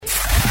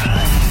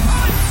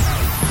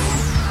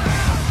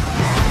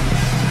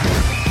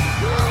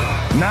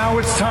Now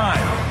it's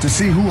time to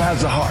see who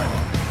has the heart.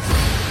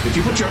 If you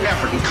put your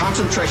effort and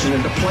concentration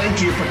into playing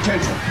to your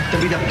potential, to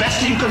be the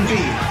best you can be,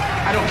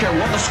 I don't care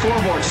what the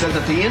scoreboard says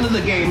at the end of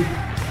the game,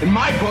 in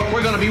my book,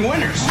 we're going to be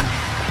winners.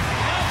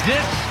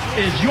 This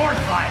is your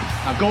fight.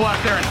 Now go out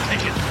there and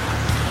take it.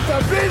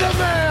 To be the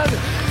man,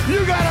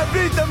 you got to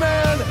beat the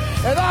man.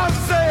 And I'm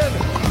saying,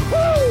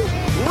 woo,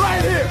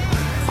 right here,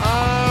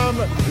 I'm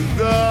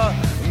the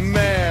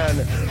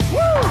man.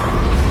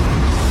 Woo!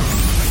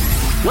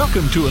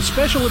 Welcome to a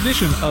special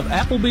edition of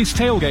Applebee's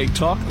Tailgate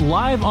Talk,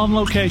 live on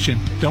location.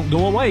 Don't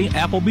go away.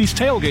 Applebee's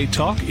Tailgate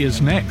Talk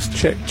is next.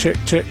 Check.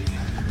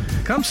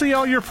 Come see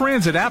all your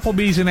friends at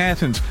Applebee's in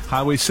Athens,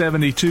 Highway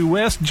 72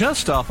 West,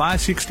 just off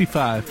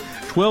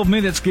I-65. 12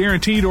 minutes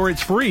guaranteed or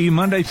it's free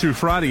Monday through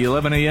Friday,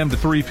 11 a.m. to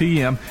 3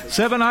 p.m.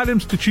 7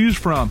 items to choose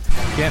from.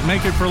 Can't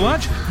make it for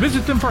lunch?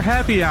 Visit them for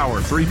happy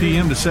hour, 3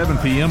 p.m. to 7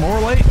 p.m.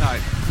 or late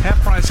night.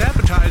 Half-price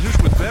appetizers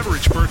with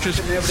beverage purchase,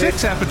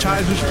 6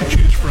 appetizers to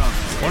choose from.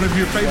 One of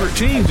your favorite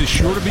teams is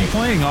sure to be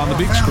playing on the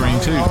big screen,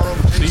 too.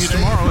 See you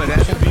tomorrow at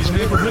Applebee's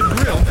Neighborhood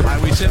Grill,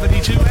 Highway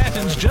 72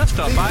 Athens, just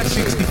off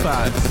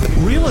I-65.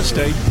 Real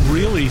estate,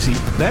 real easy.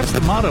 That's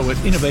the motto at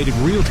Innovative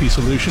Realty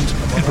Solutions,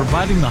 and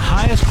providing the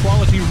highest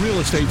quality real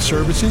estate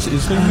services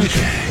is their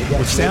mission.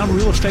 With sound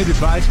real estate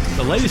advice,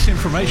 the latest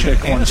information,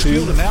 and a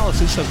skilled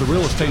analysis of the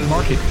real estate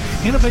market,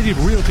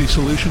 Innovative Realty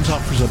Solutions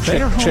offers a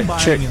better home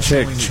buying and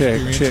selling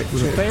experience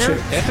with a fair,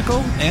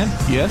 ethical, and,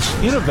 yes,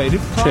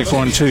 innovative process. Check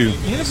 1, 2.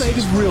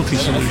 Innovative Realty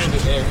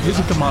Solutions.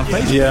 Visit them on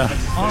Facebook,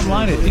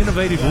 online at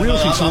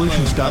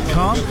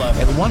innovativerealtysolutions.com,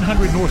 at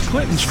 100 North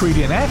Clinton Street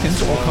in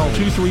Athens, or call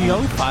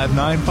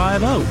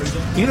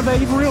 230-5950.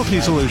 Innovative Realty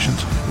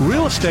Solutions.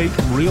 Real estate,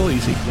 real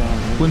easy.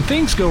 When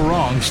things go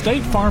wrong,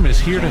 State Farm is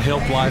here to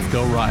help life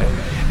go right.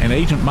 And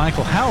Agent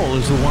Michael Howell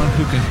is the one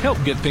who can help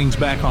get things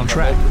back on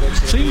track.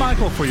 See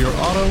Michael for your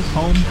auto,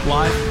 home,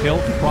 life,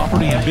 health,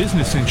 property, and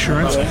business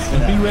insurance,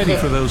 and be ready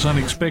for those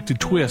unexpected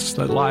twists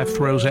that life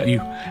throws at you.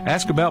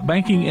 Ask about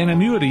banking and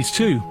annuities,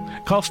 too.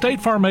 Call State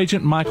Farm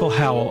Agent Michael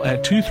Howell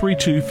at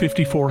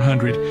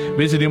 232-5400.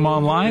 Visit him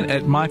online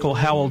at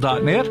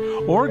michaelhowell.net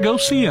or go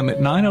see him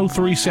at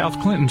 903 South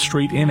Clinton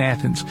Street in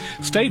Athens.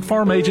 State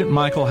Farm Agent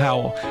Michael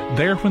Howell.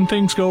 There when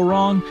things go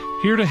wrong,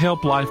 here to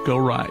help life go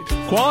right.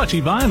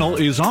 Quality Vinyl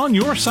is on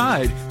your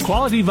side.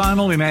 Quality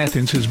Vinyl in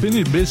Athens has been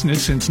in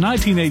business since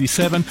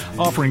 1987,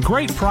 offering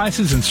great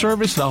prices and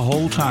service the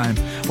whole time.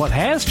 What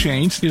has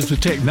changed is the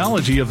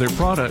technology of their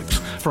products.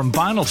 From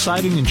vinyl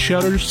siding and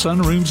shutters,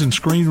 sunrooms and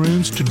screen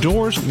rooms, to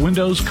doors,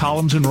 windows,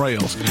 columns, and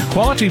rails.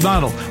 Quality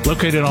Vinyl,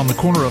 located on the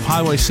corner of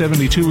Highway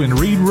 72 and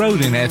Reed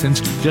Road in Athens,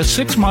 just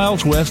 6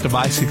 miles west of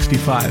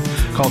I-65.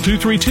 Call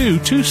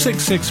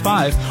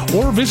 232-2665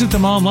 or visit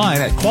them online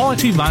at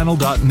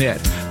qualityvinyl.net.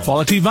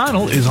 Quality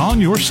Vinyl is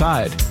on your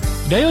side.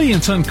 Daly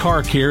 & Son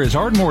Car Care is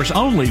Ardmore's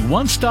only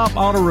one-stop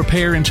auto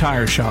repair and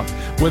tire shop.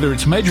 Whether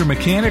it's major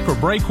mechanic or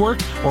brake work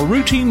or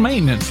routine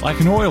maintenance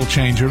like an oil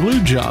change or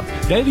lube job,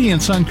 Daly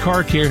 & Son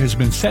Car Care has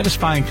been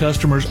satisfying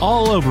customers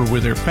all over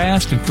with their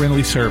fast and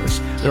friendly service.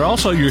 They're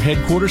also your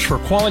headquarters for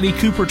quality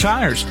Cooper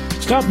tires.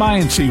 Stop by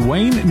and see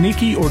Wayne,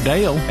 Nikki, or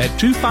Dale at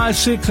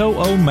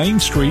 25600 Main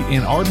Street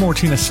in Ardmore,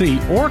 Tennessee,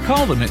 or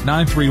call them at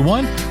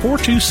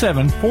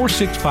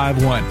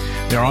 931-427-4651.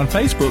 They're on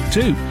Facebook,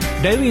 too.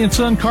 Daly &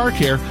 Son Car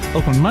Care,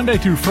 open Monday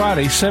through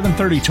Friday,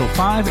 7:30 till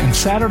 5, and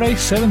Saturday,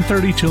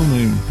 7:30 till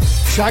noon.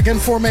 Shotgun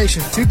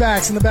formation, 2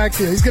 backs in the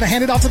backfield. He's going to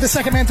hand it off to the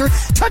second man through.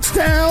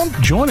 Touchdown!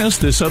 Join us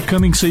this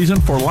upcoming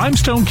season for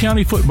Limestone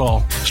County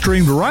football,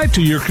 streamed right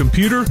to your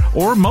computer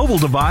or mobile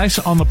device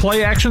on the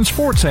Play Action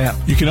Sports app.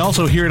 You can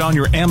also hear it on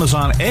your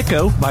Amazon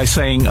Echo by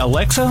saying,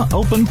 Alexa,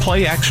 open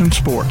Play Action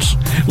Sports.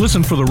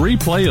 Listen for the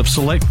replay of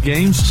select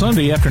games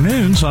Sunday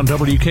afternoons on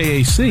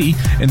WKAC,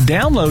 and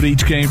download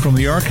each game from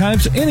the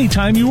archives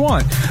anytime you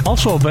want.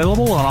 Also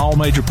available on all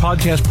major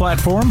podcast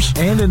platforms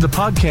and in the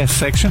podcast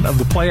section of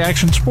the Play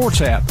Action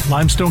Sports app.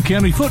 Limestone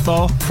County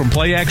football from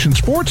Play Action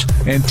Sports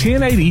and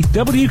 1080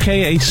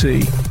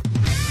 WKAC.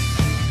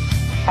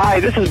 Hi,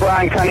 this is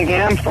Brian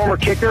Cunningham, former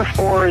kicker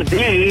for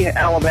the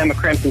Alabama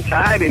Crimson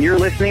Tide, and you're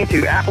listening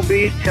to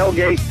Applebee's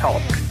Tailgate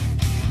Talk.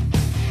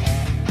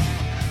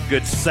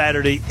 Good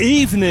Saturday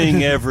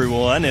evening,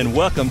 everyone, and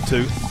welcome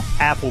to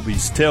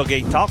Applebee's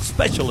Tailgate Talk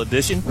Special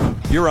Edition.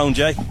 You're on,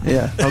 Jay.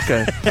 Yeah,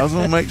 okay. I was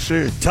going to make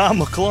sure. Tom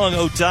McClung,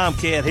 old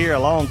Tomcat here,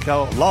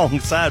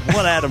 alongside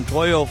one Adam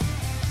 12,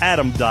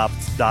 Adam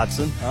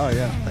Dotson. Oh,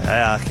 yeah.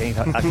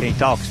 I can't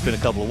talk. It's been a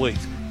couple of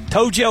weeks.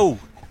 Tojo,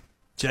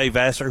 Jay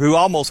Vassar, who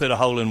almost hit a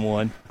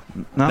hole-in-one.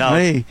 Not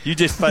me. You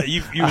just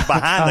you were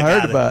behind the guy. I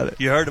heard about it.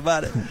 You heard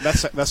about it?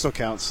 That still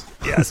counts.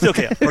 Yeah, it still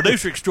counts.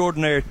 Producer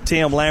extraordinaire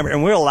Tim Lambert,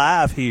 and we're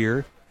live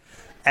here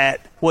at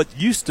what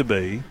used to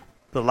be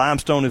the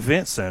Limestone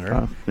Event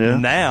Center. Yeah.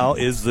 Now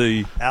is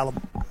the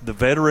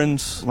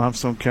Veterans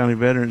Limestone County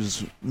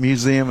Veterans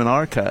Museum and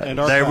Archive.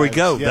 There we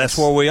go. Yes. That's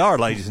where we are,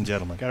 ladies and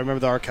gentlemen. Got to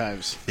remember the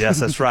archives. Yes,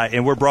 that's right.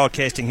 And we're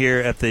broadcasting here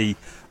at the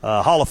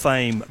Hall of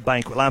Fame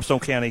banquet, Limestone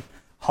County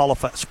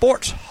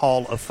Sports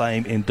Hall of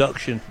Fame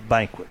induction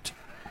banquet.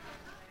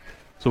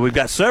 So we've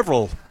got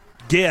several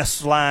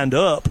guests lined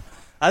up.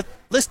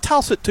 Let's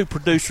toss it to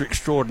producer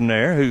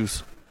extraordinaire,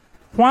 who's.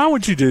 Why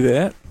would you do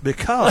that?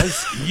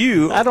 Because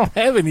you. I don't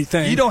have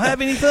anything. You don't have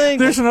anything?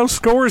 There's no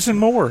scores and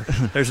more.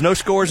 There's no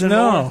scores and more?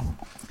 No.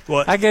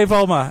 What? I gave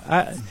all my.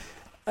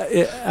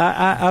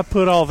 I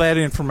put all that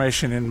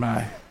information in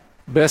my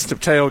best of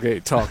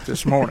tailgate talk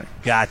this morning.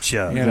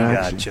 Gotcha. You know?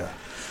 Gotcha.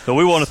 So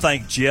we want to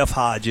thank Jeff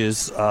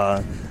Hodges,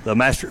 the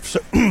master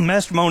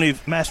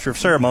of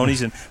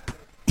ceremonies, and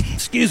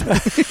excuse me,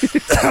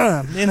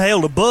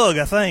 inhaled a bug,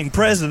 I think,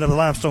 president of the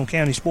Limestone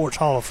County Sports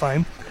Hall of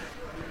Fame,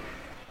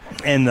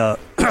 and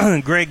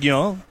Greg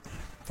Young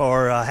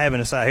for having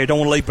us out here. Don't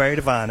want to leave Barry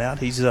Devine out.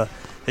 He's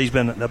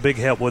been a big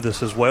help with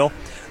us as well.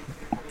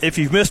 If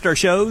you've missed our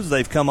shows,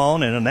 they've come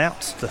on and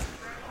announced the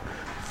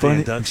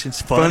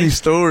inductions. Funny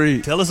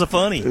story. Tell us a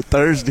funny.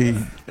 Thursday,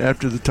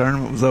 after the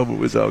tournament was over, we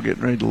was all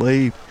getting ready to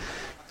leave.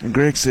 And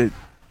Greg said,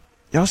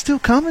 y'all still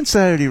coming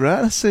Saturday,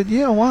 right? I said,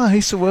 yeah, why? He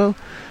said, well,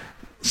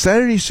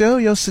 Saturday show,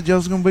 y'all said y'all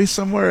was going to be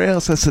somewhere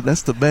else. I said,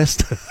 that's the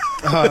best.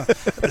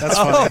 That's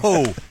funny.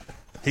 Oh,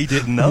 he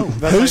didn't know.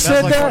 Who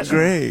said that?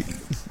 Greg.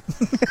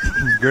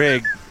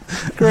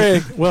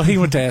 Greg. Well, he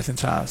went to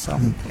Athens High, so.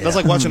 That's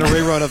like watching a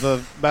rerun of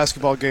a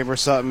basketball game or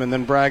something and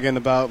then bragging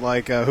about,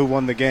 like, who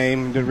won the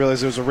game. Didn't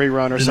realize it was a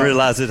rerun or Didn't something.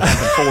 realize it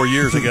happened 4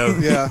 years ago.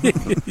 Yeah.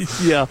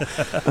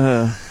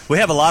 Yeah. We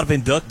have a lot of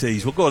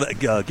inductees. We'll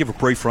go give a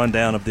brief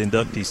rundown of the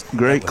inductees.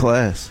 Great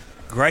class.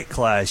 Great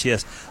class,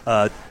 yes.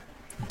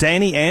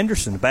 Danny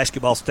Anderson, the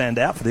basketball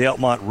standout for the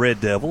Elkmont Red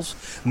Devils.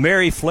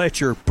 Mary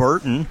Fletcher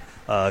Burton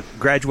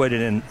graduated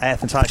in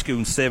Athens High School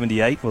in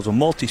 78, was a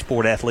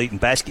multi-sport athlete in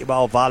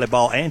basketball,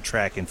 volleyball, and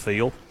track and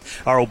field.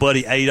 Our old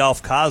buddy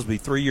Adolph Cosby,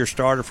 3-year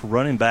starter for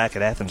running back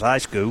at Athens High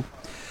School.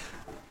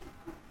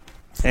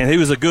 And he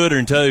was a good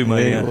one, too,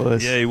 man. Yeah, he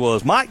was. Yeah, he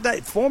was.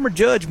 Former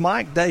Judge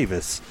Mike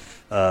Davis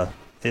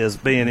is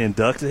being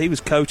inducted. He was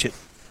coach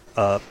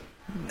at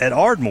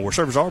Ardmore,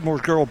 served as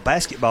Ardmore's girl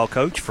basketball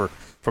coach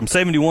from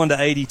 71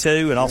 to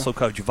 82, and also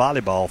coached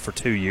volleyball for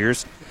 2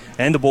 years,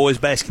 and the boys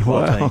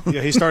basketball team.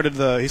 Yeah, he started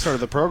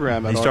the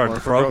program. At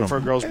Ardmore for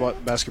girls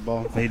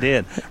basketball. He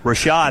did.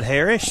 Rashad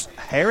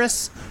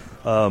Harris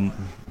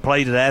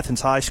played at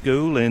Athens High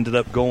School, ended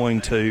up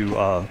going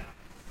to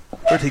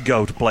where'd he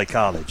go to play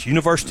college?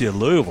 University of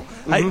Louisville.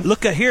 Mm-hmm. Hey,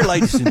 look at here,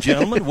 ladies and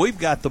gentlemen. We've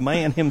got the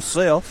man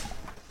himself.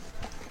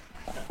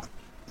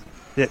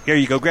 Yeah, here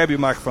you go. Grab your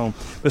microphone,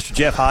 Mr.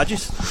 Jeff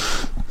Hodges.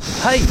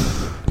 Hey.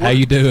 How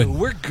you doing?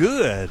 We're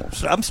good.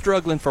 I'm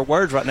struggling for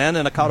words right now, and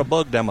then I caught a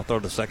bug down my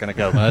throat a second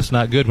ago. Well, that's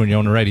not good when you're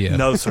on the radio.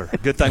 No, sir.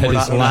 Good thing we're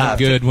not live. Not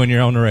good when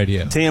you're on the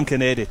radio. Tim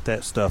can edit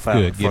that stuff out.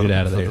 Good. Get it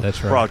out of there.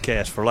 That's right.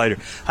 Broadcast for later.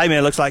 Hey, man,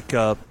 it looks like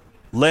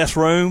less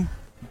room,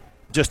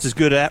 just as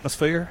good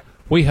atmosphere.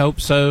 We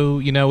hope so.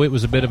 You know, it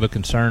was a bit of a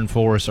concern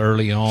for us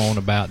early on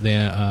about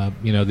the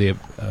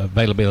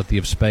availability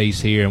of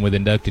space here, and with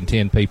inducting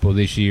 10 people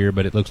this year,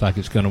 but it looks like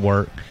it's going to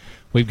work.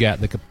 We've got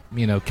the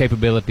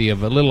capability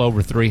of a little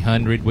over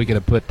 300. We could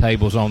have put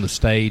tables on the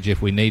stage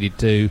if we needed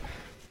to,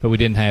 but we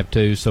didn't have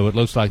to. So it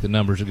looks like the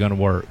numbers are going to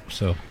work.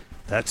 So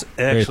that's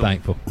excellent. Very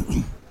thankful.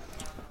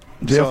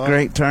 Jeff,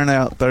 great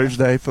turnout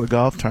Thursday for the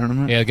golf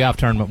tournament. Yeah, the golf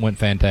tournament went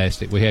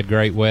fantastic. We had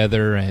great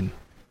weather, and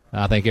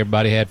I think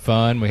everybody had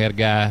fun. We had a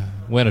guy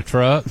win a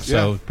truck,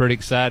 so pretty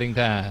exciting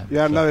time.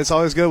 Yeah, no, it's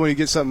always good when you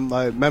get something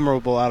like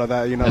memorable out of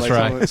that. You know, that's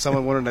like right.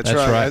 someone winning a That's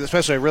truck, right.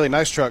 especially a really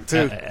nice truck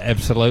too.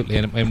 Absolutely,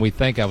 and we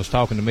think, I was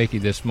talking to Mickey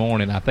this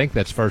morning, I think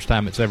that's the first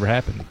time it's ever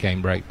happened at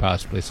Canebrake,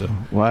 possibly. So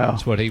wow,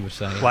 that's what he was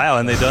saying. Wow,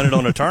 and they've done it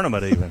on a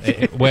tournament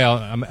even.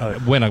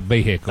 Win a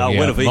vehicle.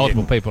 Win a vehicle.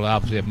 Multiple people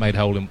obviously have made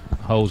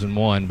holes in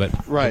one,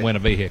 but win a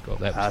vehicle.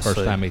 That's the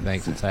first time he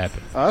thinks it's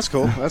happened. Oh, that's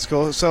cool. That's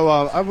cool. So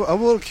I'm a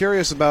little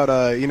curious about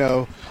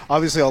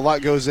obviously a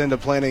lot goes into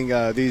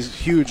planning these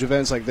huge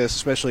events like this,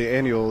 especially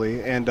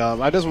annually, and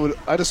I just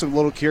am a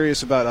little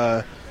curious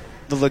about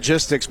the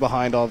logistics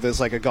behind all this,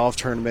 like a golf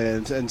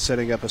tournament and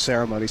setting up a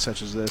ceremony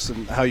such as this,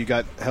 and how you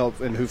got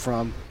help and who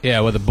from. Yeah,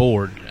 well, the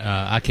board,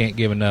 I can't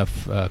give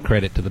enough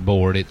credit to the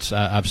board. It's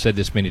I've said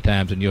this many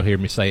times, and you'll hear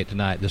me say it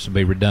tonight. This will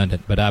be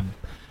redundant, but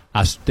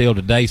I still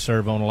today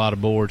serve on a lot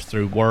of boards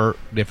through work,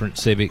 different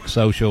civic,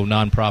 social,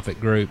 nonprofit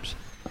groups,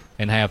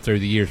 and have through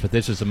the years. But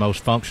this is the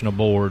most functional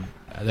board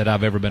that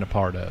I've ever been a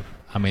part of.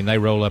 I mean, they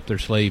roll up their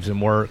sleeves and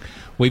work.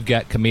 We've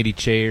got committee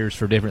chairs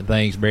for different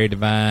things. Barry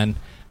Devine,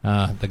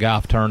 the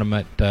golf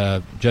tournament.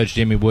 Judge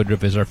Jimmy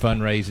Woodruff is our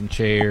fundraising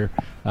chair.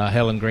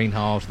 Helen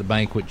Greenhall's the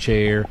banquet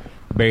chair.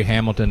 Barry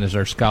Hamilton is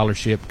our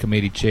scholarship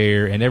committee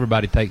chair. And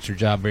everybody takes their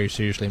job very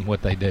seriously in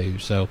what they do.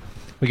 So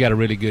we got a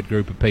really good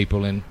group of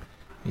people, and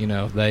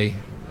they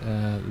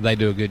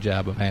do a good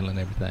job of handling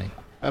everything.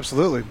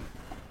 Absolutely.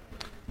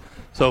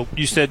 So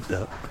you said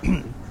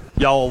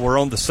y'all were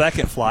on the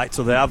second flight,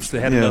 so they obviously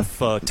had enough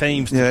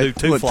teams to do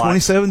two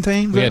flights. 27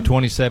 teams? We had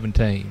 27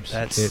 teams.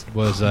 It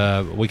was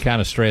we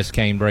kind of stressed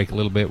Canebrake a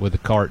little bit with the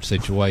cart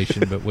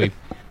situation, but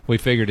we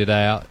figured it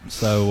out.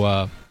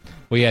 So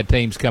we had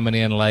teams coming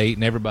in late,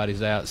 and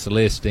everybody's out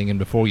soliciting, and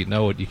before you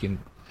know it, you can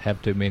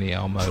have too many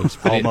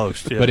almost.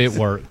 Almost, yes. But it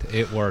worked.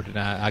 It worked, and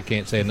I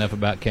can't say enough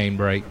about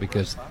Canebrake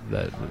because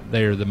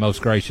they're the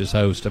most gracious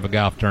host of a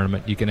golf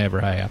tournament you can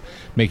ever have.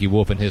 Mickey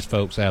Wolf and his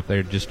folks out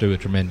there just do a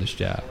tremendous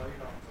job.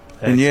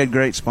 And you had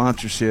great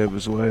sponsorship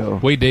as well.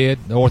 We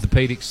did. The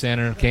Orthopedic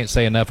Center, can't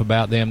say enough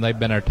about them. They've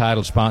been our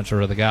title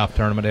sponsor of the golf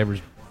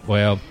tournament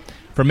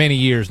for many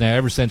years now,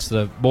 ever since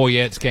the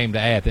Boyettes came to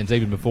Athens,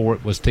 even before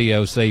it was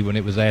TOC, when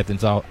it was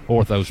Athens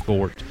Ortho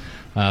Sports.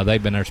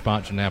 They've been our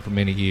sponsor now for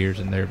many years,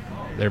 and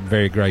they're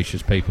very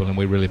gracious people, and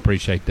we really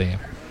appreciate them.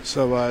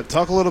 So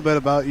talk a little bit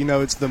about,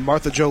 it's the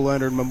Martha Jo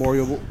Leonard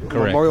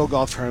Memorial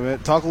Golf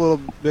Tournament. Talk a little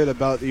bit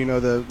about,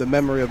 the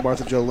memory of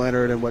Martha Jo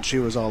Leonard and what she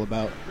was all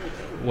about.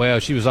 Well,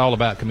 she was all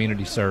about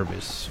community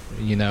service.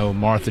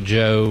 Martha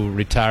Jo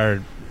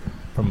retired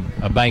from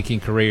a banking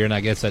career, and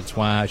I guess that's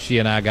why she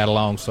and I got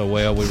along so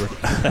well. We were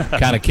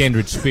kind of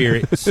kindred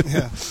spirits.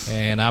 Yeah.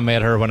 And I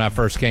met her when I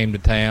first came to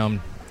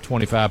town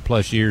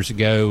 25-plus years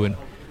ago, and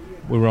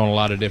we were on a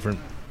lot of different,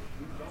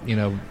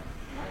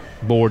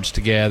 boards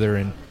together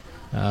and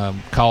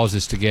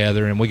causes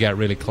together, and we got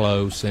really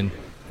close. And,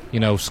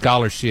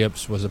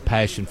 scholarships was a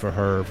passion for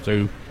her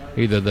through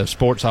either the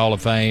Sports Hall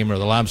of Fame or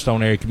the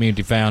Limestone Area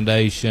Community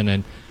Foundation,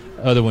 and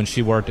other ones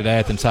she worked at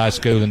Athens High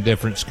School and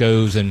different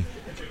schools. And,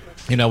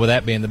 with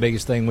that being the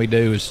biggest thing we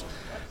do as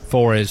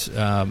far as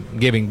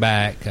giving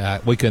back,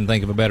 we couldn't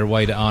think of a better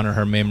way to honor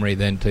her memory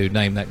than to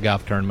name that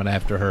golf tournament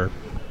after her.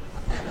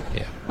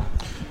 Yeah.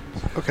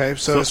 Okay,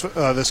 so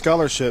the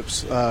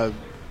scholarships,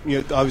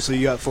 obviously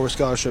you got 4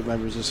 scholarship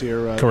members this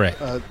year.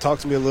 Correct. Talk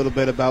to me a little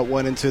bit about what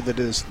went into the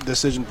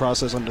decision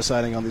process on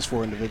deciding on these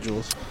 4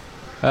 individuals.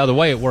 The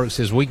way it works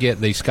is we get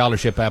the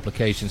scholarship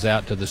applications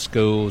out to the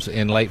schools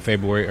in late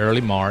February,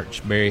 early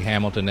March. Barry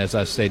Hamilton, as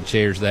I said,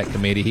 chairs that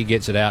committee. He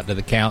gets it out to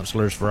the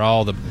counselors for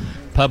all the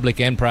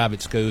public and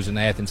private schools in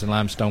Athens and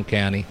Limestone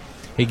County.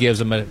 He gives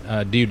them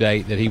a due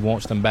date that he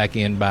wants them back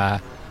in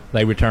by.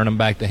 They return them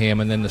back to him,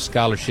 and then the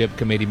scholarship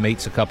committee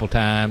meets a couple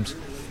times,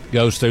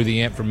 goes through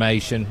the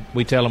information.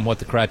 We tell them what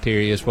the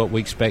criteria is, what we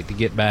expect to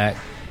get back,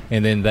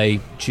 and then they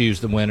choose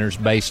the winners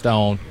based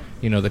on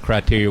the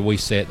criteria we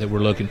set that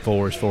we're looking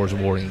for as far as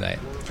awarding that.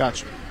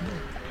 Gotcha.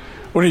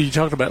 When you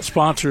talked about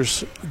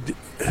sponsors,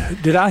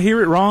 did I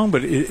hear it wrong?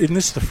 But isn't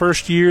this the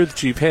first year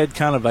that you've had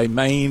kind of a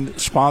main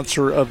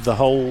sponsor of the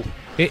whole?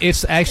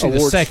 It's actually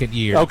awards? The second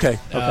year. Okay.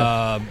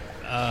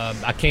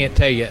 I can't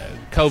tell you.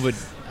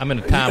 COVID. I'm in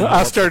a time.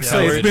 I started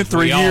saying it's been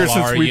 3 years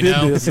since we did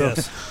this.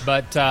 Yes.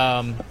 But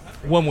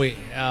when we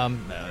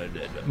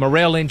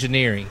Morrell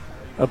Engineering,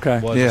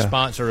 was a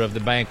sponsor of the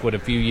banquet a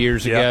few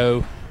years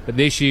ago. But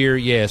this year,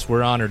 yes,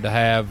 we're honored to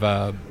have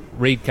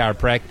Reed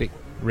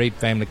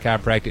Family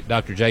Chiropractic,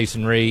 Dr.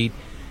 Jason Reed,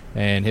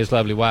 and his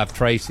lovely wife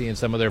Tracy, and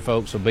some of their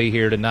folks will be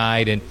here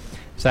tonight. And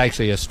it's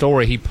actually a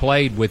story. He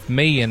played with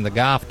me in the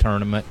golf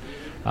tournament,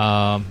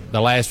 the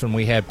last one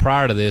we had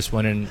prior to this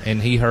one,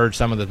 and he heard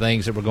some of the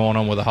things that were going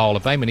on with the Hall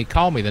of Fame. And he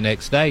called me the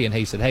next day, and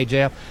he said, "Hey,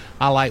 Jeff,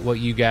 I like what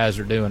you guys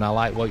are doing. I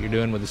like what you're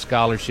doing with the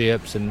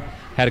scholarships, and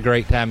had a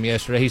great time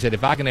yesterday." He said,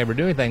 "If I can ever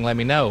do anything, let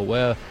me know."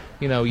 Well,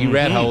 you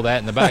rat hole that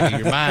in the back of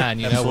your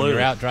mind, when you're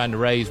out trying to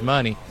raise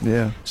money.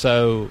 Yeah.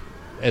 So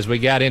as we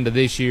got into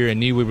this year and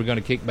knew we were going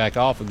to kick back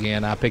off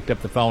again, I picked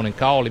up the phone and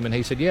called him, and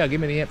he said, "Yeah,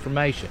 give me the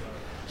information."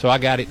 So I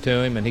got it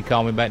to him, and he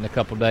called me back in a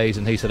couple of days,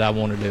 and he said, "I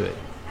want to do it."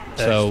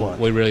 So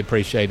we really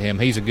appreciate him.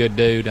 He's a good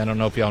dude. I don't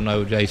know if y'all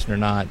know Jason or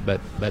not,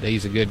 but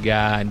he's a good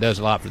guy and does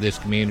a lot for this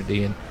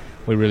community, and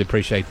we really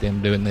appreciate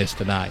them doing this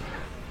tonight.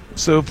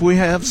 So if we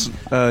have,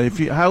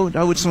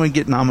 how would someone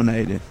get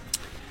nominated?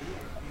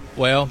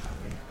 Well,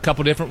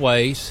 couple different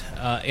ways.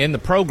 In the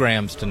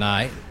programs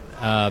tonight,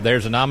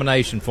 there's a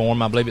nomination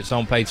form. I believe it's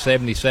on page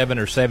 77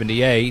 or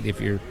 78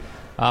 if you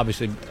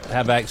obviously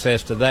have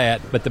access to that.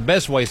 But the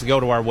best way is to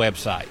go to our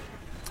website,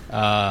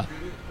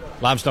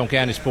 Limestone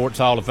County Sports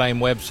Hall of Fame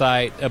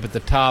website. Up at the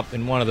top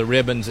in one of the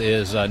ribbons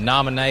is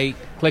Nominate.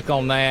 Click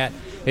on that.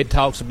 It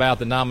talks about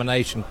the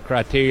nomination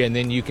criteria, and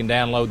then you can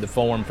download the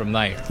form from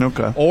there.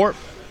 Okay. Or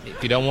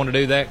if you don't want to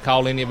do that,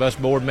 call any of us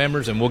board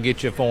members, and we'll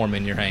get you a form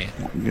in your hand.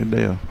 Good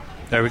deal.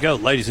 There we go,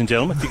 ladies and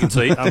gentlemen. If you can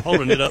see, I'm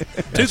holding it up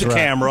to the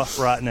camera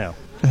right now.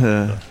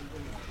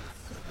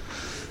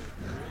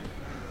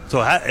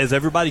 So has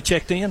everybody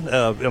checked in?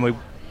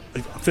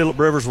 Philip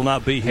Rivers will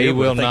not be here. He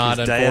will not,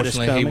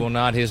 unfortunately. He will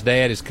not. His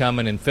dad is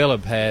coming, and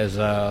Philip has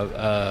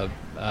done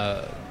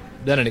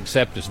an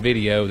acceptance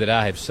video that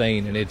I have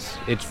seen, and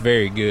it's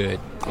very good.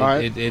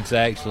 It's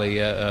actually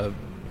a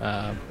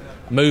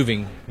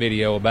moving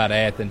video about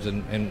Athens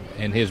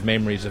and his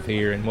memories of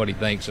here and what he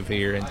thinks of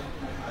here. And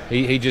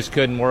he just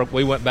couldn't work.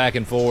 We went back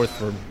and forth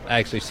for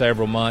actually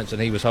several months,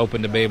 and he was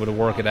hoping to be able to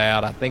work it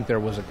out. I think there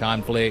was a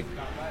conflict,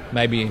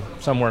 maybe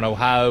somewhere in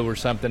Ohio or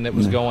something that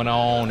was going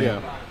on,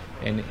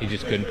 and he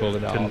just couldn't pull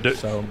it off.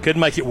 Couldn't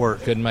make it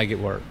work. Couldn't make it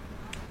work.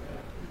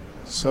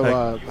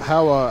 So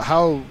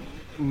how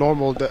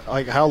normal?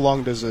 Like, how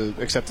long does an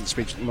acceptance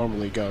speech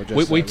normally go?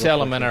 We tell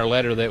them in our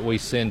letter that we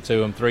send to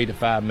them 3 to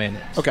 5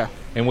 minutes. Okay.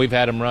 And we've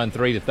had them run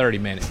 3 to 30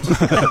 minutes.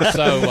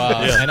 So,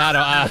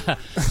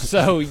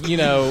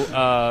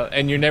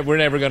 and we're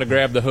never going to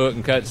grab the hook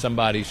and cut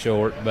somebody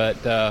short,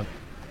 but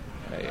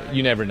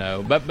you never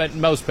know. But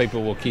most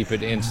people will keep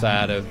it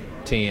inside of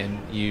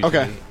 10 usually.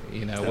 Okay.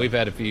 We've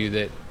had a few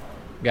that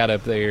got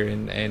up there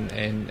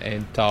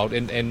and talked,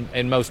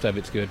 and most of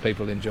it's good.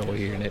 People enjoy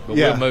hearing it. But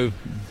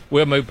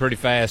we'll move pretty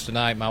fast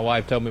tonight. My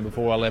wife told me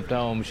before I left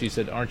home, she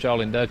said, "Aren't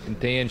y'all inducting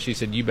 10?" She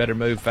said, "You better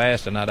move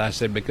fast tonight." I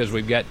said, "Because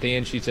we've got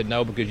 10." She said,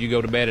 "No, because you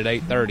go to bed at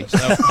 8:30.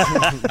 So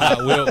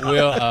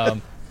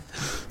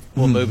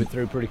we'll move it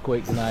through pretty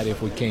quick tonight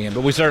if we can.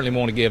 But we certainly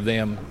want to give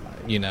them,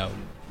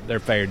 their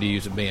fair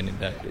dues of being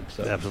inducted.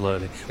 So.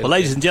 Absolutely. Well,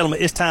 ladies and gentlemen,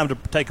 it's time to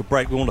take a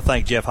break. We want to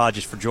thank Jeff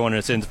Hodges for joining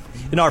us in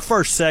our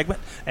first segment.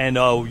 And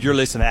you're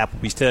listening to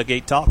Applebee's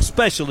Tailgate Talk,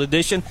 Special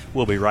Edition.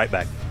 We'll be right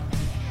back.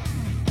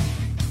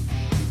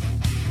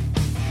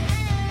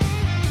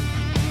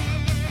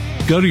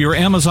 Go to your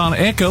Amazon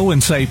Echo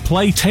and say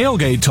Play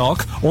Tailgate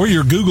Talk, or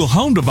your Google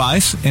Home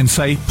device and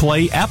say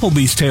Play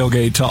Applebee's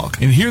Tailgate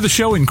Talk, and hear the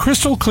show in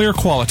crystal clear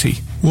quality.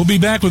 We'll be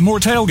back with more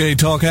Tailgate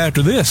Talk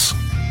after this.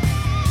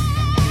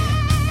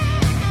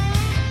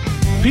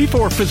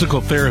 P4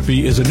 Physical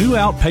Therapy is a new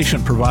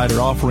outpatient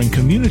provider offering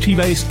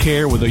community-based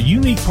care with a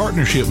unique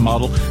partnership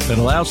model that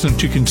allows them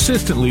to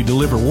consistently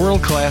deliver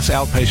world-class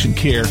outpatient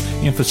care,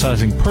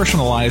 emphasizing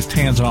personalized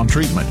hands-on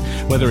treatment.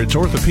 Whether it's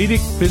orthopedic,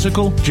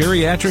 physical,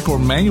 geriatric, or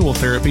manual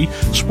therapy,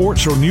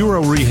 sports or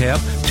neuro rehab,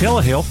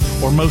 telehealth,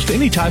 or most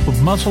any type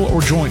of muscle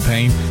or joint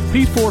pain,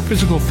 P4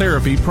 Physical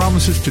Therapy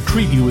promises to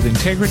treat you with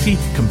integrity,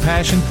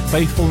 compassion,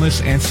 faithfulness,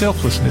 and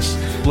selflessness.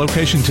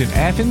 Locations in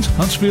Athens,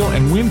 Huntsville,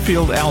 and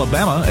Winfield,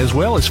 Alabama, as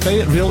well as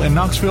Fayetteville and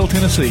Knoxville,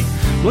 Tennessee.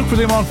 Look for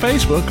them on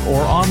Facebook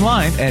or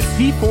online at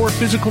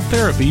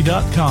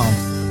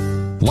p4physicaltherapy.com.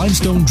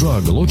 Limestone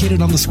Drug,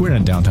 located on the square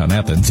in downtown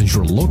Athens, is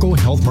your local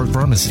Health Mart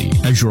pharmacy.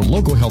 As your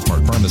local Health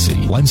Mart pharmacy,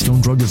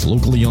 Limestone Drug is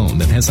locally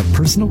owned and has a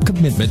personal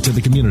commitment to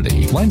the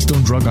community.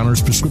 Limestone Drug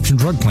honors prescription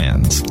drug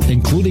plans,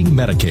 including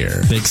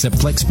Medicare. They accept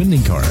flex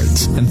spending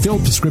cards and fill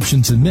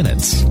prescriptions in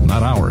minutes,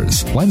 not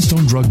hours.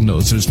 Limestone Drug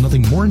knows there's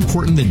nothing more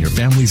important than your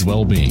family's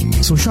well-being.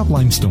 So shop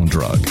Limestone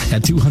Drug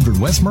at 200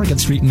 West Market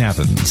Street in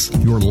Athens,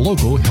 your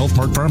local Health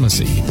Mart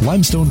pharmacy.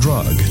 Limestone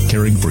Drug,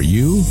 caring for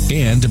you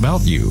and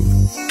about you.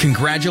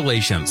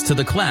 Congratulations to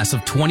the class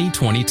of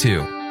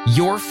 2022.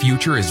 Your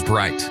future is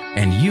bright,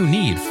 and you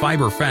need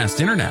fiber fast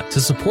internet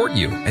to support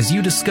you as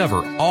you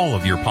discover all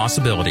of your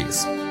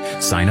possibilities.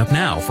 Sign up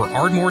now for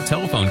Ardmore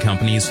Telephone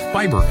Company's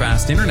fiber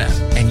fast internet,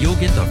 and you'll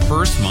get the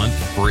first month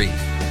free.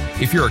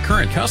 If you're a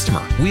current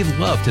customer, we'd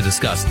love to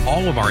discuss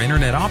all of our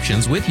internet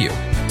options with you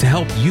to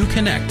help you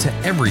connect to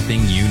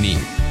everything you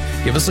need.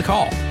 Give us a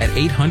call at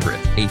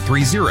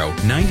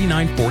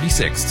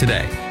 800-830-9946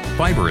 today.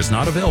 Fiber is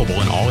not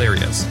available in all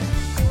areas.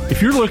 If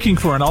you're looking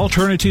for an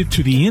alternative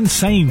to the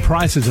insane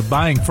prices of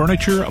buying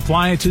furniture,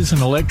 appliances, and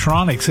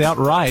electronics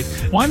outright,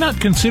 why not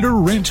consider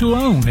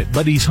rent-to-own at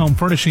Buddy's Home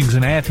Furnishings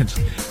in Athens?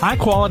 High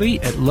quality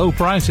at low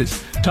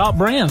prices. Top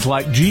brands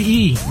like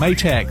GE,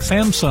 Maytag,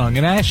 Samsung,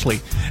 and Ashley.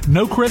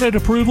 No credit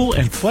approval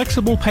and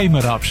flexible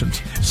payment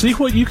options. See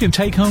what you can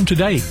take home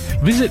today.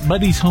 Visit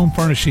Buddy's Home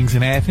Furnishings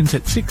in Athens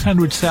at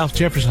 600 South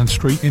Jefferson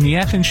Street in the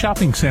Athens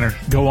Shopping Center.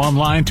 Go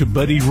online to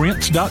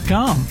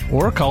buddyrents.com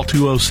or call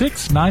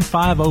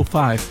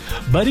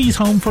 206-9505. Buddy's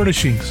Home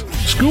Furnishings.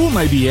 School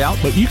may be out,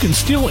 but you can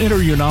still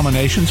enter your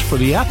nominations for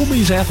the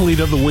Applebee's Athlete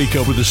of the Week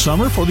over the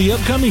summer for the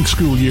upcoming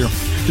school year.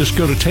 Just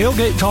go to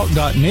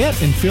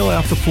tailgatetalk.net and fill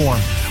out the form.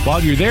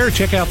 While you're there,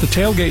 check out the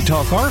Tailgate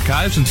Talk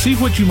archives and see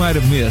what you might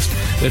have missed.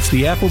 That's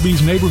the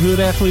Applebee's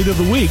Neighborhood Athlete of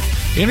the Week.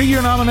 Enter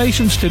your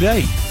nominations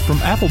today from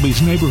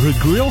Applebee's Neighborhood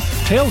Grill,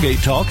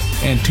 Tailgate Talk,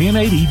 and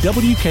 1080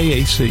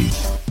 WKAC.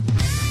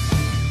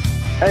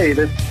 Hey,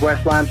 this is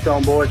West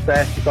Limestone Boys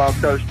basketball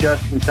coach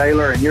Justin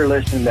Taylor, and you're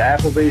listening to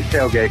Applebee's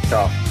Tailgate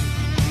Talk.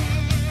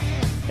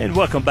 And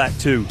welcome back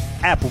to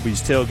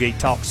Applebee's Tailgate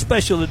Talk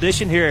Special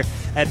Edition here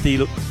at the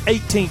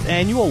 18th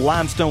Annual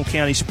Limestone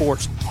County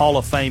Sports Hall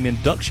of Fame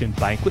Induction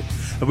Banquet.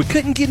 And we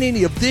couldn't get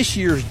any of this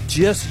year's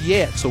just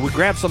yet, so we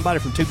grabbed somebody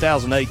from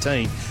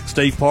 2018.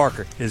 Steve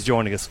Parker is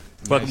joining us.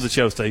 Welcome to the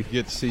show, Steve.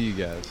 Good to see you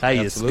guys. Hey,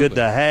 Absolutely. It's good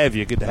to have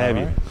you. Good to have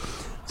you.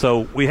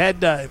 So we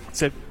had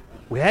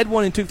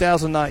one in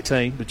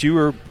 2019, but you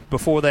were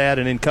before that,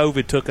 and then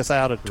COVID took us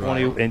out of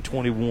 20 and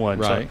 21.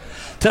 Right.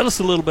 So tell us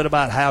a little bit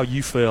about how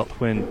you felt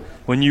when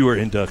you were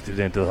inducted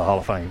into the Hall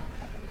of Fame.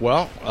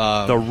 Well,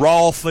 the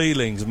raw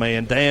feelings,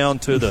 man, down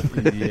to the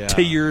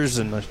tears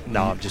and the.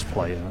 No, I'm just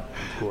playing.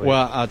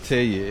 Well, I'll tell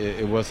you,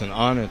 it was an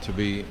honor to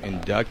be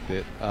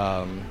inducted.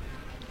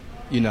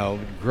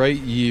 Great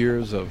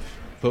years of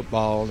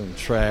football and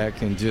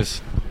track, and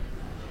just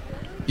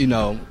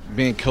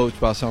being coached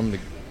by some of the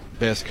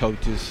best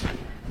coaches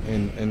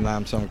in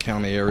Limestone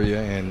County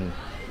area, and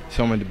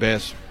some of the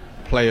best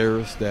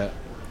players that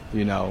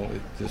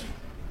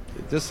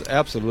just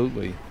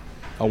absolutely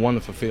a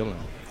wonderful feeling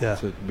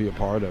to be a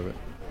part of it.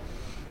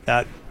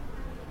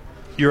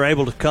 you're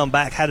able to come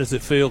back, how does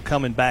it feel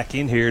coming back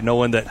in here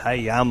knowing that,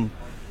 hey, I'm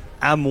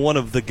one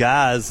of the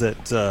guys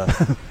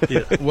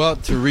that well,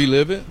 to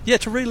relive it? Yeah,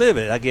 to relive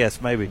it, I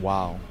guess, maybe.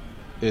 Wow.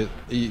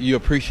 You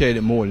appreciate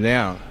it more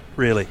now.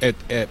 Really?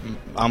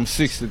 I'm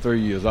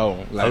 63 years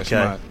old last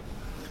month.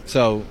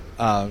 So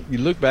you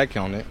look back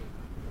on it,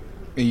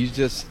 and you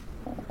just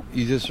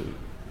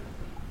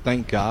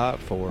thank God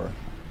for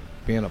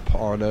being a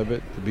part of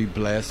it, to be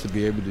blessed to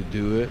be able to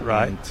do it.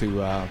 Right. And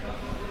to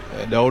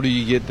the older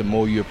you get, the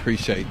more you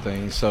appreciate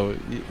things. So,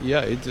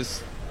 yeah, it's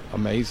just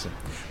amazing.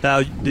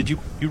 Now, did you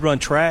run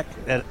track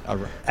at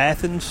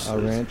Athens? I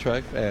ran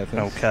track at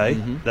Athens. Okay,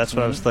 that's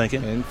what I was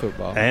thinking. And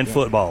football. And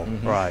football,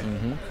 right.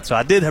 So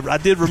I did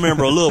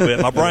remember a little bit.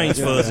 My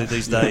brain's fuzzy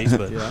these days.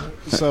 But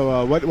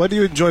So what do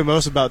you enjoy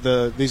most about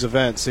these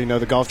events,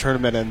 the golf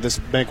tournament and this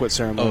banquet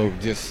ceremony?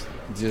 Oh, just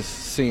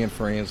seeing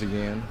friends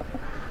again.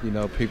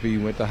 People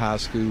you went to high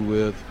school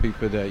with,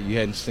 people that you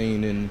hadn't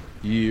seen in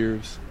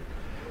years.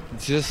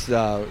 Just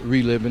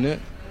reliving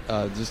it.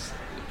 Just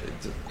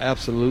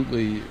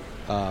absolutely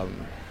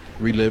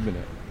reliving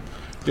it.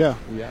 Yeah.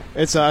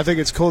 It's I think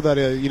it's cool that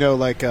a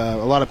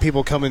lot of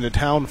people come into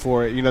town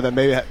for it.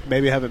 That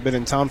maybe haven't been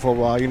in town for a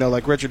while.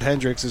 Like Richard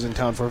Hendricks is in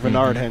town for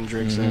Bernard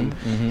Hendricks, and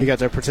he got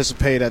to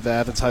participate at the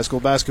Athens High School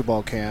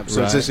basketball camp.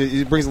 So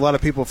it brings a lot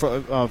of people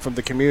from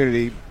the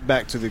community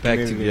back to the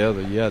community.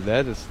 Together. Yeah,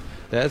 that's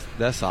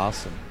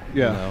awesome.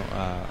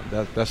 Yeah.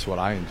 That's what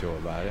I enjoy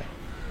about it.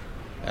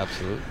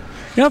 Absolutely.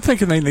 I'm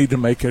thinking they need to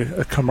make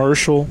a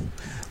commercial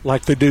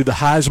like they do the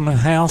Heisman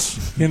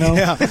House,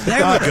 Yeah,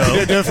 there we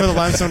go. Do it for the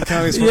Limestone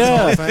County Sports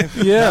Hall of Fame.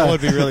 Yeah, that would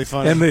be really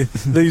funny. And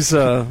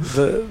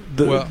the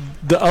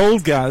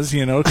old guys,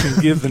 can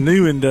give the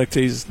new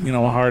inductees,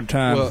 a hard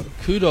time. Well,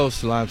 kudos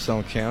to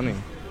Limestone County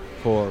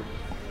for,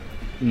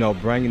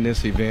 bringing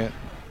this event,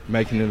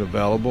 making it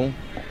available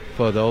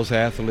for those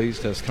athletes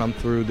that's come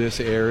through this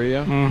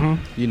area.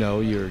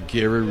 Your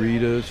Gary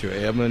Reeders, your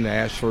Evelyn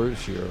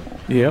Ashfords, your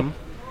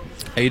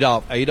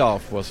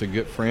Adolph was a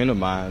good friend of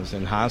mine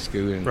in high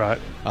school, and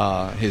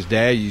his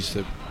dad used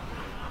to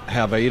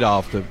have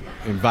Adolph to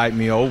invite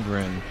me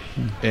over,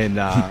 and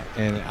I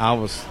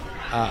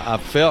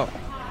felt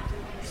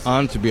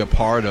honored to be a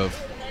part of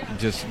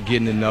just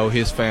getting to know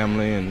his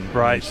family, and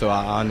so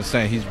I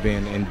understand he's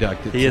been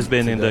inducted. He has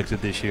been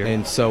inducted this year,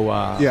 and so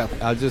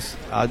I just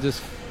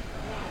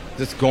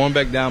going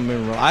back down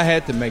memory road. I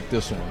had to make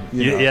this one.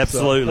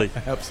 Absolutely.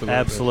 So,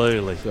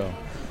 absolutely. So.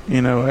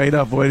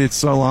 Adolph waited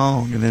so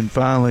long and then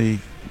finally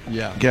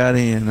got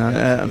in.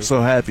 I'm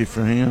so happy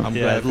for him.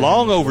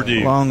 Long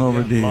overdue. Long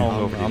overdue.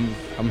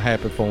 I'm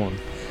happy for him.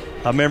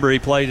 I remember he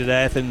played at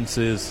Athens.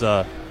 His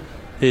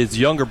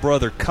younger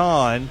brother,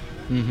 Con,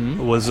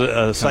 was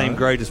same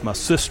grade as my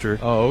sister.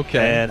 Oh,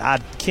 okay. And I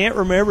can't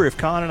remember if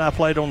Con and I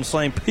played on the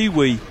same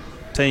Pee-wee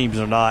teams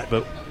or not,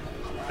 but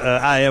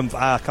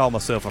I call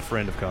myself a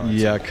friend of Con's.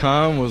 Yeah,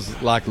 Con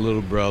was like a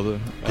little brother.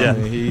 Yeah. I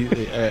mean,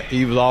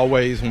 he was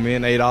always, when me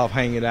and Adolph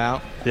hanging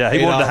out. Yeah,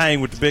 he wanted to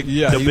hang with the big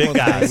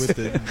guys. With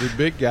the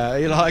big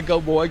guy. He's like, go,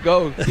 boy,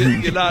 go.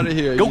 Get out of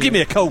here. Go give me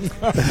a Coke.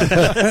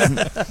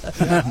 I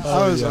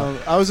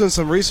was doing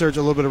some research, a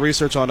little bit of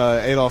research on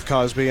Adolph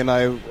Cosby, and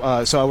I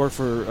work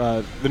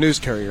for the News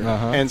Courier.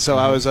 And so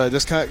I was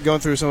just kind of going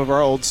through some of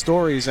our old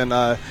stories,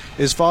 and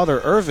his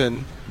father,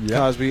 Irvin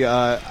Cosby,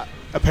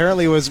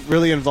 apparently was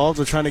really involved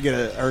with trying to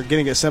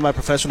getting a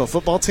semi-professional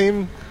football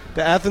team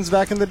to Athens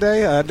back in the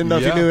day. I didn't know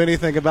if you knew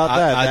anything about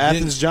that. The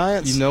Athens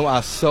Giants.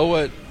 I saw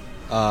it.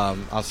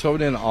 I saw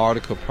it in an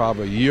article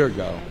probably a year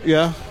ago.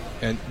 Yeah.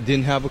 And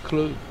didn't have a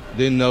clue.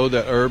 Didn't know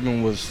that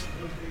Urban was,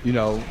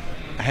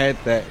 had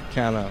that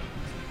kind of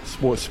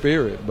sports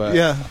spirit. But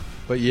I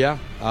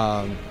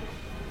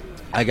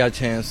got a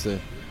chance to.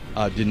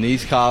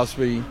 Denise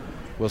Cosby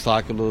was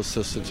like a little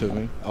sister to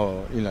me.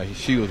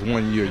 She was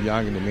 1 year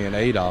younger than me and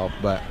Adolph.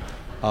 But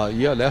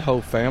that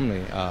whole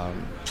family,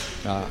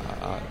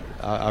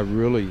 I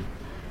really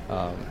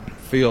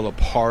feel a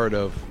part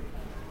of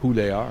who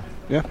they are.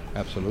 Yeah,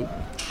 absolutely.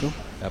 Cool.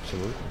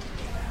 Absolutely.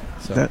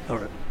 So, all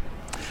right.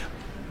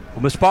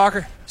 Well, Mr.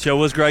 Parker, show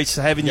was great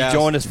having you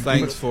join us.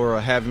 Thanks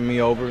for having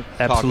me over.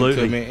 Absolutely.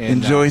 Talking to me,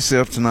 and enjoy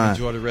yourself tonight.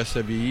 Enjoy the rest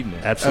of your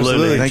evening.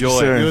 Absolutely. Thank Enjoy you,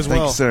 sir. it. You as well.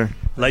 Thank you, sir.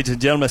 Ladies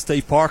and gentlemen,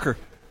 Steve Parker,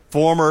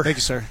 former Thank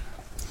you, sir.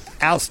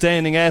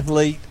 outstanding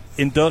athlete,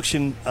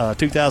 induction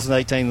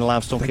 2018 in the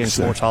Limestone County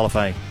Sports Hall of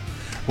Fame.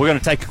 We're going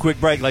to take a quick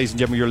break, ladies and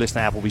gentlemen. You're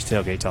listening to Applebee's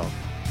Tailgate Talk.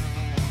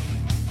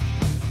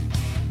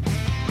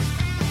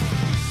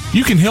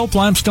 You can help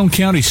Limestone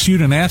County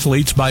student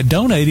athletes by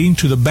donating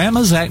to the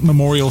Bama Zach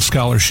Memorial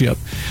Scholarship.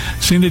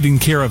 Send it in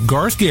care of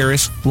Garth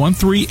Garris,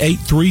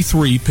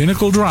 13833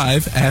 Pinnacle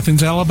Drive,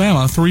 Athens,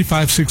 Alabama,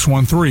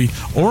 35613,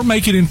 or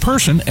make it in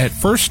person at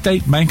First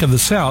State Bank of the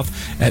South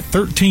at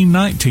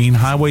 1319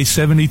 Highway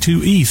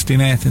 72 East in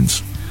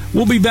Athens.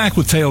 We'll be back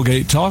with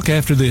Tailgate Talk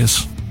after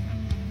this.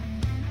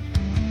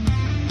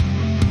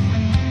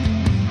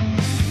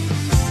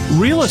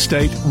 Real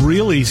estate,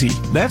 real easy.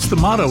 That's the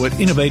motto at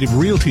Innovative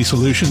Realty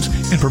Solutions,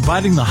 and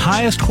providing the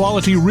highest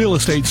quality real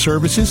estate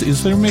services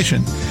is their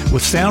mission.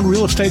 With sound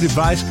real estate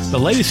advice, the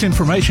latest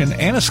information,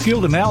 and a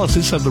skilled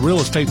analysis of the real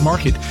estate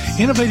market,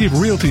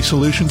 Innovative Realty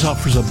Solutions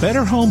offers a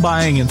better home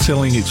buying and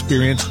selling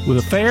experience with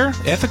a fair,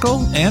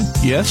 ethical, and,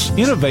 yes,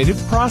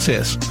 innovative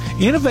process.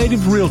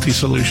 Innovative Realty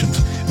Solutions.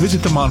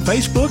 Visit them on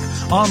Facebook,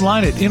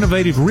 online at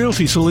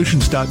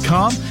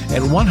innovativerealtysolutions.com,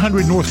 at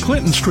 100 North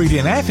Clinton Street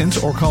in Athens,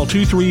 or call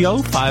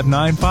 230-5950.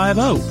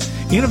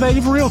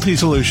 Innovative Realty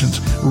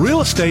Solutions.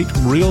 Real estate,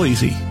 real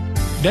easy.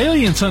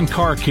 Daly & Son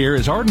Car Care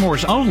is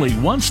Ardmore's only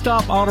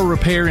one-stop auto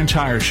repair and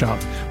tire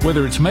shop.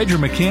 Whether it's major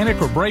mechanic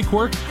or brake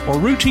work or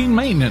routine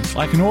maintenance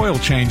like an oil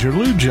change or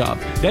lube job,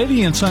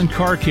 Daly & Son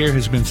Car Care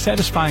has been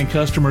satisfying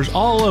customers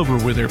all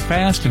over with their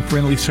fast and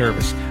friendly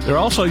service. They're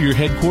also your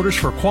headquarters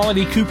for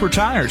quality Cooper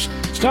tires.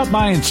 Stop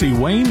by and see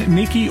Wayne,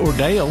 Nikki, or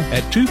Dale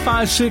at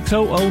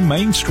 25600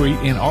 Main Street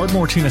in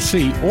Ardmore,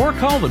 Tennessee, or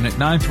call them at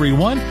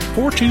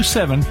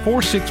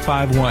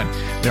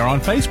 931-427-4651. They're on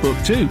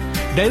Facebook, too.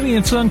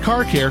 Daly & Son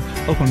Car Care,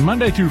 open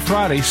Monday through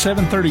Friday,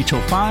 7:30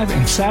 till 5,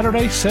 and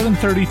Saturday,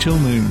 7:30 till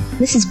noon.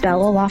 This is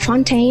Bella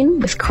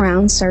LaFontaine with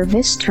Crown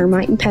Service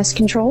Termite and Pest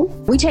Control.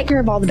 We take care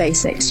of all the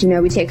basics.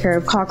 We take care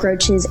of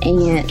cockroaches,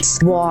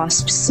 ants,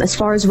 wasps. As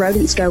far as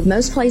rodents go,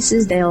 most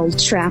places they'll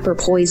trap or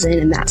poison,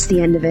 and that's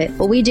the end of it.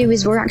 What we do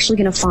is we're actually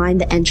going to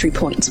find the entry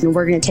points, and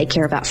we're going to take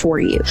care of that for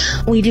you.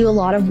 We do a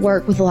lot of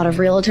work with a lot of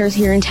realtors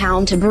here in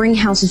town to bring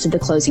houses to the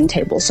closing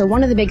table. So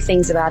one of the big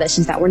things about us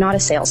is that we're not a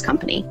sales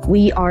company.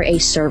 We are a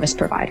service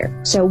provider.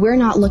 So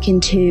we're not looking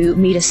to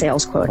meet a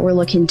sales quota. We're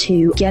looking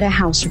to get a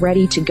house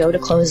ready to go to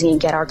closing and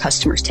get our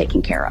customers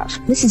taken care of.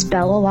 This is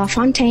Bella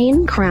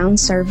LaFontaine, Crown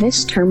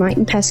Service Termite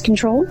and Pest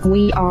Control.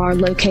 We are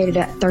located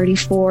at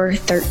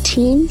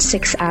 3413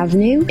 6th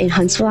Avenue in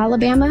Huntsville,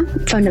 Alabama.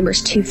 Phone number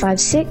is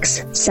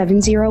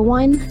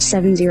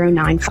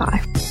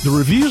 256-701-7095. The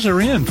reviews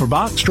are in for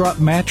Box Drop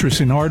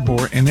Mattress in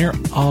Ardmore, and they're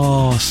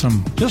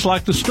awesome, just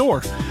like the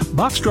store.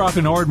 Box Drop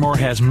in Ardmore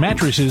has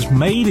mattresses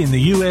made in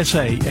the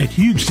USA at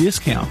huge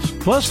discounts.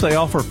 Plus, they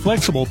offer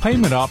flexible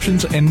payment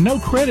options and no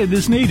credit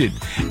is needed.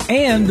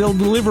 And they'll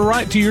deliver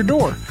right to your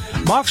door.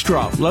 Box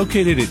Drop,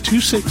 located at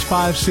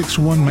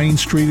 26561 Main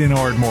Street in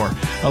Ardmore.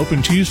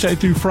 Open Tuesday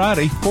through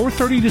Friday,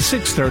 4:30 to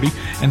 6:30,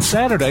 and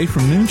Saturday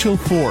from noon till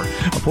 4.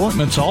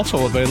 Appointments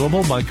also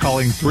available by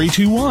calling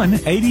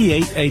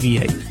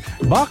 321-8888.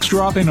 Box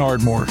Drop in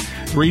Ardmore,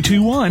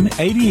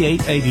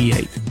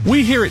 321-8888.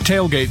 We here at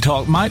Tailgate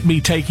Talk might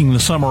be taking the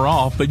summer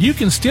off, but you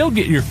can still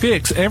get your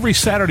fix every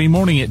Saturday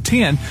morning at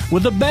 10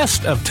 with the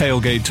best of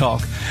Tailgate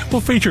Talk.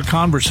 We'll feature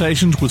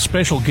conversations with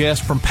special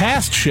guests from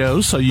past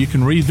shows so you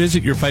can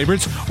revisit your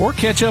favorites or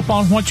catch up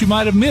on what you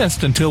might have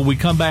missed until we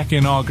come back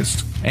in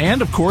August.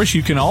 And, of course,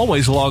 you can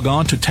always log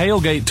on to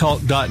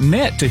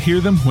tailgatetalk.net to hear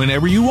them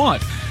whenever you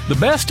want. The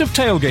best of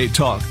Tailgate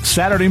Talk,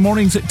 Saturday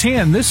mornings at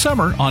 10 this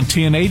summer on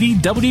 1080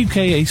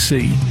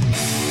 WKAC.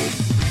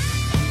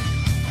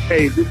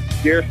 Hey, this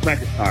is Garrett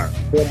McIntyre,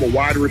 former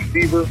wide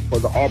receiver for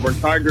the Auburn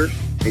Tigers,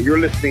 and you're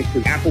listening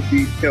to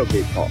Applebee's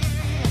Tailgate Talk.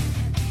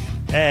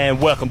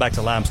 And welcome back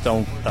to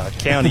Limestone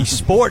County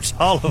Sports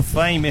Hall of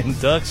Fame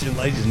induction,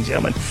 ladies and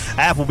gentlemen.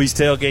 Applebee's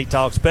Tailgate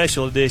Talk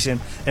Special Edition.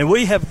 And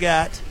we have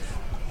got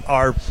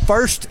our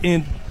first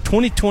in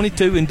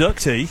 2022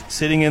 inductee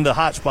sitting in the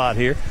hot spot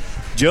here,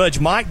 Judge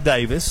Mike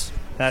Davis.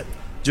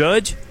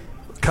 Judge,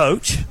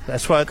 Coach,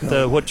 that's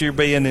what you're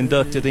being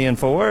inducted in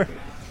for.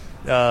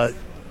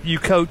 You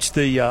coached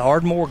the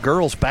Ardmore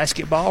girls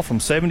basketball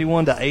from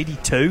 71 to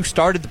 82.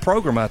 Started the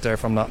program out there,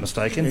 if I'm not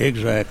mistaken.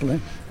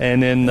 Exactly.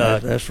 And then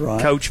that's right.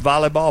 Coached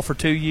volleyball for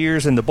 2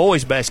 years and the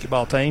boys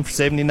basketball team from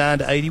 79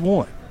 to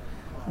 81.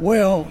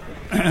 Well,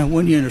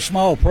 when you're in a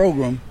small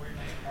program,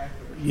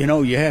 you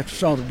have to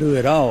sort of do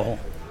it all.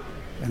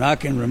 And I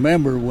can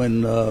remember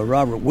when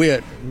Robert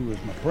Witt, who was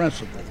my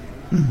principal,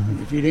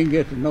 if you didn't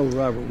get to know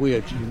Robert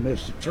Witt, you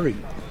missed a treat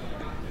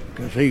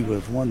because he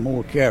was one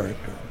more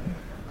character.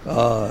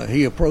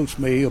 He approached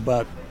me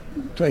about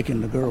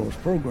taking the girls'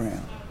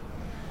 program.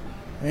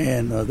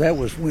 And that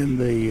was when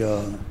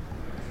the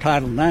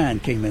Title IX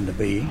came into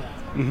being.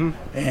 Mm-hmm.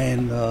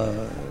 And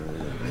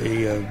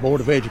the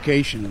Board of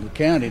Education of the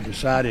county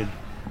decided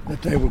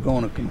that they were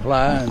going to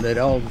comply and that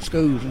all the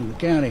schools in the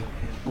county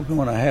were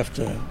going to have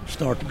to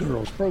start the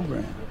girls'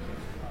 program.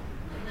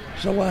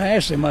 So I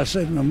asked him, I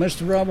said,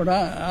 Mr. Robert,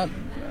 I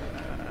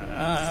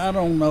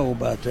don't know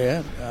about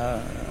that.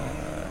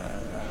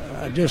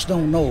 I just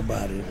don't know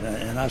about it.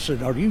 And I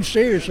said, are you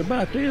serious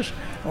about this?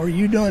 Or are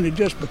you doing it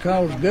just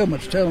because the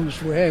government's telling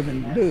us we're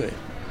having to do it?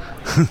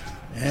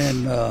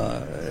 And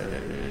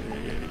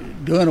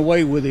doing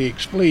away with the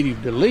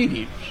expletive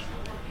deletives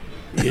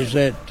is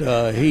that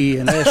he,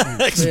 in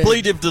essence...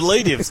 Expletive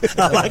deletives.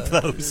 I like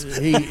those.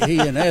 he,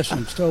 in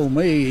essence, told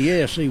me,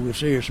 yes, he was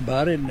serious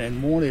about it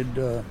and wanted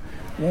a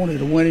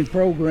winning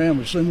program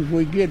as soon as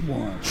we get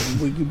one,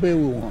 and we could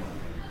build one.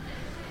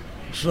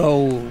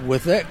 So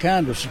with that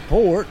kind of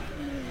support,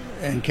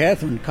 and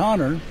Catherine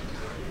Connor,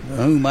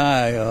 whom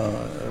I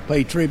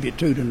pay tribute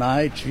to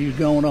tonight, she's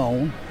gone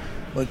on,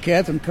 But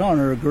Catherine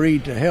Connor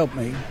agreed to help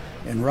me,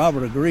 and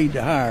Robert agreed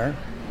to hire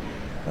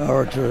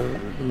or to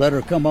let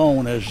her come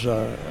on as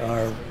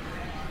our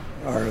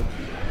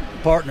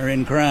partner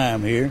in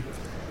crime here.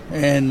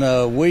 And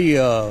we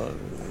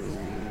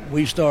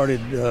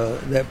started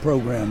that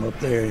program up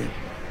there,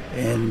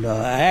 and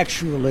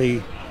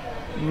actually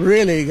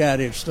really got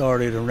it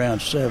started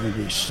around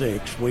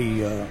 76.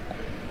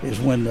 Is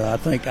when I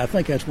think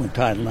that's when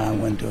Title IX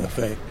went into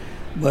effect.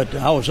 But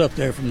I was up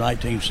there from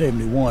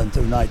 1971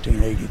 through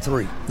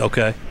 1983.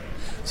 Okay.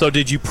 So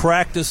did you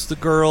practice the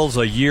girls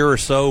a year or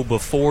so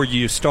before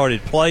you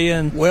started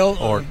playing?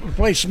 Well, we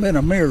played some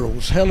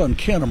intramurals. Helen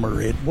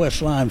Kinnemer at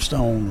West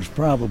Limestone was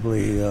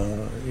probably,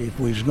 if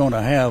we was going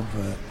to have,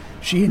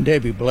 she and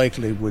Debbie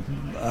Blakely would,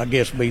 I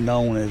guess, be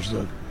known as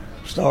the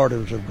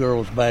starters of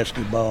girls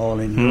basketball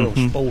and girls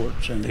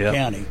sports in the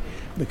county,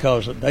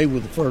 because they were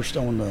the first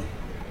on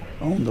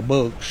the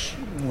books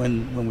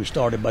when we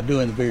started by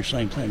doing the very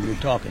same thing you're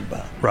talking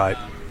about. Right.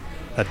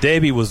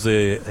 Debbie was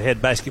the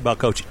head basketball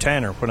coach at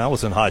Tanner when I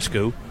was in high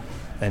school,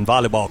 and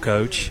volleyball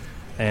coach,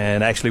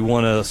 and actually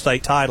won a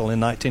state title in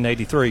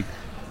 1983.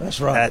 That's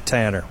right. At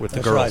Tanner with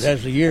the girls. That's right.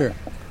 That's the year.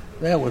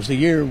 That was the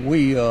year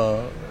we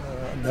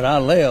that I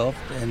left,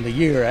 and the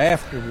year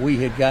after we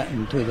had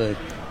gotten to the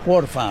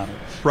quarterfinals.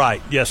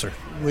 Right. Yes, sir.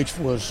 Which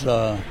was,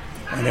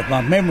 and if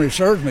my memory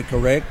serves me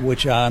correct,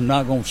 which I'm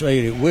not going to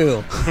say it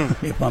will,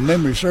 if my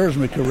memory serves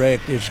me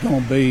correct, it's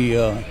going to be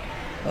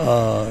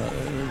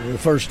the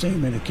first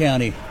team in the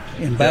county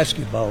in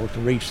basketball to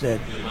reach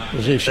that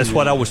position. That's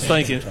what I was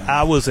thinking.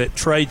 I was at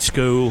trade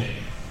school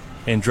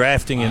and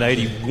drafting in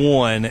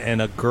 81,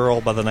 and a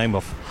girl by the name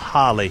of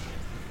Holly,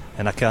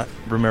 and I can't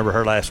remember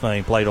her last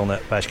name, played on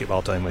that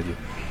basketball team with you.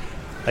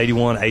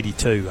 81,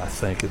 82, I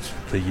think is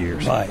the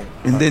years. Right.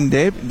 And then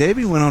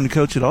Debbie went on to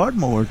coach at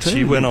Ardmore, too.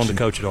 She went on to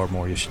coach at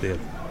Ardmore, yes, she did.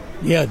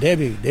 Yeah,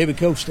 Debbie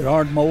coached at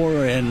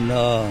Ardmore,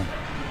 and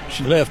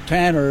she left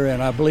Tanner,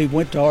 and I believe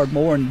went to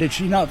Ardmore. And did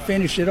she not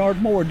finish at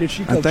Ardmore? Or did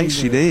she? I think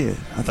she did.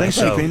 I think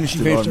she finished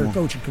at Ardmore. Her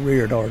coaching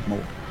career at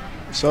Ardmore.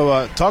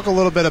 So talk a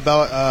little bit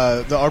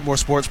about the Ardmore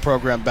sports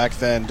program back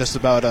then, just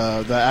about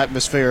the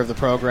atmosphere of the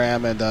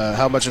program and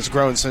how much it's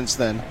grown since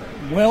then.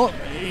 Well,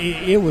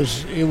 it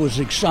was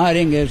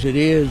exciting as it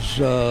is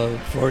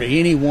for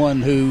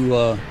anyone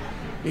who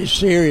is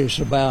serious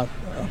about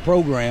a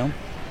program.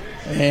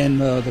 And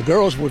the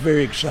girls were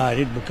very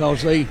excited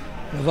because they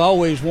have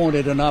always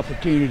wanted an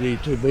opportunity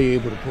to be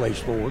able to play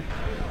sport.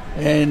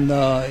 And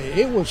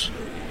it was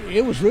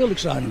real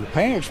exciting. The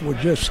parents were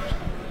just,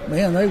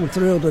 man, they were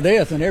thrilled to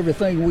death. And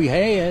everything we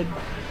had,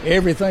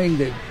 everything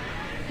that,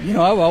 you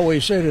know, I've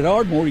always said at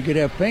Ardmore you could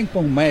have a ping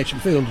pong match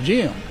and fill the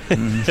gym.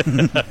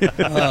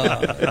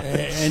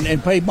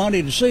 And pay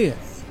money to see it.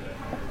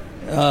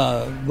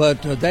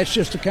 But that's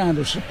just the kind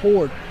of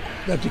support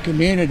that the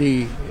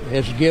community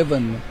has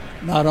given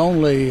not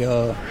only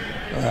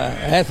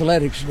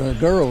athletics,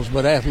 girls,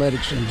 but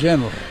athletics in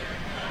general.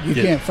 You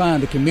can't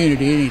find a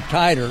community any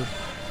tighter,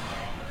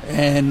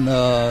 and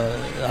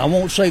I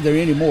won't say they're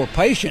any more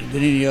patient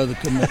than any other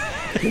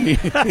community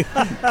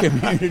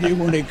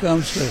when it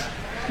comes to,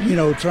 you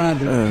know, trying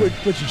to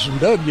put you some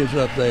W's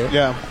up there.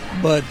 Yeah.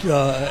 But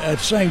at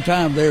the same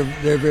time, they're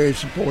very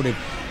supportive,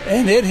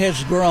 and it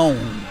has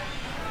grown.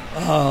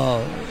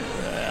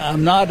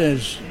 I'm not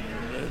as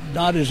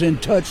in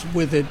touch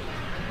with it,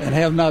 and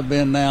have not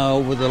been now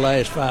over the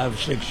last 5 or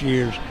 6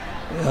 years.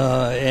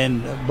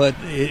 But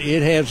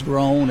it has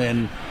grown,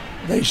 and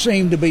they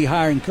seem to be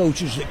hiring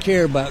coaches that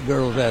care about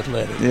girls'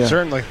 athletics. Yeah.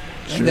 Certainly.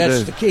 And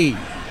that's the key.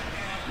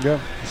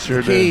 Yeah,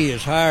 the key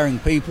is hiring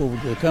people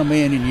to come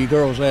in your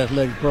girls'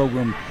 athletic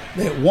program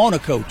that want to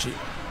coach it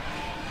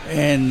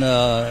and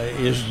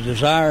is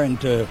desiring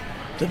to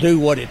do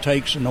what it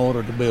takes in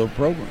order to build a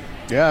program.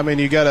 Yeah, I mean,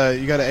 you got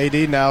an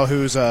AD now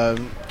who's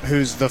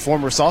the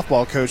former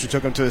softball coach who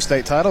took him to a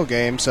state title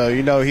game, so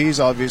you know he's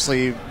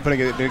obviously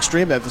putting an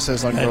extreme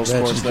emphasis on girls'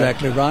 sports. That's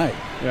exactly right.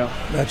 Yeah,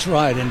 that's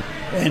right, and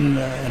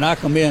I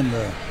commend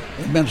the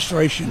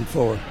administration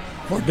for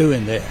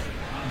doing that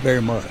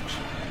very much.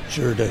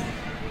 Sure do.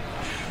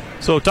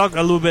 So talk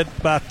a little bit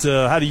about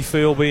how do you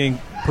feel being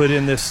put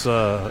in this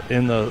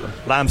in the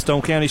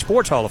Limestone County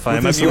Sports Hall of Fame?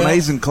 With this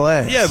amazing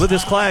class. Yeah, with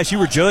this class. You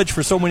were judged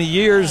for so many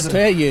years. I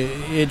tell you,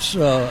 it's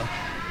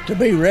to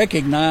be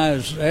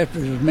recognized after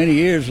as many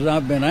years as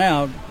I've been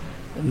out.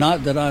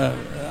 Not that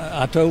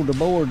I told the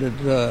board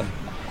that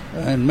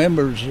and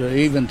members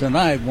even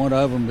tonight, one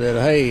of them, that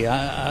hey,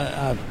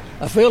 I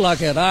feel like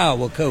that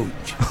Iowa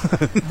coach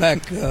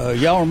back.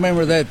 Y'all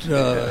remember that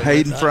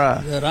Hayden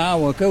Fry, that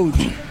Iowa coach,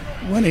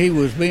 when he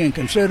was being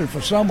considered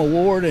for some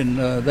award,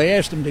 and they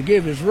asked him to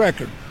give his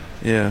record.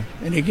 Yeah.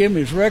 And he gave him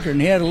his record,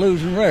 and he had a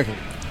losing record.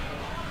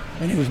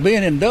 And he was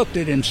being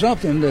inducted in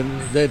something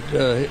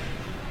that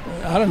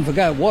I didn't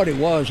forget what it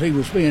was he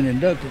was being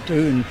inducted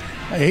to, and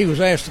he was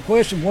asked the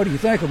question, "What do you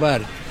think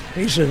about it?"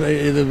 He said,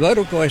 "The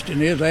better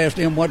question is ask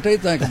them what they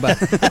think about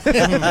it."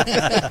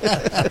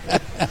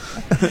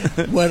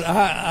 But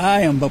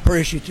I am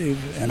appreciative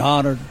and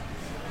honored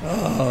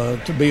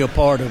to be a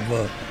part of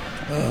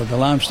the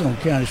Limestone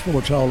County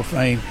Sports Hall of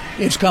Fame.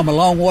 It's come a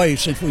long way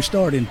since we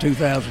started in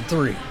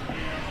 2003.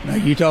 Now,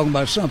 you're talking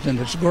about something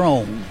that's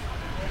grown,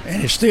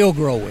 and it's still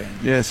growing.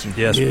 Yes, sir.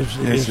 Yes, sir.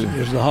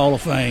 Is the Hall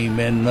of Fame,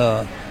 and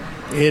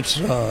it's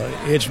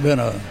been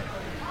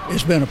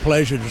a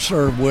pleasure to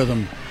serve with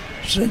them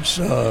since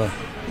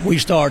we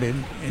started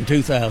in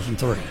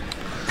 2003.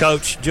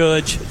 Coach,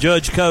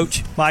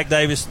 Coach Mike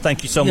Davis,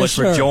 thank you so much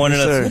for joining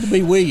us. Good to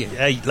be with you.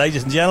 Hey,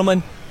 ladies and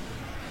gentlemen.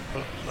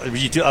 I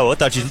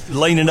thought you were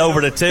leaning over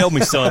to tell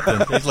me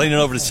something. He's leaning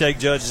over to shake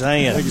Judge's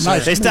hand.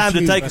 It's time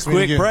to take a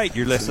quick break.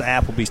 You're listening to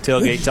Applebee's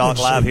Tailgate Talk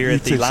live here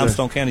at the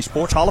Limestone County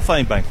Sports Hall of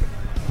Fame banquet.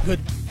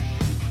 Good.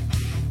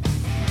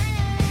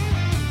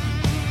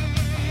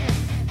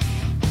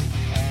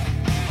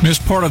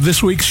 Missed part of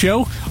this week's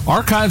show?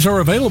 Archives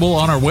are available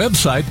on our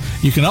website.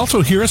 You can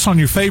also hear us on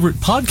your favorite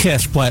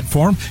podcast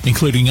platform,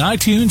 including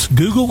iTunes,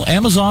 Google,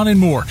 Amazon, and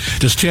more.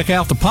 Just check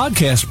out the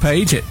podcast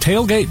page at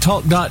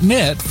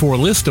tailgatetalk.net for a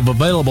list of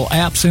available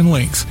apps and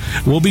links.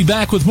 We'll be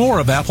back with more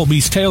of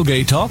Applebee's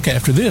Tailgate Talk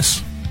after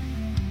this.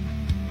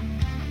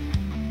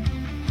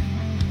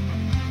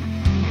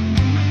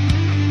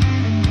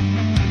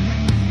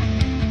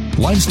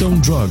 Limestone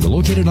Drug,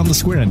 located on the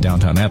square in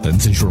downtown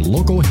Athens, is your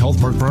local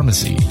Health Mart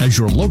pharmacy. As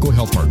your local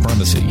Health Mart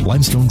pharmacy,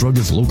 Limestone Drug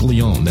is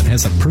locally owned and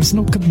has a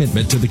personal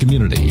commitment to the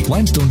community.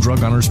 Limestone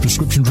Drug honors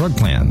prescription drug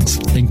plans,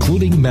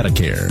 including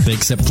Medicare. They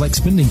accept flex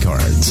spending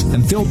cards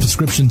and fill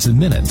prescriptions in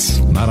minutes,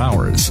 not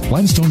hours.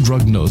 Limestone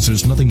Drug knows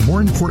there's nothing more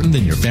important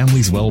than your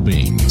family's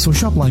well-being. So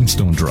shop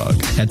Limestone Drug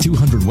at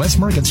 200 West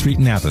Market Street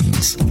in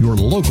Athens, your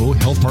local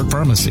Health Mart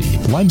pharmacy.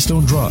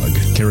 Limestone Drug,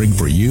 caring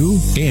for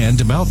you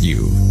and about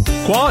you.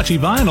 Quality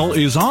Vinyl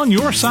is on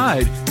your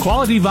side.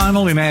 Quality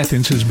Vinyl in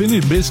Athens has been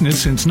in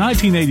business since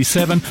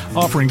 1987,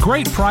 offering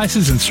great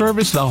prices and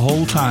service the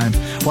whole time.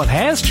 What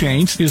has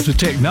changed is the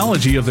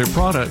technology of their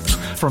products.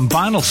 From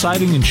vinyl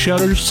siding and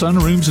shutters,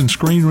 sunrooms and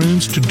screen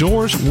rooms, to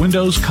doors,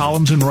 windows,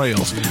 columns, and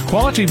rails.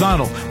 Quality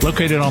Vinyl,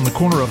 located on the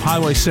corner of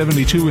Highway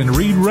 72 and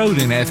Reed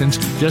Road in Athens,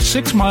 just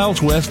 6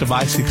 miles west of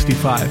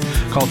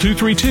I-65. Call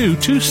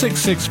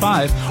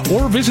 232-2665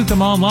 or visit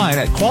them online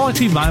at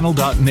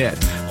qualityvinyl.net.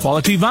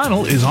 Quality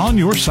Vinyl is on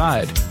your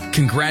side.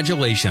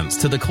 Congratulations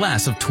to the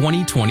class of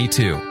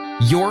 2022.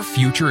 Your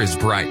future is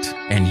bright,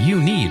 and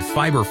you need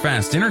fiber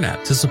fast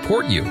internet to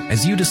support you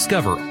as you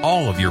discover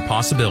all of your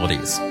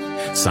possibilities.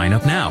 Sign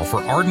up now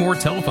for Ardmore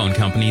Telephone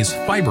Company's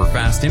Fiber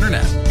Fast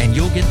Internet, and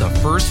you'll get the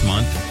first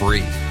month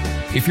free.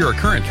 If you're a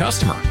current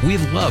customer,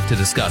 we'd love to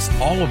discuss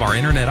all of our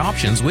internet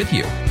options with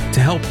you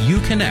to help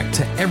you connect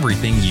to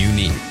everything you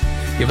need.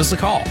 Give us a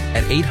call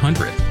at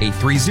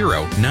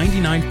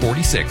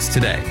 800-830-9946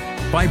 today.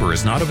 Fiber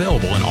is not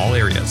available in all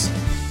areas.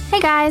 Hey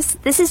guys,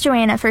 this is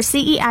Joanna for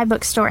CEI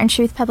Bookstore and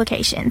Truth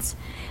Publications.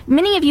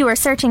 Many of you are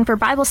searching for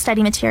Bible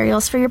study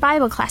materials for your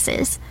Bible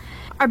classes.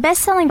 Our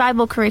best-selling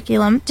Bible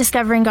curriculum,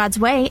 Discovering God's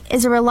Way,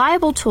 is a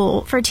reliable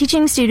tool for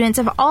teaching students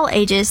of all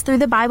ages through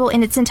the Bible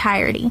in its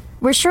entirety.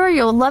 We're sure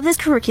you'll love this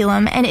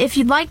curriculum, and if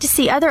you'd like to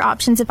see other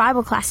options of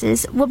Bible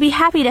classes, we'll be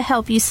happy to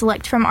help you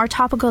select from our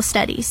topical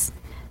studies.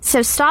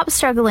 So stop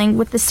struggling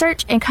with the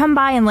search and come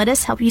by and let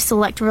us help you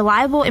select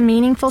reliable and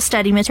meaningful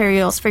study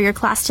materials for your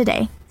class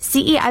today.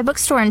 CEI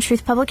Bookstore and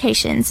Truth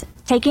Publications,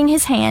 taking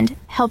his hand,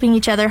 helping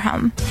each other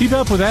home. Keep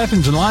up with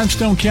Athens and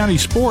Limestone County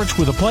sports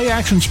with a Play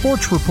Action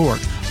Sports Report.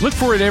 Look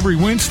for it every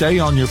Wednesday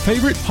on your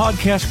favorite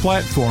podcast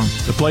platform.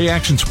 The Play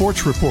Action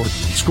Sports Report.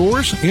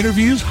 Scores,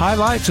 interviews,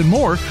 highlights, and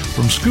more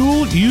from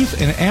school,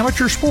 youth, and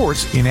amateur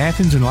sports in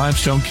Athens and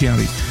Limestone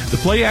County. The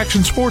Play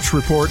Action Sports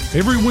Report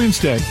every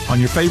Wednesday on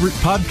your favorite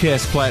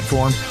podcast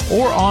platform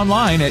or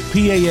online at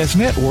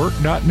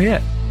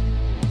pasnetwork.net.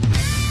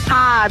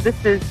 Hi,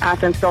 this is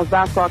Athens girls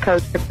basketball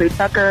coach Tiffany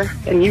Tucker,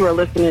 and you are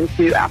listening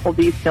to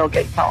Applebee's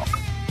Tailgate Talk.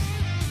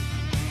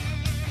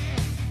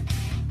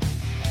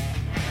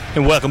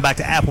 And welcome back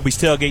to Applebee's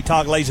Tailgate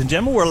Talk, ladies and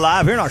gentlemen. We're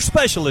live here in our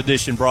special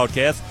edition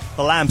broadcast,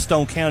 the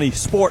Limestone County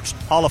Sports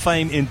Hall of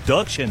Fame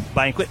induction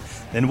banquet.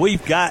 And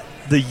we've got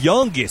the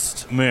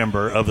youngest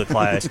member of the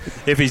class.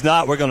 If he's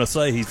not, we're going to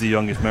say he's the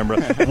youngest member.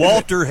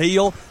 Walter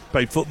Hill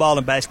played football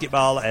and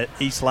basketball at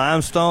East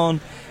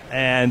Limestone.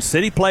 And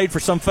City played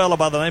for some fellow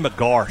by the name of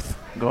Garth.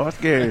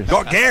 Garth Garris.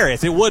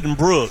 Garris. It wasn't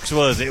Brooks,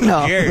 was it? It was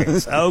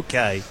Garris.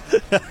 Okay.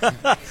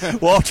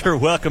 Walter,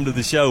 welcome to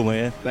the show,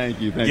 man. Thank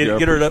you.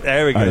 Get her up.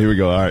 There we go. All right, here we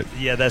go. All right.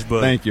 Yeah, that's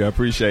good. Thank you. I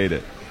appreciate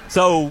it.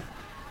 So,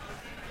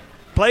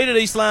 played at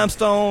East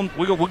Limestone.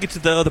 We'll get to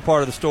the other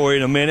part of the story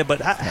in a minute,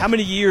 but how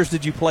many years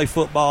did you play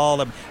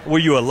football? Were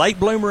you a late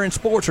bloomer in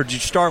sports, or did you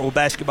start with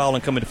basketball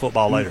and come into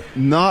football later?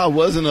 No, I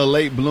wasn't a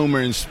late bloomer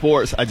in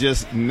sports. I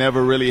just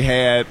never really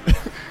had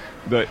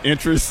the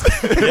interest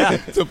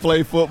to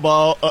play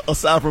football,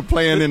 aside from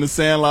playing in the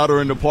sandlot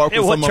or in the park with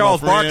some of my friends. What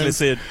Charles Barkley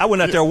said, I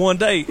went out there one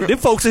day, them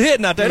folks are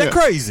hitting out there, they're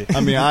crazy.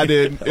 I mean, I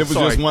did. It was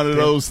just one of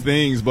those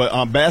things, but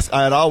I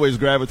had always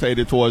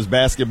gravitated towards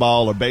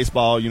basketball or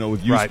baseball,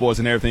 with youth sports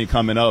and everything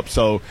coming up.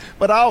 So,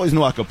 but I always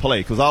knew I could play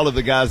because all of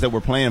the guys that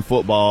were playing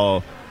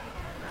football,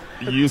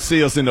 you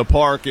see us in the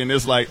park, and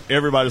it's like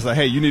everybody's like,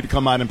 "Hey, you need to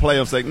come out and play."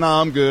 I'm like, "No,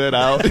 I'm good.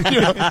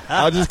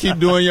 I'll just keep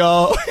doing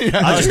y'all.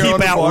 I'll just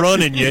keep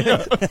outrunning you."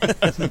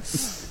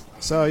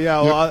 So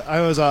yeah, well,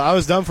 I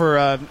was done for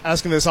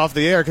asking this off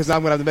the air because now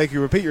I'm going to have to make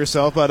you repeat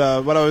yourself.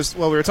 But what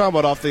we were talking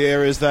about off the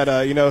air is that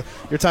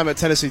your time at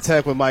Tennessee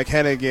Tech with Mike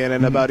Hennigan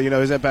and about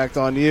his impact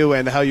on you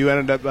and how you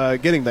ended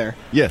up getting there.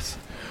 Yes.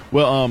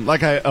 Well,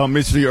 like I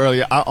mentioned to you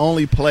earlier, I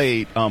only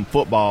played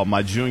football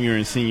my junior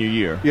and senior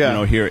year.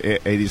 Yeah. Here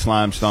at East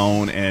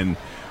Limestone, and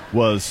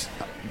was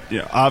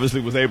obviously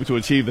was able to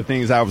achieve the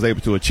things I was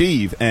able to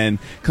achieve. And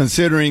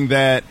considering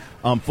that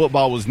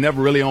football was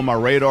never really on my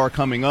radar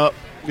coming up.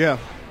 Yeah.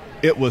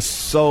 It was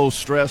so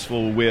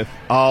stressful with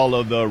all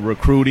of the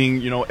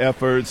recruiting,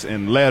 efforts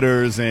and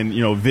letters and,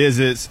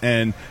 visits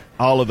and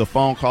all of the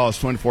phone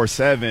calls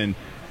 24/7.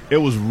 It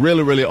was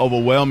really, really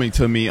overwhelming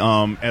to me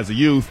as a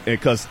youth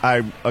because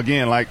I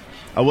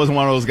wasn't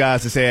one of those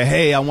guys to say,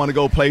 hey, I want to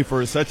go play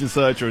for such and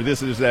such or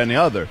this, that, and the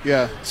other.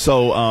 Yeah.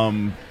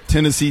 So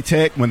Tennessee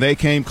Tech, when they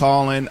came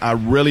calling, I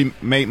really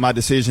made my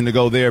decision to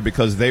go there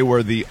because they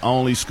were the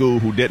only school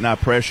who did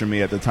not pressure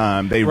me at the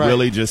time. They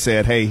really just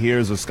said, hey,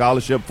 here's a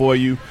scholarship for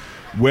you.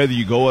 Whether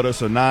you go with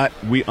us or not,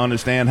 we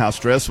understand how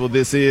stressful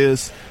this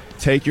is.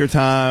 Take your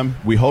time.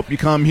 We hope you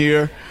come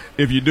here.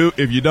 If you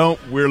don't,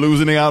 we're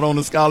losing out on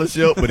the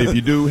scholarship. But if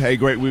you do, hey,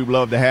 great, we'd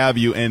love to have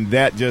you. And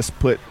that just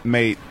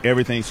made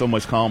everything so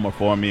much calmer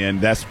for me.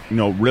 And that's,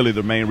 really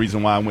the main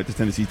reason why I went to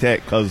Tennessee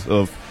Tech, because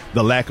of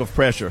the lack of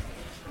pressure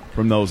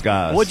from those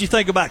guys. What'd you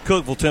think about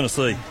Cookeville,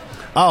 Tennessee?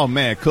 Oh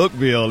man,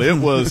 Cookeville! It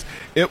was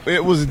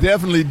it was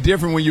definitely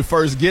different when you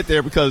first get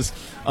there because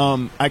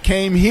I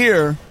came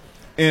here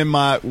in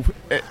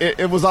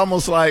it was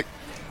almost like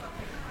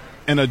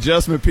an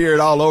adjustment period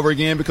all over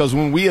again because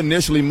when we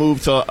initially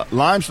moved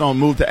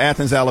to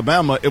Athens,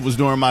 Alabama, it was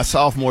during my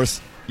sophomore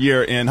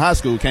year in high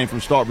school. Came from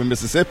Starkville,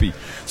 Mississippi.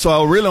 So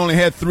I really only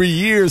had 3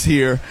 years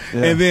here,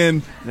 and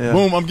then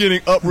boom, I'm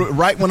getting uprooted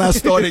right when I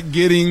started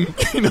getting,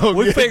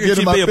 we figured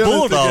you'd be a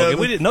bulldog, and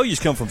we didn't know you'd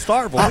come from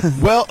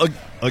Starkville.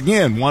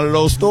 Again, one of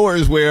those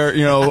stories where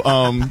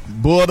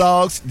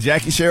Bulldogs.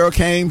 Jackie Sherrill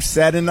came,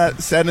 sat in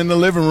the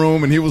living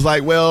room, and he was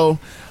like, "Well,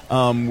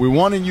 we're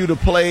wanting you to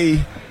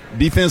play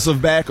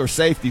defensive back or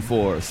safety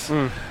for us."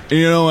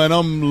 And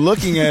I'm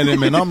looking at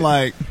him, and I'm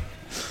like,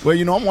 well,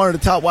 I'm one of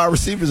the top wide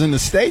receivers in the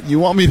state. You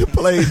want me to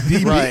play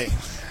DB? Right.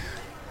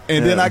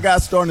 And then I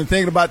got started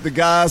thinking about the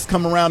guys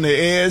coming around the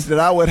edge that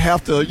I would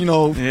have to,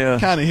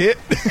 kind of hit.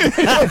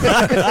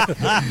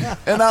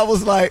 And I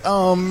was like,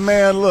 oh,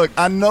 man, look,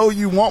 I know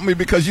you want me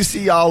because you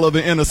see all of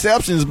the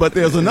interceptions, but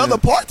there's another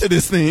part to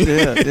this thing.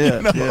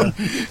 Yeah.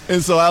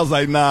 And so I was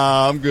like,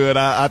 nah, I'm good.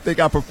 I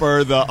think I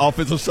prefer the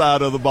offensive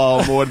side of the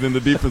ball more than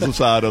the defensive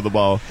side of the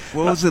ball.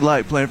 What was it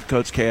like playing for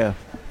Coach Cav?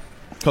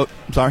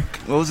 Sorry?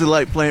 What was it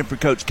like playing for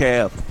Coach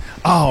Cav?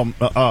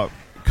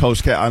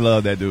 Coach Cav, I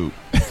love that dude.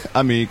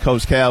 I mean,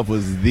 Coach Cav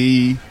was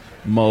the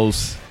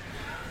most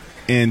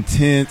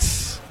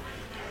intense,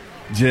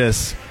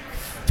 just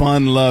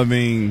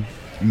fun-loving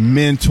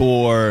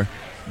mentor.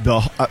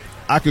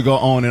 I could go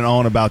on and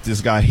on about this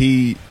guy.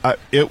 He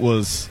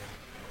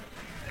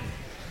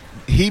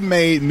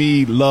made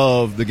me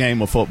love the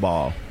game of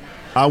football.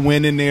 I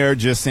went in there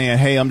just saying,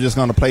 hey, I'm just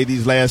going to play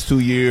these last 2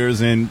 years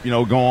and,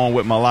 go on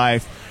with my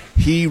life.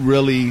 He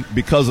really,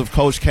 because of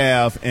Coach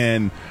Cav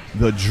and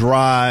the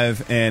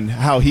drive and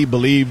how he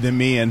believed in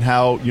me and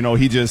how,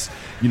 he just,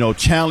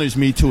 challenged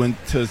me to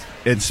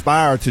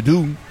inspire to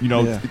do,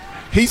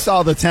 He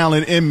saw the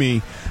talent in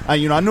me. I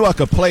knew I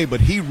could play, but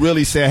he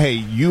really said, hey,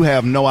 you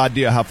have no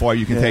idea how far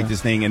you can take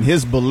this thing. And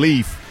his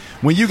belief,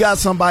 when you got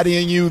somebody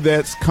in you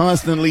that's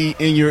constantly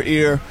in your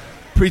ear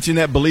preaching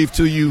that belief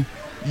to you,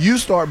 you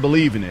start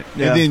believing it.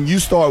 And then you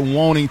start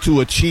wanting to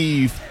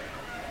achieve,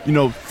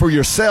 for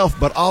yourself,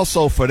 but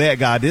also for that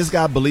guy. This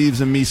guy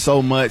believes in me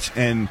so much,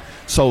 and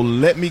so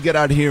let me get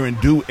out of here and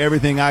do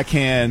everything I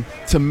can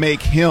to make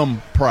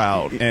him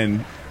proud.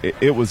 And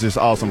it was just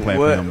awesome playing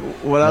for him.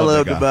 What I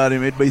loved about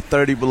him, it'd be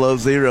 30 below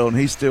zero, and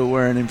he's still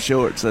wearing him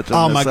shorts.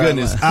 Oh my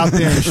goodness, out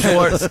there in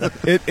shorts.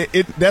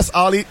 That's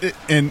all he.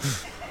 And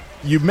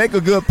you make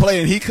a good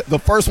play, and the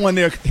first one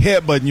there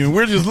headbutting you. And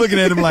we're just looking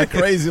at him like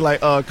crazy,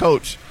 like,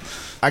 Coach,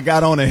 I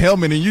got on a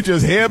helmet and you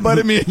just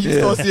headbutted me and you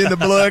start seeing the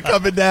blood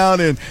coming down,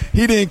 and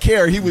he didn't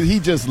care. He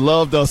just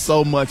loved us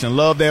so much and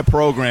loved that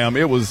program.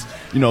 It was,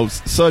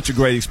 such a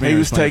great experience. He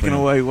was taken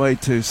away way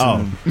too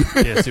soon.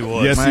 Yes, he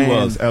was. Yes, he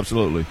was.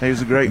 Absolutely. He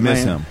was a great man.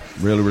 Miss him.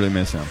 Really, really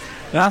miss him.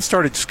 And I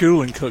started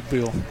school in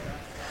Cookeville,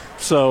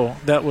 so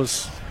that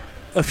was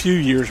a few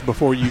years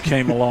before you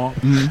came along.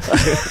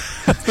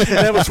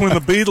 That was when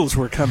the Beatles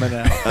were coming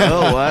out.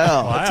 Oh,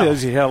 wow. That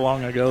tells you how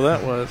long ago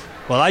that was.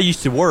 Well, I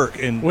used to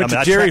work and went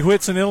to Jerry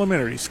Whitson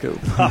Elementary School.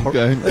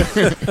 Okay.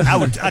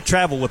 I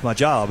traveled with my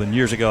job, and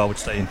years ago I would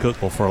stay in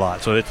Cookeville for a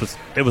lot. So it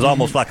was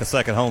almost like a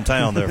second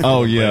hometown there.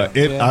 Oh yeah,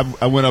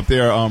 I went up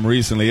there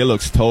recently. It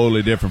looks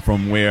totally different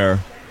from where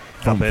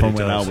from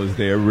when I was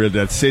there. Really,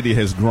 that city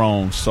has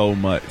grown so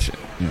much.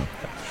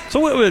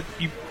 So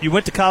you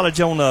went to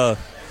college on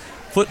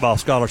football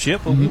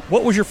scholarship. Mm-hmm.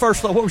 What was your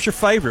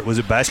favorite? Was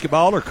it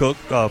basketball or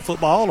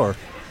football or?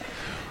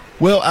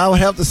 Well, I would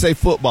have to say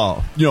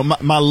football. You know,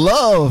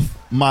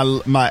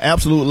 my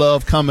absolute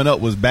love coming up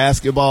was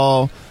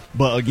basketball.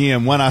 But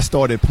again, when I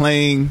started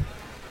playing,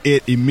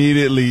 it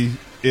immediately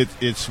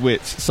it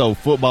switched. So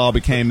football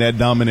became that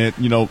dominant,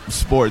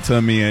 sport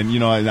to me. And,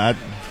 I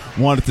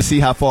wanted to see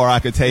how far I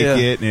could take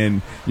it.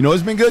 And,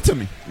 it's been good to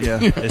me. Yeah,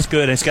 it's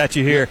good. It's got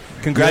you here.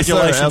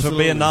 Congratulations for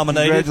being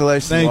nominated.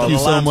 Congratulations. Thank you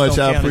so much.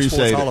 I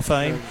appreciate it. Hall of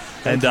Fame.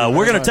 And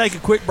we're going to take a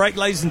quick break,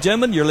 ladies and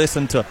gentlemen. You're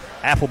listening to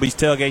Applebee's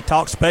Tailgate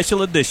Talk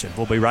Special Edition.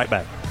 We'll be right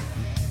back.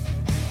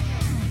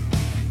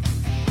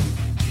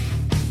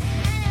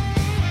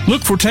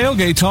 Look for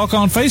Tailgate Talk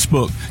on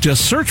Facebook.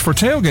 Just search for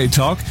Tailgate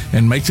Talk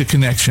and make the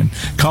connection.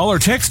 Call or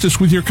text us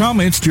with your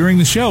comments during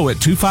the show at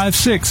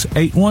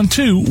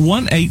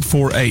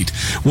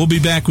 256-812-1848. We'll be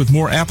back with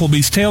more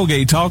Applebee's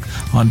Tailgate Talk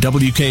on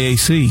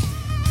WKAC.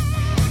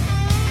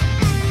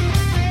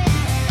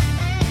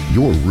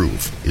 Your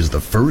roof is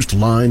the first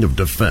line of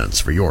defense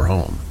for your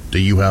home. Do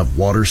you have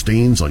water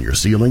stains on your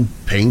ceiling,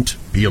 paint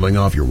peeling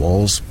off your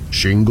walls,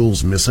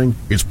 shingles missing?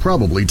 It's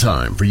probably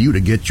time for you to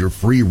get your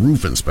free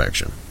roof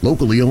inspection.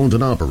 Locally owned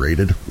and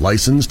operated,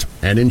 licensed,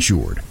 and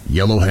insured,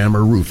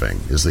 Yellowhammer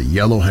Roofing is the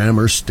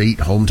Yellowhammer State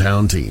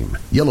hometown team.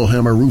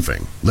 Yellowhammer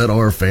Roofing. Let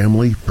our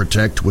family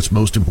protect what's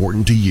most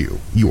important to you,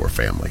 your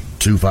family.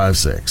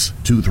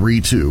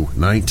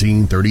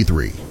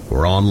 256-232-1933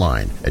 or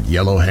online at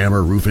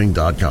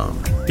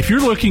yellowhammerroofing.com. If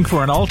you're looking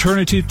for an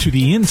alternative to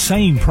the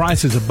insane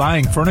prices of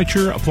buying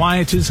furniture,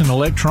 appliances, and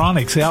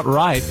electronics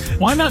outright,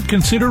 why not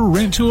consider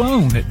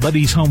rent-to-own at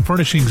Buddy's Home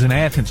Furnishings in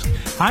Athens?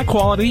 High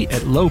quality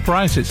at low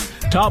prices.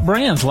 Top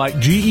brands like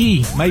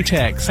GE,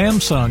 Maytag,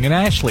 Samsung, and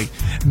Ashley.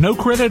 No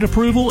credit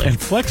approval and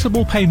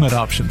flexible payment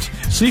options.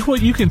 See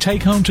what you can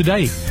take home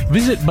today.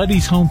 Visit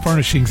Buddy's Home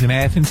Furnishings in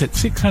Athens at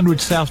 600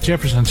 South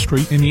Jefferson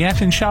Street in the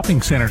Athens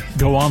Shopping Center.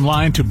 Go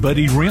online to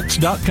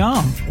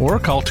buddyrents.com or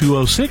call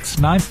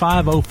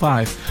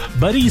 206-9505.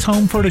 Buddy's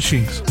Home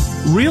Furnishings.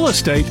 Real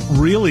estate,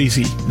 real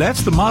easy.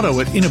 That's the motto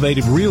at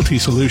Innovative Realty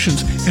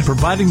Solutions, and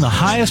providing the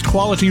highest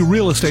quality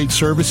real estate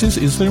services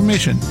is their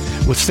mission.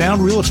 With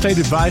sound real estate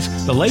advice,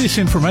 the latest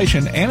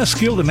information, and a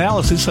skilled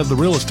analysis of the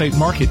real estate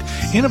market,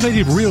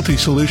 Innovative Realty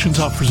Solutions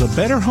offers a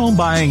better home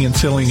buying and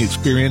selling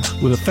experience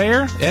with a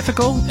fair,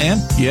 ethical, and,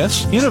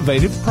 yes,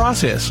 innovative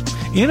process.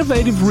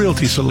 Innovative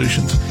Realty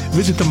Solutions.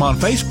 Visit them on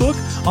Facebook,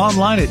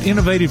 online at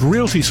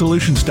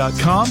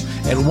innovativerealtysolutions.com,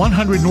 at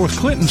 100 North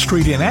Clinton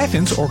Street in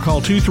Athens, or call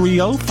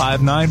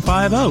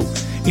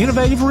 230-5950.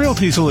 Innovative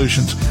Realty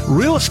Solutions.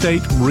 Real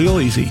estate, real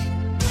easy.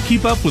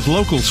 Keep up with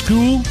local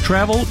school,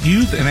 travel,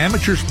 youth, and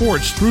amateur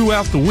sports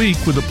throughout the week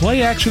with the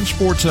Play Action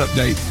Sports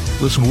Update.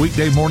 Listen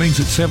weekday mornings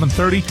at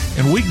 7:30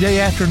 and weekday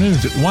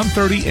afternoons at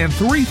 1:30 and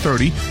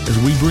 3:30 as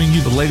we bring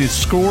you the latest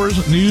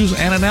scores, news,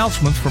 and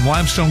announcements from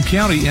Limestone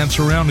County and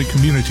surrounding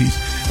communities.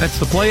 That's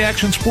the Play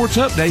Action Sports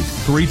Update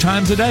 3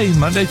 times a day,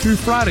 Monday through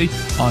Friday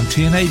on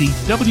 1080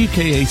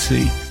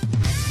 WKAC.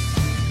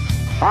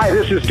 Hi,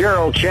 this is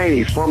Darryl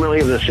Cheney,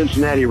 formerly of the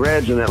Cincinnati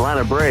Reds and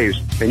Atlanta Braves,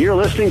 and you're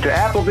listening to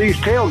Applebee's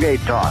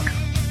Tailgate Talk.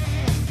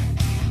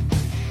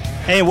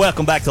 And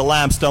welcome back to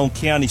Limestone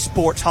County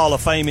Sports Hall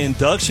of Fame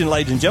induction,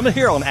 ladies and gentlemen,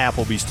 here on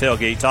Applebee's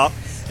Tailgate Talk.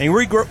 And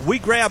we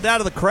grabbed out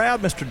of the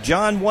crowd Mr.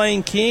 John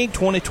Wayne King,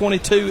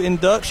 2022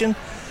 induction.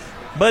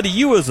 Buddy,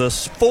 you was a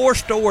four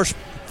score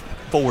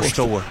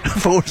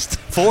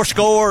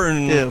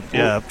and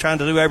trying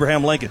to do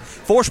Abraham Lincoln.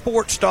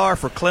 4-sport star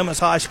for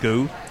Clements High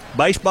School,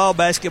 baseball,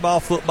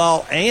 basketball,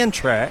 football, and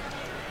track.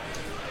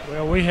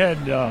 Well, we had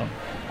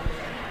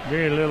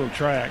very little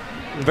track.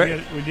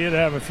 We did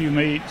have a few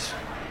meets.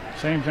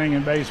 Same thing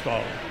in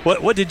baseball.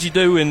 What did you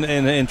do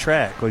in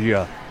track? I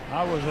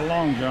was a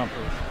long jumper.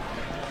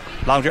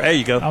 There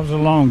you go. I was a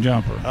long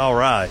jumper. All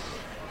right.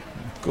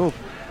 Cool.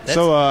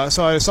 So I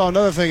saw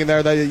another thing in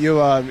there that you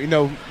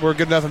were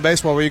good enough in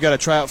baseball where you got a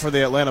tryout for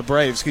the Atlanta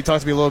Braves. Can you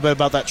talk to me a little bit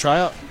about that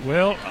tryout?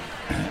 Well,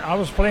 I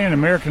was playing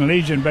American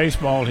Legion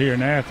baseball here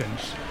in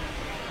Athens,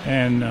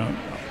 and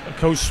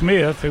Coach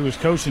Smith, who was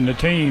coaching the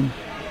team,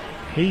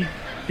 he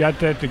got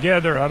that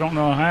together. I don't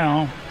know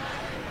how.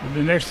 But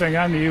the next thing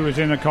I knew, was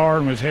in a car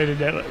and was headed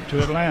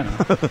to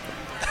Atlanta.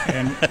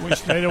 And we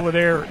stayed over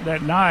there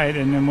that night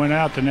and then went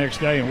out the next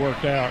day and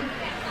worked out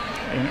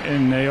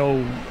in the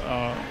old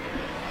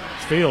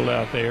field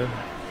out there.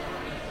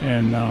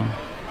 And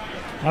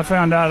I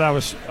found out I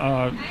was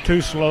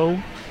too slow,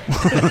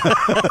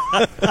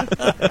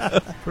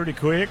 pretty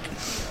quick.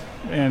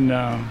 And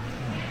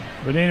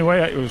but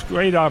anyway, it was a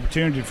great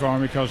opportunity for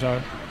me because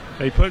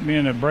they put me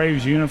in a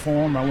Braves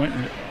uniform.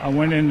 I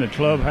went in the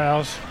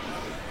clubhouse.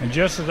 And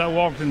just as I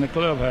walked in the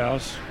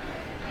clubhouse,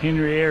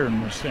 Henry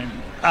Aaron was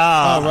standing. Oh,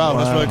 wow.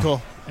 That's really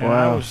cool. And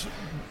I was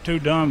too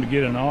dumb to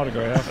get an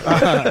autograph.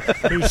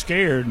 Too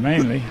scared,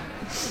 mainly.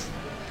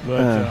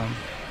 But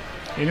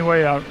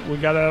anyway, we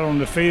got out on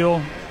the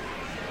field.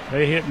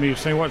 They hit me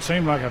what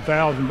seemed like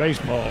 1,000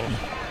 baseballs.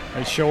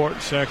 At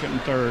short, second,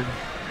 and third.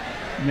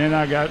 And then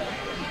I got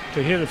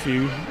to hit a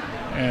few.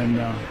 And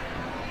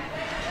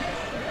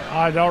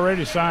I'd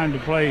already signed to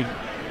play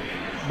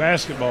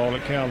basketball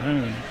at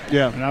Calhoun.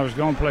 Yeah. And I was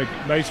going to play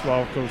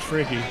baseball with Coach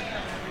Fricky.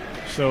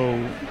 So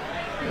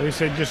they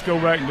said, just go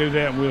back and do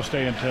that, and we'll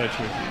stay in touch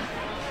with you.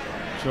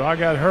 So I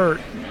got hurt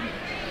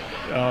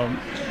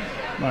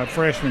my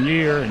freshman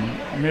year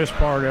and missed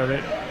part of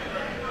it.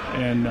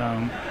 And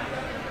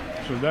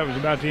so that was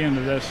about the end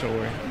of that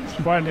story. It's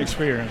quite an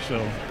experience,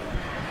 though.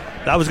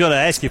 I was going to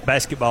ask you if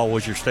basketball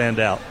was your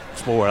standout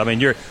sport. I mean,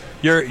 you're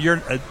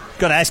going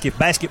to ask you if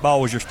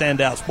basketball was your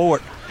standout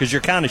sport because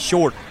you're kind of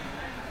short.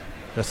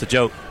 That's the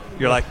joke.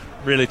 You're like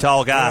really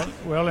tall guy.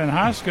 Well, in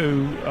high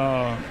school,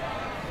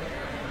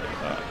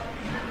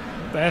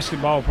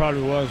 basketball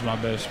probably was my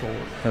best sport.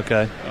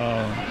 Okay.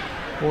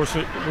 Of course,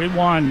 we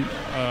won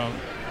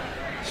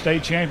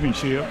state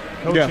championship,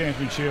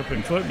 co-championship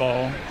in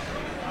football,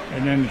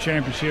 and then the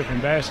championship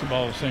in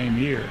basketball the same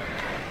year.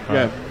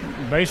 Yeah.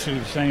 Basically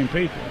the same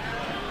people.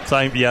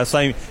 Same. Because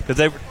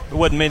there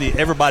wasn't many.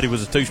 Everybody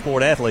was a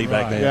two-sport athlete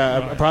back then.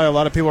 Yeah, probably a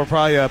lot of people were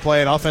probably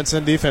playing offense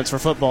and defense for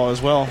football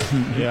as well.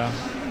 Yeah.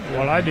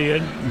 Well, I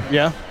did.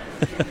 Yeah.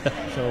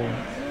 So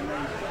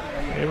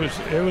it was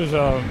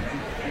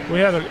we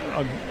had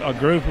a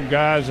group of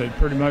guys that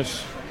pretty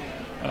much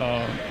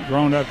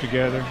grown up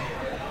together,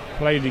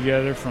 played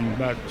together from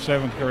about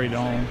 7th grade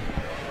on,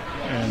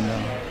 and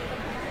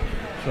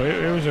so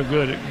it was a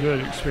good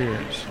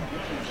experience.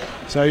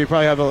 So you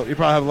probably have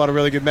a lot of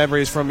really good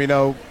memories from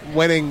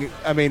winning.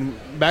 I mean,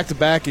 back to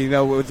back.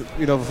 With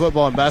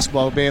football and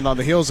basketball being on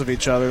the heels of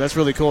each other. That's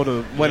really cool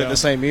to win it the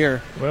same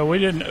year. Well, we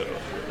didn't.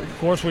 Of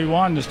course, we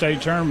won the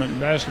state tournament in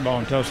basketball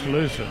in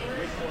Tuscaloosa,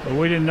 but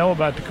we didn't know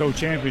about the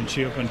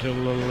co-championship until a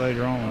little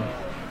later on,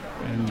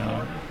 and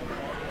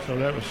so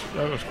that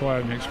was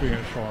quite an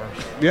experience for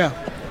us. Yeah.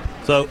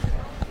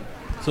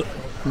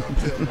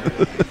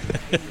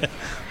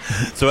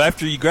 So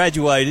after you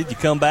graduated, you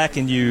come back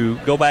and you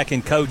go back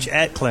and coach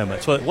at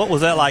Clements. What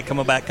was that like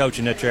coming back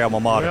coaching at your alma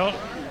mater?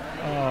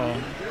 Well,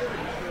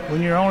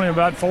 when you're only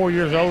about 4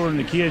 years older than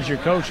the kids you're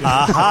coaching.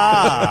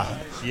 Aha!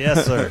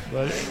 Yes, sir.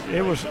 But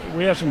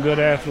we had some good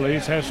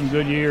athletes, had some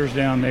good years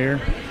down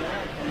there.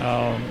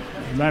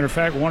 As a matter of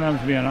fact, one of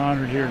them's being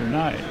honored here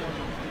tonight,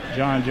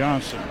 John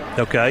Johnson.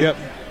 Okay. Yep.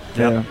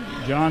 Yeah.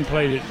 John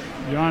played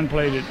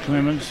at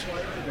Clements,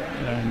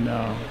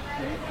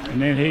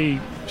 and then he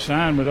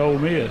signed with Ole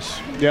Miss.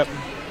 Yep.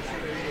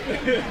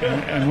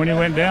 And when he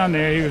went down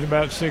there, he was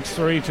about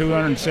 6'3",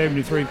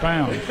 273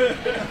 pounds.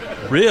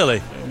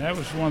 Really? And that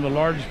was one of the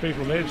largest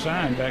people they'd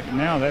signed back.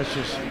 Now that's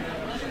just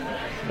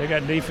they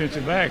got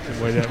defensive backs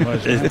that weigh that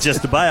much. It's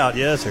just about,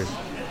 yes, sir.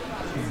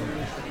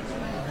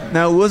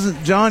 Now,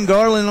 wasn't John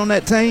Garland on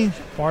that team?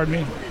 Pardon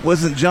me?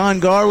 Wasn't John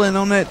Garland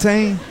on that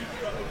team?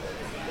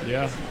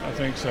 Yeah, I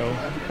think so.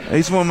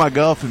 He's one of my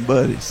golfing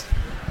buddies.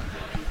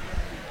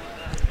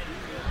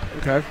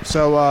 Okay,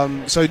 so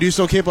do you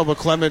still keep up with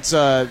Clements?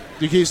 Do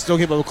you still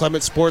keep up with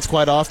Clements sports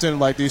quite often?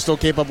 Like, do you still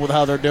keep up with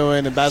how they're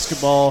doing in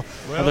basketball,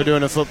 how they're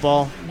doing in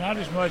football? Not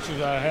as much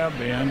as I have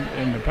been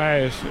in the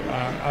past.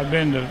 I've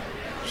been to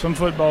some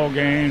football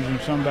games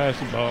and some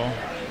basketball.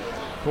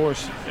 Of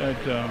course, at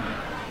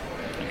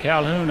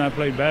Calhoun, I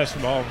played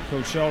basketball with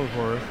Coach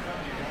Shuttleworth,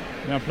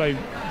 and I played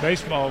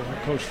baseball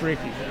with Coach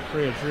Fricky,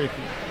 Fred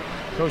Fricky.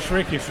 Coach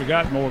Fricky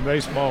forgot more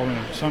baseball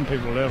than some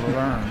people ever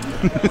learned.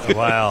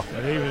 Wow.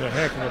 But he was a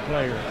heck of a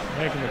player,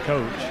 heck of a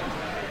coach.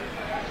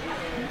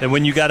 And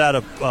when you got out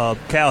of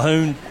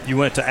Calhoun, you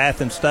went to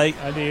Athens State?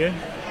 I did.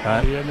 Right.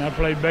 I did, and I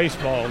played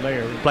baseball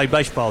there. Played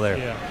baseball there?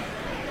 Yeah.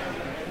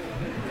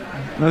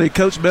 Now, did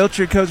Coach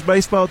Belcher coach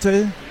baseball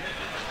too?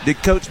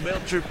 Did Coach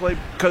Belcher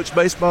coach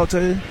baseball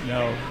too?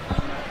 No.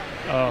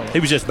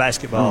 He was just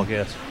basketball, I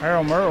guess.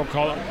 Harold Merrill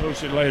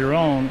coached it later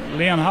on.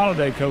 Leon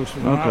Holiday coached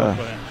it when I was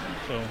playing.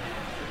 So.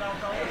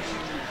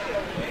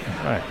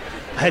 All right.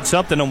 I had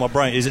something on my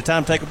brain. Is it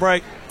time to take a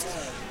break?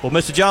 Well,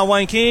 Mr. John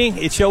Wayne King,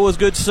 it sure was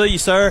good to see you,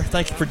 sir.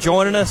 Thank you for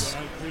joining us.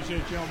 I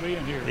appreciate y'all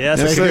being here. Yes,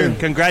 sir.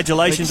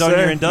 Congratulations on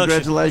your induction.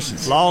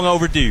 Congratulations. Long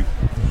overdue.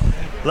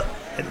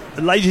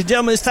 Ladies and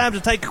gentlemen, it's time to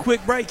take a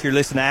quick break. You're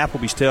listening to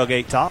Applebee's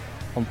Tailgate Talk.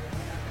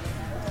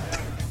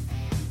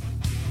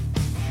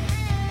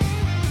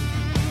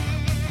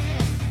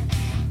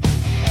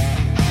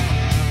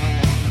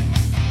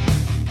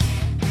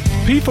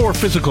 P4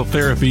 Physical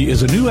Therapy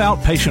is a new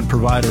outpatient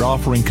provider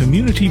offering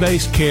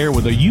community-based care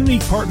with a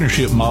unique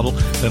partnership model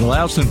that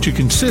allows them to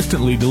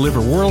consistently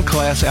deliver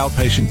world-class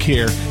outpatient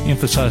care,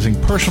 emphasizing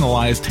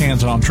personalized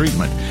hands-on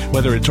treatment.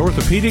 Whether it's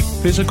orthopedic,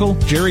 physical,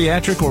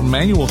 geriatric, or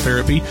manual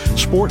therapy,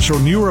 sports or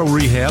neuro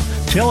rehab,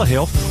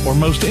 telehealth, or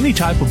most any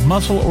type of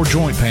muscle or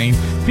joint pain,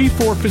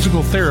 P4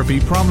 Physical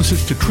Therapy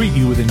promises to treat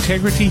you with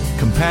integrity,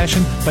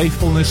 compassion,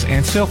 faithfulness,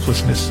 and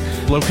selflessness.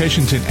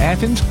 Locations in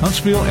Athens,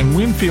 Huntsville, and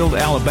Winfield,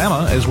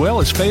 Alabama, as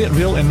well as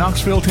Fayetteville and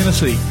Knoxville,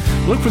 Tennessee.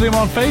 Look for them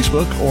on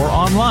Facebook or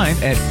online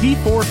at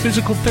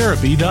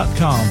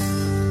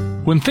p4physicaltherapy.com.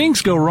 When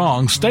things go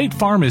wrong, State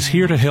Farm is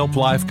here to help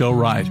life go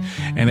right.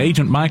 And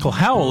Agent Michael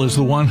Howell is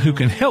the one who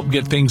can help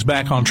get things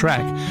back on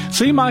track.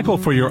 See Michael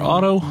for your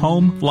auto,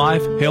 home,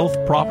 life, health,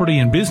 property,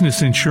 and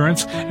business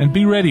insurance, and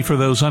be ready for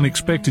those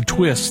unexpected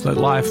twists that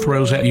life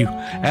throws at you.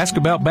 Ask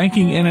about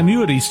banking and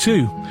annuities,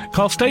 too.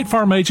 Call State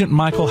Farm Agent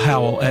Michael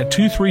Howell at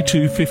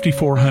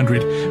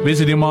 232-5400.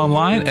 Visit him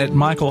online at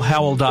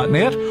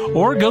michaelhowell.net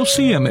or go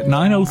see him at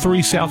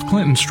 903 South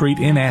Clinton Street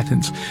in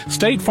Athens.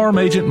 State Farm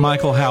Agent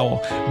Michael Howell.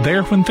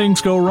 There when things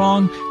go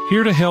wrong,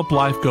 here to help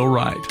life go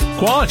right.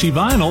 Quality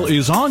Vinyl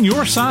is on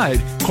your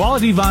side.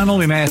 Quality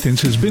Vinyl in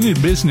Athens has been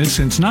in business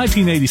since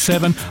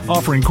 1987,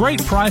 offering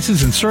great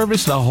prices and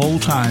service the whole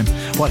time.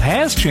 What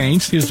has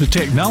changed is the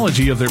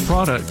technology of their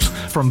products.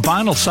 From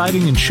vinyl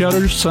siding and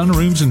shutters,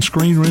 sunrooms and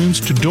screen rooms,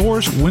 to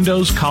doors,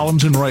 windows,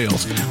 columns, and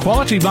rails.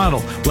 Quality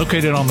Vinyl,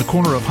 located on the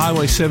corner of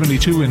Highway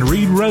 72 and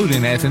Reed Road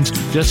in Athens,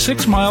 just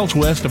 6 miles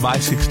west of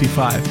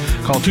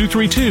I-65. Call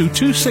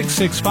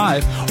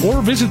 232-2665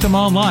 or visit them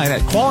online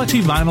at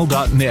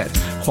qualityvinyl.net.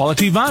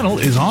 Quality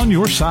Vinyl is on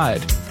your side.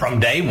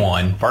 From day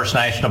one, First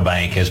National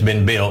Bank has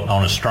been built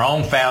on a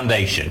strong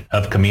foundation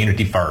of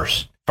community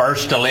first.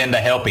 First to lend a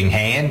helping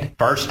hand,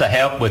 first to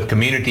help with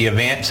community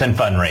events and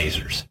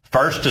fundraisers.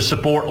 First to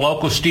support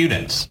local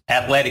students,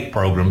 athletic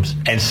programs,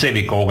 and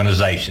civic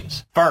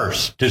organizations.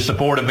 First to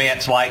support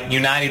events like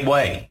United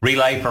Way,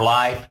 Relay for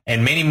Life,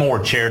 and many more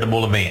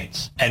charitable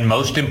events. And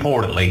most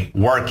importantly,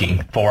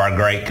 working for our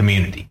great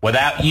community.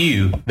 Without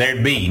you,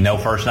 there'd be no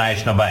First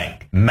National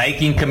Bank.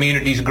 Making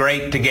communities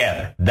great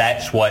together.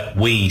 That's what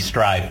we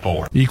strive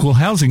for. Equal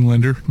Housing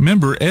Lender,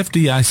 member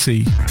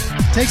FDIC.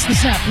 Takes the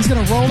snap. He's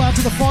going to roll out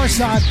to the far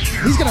side.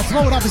 He's going to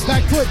throw it off his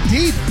back foot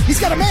deep. He's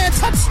got a man.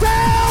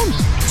 Touchdown!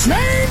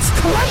 James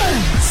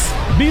Clemens!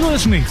 Be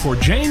listening for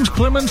James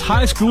Clemens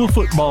High School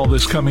football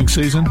this coming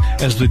season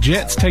as the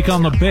Jets take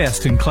on the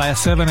best in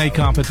Class 7A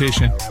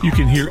competition. You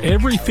can hear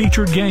every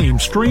featured game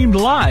streamed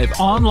live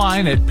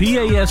online at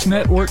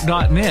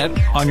PASnetwork.net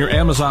on your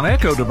Amazon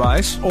Echo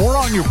device or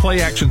on your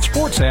Play Action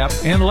Sports app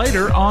and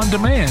later on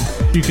demand.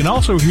 You can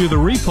also hear the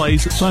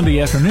replays Sunday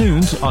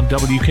afternoons on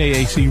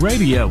WKAC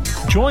Radio.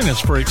 Join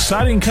us for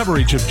exciting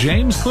coverage of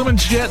James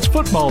Clemens Jets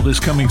football this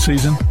coming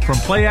season from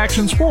Play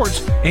Action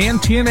Sports and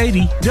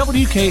 1080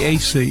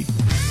 WKAC.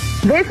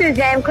 This is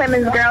James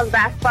Clemens girls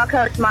basketball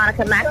coach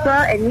Monica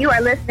Maxwell, and you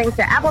are listening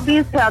to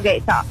Applebee's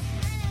Tailgate Talk.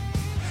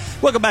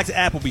 Welcome back to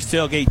Applebee's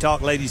Tailgate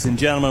Talk, ladies and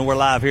gentlemen. We're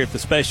live here at the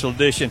special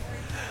edition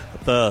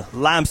of the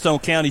Limestone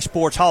County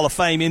Sports Hall of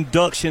Fame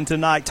induction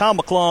tonight. Tom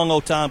McClung,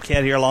 old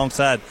Tomcat here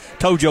alongside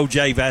Tojo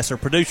J. Vassar,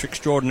 producer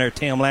extraordinaire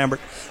Tim Lambert.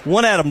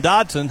 One Adam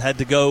Dodson had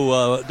to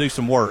go do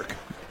some work.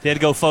 He had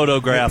to go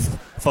photograph.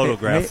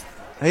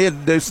 He had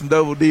to do some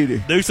double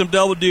duty.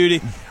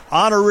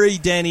 Honoree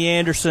Danny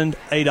Anderson,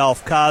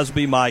 Adolph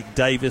Cosby, Mike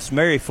Davis,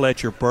 Mary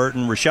Fletcher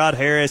Burton, Rashad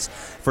Harris,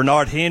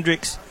 Bernard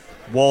Hendricks,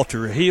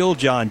 Walter Hill,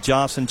 John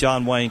Johnson,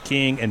 John Wayne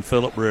King, and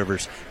Philip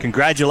Rivers.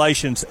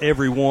 Congratulations,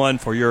 everyone,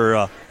 for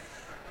your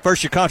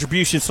first, your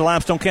contributions to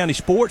Limestone County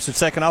sports, and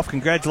second off,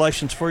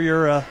 congratulations for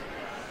your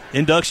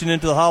induction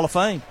into the Hall of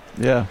Fame.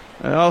 Yeah,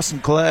 an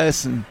awesome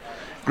class and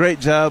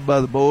great job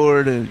by the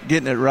board and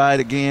getting it right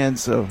again.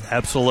 So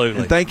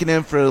absolutely, and thanking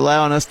them for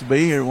allowing us to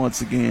be here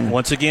once again.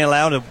 We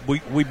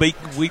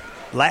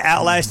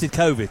outlasted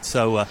COVID.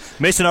 So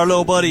missing our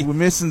little buddy. We're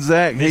missing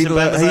Zach. He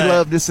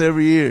loved this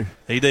every year.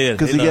 He did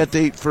because he got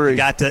to eat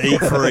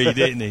free.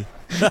 Didn't he?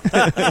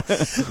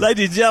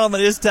 Ladies and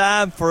gentlemen, it's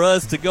time for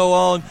us to go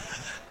on.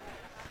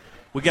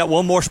 We got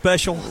one more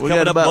special. We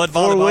got about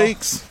 4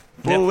 weeks.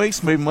 4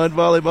 weeks, maybe mud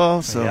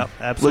volleyball. So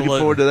absolutely. Looking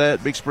forward to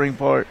that. Big spring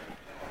park.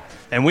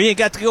 And we ain't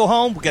got to go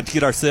home. We got to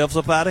get ourselves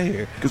up out of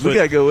here. Because we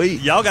got to go eat.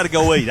 Y'all got to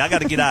go eat. I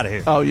got to get out of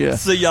here. Oh, yeah.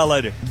 See y'all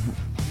later.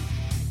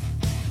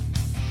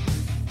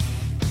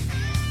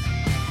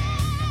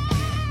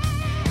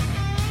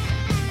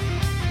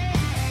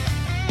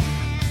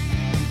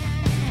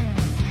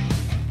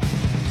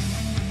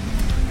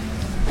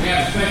 We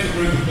have a special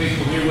group of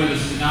people here with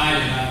us tonight,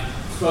 and I've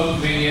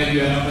spoken to many of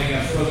you. I don't think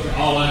I've spoken to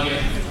all of you.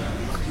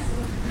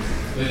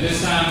 But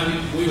this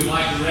time we would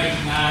like to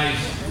recognize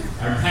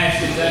our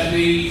past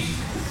inductees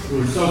who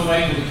are so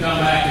faithful to come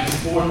back and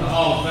support the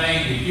Hall of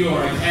Fame. If you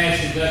are a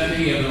past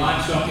inductee of the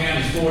Limestone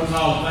County Sports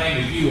Hall of Fame,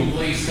 if you will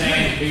please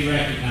stand and be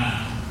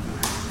recognized.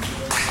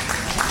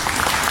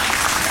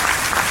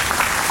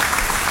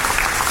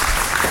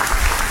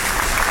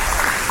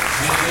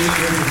 And these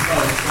group of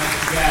folks, thank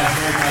you guys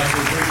very much.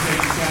 We appreciate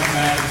you coming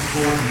back and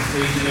supporting us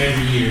each and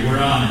every year. We're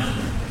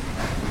honored.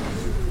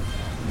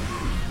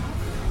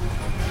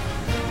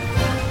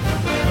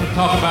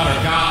 Talk about our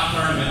golf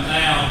tournament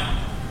now.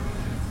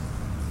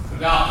 The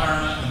golf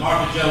tournament, the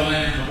Martha Joe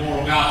Leonard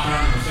Memorial Golf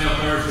Tournament was held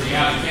Thursday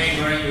out in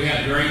Tailgate. We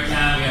had a great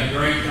time. We had a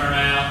great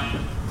turnout.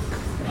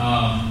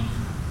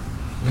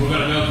 We're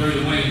going to go through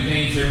the winning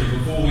teams here, but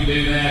before we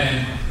do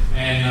that,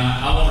 and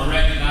I want to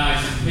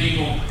recognize some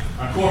people.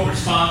 Our corporate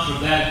sponsor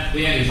of that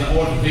event is the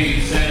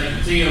Orthopedic Center,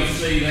 the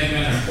TOC. They've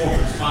been our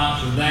corporate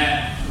sponsor of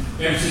that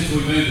ever since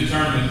we moved the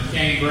tournament to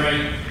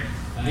Canberra,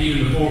 and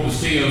even before it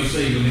was TOC,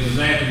 when it was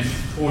Athens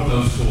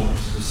ortho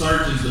scores. The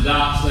surgeons, the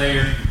docs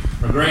there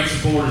are great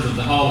supporters of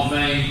the Hall of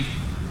Fame,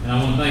 and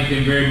I want to thank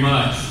them very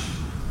much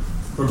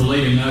for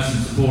believing in us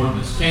and supporting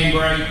us.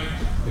 Canebrake,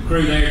 the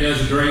crew there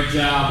does a great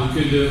job. We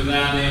couldn't do it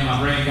without them.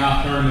 I ran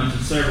golf tournaments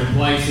in several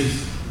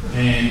places,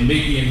 and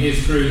Mickey and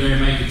his crew there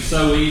make it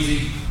so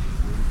easy.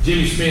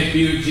 Jimmy Smith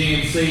Buick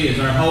GMC is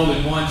our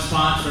hole-in-one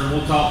sponsor, and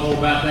we'll talk more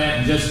about that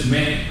in just a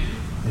minute.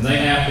 And they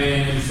have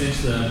been ever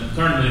since the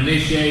tournament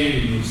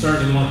initiated, and we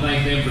certainly want to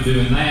thank them for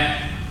doing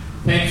that.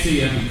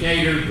 Pepsi of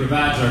Decatur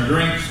provides our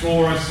drinks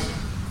for us.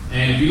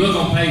 And if you look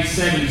on page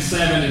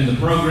 77 in the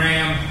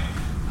program,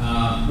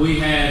 we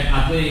had,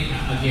 I think,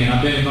 again,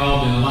 I've been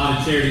involved in a lot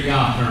of charity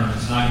golf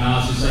tournaments, and I can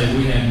honestly say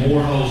we had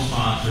more hole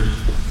sponsors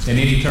than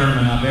any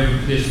tournament I've ever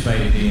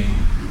participated in.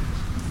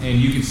 And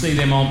you can see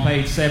them on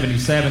page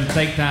 77.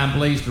 Take time,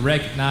 please, to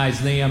recognize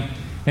them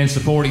and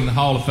supporting the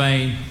Hall of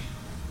Fame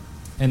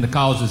and the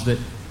causes that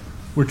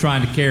we're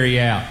trying to carry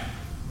out.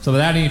 So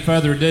without any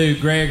further ado,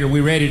 Greg, are we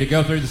ready to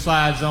go through the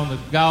slides on the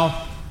golf?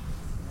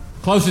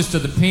 Closest to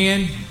the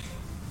pin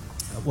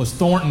was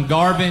Thornton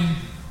Garvin,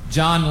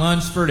 John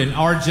Lunsford, and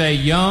R.J.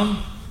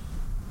 Young.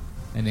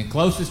 And then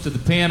closest to the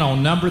pin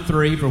on number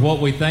 3 for what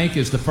we think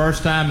is the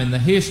first time in the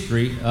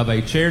history of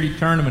a charity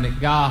tournament at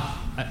golf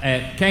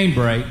at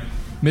Canebrake,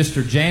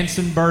 Mr.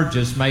 Jansen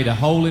Burgess made a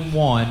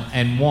hole-in-one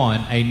and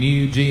won a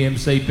new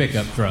GMC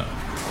pickup truck.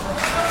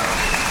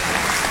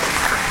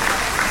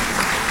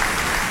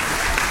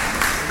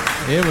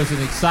 It was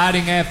an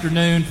exciting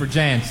afternoon for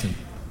Jansen.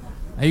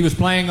 He was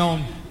playing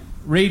on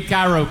Reed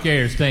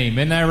ChiroCare's team,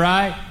 isn't that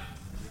right?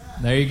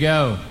 There you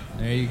go.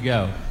 There you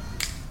go.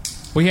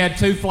 We had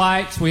 2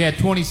 flights. We had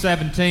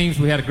 27 teams.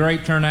 We had a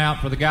great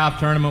turnout for the golf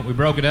tournament. We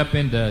broke it up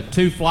into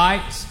 2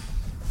 flights.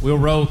 We'll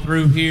roll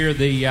through here.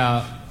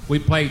 We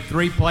played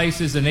 3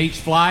 places in each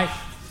flight.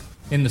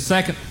 In the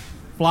second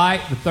flight,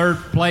 the third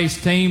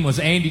place team was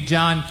Andy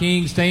John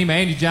King's team.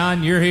 Andy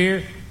John, you're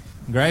here.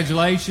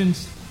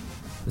 Congratulations.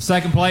 The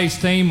second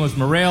place team was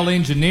Morrell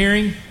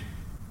Engineering.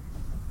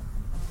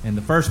 And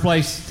the first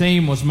place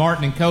team was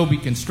Martin and Kobe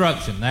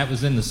Construction. That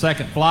was in the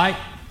second flight.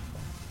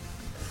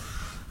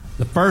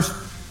 The first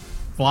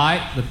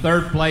flight, the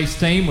third place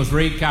team was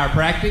Reed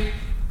Chiropractic.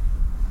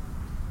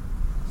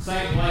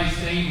 Second place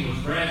team was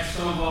Brad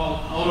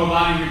Stovall Auto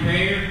Body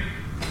Repair.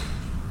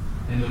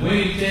 And the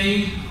winning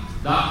team,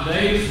 Dr.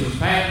 Davis, was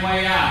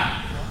Pathway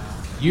Eye.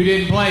 You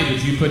didn't play,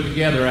 but you put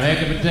together a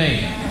heck of a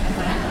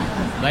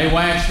team. They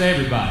waxed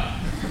everybody.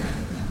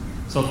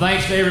 So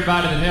thanks to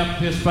everybody that helped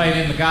participate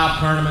in the golf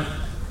tournament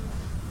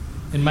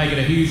and make it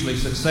a hugely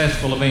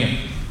successful event.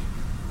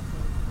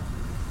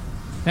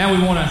 Now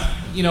we want to,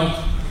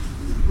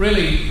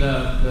 really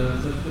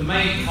the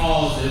main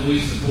cause that we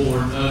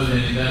support, other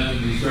than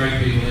inducting these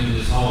great people into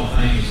this Hall of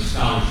Fame, is the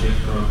scholarship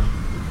program.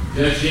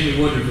 Judge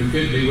Jimmy Woodruff, who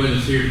couldn't be with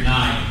us here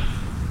tonight,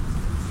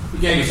 he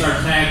gave us our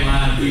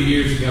tagline a few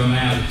years ago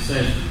now that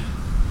says,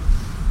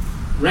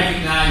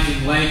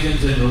 recognizing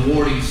legends and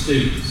rewarding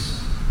students.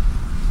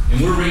 And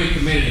we're really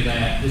committed to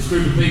that. This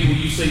group of people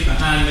you see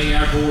behind me,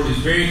 our board, is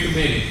very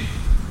committed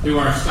to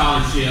our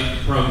scholarship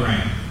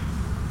program.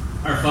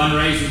 Our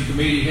fundraising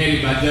committee,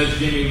 headed by Judge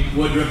Jimmy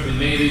Woodruff, and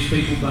many of these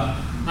people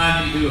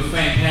behind me do a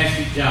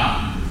fantastic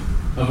job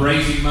of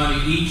raising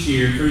money each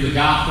year through the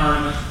golf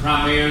tournament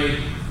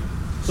primarily,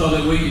 so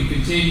that we can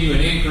continue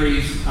and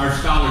increase our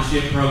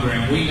scholarship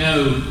program. We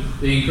know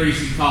the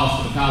increasing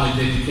cost of a college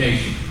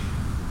education.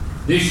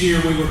 This year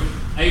we were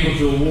able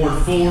to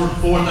award 4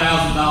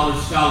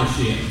 $4,000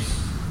 scholarships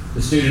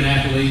to student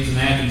athletes in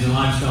Athens and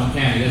Limestone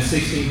County. That's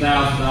 $16,000.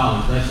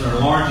 That's our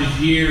largest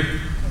year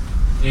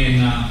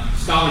in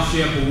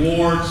scholarship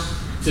awards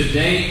to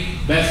date.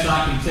 Best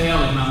I can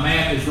tell, if my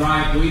math is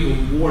right,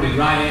 we've awarded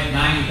right at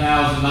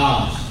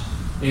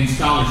 $90,000 in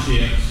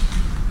scholarships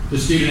to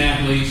student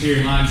athletes here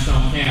in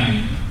Limestone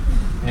County.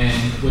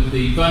 And with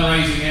the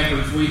fundraising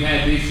efforts we've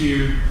had this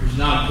year, there's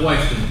not a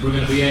question we're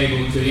going to be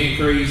able to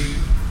increase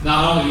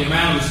not only the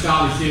amount of the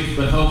scholarships,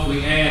 but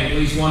hopefully add at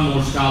least one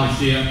more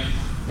scholarship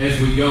as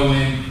we go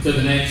into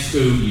the next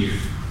school year.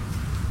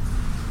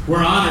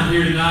 We're honored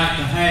here tonight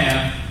to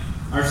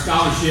have our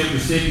scholarship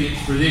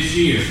recipients for this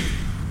year.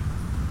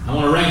 I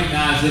want to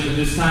recognize them at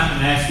this time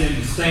and ask them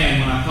to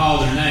stand when I call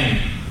their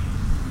name.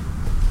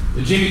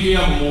 The Jimmy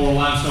Gill Memorial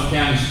Limestone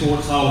County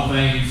Sports Hall of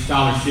Fame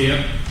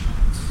Scholarship,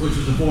 which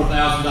was a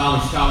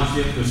 $4,000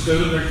 scholarship to a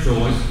student of their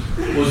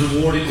choice, was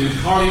awarded to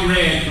Carly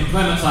Red from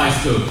Clements High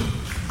School.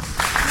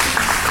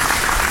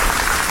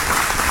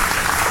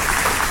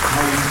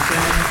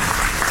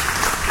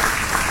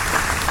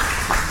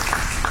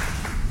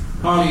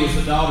 Carly is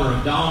the daughter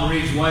of Dawn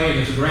Ridgeway and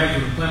is a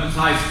graduate of Clements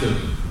High School.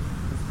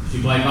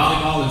 She played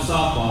volleyball and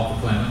softball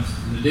for Clements.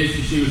 In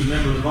addition, she was a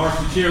member of the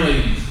varsity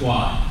cheerleading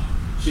squad.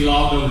 She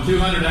logged over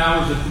 200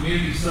 hours of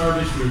community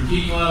service through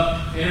Key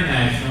Club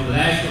International, the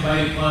National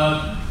Beta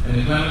Club, and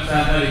the Clements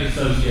Athletic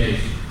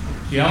Association.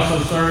 She also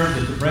serves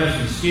as the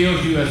president of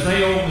Skills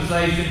USA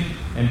organization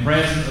and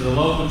president of the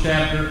local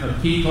chapter of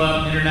Key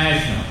Club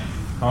International.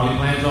 Carly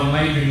plans on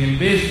majoring in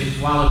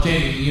business while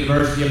attending the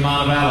University of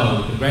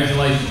Montevallo.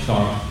 Congratulations,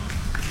 Carly.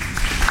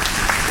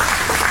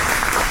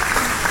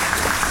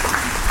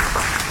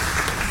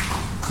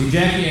 The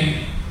Jackie and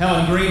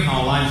Helen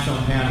Greenhall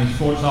Limestone County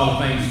Sports Hall of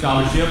Fame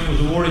Scholarship was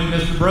awarded to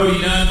Mr.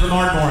 Brody Dunn from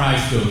Ardmore High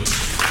School.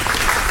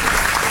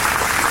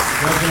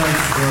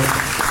 Congratulations, Brody.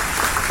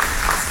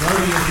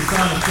 Brody is the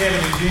son of Kevin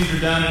and Ginger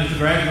Dunn and is a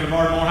graduate of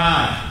Ardmore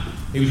High.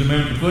 He was a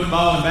member of the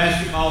football and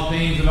basketball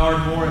teams of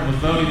Ardmore and was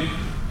voted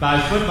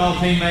by his football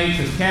teammates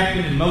as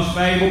captain and most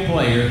valuable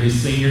player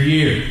his senior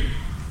year.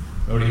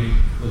 Brody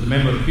was a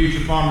member of the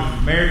Future Farmers of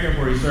America,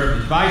 where he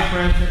served as vice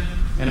president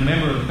and a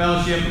member of the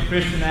Fellowship of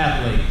Christian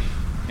Athletes.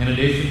 In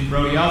addition,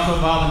 Brody also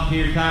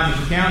volunteered time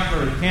as a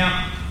counselor at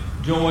Camp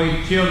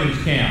Joy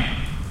Children's Camp.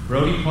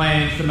 Brody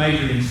plans to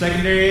major in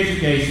secondary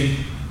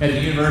education at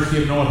the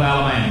University of North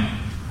Alabama.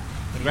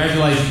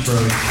 Congratulations,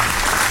 Brody.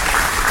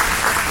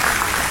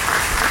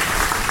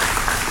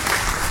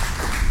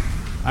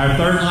 Our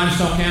third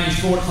Limestone County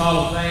Sports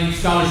Hall of Fame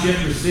scholarship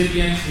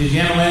recipient is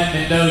Yamilet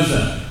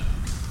Mendoza.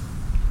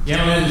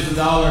 Yamilet is the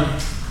daughter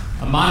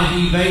of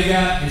Montague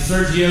Vega and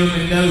Sergio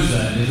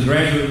Mendoza and is a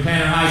graduate of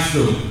Tanner High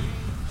School.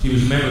 She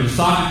was a member of the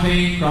soccer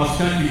team,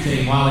 cross-country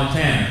team while at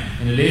Tanner.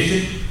 In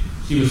addition,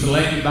 she was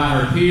selected by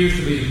her peers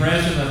to be the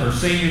president of her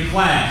senior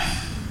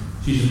class.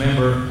 She's a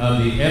member of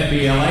the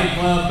FBLA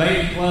Club,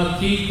 Beta Club,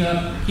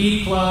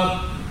 Key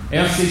Club,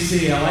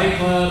 FCCLA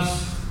clubs.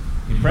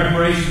 In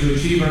preparation to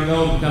achieve her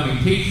goal of becoming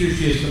a teacher,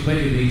 she has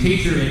completed the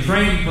teacher in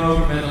training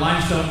program at the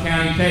Limestone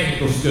County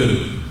Technical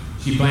School.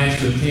 She plans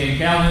to attend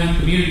Calhoun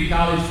Community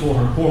College for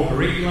her core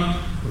curriculum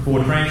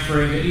before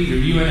transferring to either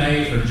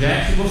UNA or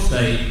Jacksonville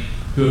State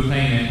to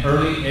obtain an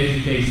early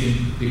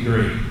education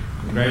degree.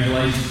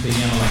 Congratulations to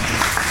Yamilet.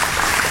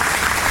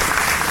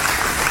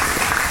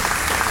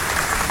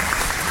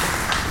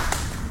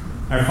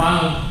 Our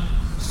final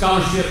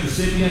scholarship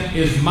recipient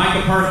is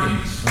Micah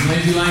Perkins from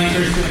Lindsay Lane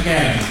Christian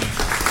Academy.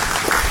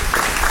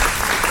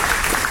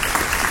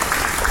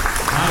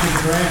 Micah is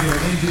a graduate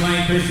of Lindsay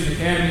Lane Christian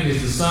Academy and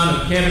is the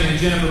son of Kevin and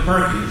Jennifer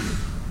Perkins.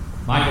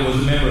 Michael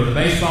was a member of the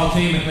baseball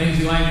team at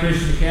Lindsay Lane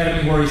Christian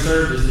Academy, where he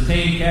served as the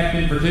team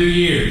captain for 2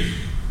 years.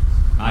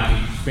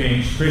 Michael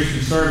experienced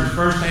Christian service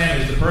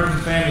firsthand as the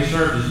Perkins family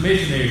served as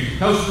missionaries to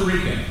Costa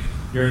Rica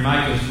during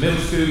Michael's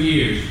middle school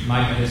years.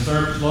 Michael has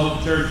served his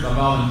local church by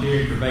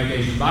volunteering for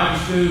Vacation Bible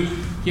School,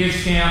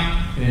 Kids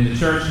Camp, and in the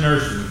church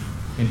nursery.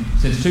 And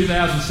since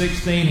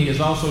 2016, he has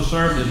also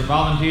served as a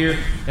volunteer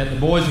at the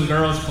Boys and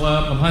Girls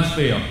Club of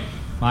Huntsville.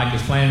 Mike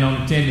is planning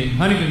on attending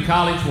Huntington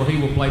College, where he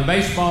will play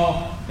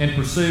baseball and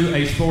pursue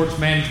a sports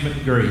management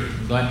degree.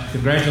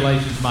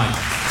 Congratulations, Mike.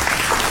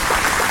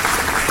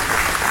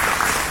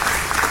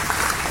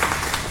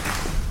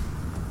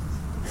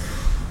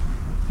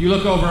 You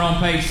look over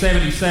on page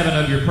 77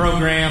 of your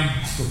program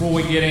before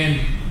we get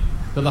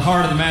into the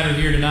heart of the matter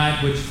here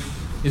tonight, which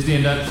is the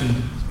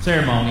induction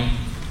ceremony.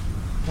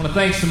 I want to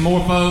thank some more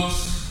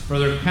folks for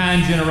their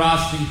kind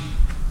generosity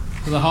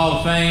to the Hall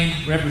of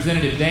Fame.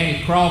 Representative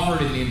Danny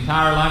Crawford and the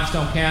entire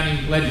Limestone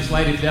County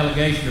legislative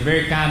delegation are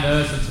very kind to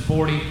us in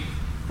supporting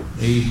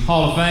the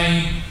Hall of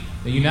Fame.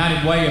 The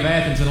United Way of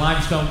Athens and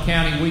Limestone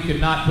County, we could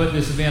not put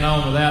this event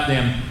on without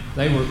them.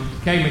 They were,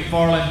 Kay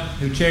McFarland,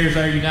 who chairs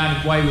our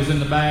United Way, was in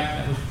the back.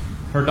 That was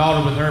her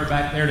daughter with her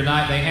back there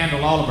tonight. They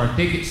handle all of our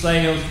ticket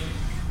sales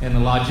and the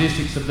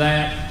logistics of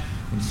that,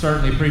 and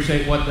certainly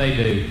appreciate what they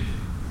do.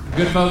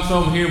 Good folks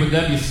over here with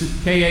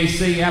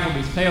WKAC,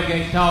 Applebee's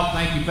Tailgate Talk,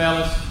 thank you,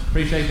 fellas.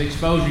 Appreciate the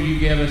exposure you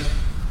give us.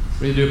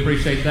 Really do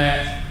appreciate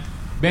that.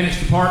 Bennett's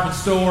Department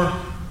Store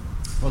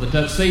for the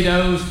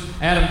tuxedos.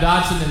 Adam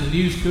Dodson and the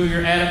News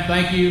Courier. Adam,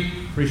 thank you.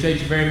 Appreciate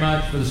you very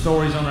much for the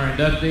stories on our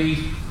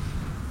inductees.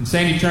 And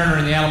Sandy Turner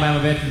and the Alabama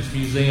Veterans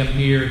Museum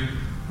here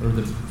for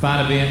the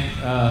fine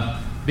event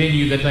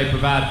venue that they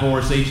provide for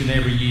us each and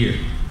every year.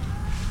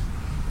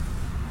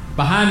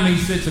 Behind me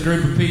sits a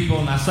group of people,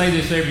 and I say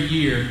this every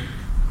year.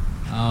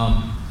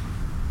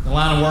 The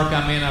line of work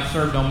I'm in, I've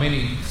served on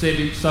many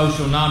civic,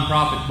 social,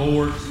 nonprofit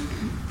boards.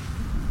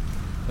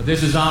 But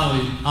this is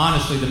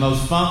honestly the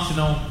most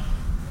functional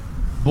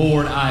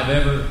board I have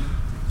ever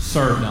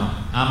served on.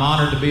 I'm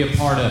honored to be a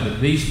part of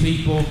it. These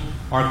people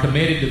are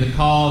committed to the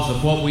cause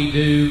of what we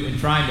do and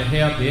trying to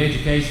help the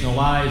educational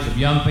lives of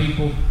young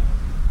people.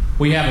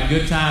 We have a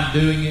good time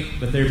doing it,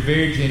 but they're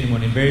very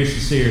genuine and very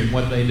sincere in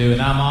what they do,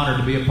 and I'm honored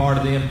to be a part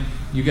of them.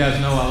 You guys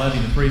know I love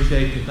you and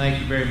appreciate you.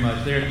 Thank you very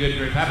much. They're a good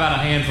group. How about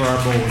a hand for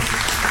our board?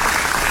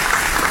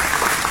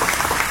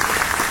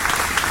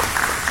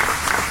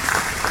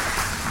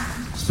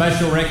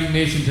 Special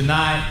recognition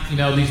tonight. You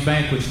know, these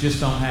banquets just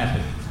don't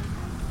happen.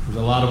 There's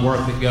a lot of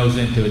work that goes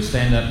into it.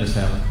 Stand up, Miss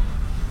Helen.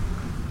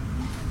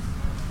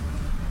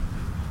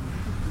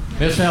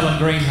 Miss Helen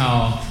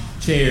Greenhall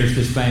chairs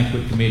this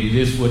banquet committee.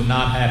 This would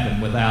not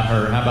happen without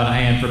her. How about a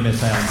hand for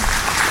Miss Helen?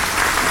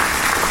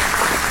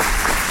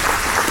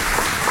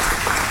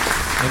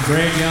 And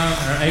Greg Young,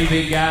 our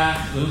AV guy,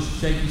 a little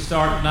shaky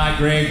start tonight,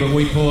 Greg, but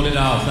we pulled it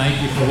off.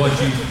 Thank you for what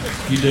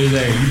you do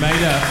there. You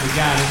made up. We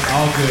got it.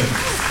 All good.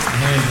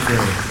 Hands to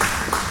Greg.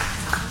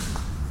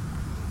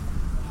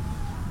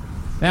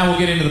 Now we'll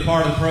get into the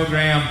part of the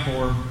program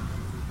for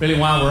really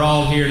why we're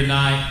all here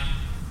tonight,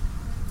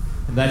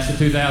 and that's the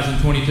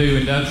 2022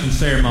 induction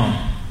ceremony.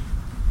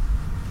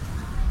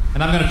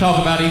 And I'm going to talk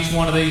about each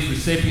one of these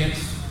recipients.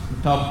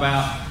 We'll talk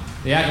about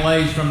the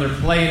accolades from their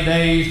playing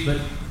days, but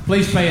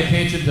please pay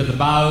attention to the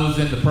bios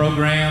in the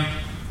program.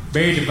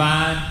 Barry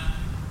Devine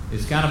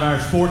is kind of our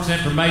sports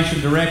information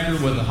director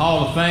with the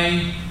Hall of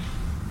Fame,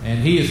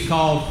 and he has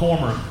called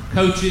former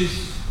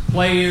coaches,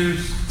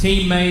 players,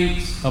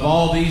 teammates of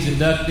all these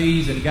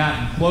inductees and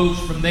gotten quotes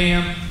from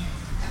them.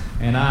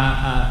 And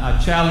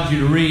I challenge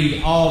you to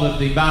read all of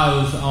the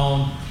bios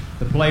on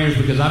the players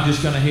because I'm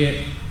just going to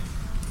hit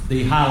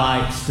the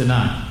highlights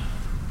tonight.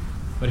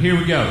 But here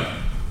we go.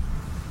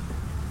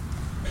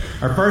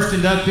 Our first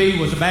inductee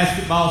was a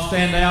basketball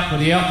standout for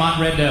the Elkmont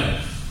Red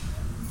Devils.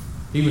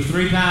 He was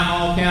 3-time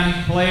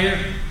All-County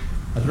player,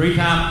 a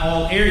 3-time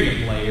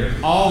All-Area player,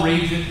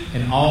 All-Region,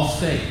 and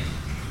All-State.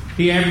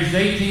 He averaged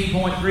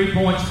 18.3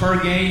 points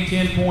per game,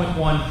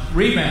 10.1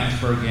 rebounds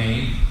per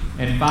game,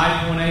 and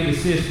 5.8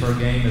 assists per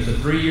game as a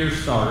 3-year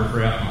starter for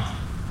Elkmont.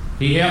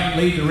 He helped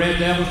lead the Red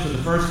Devils to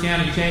the first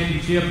county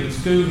championship in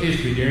school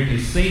history during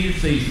his senior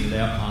season at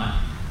Elkmont,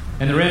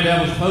 and the Red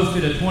Devils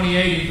posted a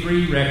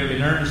 28-3 record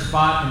and earned a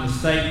spot in the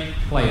state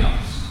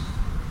playoffs.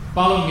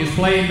 Following his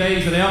playing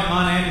days at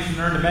Elkmont,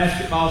 Anderson earned a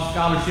basketball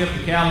scholarship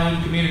to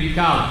Calhoun Community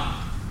College.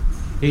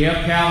 He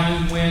helped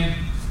Calhoun win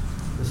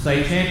the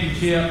state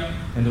championship,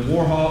 and the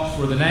Warhawks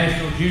were the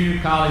National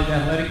Junior College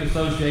Athletic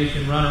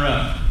Association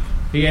runner-up.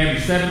 He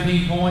averaged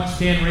 17 points,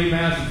 10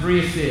 rebounds, and 3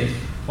 assists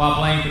while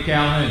playing for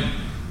Calhoun.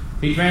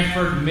 He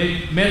transferred to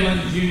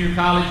Midland Junior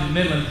College in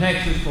Midland,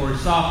 Texas for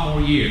his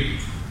sophomore year.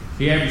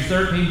 He averaged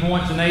 13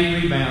 points and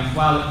 8 rebounds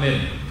while at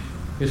Midland.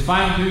 His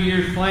final 2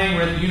 years playing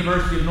were at the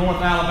University of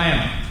North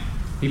Alabama.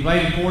 He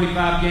played in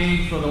 45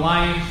 games for the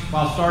Lions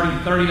while starting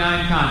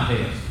 39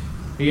 contests.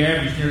 He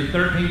averaged nearly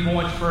 13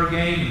 points per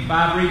game and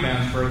 5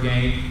 rebounds per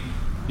game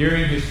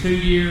during his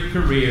 2-year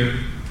career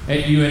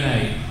at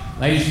UNA.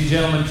 Ladies and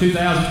gentlemen,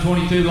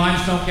 2022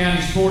 Limestone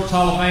County Sports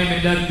Hall of Fame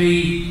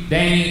inductee,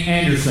 Danny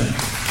Anderson.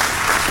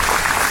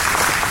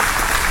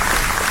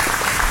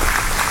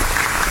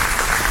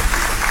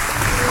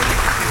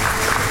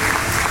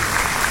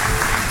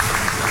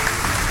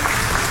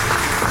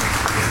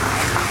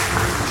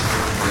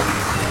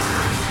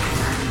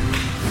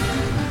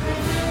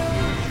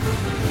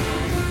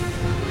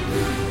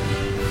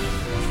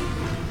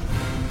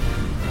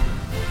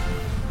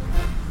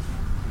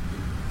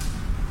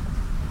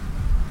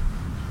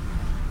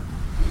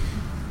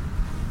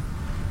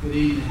 Good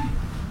evening.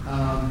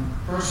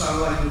 First, I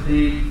would like to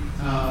thank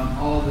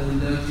all the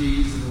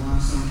inductees of the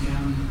Limestone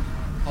County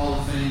Hall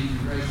of Fame.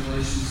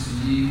 Congratulations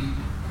to you.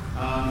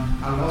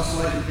 I would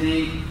also like to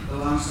thank the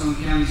Limestone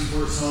County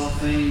Sports Hall of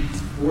Fame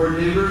board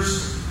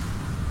members,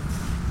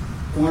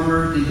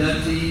 former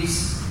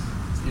inductees,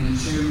 and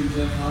the Chairman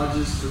Jeff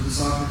Hodges for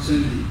this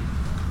opportunity.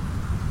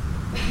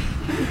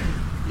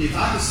 If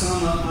I could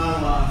sum up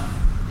my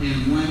life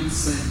in one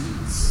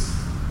sentence,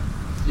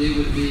 it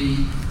would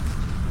be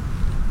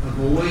a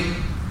boy,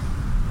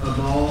 a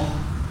ball,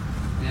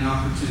 and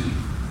opportunity.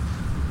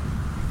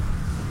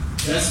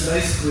 That's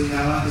basically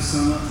how I could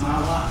sum up my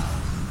life.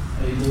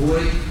 A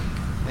boy,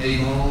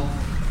 a ball,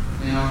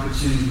 and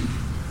opportunity.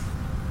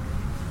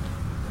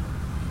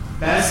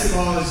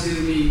 Basketball has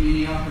given me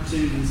many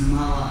opportunities in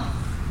my life.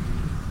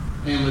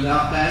 And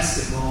without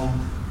basketball,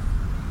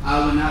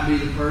 I would not be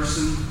the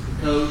person,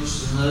 the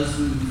coach, the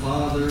husband, the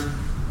father,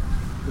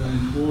 the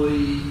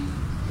employee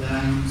that I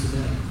am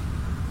today.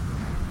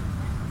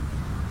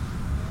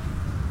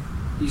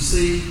 You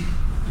see,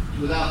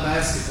 without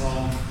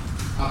basketball,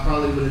 I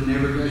probably would have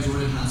never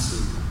graduated high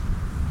school.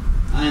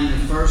 I am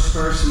the first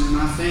person in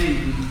my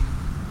family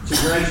to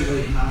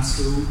graduate high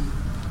school.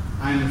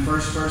 I am the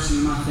first person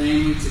in my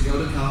family to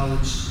go to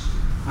college.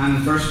 I am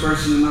the first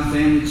person in my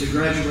family to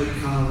graduate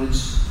college.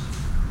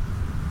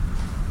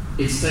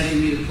 It's taken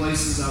me to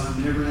places I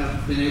would never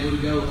have been able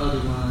to go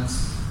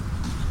otherwise.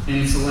 And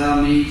it's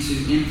allowed me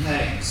to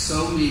impact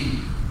so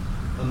many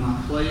of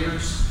my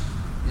players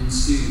and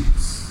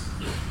students.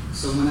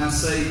 So when I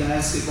say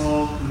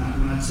basketball,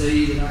 when I tell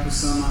you that I can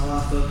sum my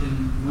life up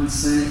in one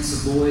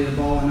sentence, a boy, a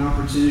ball, and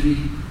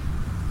opportunity,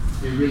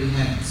 it really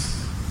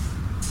has.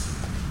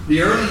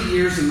 The early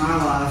years of my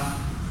life,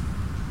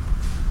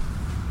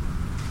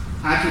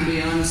 I can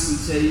be honest and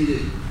tell you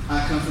that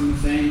I come from a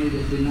family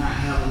that did not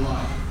have a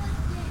lot.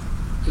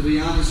 To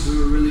be honest, we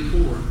were really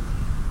poor.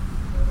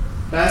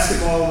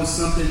 Basketball was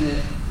something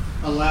that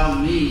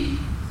allowed me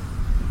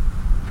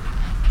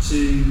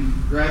to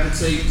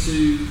gravitate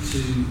to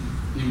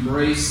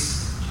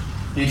embrace,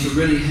 and to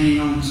really hang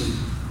on to.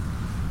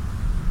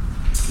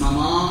 My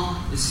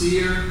mom is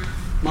here.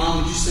 Mom,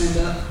 would you stand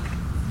up?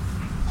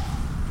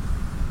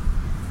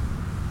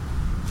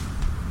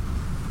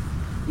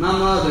 My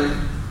mother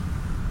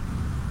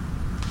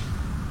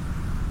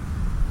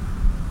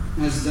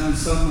has done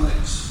so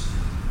much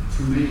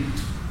for me.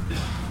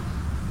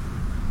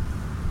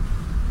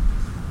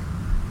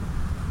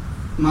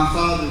 My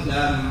father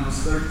died when I was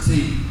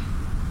 13,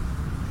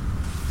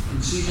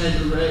 and she had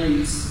to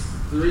raise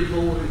 3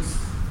 boys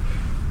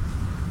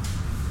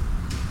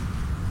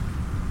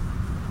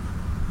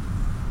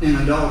and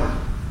a daughter.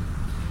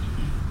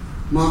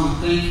 Mama,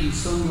 thank you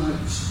so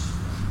much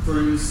for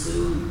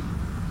instilling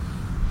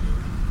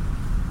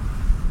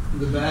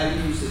the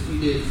values that you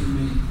did for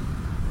me.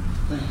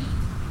 Thank you.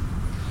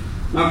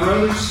 My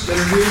brothers that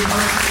are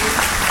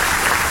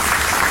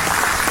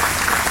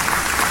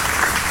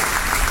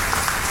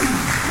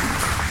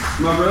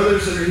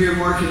here,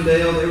 Mark and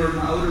Dale, they were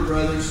my older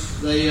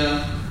brothers. They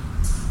didn't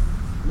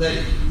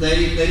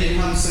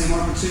have the same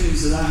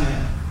opportunities that I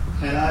had.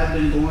 Had I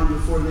been born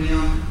before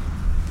them,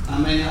 I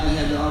may not have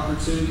had the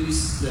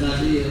opportunities that I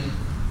did.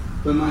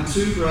 But my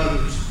two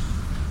brothers,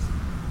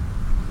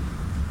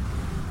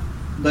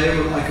 they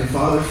were like a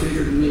father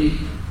figure to me.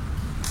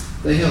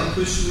 They helped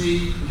push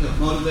me, they helped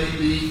motivate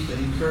me,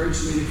 they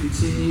encouraged me to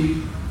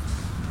continue.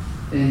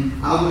 And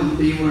I wouldn't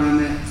be where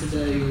I'm at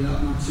today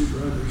without my two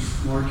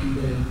brothers, Mark and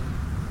Dale.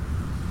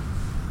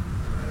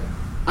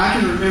 I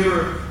can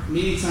remember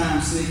many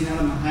times sneaking out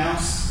of my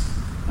house.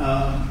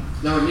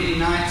 There were many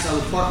nights I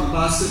would park my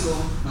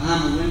bicycle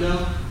behind the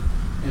window,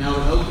 and I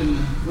would open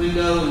the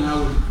window and I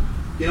would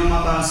get on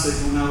my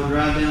bicycle and I would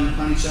drive down to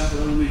Piney Chapel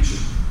Elementary.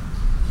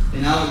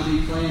 And I would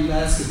be playing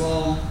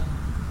basketball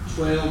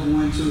 12,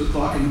 1, 2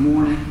 o'clock in the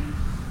morning,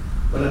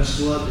 but I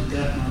just loved it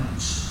that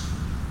much.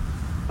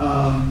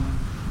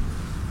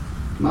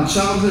 My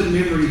childhood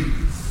memory,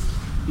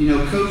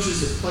 coaches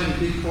that played a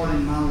big part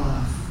in my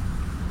life,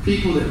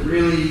 people that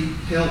really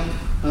helped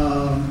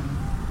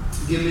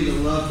give me the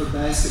love for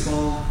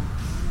basketball.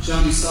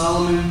 Johnny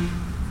Solomon,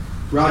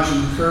 Roger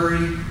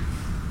McCurry.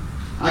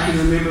 I can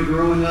remember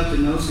growing up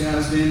and those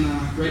guys being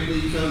my great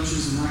league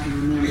coaches, and I can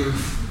remember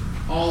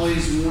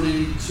always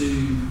wanting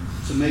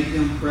to make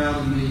them proud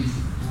of me.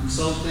 I'm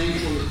so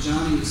thankful that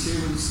Johnny is here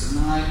with us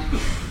tonight.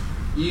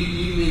 You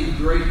mean a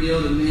great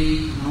deal to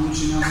me, and I want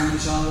you to know how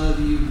much I love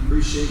you and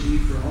appreciate you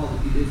for all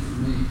that you did for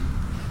me.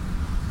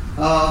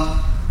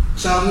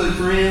 Childhood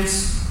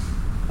friends,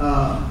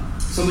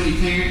 so many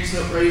parents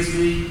helped raise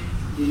me.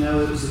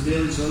 It was a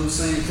village. I was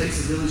saying it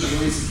takes a village to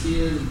raise a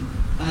kid. And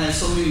I had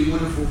so many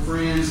wonderful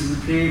friends and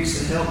the parents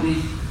that helped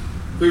me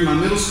through my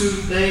middle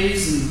school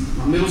days, and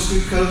my middle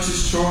school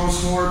coaches,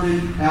 Charles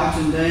Harbin,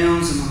 Alton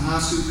Downs, and my high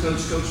school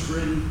coach, Coach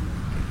Britton.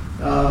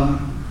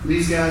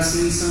 These guys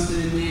seen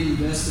something in me and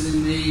invested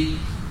in me,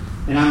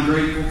 and I'm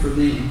grateful for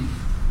them.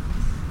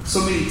 So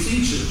many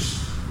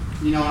teachers.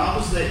 I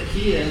was that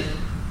kid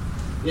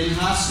in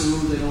high school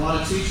that a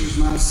lot of teachers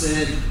might have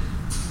said,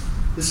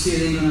 this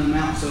kid ain't going to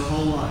amount to a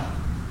whole lot.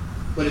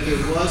 But if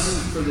it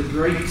wasn't for the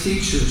great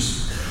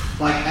teachers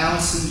like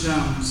Allison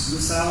Jones.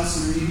 Miss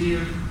Allison, are you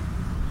here?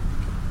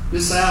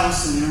 Miss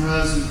Allison and her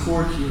husband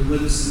Corky are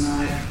with us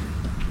tonight.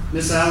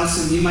 Miss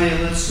Allison, you may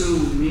have left school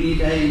many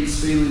days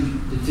feeling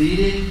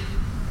defeated,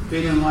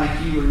 feeling like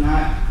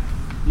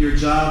your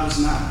job was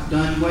not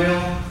done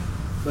well,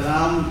 but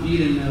I want you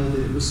to know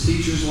that it was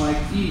teachers like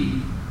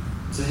you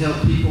to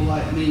help people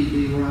like me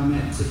be where I'm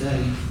at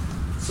today.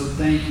 So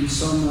thank you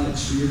so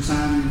much for your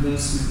time and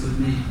investment with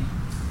me.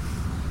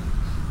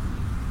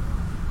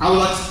 I would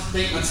like to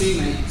thank my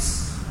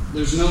teammates.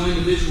 There's no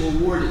individual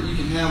award that you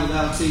can have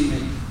without a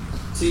teammate.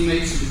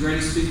 Teammates are the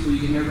greatest people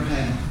you can ever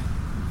have.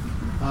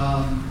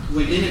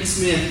 When Emmett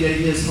Smith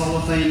gave his Hall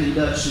of Fame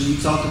induction, he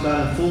talked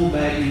about a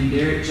fullback named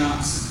Daryl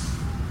Johnson.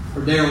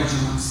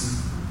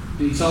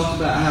 And he talked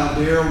about how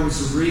Daryl was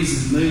the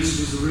reason, Moose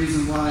was the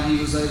reason why he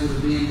was able to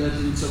be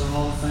inducted into the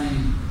Hall of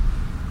Fame.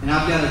 And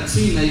I've got a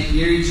teammate,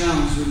 Gary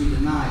Jones, with me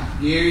tonight.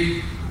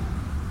 Gary,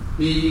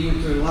 me and you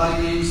went through a lot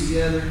of games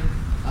together.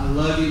 I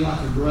love you like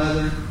a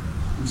brother.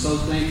 I'm so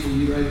thankful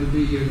you were able to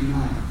be here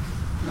tonight.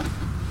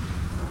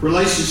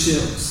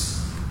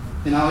 Relationships.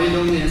 And I'll end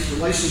on this.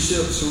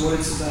 Relationships are what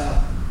it's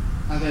about.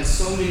 I've had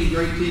so many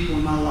great people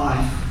in my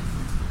life.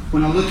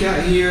 When I look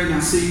out here and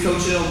I see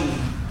Coach Elmore,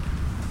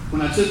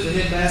 when I took the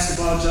head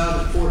basketball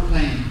job at Fort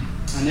Payne,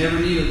 I never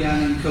knew a guy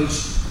named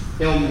Coach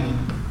Elmore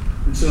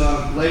until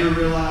I later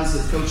realized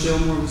that Coach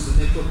Elmore was the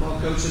head football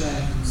coach at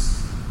Athens.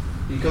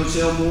 And Coach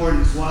Elmore and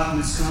his wife,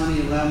 Miss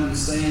Connie, allowed me to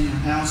stay in their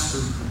house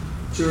for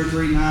 2 or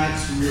 3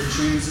 nights when we were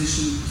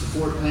transitioning to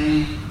Fort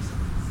Payne.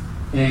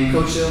 And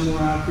Coach Elmore,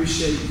 I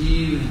appreciate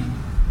you. And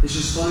it's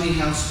just funny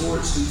how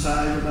sports can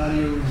tie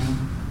everybody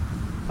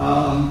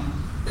around.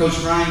 Coach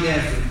Brian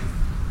Gafford,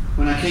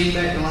 when I came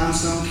back to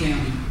Limestone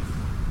County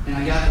and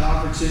I got the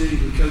opportunity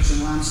to coach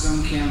in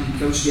Limestone County,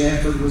 Coach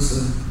Gafford was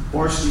the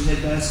varsity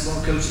head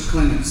basketball coach at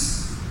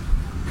Clements.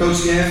 Coach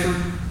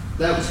Gafford,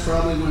 that was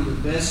probably one of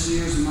the best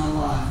years of my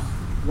life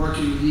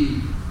working with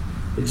you.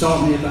 It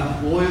taught me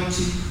about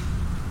loyalty.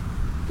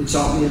 It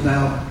taught me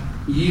about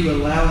you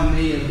allowing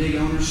me a big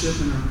ownership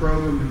in our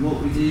program and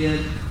what we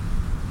did.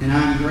 And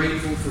I'm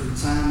grateful for the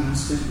time I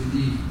spent with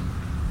you.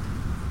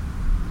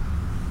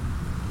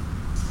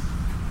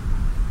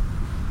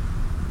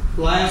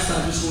 Last,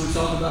 I just want to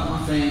talk about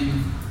my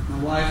family. My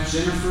wife,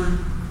 Jennifer,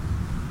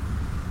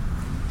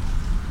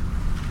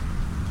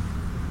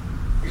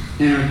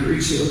 and our 3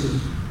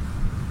 children.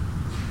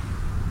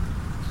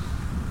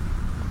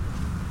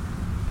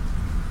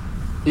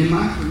 In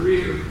my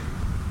career,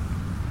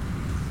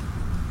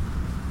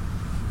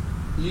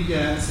 you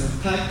guys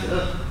have packed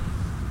up,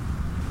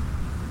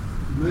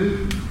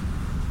 moved,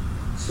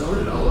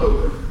 started all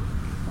over.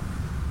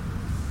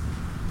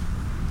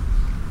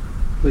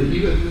 But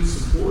you have been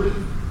supportive,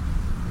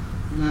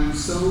 and I'm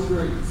so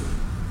grateful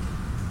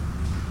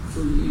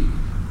for you.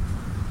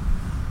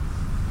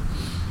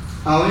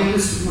 I'll end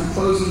this with my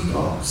closing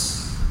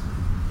thoughts.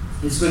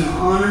 It's been an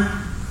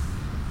honor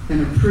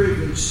and a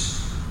privilege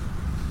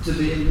to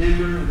be a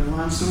member of the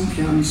Limestone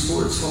County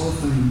Sports Hall of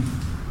Fame.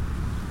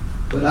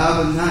 But I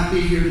would not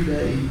be here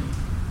today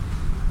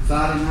if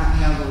I did not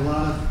have a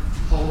lot of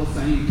Hall of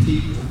Fame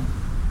people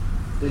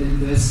that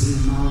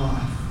invested in my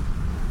life.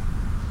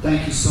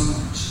 Thank you so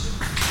much.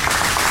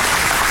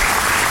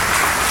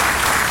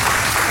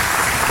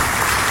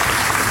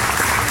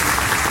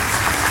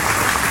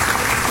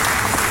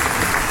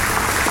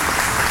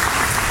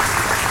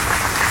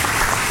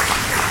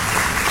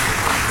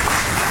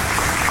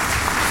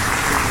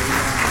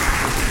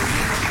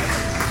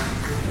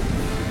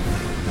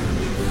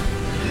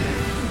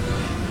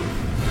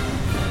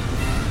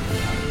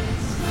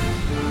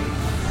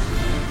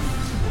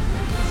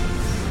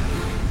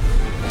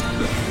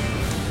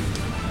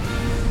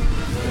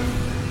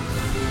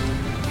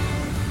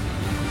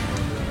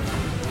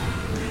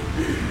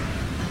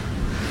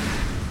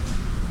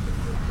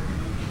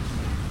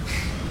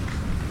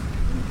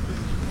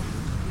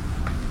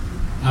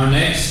 Our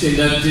next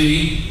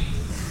inductee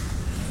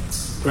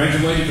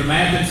graduated from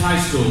Athens High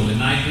School in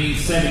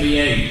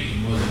 1978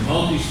 and was a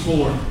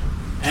multi-sport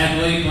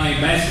athlete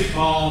playing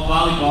basketball,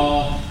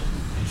 volleyball,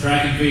 and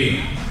track and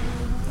field.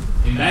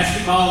 In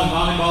basketball and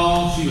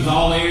volleyball, she was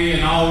all area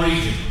and all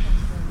region.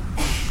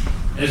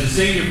 As a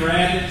senior for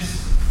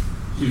Athens,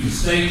 she was a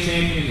state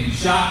champion in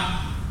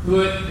shot,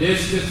 put,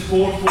 discus,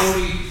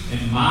 440,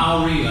 and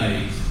mile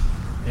relays,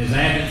 as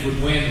Athens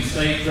would win the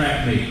state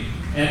track meet.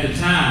 At the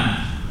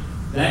time,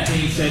 that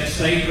team set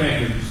state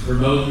records for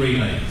both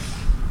relays.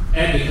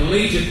 At the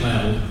collegiate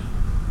level,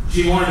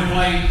 she wanted to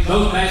play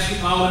both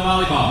basketball and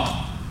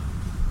volleyball.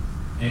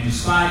 And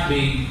despite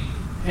being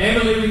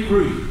heavily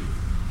recruited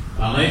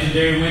by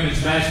legendary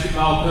women's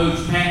basketball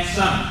coach Pat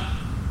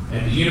Summitt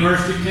at the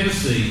University of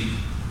Tennessee,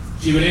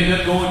 she would end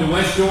up going to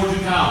West Georgia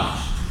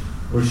College,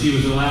 where she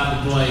was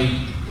allowed to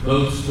play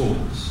both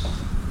sports.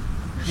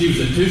 She was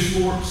a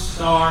two-sport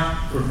star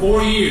for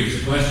 4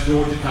 years at West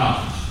Georgia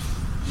College.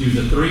 She was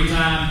a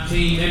 3-time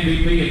team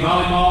MVP in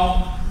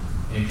volleyball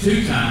and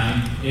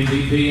 2-time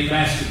MVP in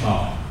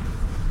basketball.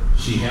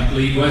 She helped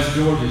lead West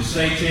Georgia's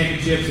state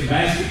championships in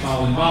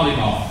basketball and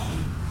volleyball.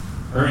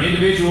 Her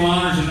individual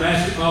honors in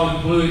basketball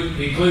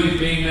included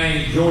being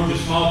named Georgia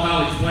Small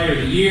College Player of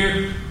the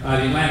Year by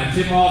the Atlanta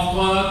Tip-Off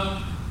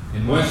Club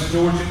and West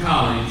Georgia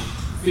College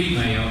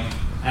Female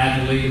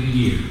Athlete of the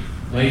Year.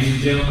 Ladies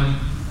and gentlemen,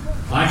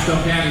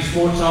 Limestone County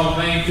Sports Hall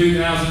of Fame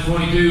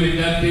 2022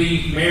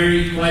 inductee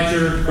Mary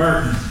Fletcher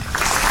Burton.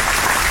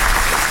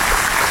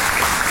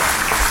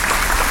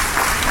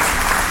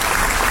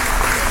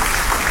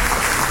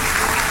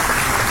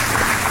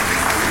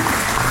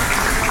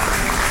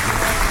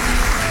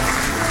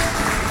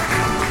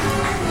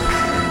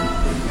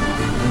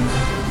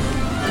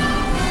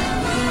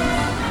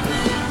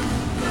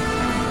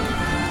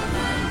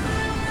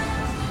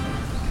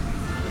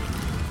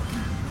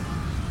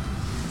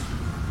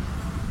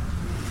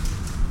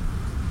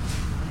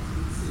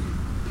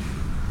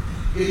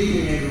 Good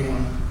evening,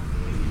 everyone.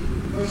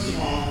 First of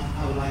all,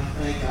 I would like to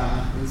thank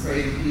God and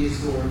pray that He is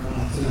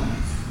glorified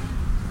tonight.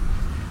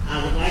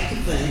 I would like to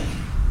thank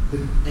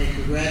and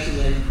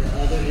congratulate the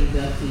other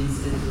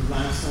inductees into the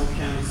Limestone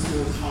County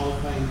Sports Hall of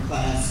Fame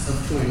class of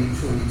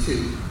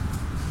 2022.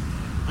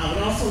 I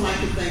would also like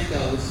to thank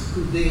those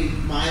who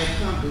deemed my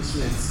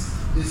accomplishments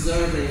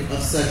deserving of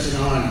such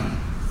an honor.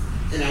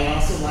 And I would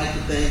also like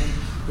to thank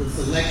the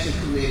selection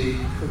committee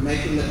for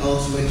making the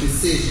ultimate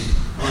decision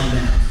on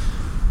that.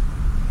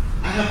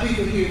 I have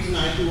people here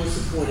tonight who are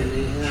supporting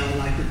me, and I would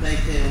like to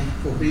thank them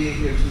for being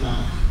here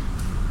tonight.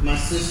 My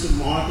sister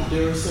Martha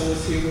Duraso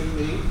is here with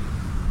me.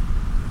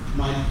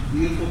 My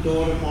beautiful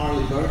daughter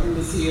Marley Burton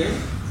is here.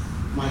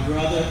 My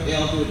brother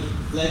Eldred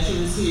Fletcher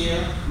is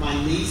here.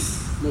 My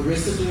niece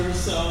Marissa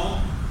Duraso.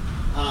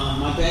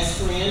 My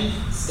best friend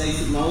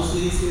Stacy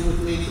Mosley is here with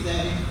me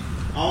today.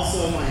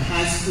 Also my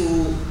high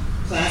school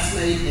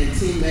classmate and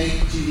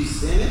teammate Judy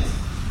Stennett.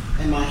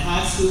 And my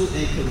high school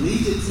and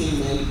collegiate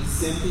teammate,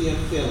 Cynthia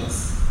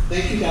Phillips.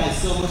 Thank you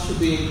guys so much for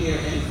being here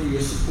and for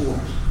your support.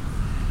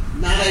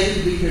 Not able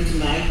to be here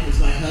tonight is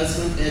my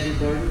husband, Edward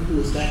Burton, who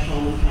is back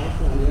home in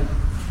California,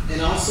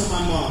 and also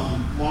my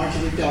mom,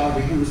 Marjorie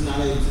Darby, who is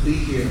not able to be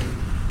here.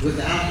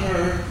 Without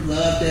her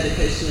love,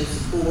 dedication, and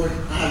support,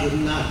 I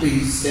would not be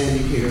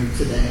standing here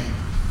today.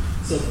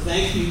 So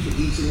thank you to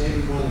each and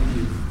every one of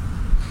you.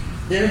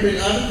 There have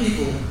been other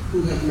people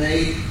who have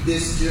made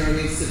this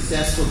journey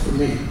successful for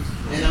me,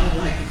 and I would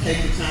like to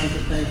take the time to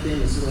thank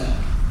them as well.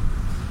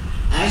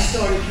 I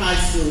started high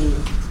school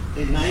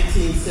in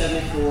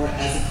 1974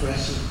 as a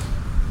freshman.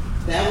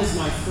 That was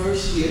my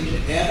first year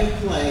to ever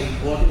play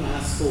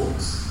organized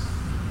sports.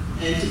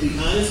 And to be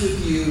honest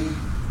with you,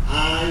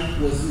 I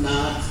was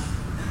not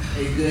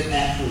a good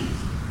athlete.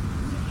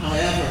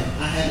 However,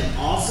 I had an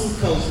awesome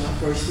coach my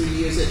first 3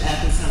 years at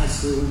Athens High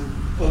School,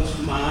 Coach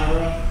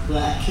Myra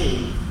Black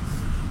King.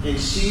 And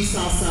she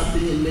saw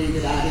something in me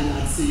that I did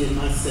not see in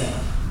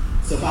myself.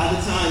 So by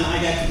the time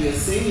I got to be a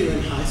senior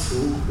in high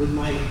school with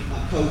my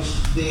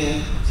coach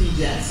then, T.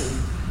 Jackson,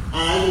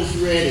 I was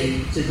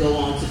ready to go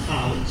on to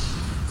college.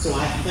 So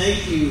I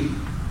thank you,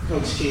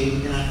 Coach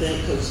King, and I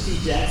thank Coach T.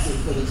 Jackson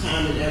for the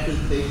time and effort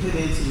that they put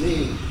into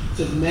me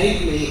to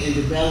make me and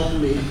develop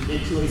me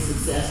into a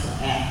successful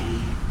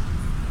athlete.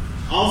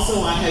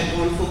 Also, I had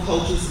wonderful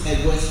coaches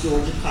at West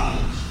Georgia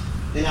College,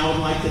 and I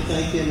would like to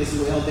thank them as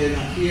well. They're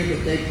not here,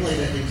 but they played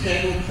an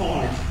integral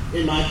part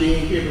in my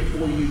being here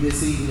before you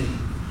this evening.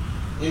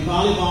 In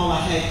volleyball,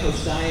 I had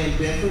Coach Diane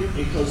Bedford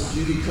and Coach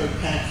Judy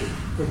Kirkpatrick.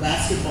 For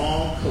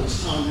basketball,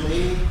 Coach Tom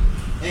Lehman,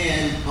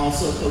 and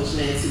also Coach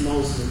Nancy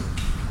Mosley.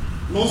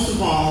 Most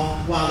of all,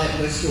 while at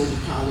West Georgia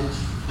College,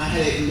 I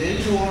had a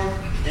mentor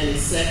and a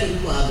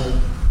second mother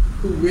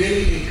who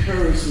really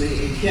encouraged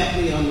me and kept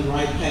me on the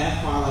right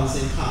path while I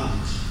was in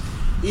college.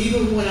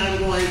 Even when I'm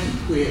going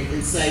to quit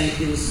and say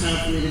it was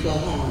time for me to go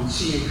home,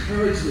 she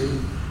encouraged me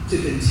to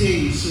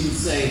continue. She would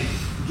say,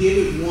 give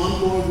it one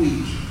more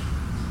week.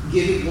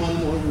 Give it one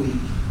more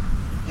week.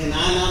 And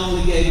I not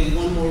only gave it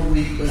one more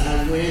week, but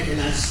I went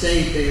and I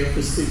stayed there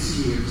for 6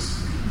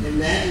 years.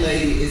 And that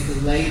lady is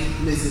the late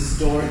Mrs.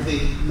 Dorothy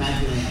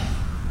McNabb.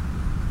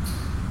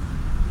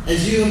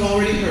 As you have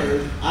already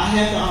heard, I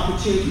had the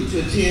opportunity to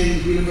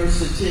attend the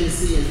University of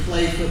Tennessee and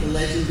play for the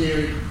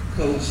legendary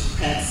coach,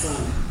 Pat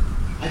Summitt.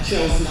 I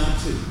chose not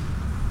to.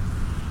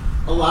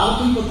 A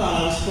lot of people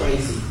thought I was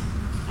crazy.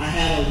 I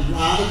had a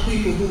lot of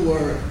people who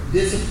were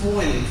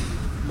disappointed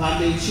by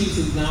me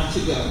choosing not to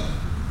go.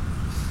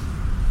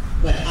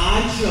 But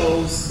I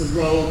chose the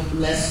road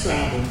less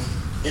traveled,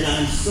 and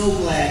I'm so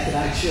glad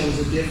that I chose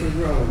a different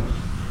road,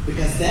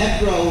 because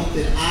that road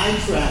that I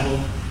traveled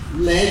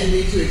led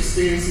me to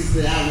experiences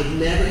that I would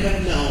never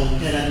have known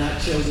had I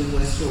not chosen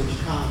West Georgia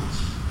College.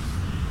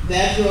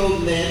 That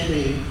road led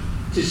me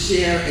to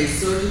share a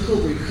surgical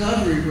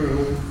recovery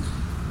room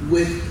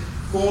with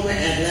former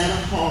Atlanta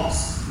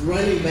Hawks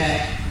running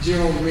back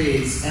Gerald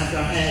Riggs after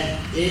I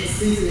had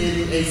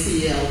season-ending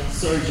ACL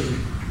surgery.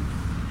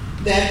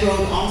 That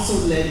road also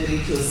led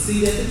me to a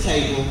seat at the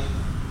table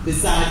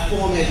beside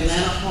former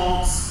Atlanta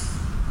Hawks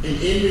and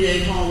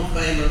NBA Hall of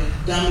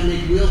Famer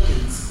Dominique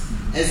Wilkins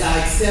as I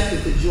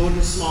accepted the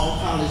Georgia Small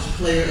College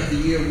Player of the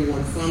Year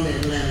award from the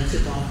Atlanta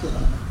Tip-Off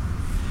Club.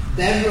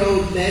 That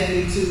road led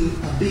me to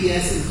a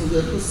BS in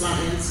political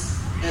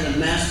science and a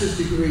master's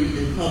degree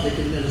in public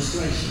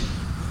administration.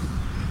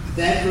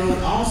 That road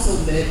also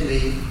led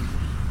me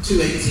to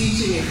a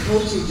teaching and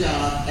coaching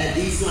job at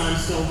East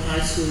Limestone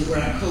High School,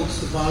 where I coached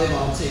the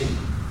volleyball team.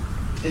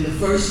 In the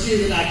first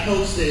year that I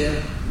coached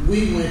there,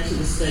 we went to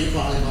the state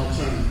volleyball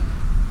tournament.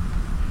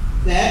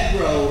 That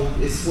road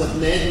is what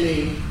led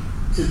me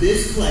to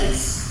this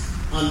place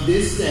on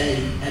this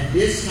day at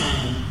this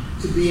time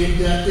to be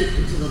inducted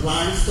into the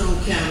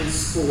Limestone County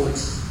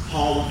Sports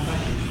Hall of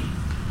Fame.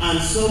 I'm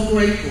so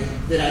grateful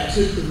that I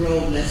took the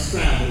road less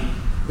traveled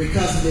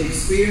because of the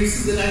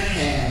experiences that I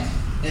had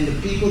and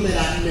the people that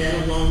I've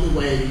met along the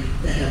way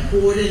that have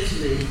poured into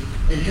me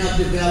and helped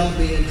develop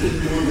me into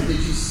the woman that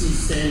you see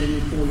standing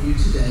before you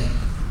today.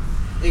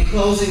 In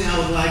closing, I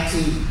would like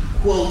to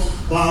quote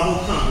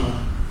Bob O'Connell.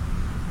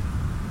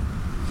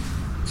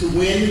 To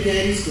win the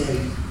game is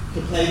great,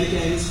 to play the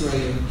game is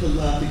greater, to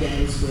love the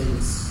game is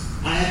greatest.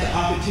 I had the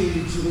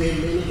opportunity to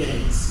win many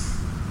games.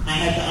 I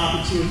had the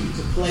opportunity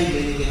to play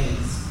many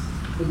games.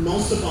 But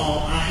most of all,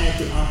 I had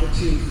the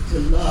opportunity to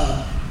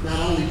love not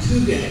only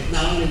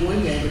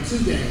one game, but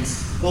 2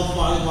 games, both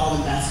volleyball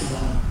and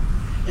basketball.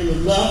 And the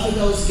love for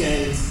those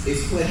games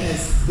is what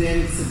has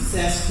been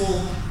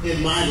successful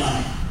in my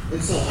life.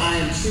 And so I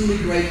am truly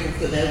grateful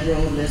for that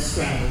road less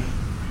traveled.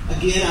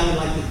 Again, I would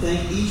like to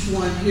thank each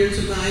one here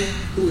tonight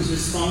who is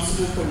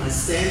responsible for my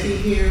standing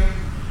here.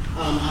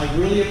 I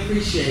really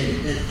appreciate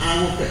it, and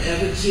I will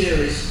forever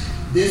cherish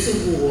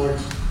this award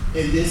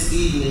and this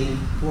evening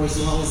for as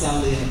long as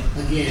I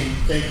live. Again,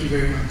 thank you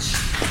very much.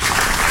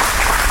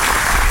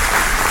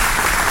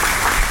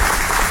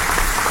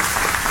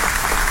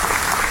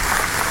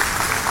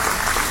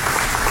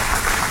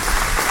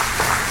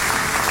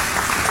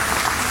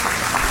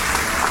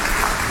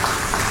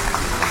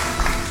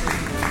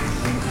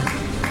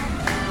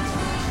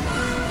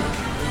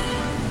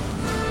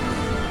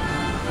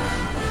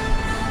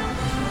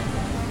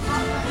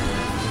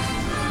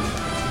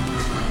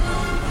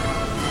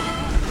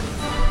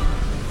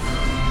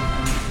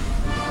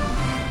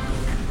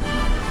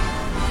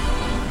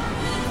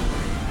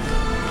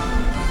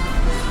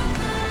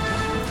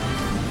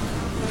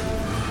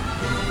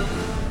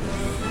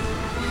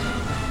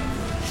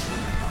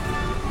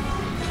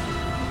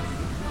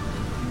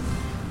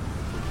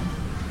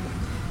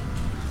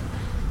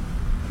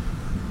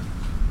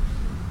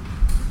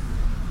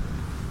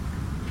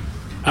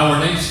 Our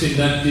next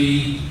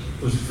inductee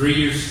was a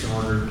 3-year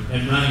starter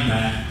at running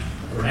back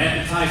for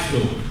Athens High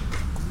School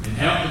and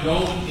helped the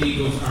Golden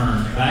Eagles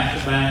earn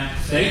back-to-back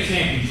state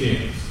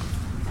championships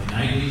in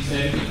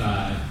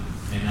 1975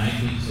 in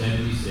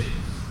 1976.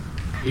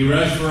 He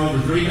rushed for over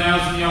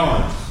 3,000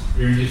 yards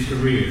during his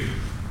career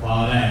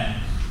while at Athens.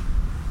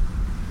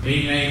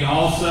 Being named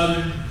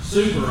All-Southern,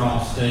 Super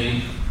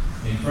All-State,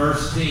 and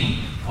First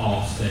Team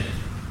All-State.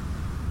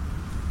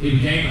 He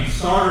became a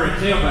starter at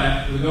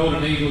tailback for the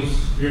Golden Eagles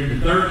during the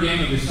third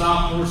game of his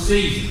sophomore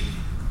season.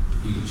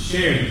 He would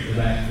share the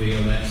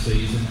backfield that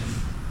season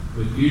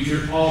with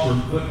future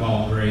Auburn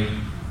football great,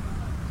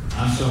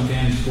 Limestone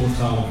County Sports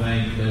Hall of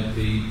Fame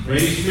inductee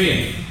Freddie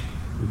Smith,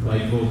 who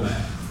played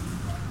fullback.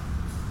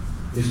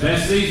 His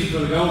best season for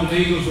the Golden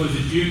Eagles was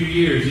his junior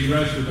year as he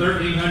rushed for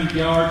 1,300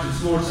 yards and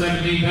scored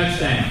 17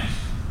 touchdowns,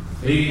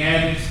 leading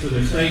Athens to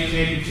their state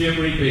championship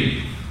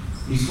repeat.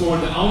 He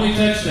scored the only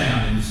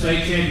touchdown in the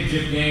state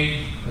championship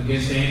game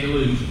against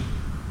Andalusia.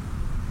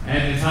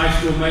 Athens High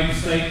School made the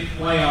state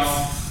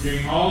playoff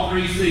during all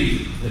 3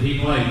 seasons that he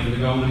played for the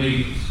Golden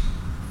Eagles.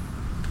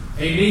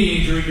 A knee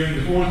injury during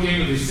the 4th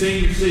game of his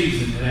senior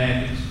season at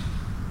Athens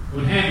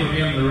would hamper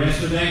him the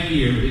rest of that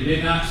year, but it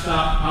did not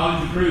stop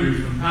college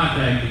recruiters from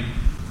contacting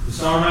the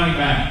star running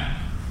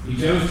back. He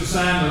chose to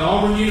sign with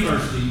Auburn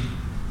University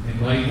and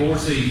played 4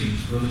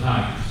 seasons for the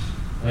Tigers.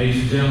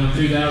 Ladies and gentlemen,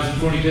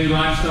 2022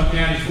 Limestone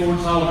County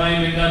Sports Hall of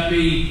Fame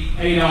inductee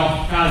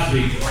Adolph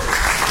Cosby.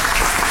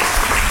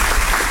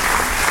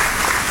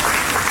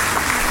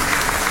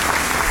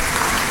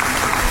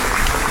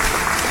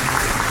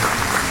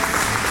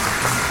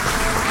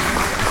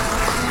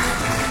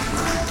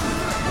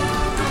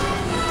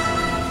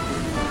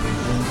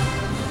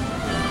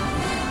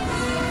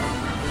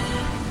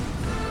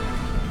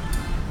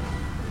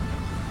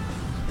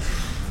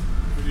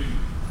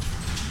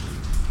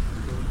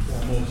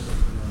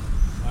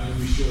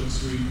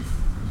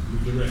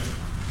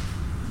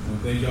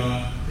 Thank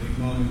God, thank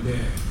Mom and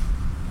Dad.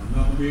 I'm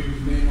not going to be able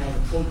to name all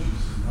the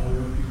coaches and all the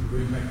other people who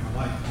bring back my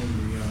life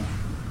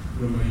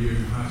during my year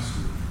in high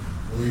school,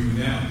 or even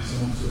now,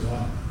 some still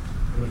are.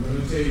 But I'm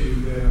going to tell you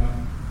that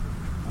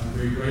I'm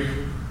very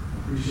grateful. I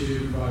appreciate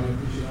everybody. I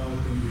appreciate all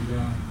the things you've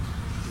done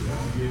to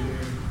help me get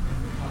there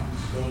and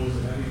accomplish goals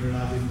that I didn't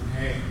realize I even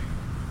had.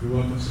 You're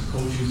welcome some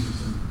coaches and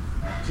some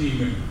team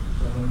members.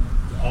 So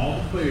to all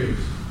the players,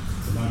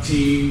 to my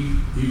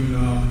team, even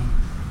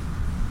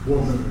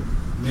board member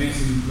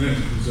Nancy Leonard,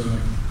 who's a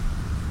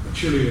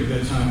cheerleader at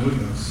that time with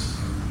us.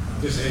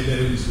 I'll just add that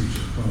in the speech.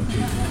 But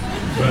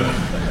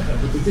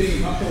the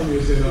thing, my point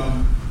is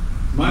that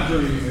my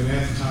journey at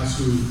Athens High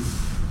School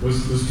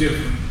was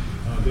different.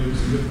 There was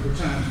some difficult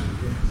times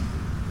with it.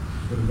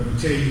 But I'm going to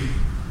tell you,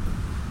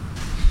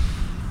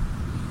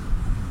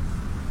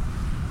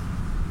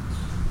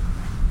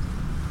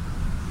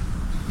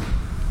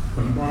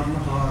 from the bottom of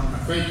my heart, I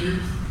thank you.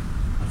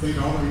 I thank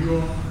all of you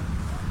all.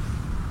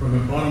 From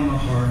the bottom of my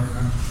heart,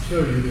 I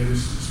tell you that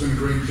it's been a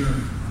great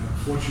journey. I'm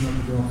fortunate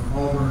to go off to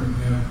Auburn and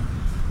have,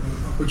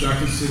 which I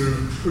consider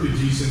a pretty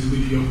decent,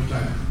 mediocre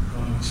type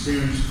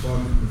experience for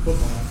the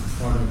football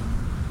part of it.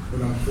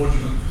 But I'm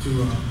fortunate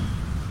to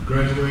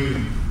graduate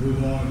and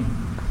move on and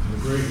have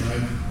a great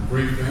life, a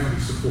great family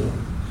support.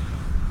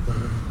 But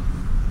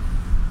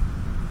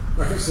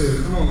like I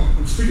said,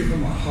 I'm speaking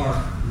from my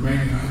heart,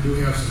 man. I do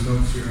have some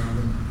notes here I'm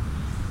going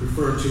to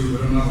refer to,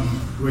 but I'm not going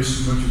to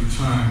waste too much of your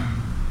time.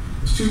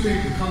 There's 2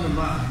 things that come to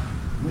mind,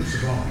 most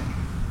of all.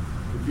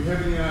 If you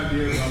have any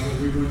idea about what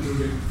we went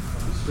through,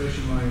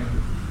 especially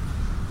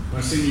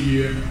my senior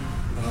year,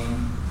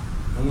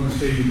 I want to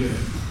tell you that.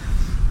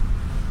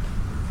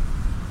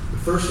 The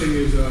first thing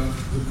is a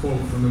quote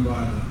from the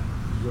Bible.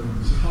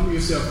 It says, humble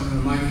yourself under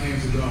the mighty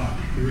hands of God.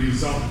 He will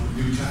exalt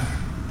you in due time.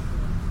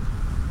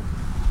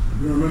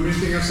 If you remember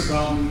anything else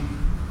about me,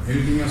 or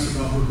anything else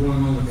about what's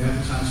going on with the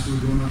Athens High School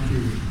during my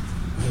period,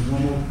 I have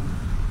one more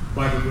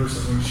Bible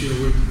verse I want to share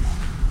with you.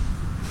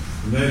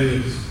 And that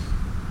is,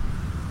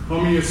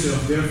 humble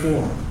yourself,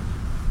 therefore,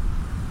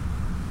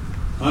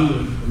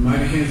 under the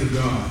mighty hands of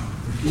God,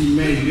 that He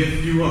may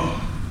lift you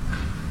up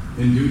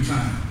in due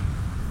time.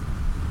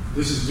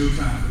 This is due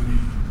time for me.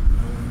 And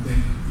I want to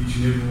thank each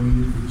and every one of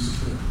you for your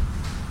support.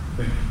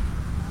 Thank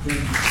you. Thank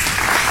you.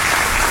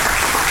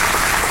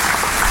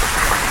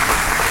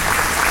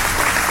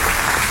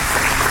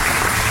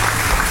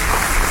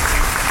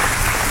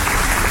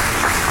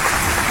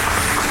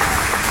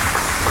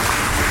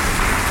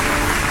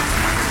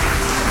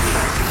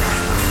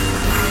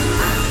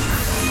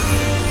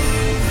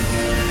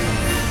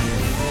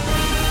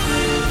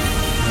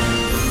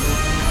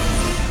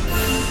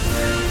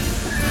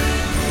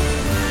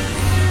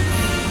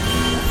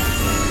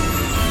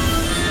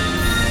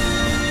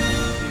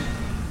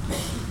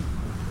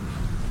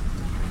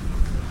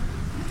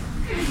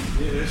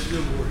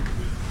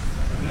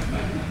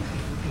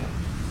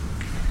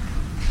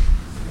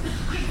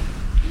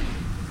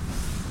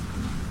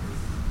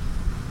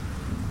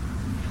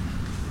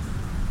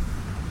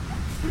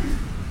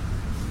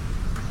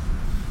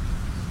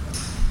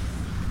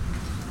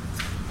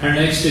 Our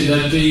next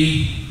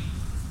inductee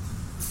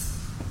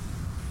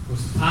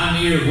was the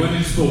pioneer of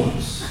women's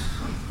sports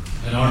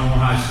at Ardmore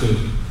High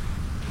School.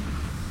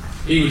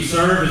 He would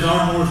serve as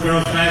Ardmore's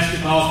girls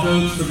basketball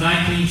coach from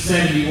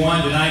 1971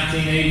 to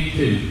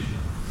 1982.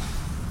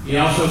 He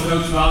also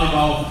coached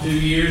volleyball for 2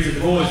 years at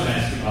the boys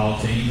basketball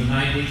team from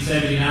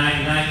 1979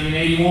 to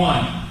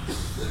 1981.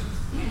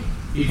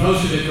 He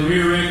posted a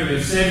career record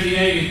of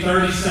 78 and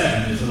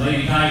 37 as the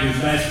Lady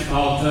Tigers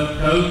basketball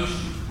coach.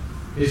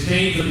 His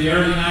teams of the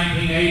early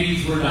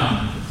 1980s were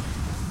dominant.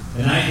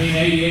 The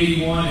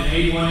 1980-81 and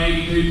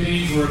 81-82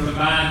 teams were a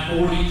combined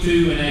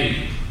 42 and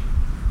 8.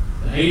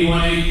 The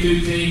 81-82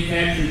 team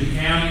captured the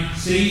county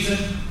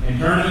season and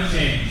tournament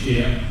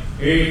championship,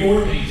 Area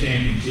 14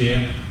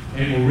 championship,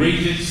 and were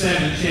Region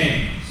 7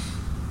 champions.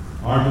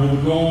 Ardmore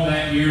would go on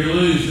that year to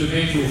lose to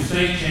eventual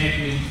state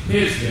champion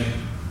Pisgah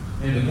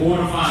in the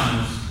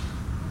quarterfinals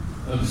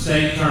of the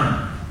state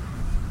tournament.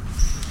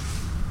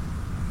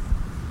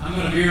 I'm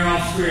going to veer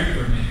off script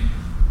for a minute,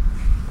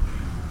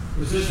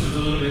 because this one's a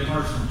little bit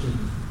personal to me.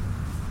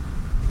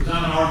 Because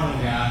I'm an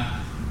Ardmore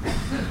guy.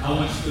 I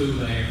went to school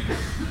there.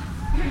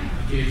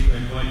 My kids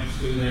graduated from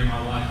school there.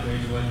 My wife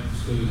graduated from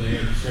school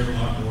there. There's several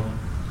Ardmore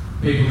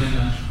people in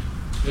the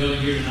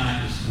building here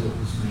tonight to support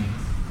this man.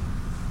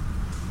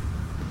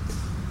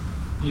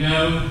 You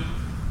know,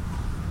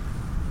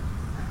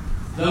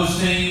 those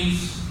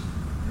teams,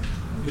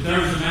 if there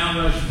was a Mount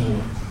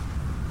Rushmore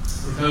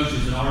for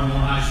coaches at Ardmore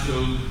High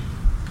School,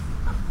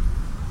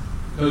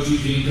 Coach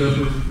Eugene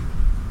Cooper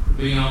would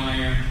be on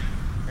there,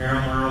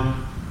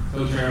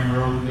 Coach Harold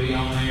Merle would be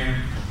on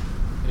there,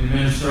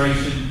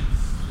 administration,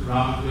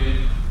 Robert Witt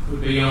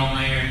would be on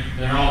there.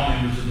 They're all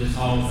members of this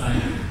Hall of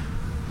Fame.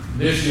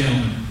 This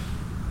gentleman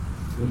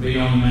would be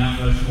on the Mount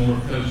Rushmore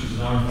of coaches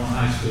at Ardmore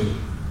High School.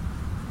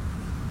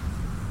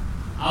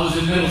 I was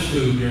in middle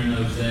school during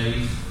those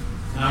days,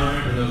 and I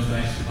remember those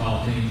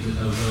basketball teams at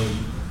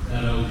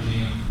that old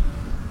gym,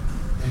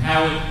 and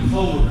how it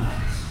polarized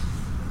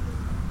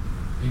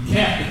and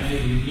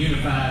captivated and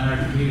unified our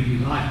community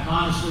like,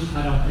 honestly,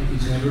 I don't think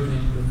it's ever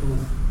been before.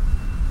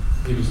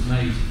 It was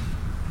amazing.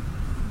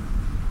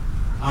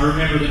 I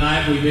remember the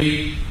night we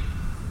beat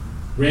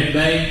Red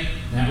Bay, is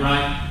that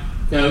right,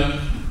 Coach?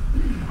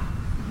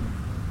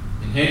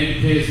 And headed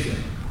to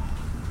Pisgah.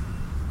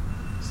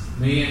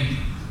 Me and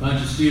a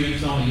bunch of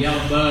students on a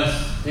yellow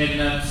bus heading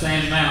up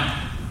Sand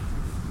Mountain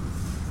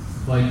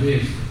to play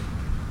Pisgah.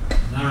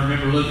 And I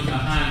remember looking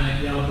behind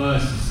that yellow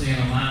bus and seeing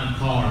a line of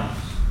cars.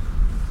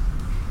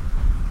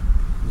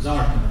 It was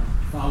our turn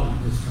to follow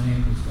this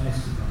man, his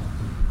basketball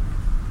team.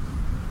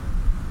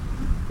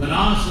 But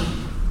honestly,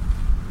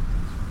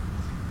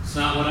 it's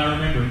not what I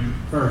remember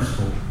first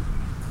for.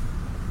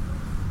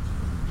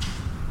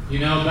 You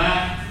know,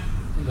 back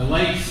in the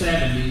late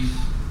 70s,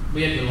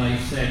 mid to late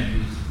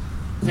 70s,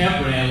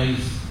 pep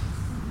rallies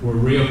were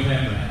real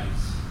pep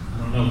rallies. I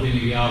don't know if any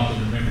of y'all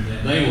can remember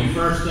that. They were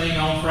first thing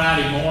on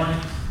Friday morning,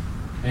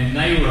 and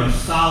they were a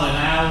solid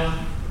hour.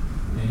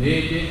 And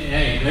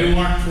they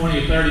weren't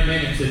 20 or 30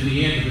 minutes at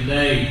the end of the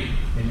day,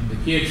 and the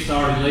kids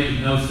started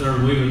leaving. No, sir,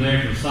 we were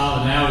there for a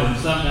solid hour and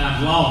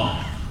sometimes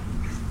longer.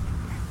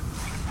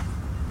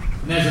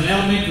 And as an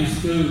elementary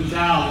school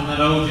child in that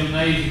old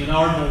gymnasium in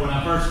Ardmore, when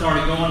I first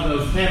started going to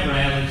those pep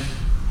rallies,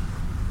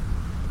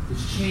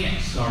 this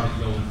chant started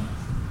going on.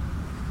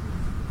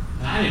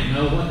 And I didn't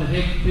know what the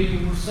heck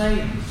people were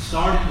saying. It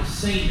started the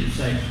senior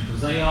section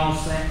because they all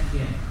sat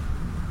together.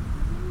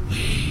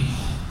 We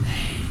want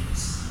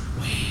Davis.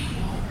 We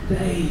want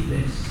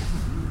Davis.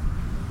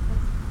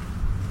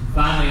 And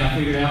finally, I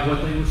figured out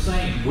what they were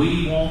saying.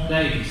 We want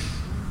Davis.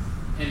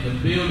 And the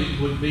building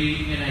would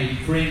be in a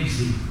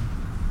frenzy.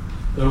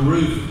 The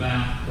roof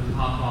about to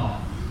pop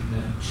off. And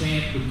the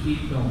chant would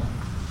keep going.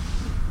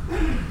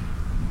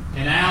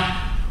 And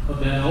out of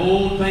that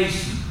old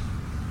basement,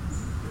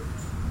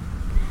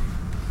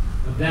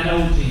 of that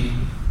old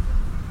gym,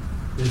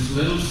 this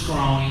little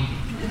scrawny,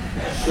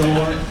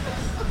 short,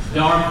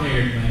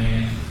 dark-haired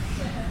man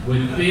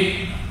with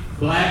thick,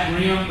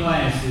 black-rimmed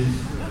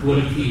glasses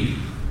would appear.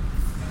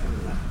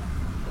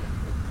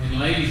 And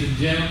ladies and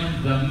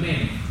gentlemen, the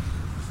minute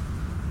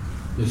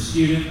the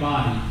student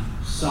body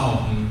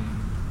saw him,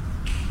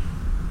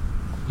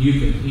 you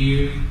could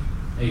hear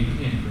a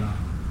pin drop.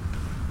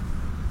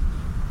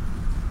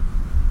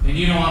 And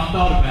you know, I've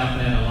thought about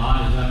that a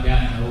lot as I've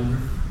gotten older.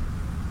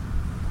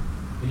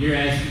 And you're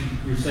asking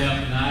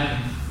yourself tonight,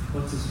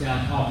 what's this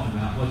guy talking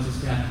about? What's this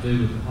got to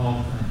do with the Hall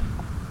of Fame?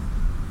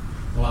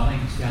 Well, I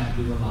think it's got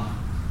to do a lot.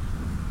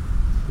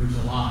 There's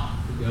a lot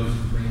that goes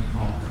into being a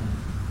Hall of Fame.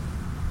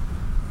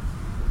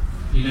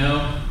 You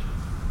know,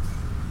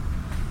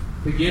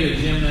 to get a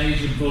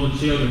gymnasium full of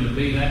children to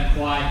be that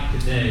quiet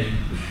today,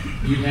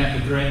 you'd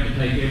have to threaten to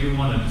take every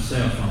one of them's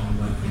cell phone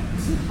away from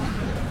them.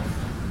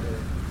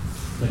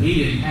 But he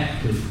didn't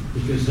have to,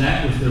 because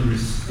that was the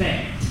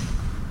respect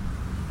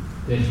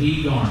that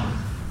he garnered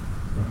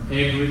from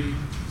every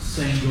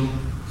single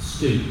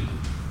student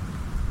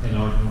at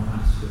Ardmore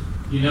High School.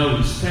 You know,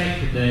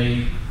 respect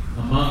today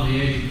among the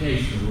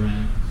educational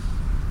ranks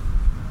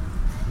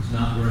is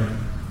not great.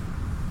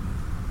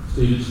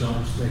 Students don't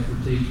respect their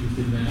teachers,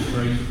 the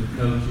administration,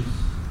 their coaches,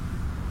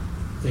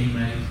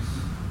 teammates,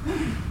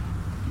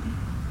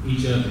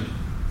 each other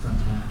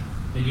sometimes.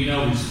 And you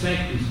know,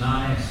 respect is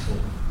not asked for.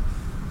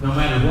 No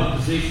matter what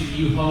position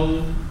you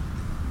hold,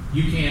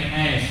 You can't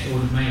ask or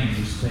demand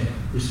respect.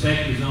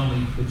 Respect is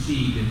only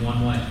achieved in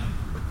one way.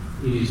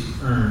 It is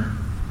earned.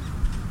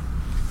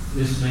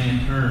 This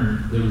man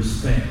earned the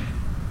respect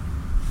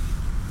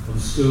of the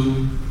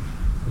school,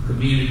 the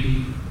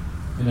community,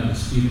 and of the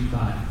student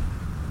body.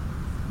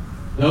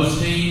 Those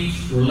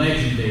teams were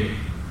legendary,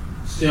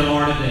 still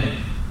are today.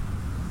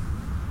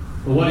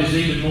 But what is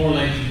even more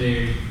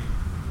legendary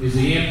is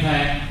the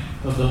impact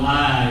of the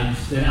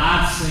lives that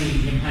I've seen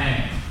him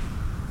have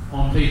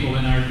on people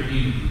in our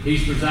community.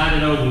 He's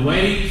presided over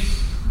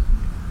weddings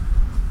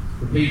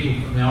for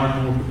people from the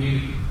Ardmore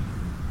community,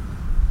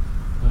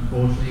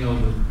 unfortunately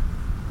over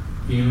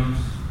funerals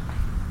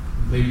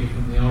for people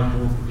from the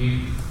Ardmore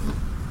community.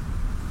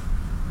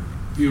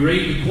 If you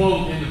read the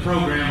quote in the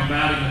program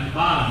about him at the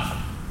bottom,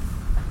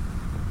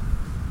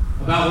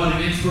 about what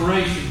an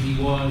inspiration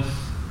he was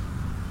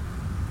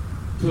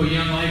to a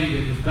young lady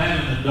that was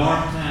battling a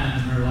dark time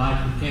in her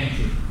life with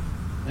cancer.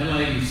 That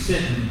lady is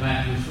sitting in the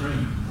back of this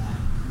room tonight.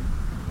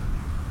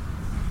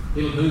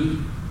 It'll move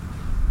you.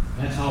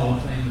 That's Hall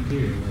of Fame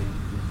material, ladies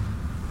and gentlemen.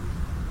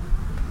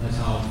 That's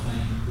Hall of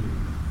Fame material.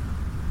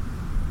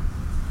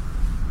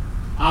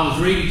 I was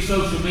reading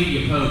social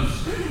media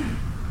posts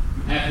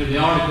after the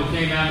article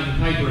came out in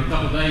the paper a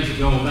couple days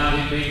ago about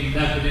him being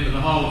inducted into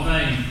the Hall of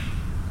Fame,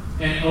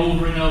 and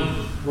over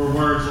were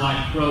words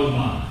like role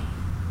model,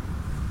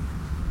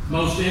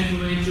 most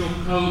influential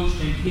coach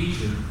and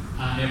teacher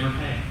I ever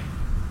had.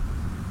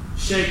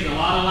 Shaped a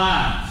lot of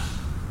lives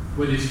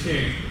with his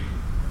character.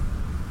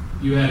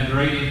 You had a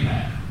great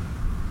impact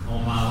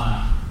on my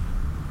life.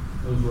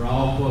 Those were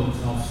all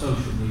quotes off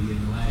social media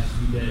in the last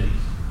few days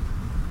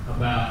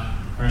about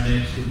our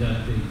next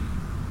inductee.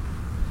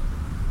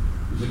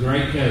 He was a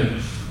great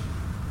coach,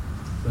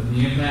 but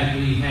the impact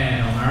that he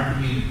had on our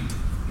community,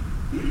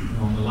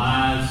 on the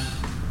lives,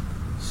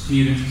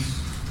 students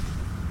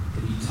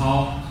that he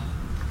taught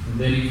and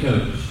that he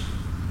coached,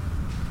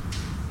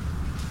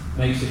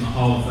 makes him a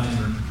Hall of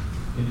Famer,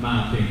 in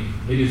my opinion.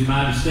 It is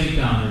my distinct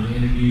honor to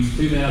introduce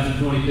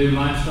 2022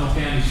 Limestone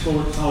County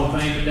Sports Hall of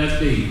Fame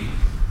inductee,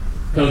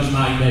 Coach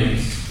Mike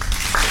Davis.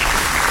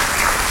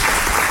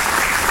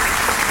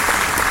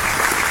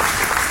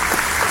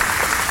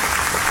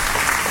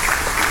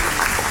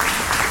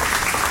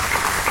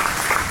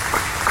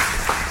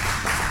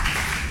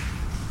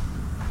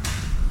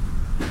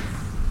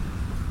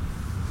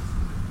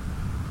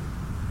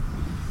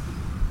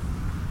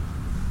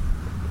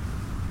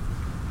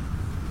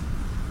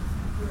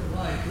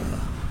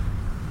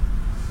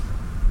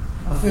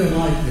 I feel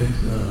like that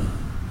the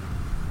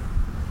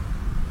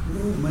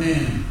old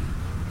man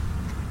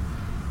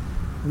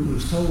who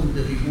was told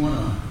that he won $1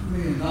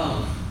 million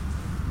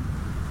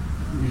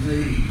in his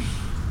 80s,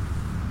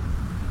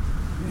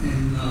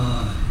 and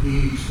he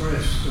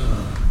expressed an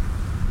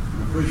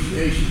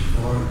appreciation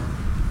for it in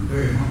a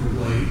very humble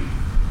way.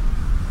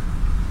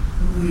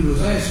 When he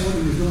was asked what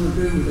he was going to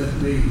do with that $1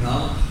 million,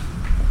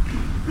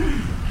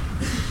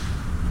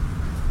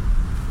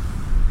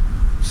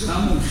 he said,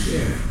 I'm going to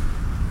share it.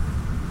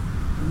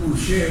 I'm going to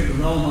share it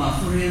with all my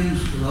friends,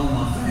 with all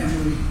my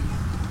family,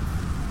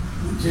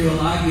 until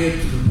I get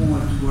to the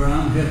point where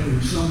I'm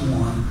helping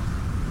someone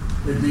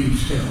that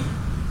needs help.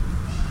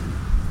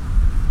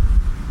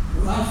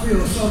 Well, I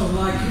feel sort of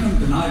like him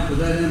tonight with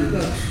that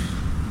introduction.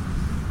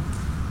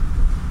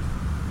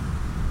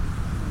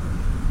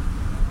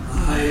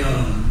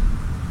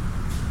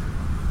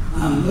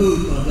 I'm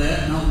moved by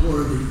that, not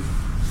worthy,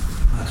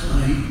 I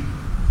claim,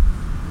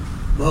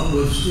 but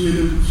with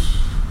students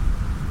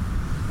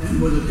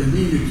and with a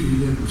community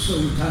that was so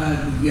tied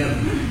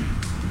together,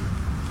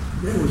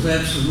 there was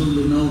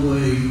absolutely no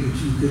way that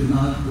you could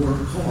not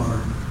work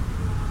hard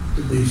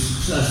to be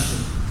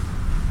successful.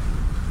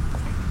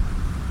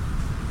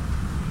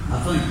 I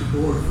thank the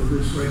board for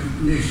this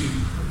recognition,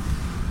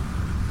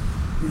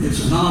 and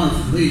it's an honor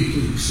for me to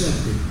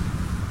accept it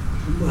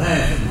on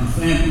behalf of my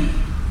family,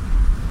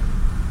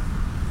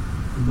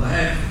 on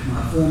behalf of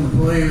my former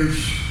players,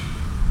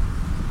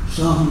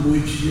 some of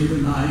which here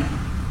tonight,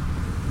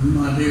 whom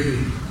I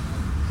dearly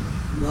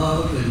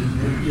love and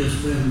have just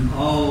been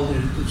all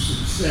at the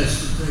success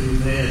that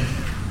they've had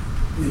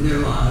in their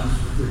lives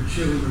with their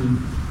children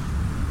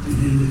and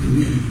in the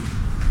community.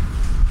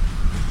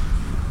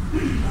 I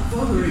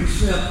further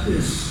accept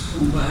this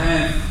on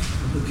behalf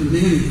of the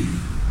community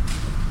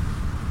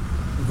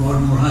of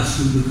Ardmore High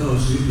School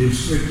because it is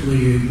strictly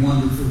a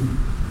wonderful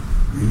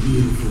and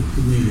beautiful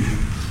community.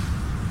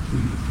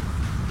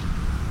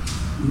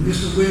 When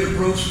Mr. Witt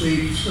approached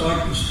me to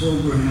start this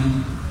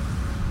program,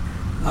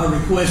 I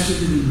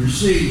requested and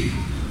received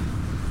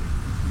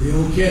the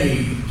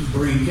okay to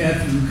bring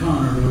Catherine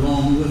Connor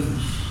along with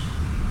us.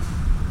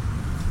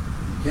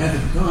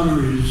 Catherine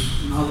Connor is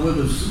not with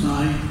us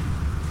tonight,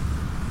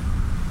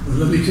 but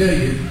let me tell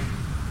you,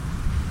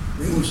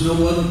 there was no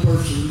other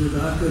person that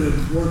I could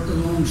have worked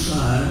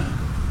alongside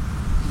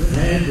that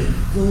had the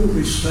full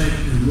respect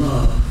and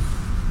love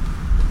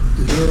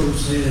that the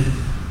girls had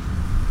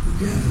for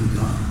Catherine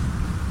Connor.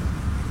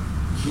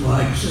 So I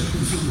accept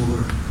this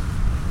award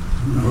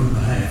on our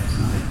behalf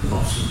tonight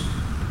also.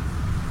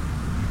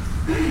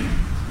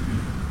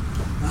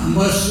 I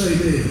must say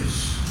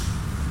this,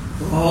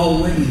 for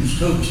all women's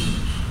coaches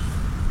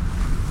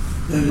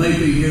that may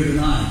be here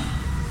tonight,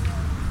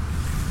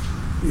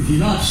 if you're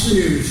not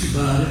serious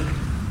about it,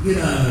 get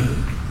out of it.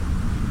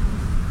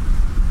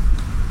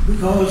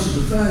 Because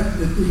of the fact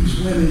that these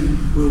women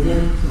will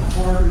work the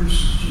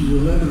hardest you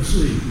will ever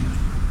see.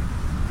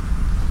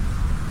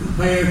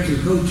 Compared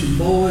to coaching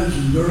boys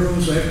and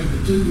girls, after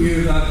the 2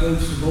 years I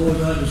coached the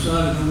boys, I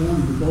decided I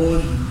wanted the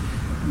boys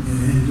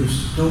and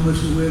just told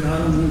Mr. Witt, I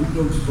don't want to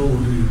coach the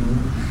boys anymore.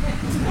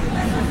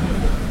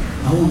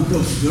 I want to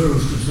coach the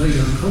girls because they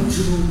are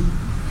coachable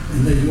and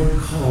they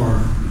work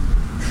hard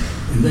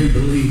and they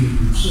believe in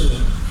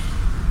themselves.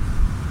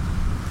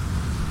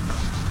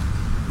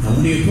 Now,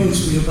 when he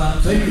approached me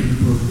about taking the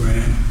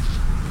program,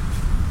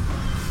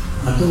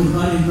 I told him I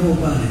didn't know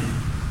about it.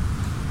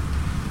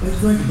 Let's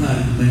think about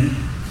it a minute.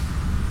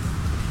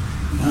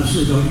 And I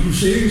said, are you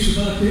serious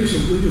about this, or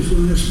are we just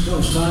doing this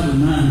because Title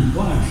IX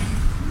requires it?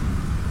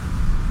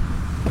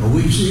 Are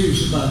we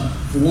serious about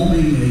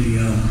forming a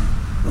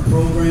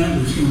program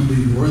that's going to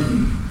be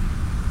worthy?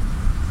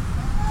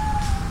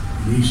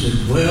 And he said,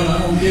 well, I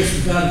don't guess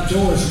we've got a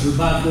choice. We're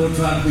about to go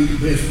try to be the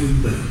best we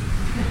can be.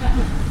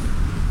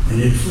 And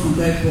it's from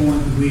that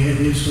point that we had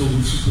his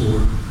total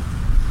support,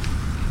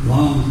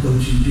 along with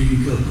Coach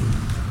Eugene Cooper,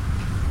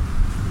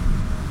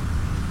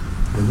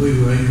 that we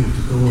were able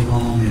to go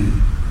along and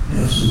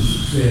have some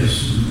success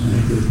and a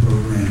good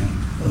program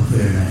up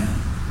there now.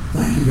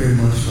 Thank you very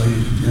much,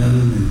 ladies and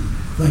gentlemen, and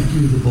thank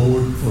you to the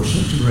board for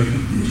such a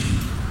recognition.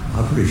 I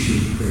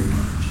appreciate it very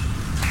much.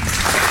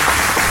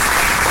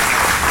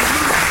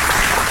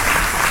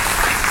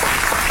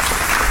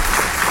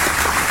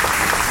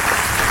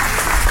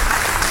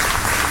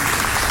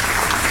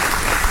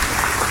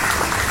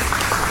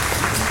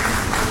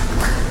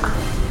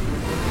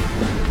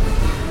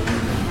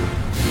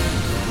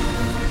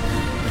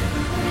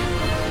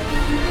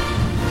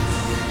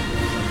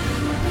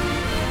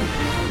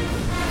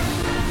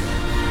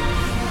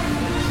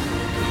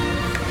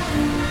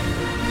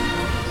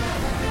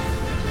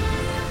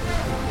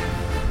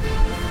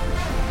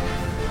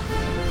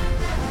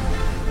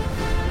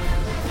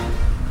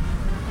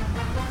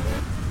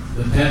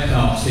 The pep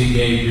talks he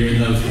gave during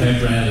those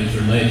pep rallies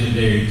are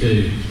legendary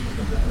too.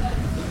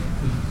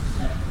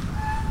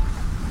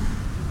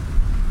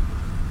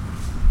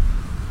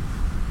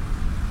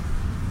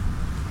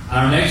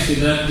 Our next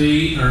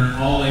inductee earned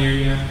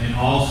all-area and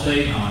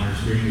all-state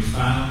honors during his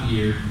final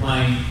year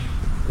playing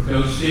for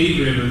Coach Steve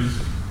Rivers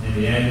and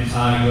the Athens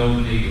High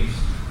Golden Eagles.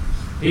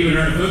 He would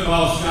earn a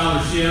football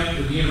scholarship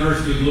at the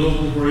University of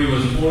Louisville, where he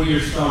was a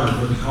 4-year starter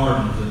for the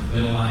Cardinals at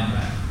middle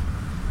linebacker.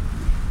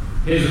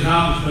 His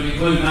accomplishments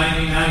include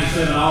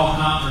 1997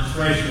 All-Conference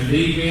Freshman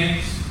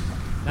Defense,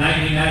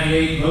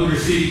 1998 Motor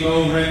City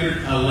Bowl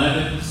record,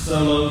 11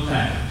 solo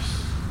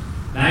tackles,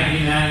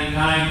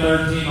 1999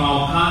 third-team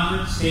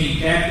All-Conference Team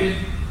Captain,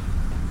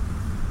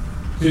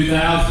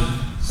 2000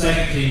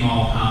 Second-Team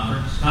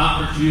All-Conference,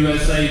 Conference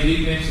USA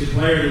Defensive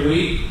Player of the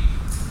Week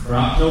for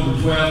October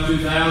 12,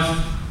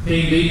 2000,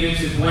 Team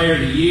Defensive Player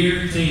of the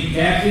Year, Team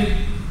Captain.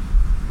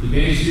 He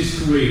finished his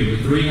career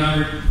with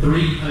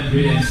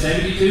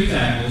 372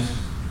 tackles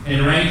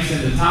and ranks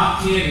in the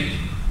top 10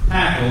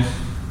 tackles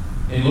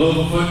in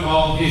Louisville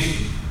football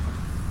history.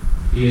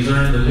 He has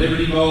earned the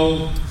Liberty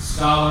Bowl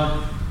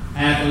Scholar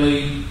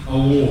Athlete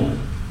Award.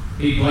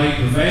 He played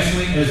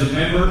professionally as a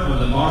member of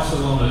the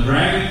Barcelona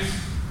Dragons,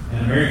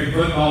 an American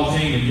football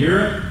team in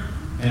Europe,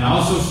 and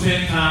also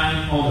spent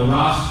time on the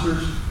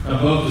rosters of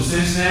both the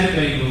Cincinnati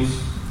Bengals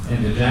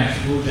and the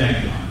Jacksonville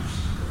Jaguars.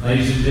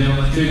 Ladies and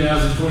gentlemen,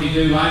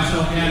 2022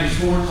 Limestone County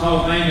Sports Hall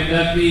of Fame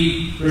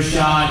inductee,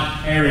 Rashad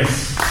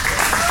Harris.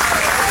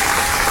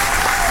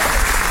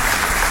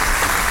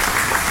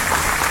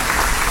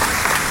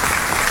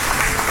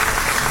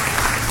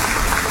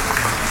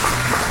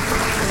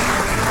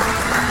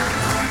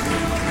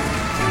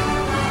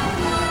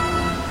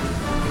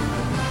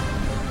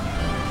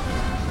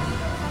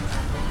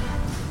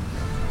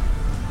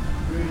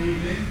 Good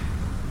evening.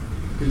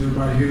 Can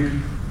everybody hear me?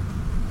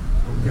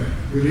 Okay.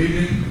 Good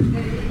evening.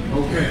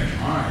 Okay.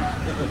 All right.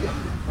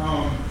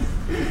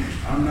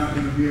 I'm not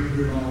going to be up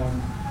here long.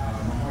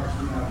 My heart's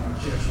beating out of my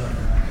chest right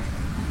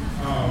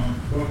now.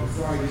 But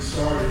before I get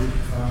started,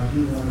 I do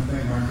want to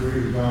thank my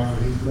Creator God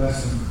for His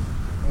blessing,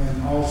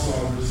 and also I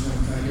just want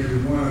to thank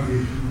every one of you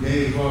who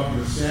gave up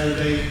your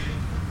Saturday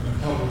and a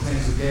couple of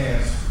tanks of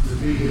gas to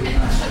be here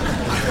tonight.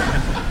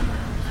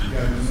 You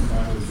got to do something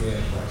about those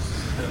gas prices.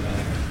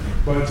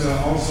 But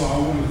also, I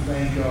want to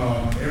thank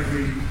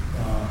every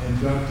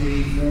inductee,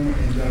 former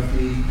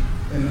inductee,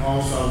 and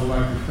also I would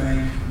like to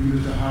thank you,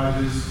 Mr.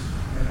 Hodges,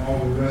 and all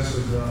the rest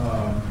of the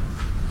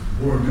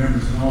board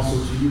members, and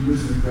also to you,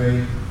 Ms.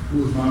 McVeigh, who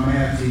was my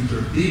math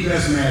teacher, the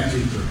best math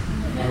teacher.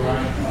 All right,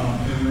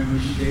 and when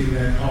she gave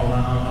that call,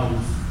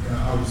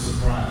 I was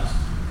surprised.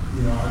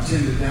 You know, I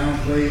tend to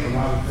downplay a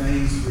lot of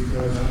things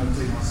because I don't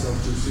take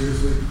myself too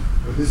seriously,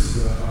 but this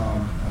is a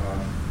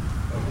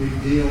big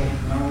deal,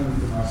 not only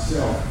for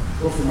myself,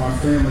 but for my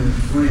family and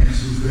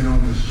friends who's been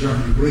on this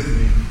journey with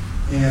me.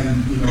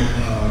 And, you know,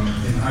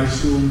 in high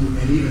school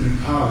and even in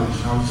college,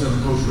 I was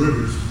telling Coach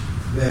Rivers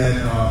that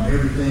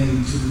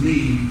everything to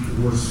me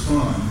was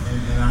fun.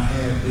 And I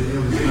had, it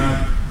was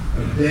not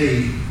a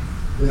day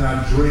that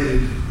I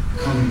dreaded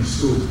coming to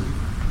school.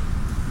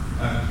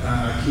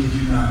 I kid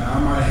you not. I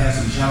might have had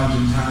some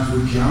challenging times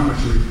with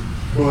geometry,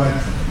 but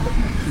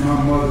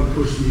my mother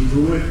pushed me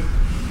through it,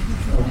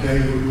 okay,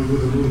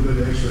 with a little bit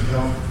of extra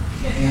help.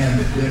 And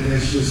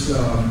that's just,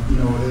 you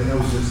know, that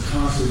was just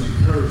constant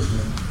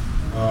encouragement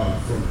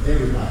from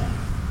everybody.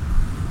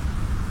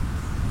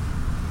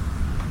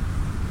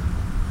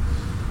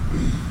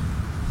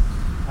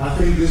 I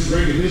think this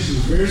recognition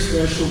is very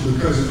special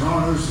because it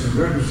honors and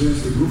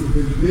represents the group of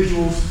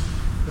individuals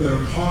that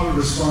are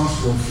partly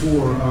responsible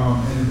for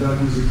an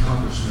inductee's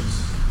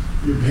accomplishments.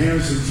 Your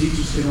parents and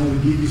teachers can only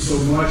give you so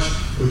much,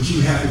 but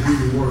you have to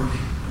do the work,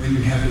 and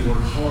you have to work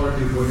hard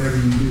at whatever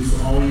you do.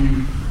 So all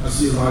you, I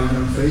see a lot of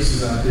young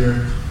faces out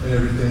there and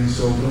everything,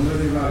 so don't let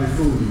anybody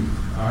fool you,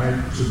 all right?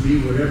 To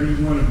be whatever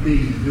you want to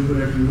be and do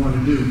whatever you want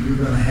to do, you're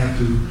going to have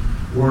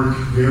to work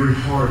very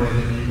hard at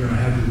it, and you're going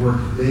to have to work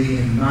day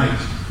and night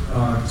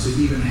to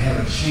even have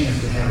a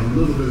chance to have a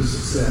little bit of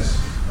success,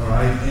 all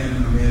right?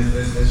 And I mean,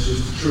 that's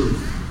just the truth,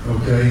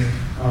 okay?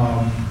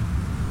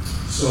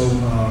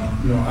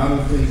 You know, I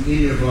don't think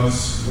any of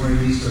us wearing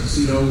these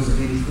tuxedos or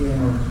any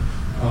former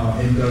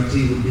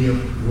inductee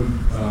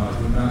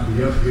would not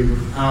be up here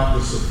without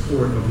the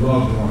support of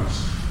loved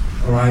ones,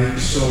 all right?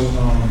 So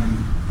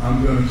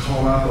I'm going to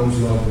call out those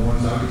loved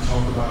ones. I could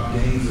talk about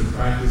games and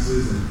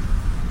practices and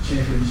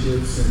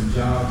championships and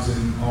jobs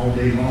and all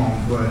day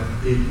long, but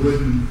it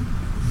wouldn't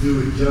do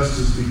it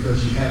justice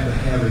because you have to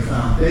have a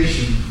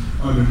foundation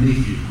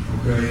underneath you,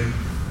 okay?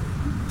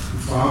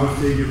 Father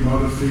figure,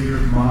 mother figure,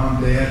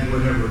 mom, dad,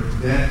 whatever,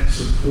 that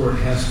support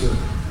has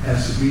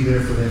to be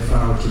there for that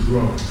flower to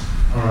grow,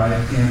 all right?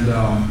 And,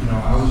 you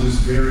know, I was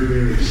just very,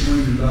 very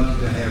extremely lucky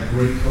to have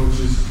great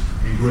coaches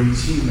and great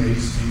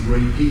teammates and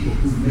great people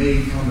who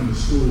made coming to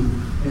school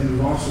and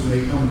who also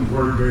made coming to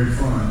work very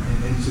fun.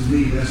 And to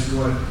me, that's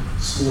what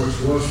sports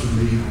was for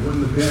me. It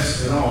wasn't the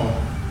best at all,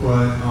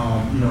 but,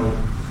 you know,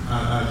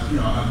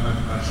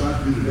 I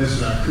tried to do the best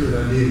that I could.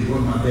 I did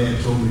what my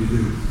dad told me to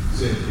do. He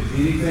said, if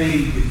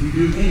you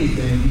do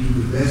anything, you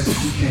do the best that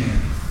you can.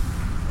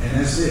 And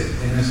that's it.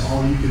 And that's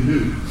all you can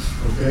do.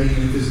 Okay?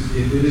 And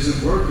if it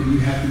isn't working, you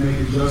have to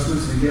make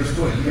adjustments. And guess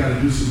what? You got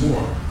to do some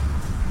more.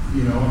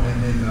 You know,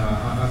 and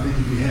I think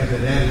if you have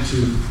that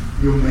attitude,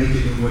 you'll make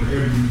it in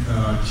whatever you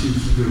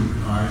choose to do.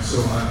 All right? So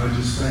I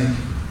just thank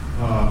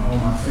all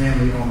my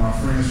family, all my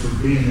friends for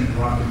being that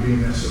rock and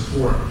being that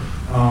support.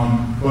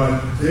 But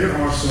there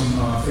are some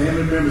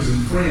family members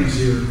and friends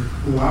here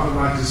who I would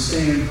like to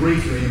stand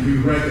briefly and be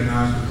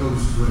recognized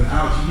because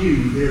without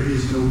you, there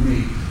is no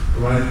me.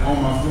 Right? All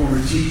my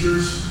former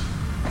teachers,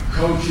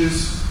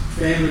 coaches,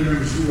 family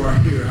members who are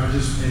here,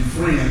 and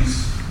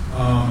friends,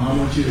 I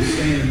want you to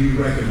stand and be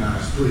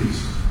recognized,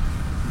 please.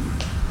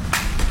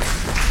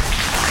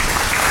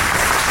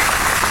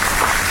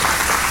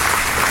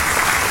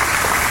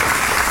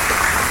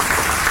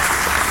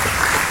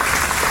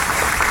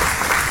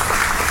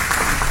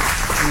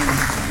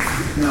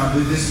 Now,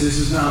 this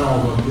is not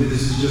all of them.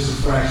 This is just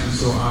a fraction,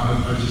 so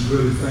I just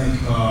really thank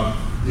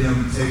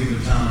them taking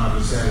the time out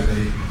of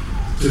Saturday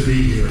to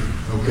be here,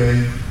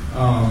 okay?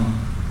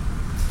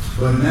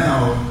 But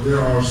now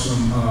there are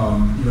some,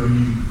 you know,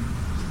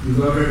 you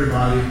love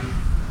everybody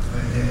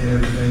and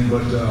everything,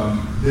 but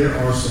there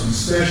are some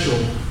special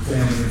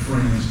family and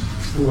friends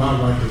who I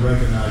would like to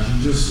recognize.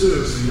 You just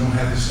stood, so you don't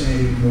have to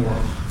stand anymore.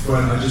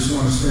 But I just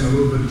want to spend a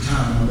little bit of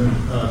time on them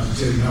to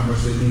tell you how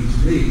much they mean to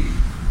me.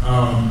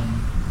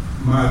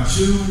 My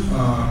two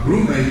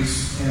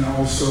roommates and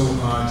also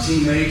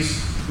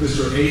teammates,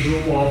 Mr.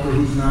 Adrian Walker,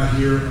 who's not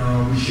here.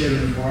 We shared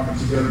an apartment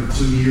together for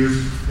 2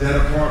 years. That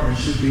apartment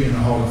should be in the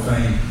Hall of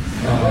Fame.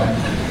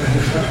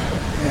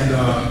 And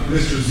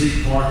Mr.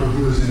 Zeke Parker,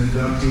 who is an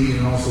inductee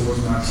and also was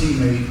my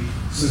teammate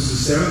since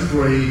the 7th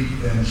grade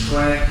in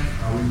track.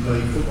 We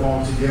played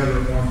football together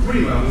on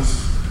 3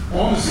 levels,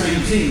 on the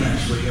same team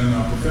actually, in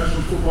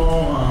professional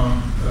football,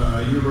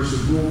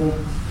 University of Louisville,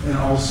 and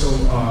also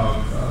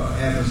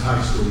Athens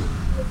High School.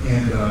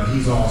 And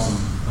he's awesome.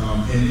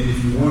 And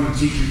if you want to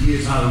teach your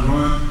kids how to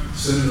run,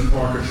 send them to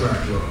Parker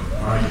Track Club.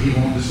 All right, he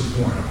won't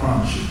disappoint, I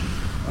promise you.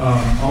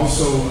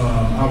 Also,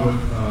 I would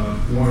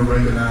want to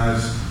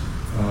recognize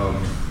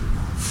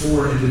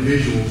 4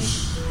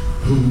 individuals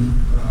who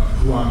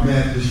I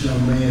met. This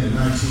young man in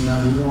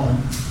 1991,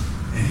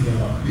 and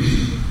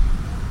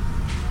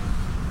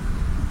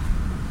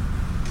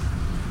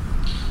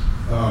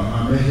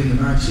I met him in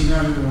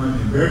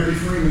 1991 in Beverly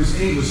Freeman's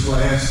English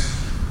class,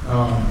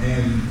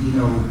 and you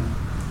know,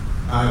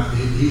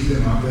 he's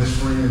been my best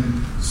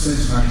friend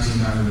since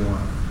 1991.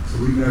 So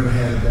we've never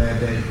had a bad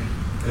day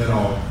at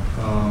all.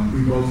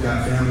 We both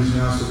got families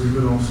now, so we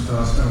really don't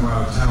spend a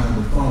lot of time on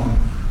the phone.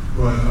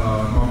 But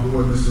my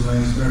boy, Mr.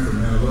 Lance Benford,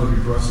 man, I love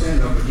you, bro.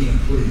 Stand up again,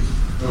 please.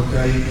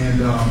 Okay? And,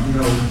 you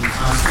know,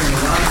 I spent a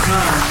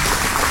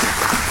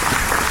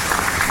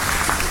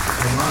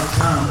lot of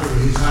time over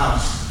his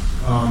house.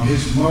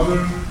 His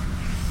mother,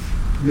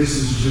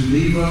 Mrs.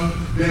 Geneva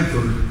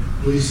Benford,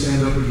 please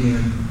stand up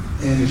again,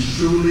 and is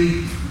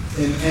truly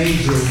an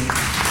angel.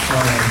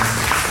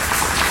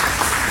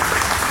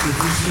 If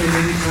you spend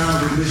any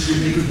time with Miss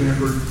Geneva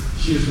Benford,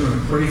 she is going to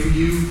pray for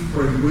you,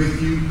 pray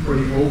with you,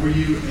 pray over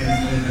you,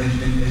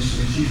 and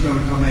she's going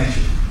to come at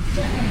you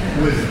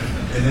with it.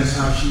 And that's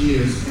how she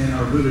is. And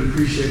I really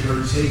appreciate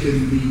her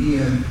taking me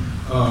in,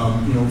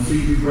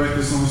 feed me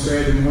breakfast on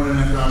Saturday morning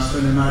after I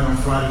spend the night on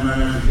Friday night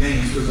after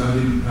games, because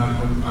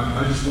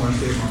I just want to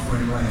stay with my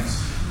friend Lance.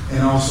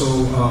 And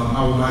also,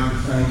 I would like to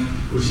thank,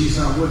 well, she's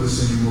not with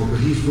us anymore, but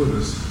he's with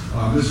us,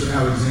 Mr.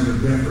 Alexander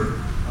Benford.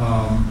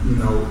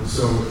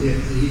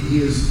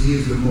 He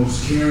is the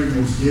most caring,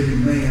 most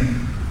giving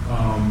man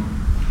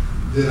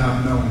that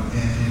I've known,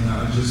 and I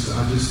just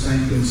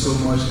thank them so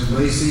much. And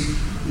Lacey,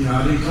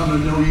 I didn't come to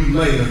know you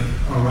later,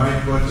 all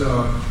right, but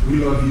we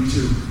love you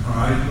too, all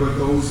right. But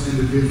those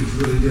individuals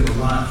really did a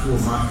lot for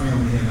my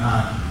family and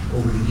I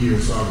over the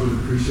years, so I really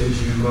appreciate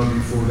you and love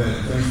you for that.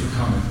 And thanks for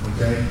coming,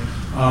 okay.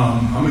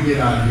 I'm gonna get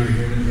out of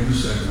here in a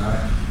second, all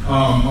right.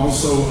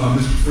 Also,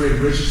 Mr. Fred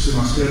Richardson,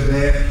 my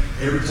stepdad,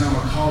 every time I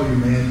call you,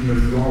 man, you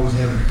always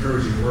have an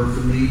encouraging word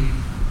for me.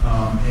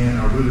 And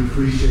I really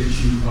appreciate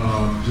you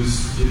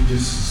just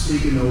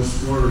speaking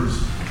those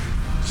words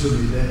to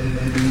me.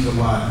 That means a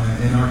lot.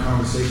 And our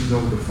conversations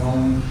over the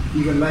phone,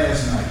 even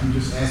last night, you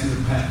just asked me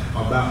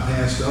about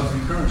past stuff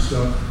and current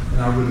stuff,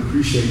 and I really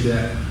appreciate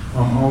that.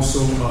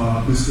 Also,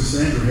 Miss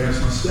Cassandra Harris,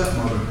 my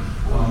stepmother,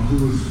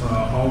 who was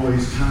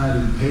always kind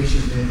and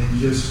patient and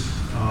just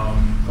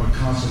a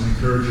constant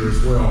encourager as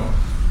well.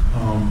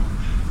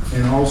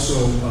 And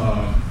also,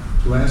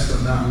 last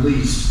but not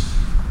least,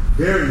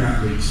 very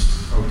not least,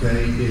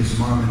 okay, is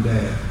mom and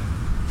dad.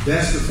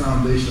 That's the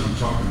foundation I'm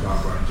talking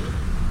about right there.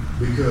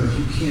 Because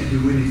you can't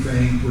do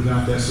anything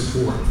without that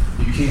support.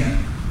 You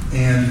can't.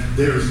 And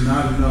there is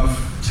not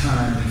enough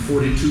time in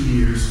 42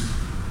 years,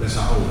 that's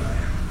how old I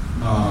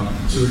am,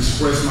 to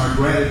express my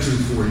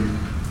gratitude for you.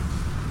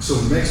 So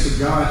next to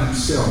God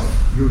himself,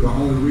 you're the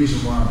only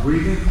reason why I'm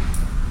breathing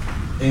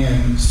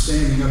and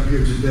standing up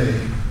here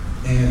today.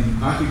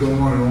 And I could go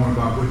on and on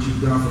about what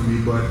you've done for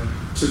me, but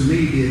to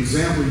me, the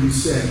example you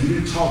set, you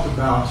didn't talk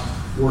about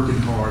working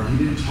hard. You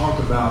didn't talk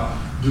about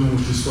doing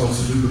what you're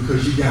supposed to do,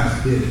 because you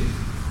guys did it.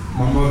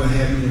 My mother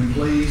had me in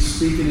plays,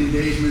 speaking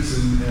engagements,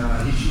 and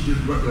she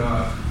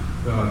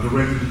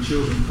directed the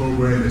children's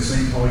program at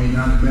St. Paul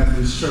United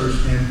Methodist Church.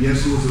 And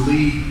guess who was the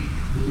lead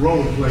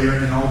role player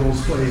in all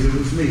those plays? It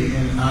was me.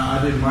 And I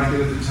didn't like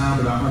it at the time,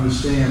 but I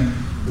understand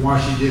why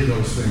she did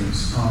those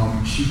things.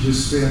 She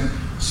just spent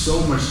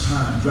so much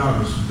time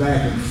driving us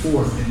back and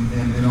forth,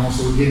 and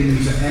also getting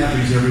into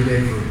Athens every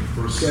day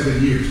for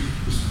 7 years.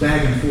 Just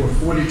back and forth,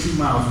 42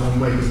 miles one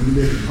way, because we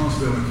lived in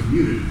Huntsville and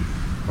commuted.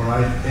 All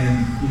right,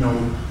 and you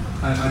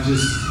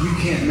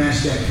can't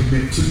match that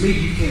commitment. To me,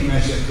 you can't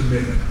match that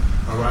commitment.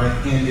 All right,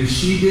 and if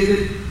she did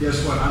it,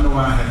 guess what? I know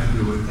I have to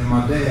do it. And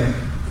my dad,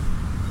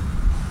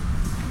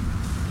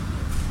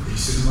 he's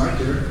sitting right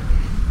there.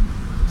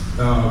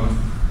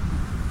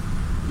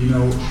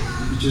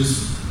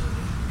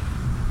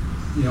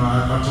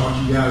 I talk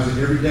to you guys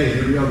every day,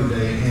 every other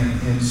day,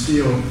 and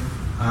still,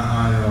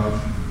 I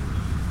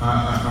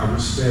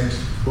respect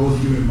both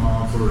you and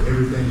Mom for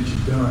everything that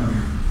you've done.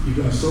 You've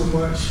done so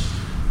much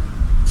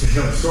to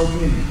help so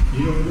many,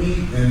 you know what I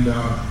mean? And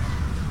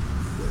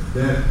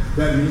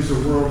that means the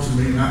world to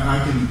me.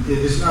 And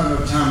it's not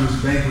enough time in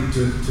this banquet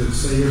to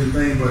say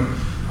everything, but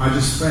I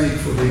just thank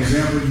for the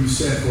example you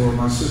set for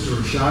my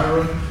sister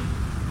Shira,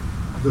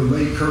 the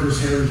late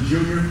Curtis Harris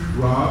Jr.,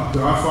 Rob,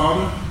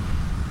 Godfather,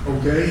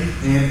 okay,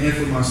 and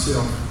for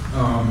myself.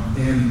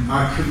 And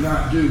I could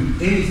not do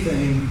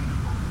anything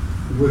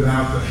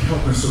without the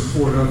help and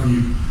support of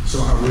you,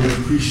 so I really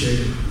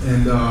appreciate it.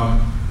 And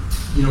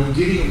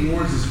getting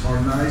awards are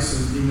nice,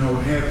 and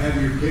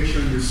having your picture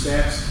and your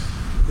stats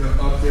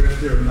up there,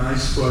 they're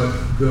nice. But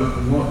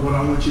what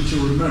I want you to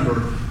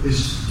remember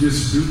is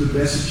just do the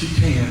best that you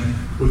can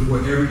with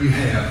whatever you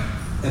have,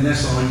 and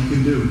that's all you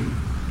can do.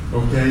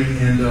 Okay,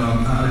 and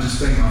I just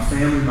thank my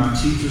family, my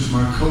teachers,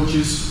 my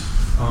coaches,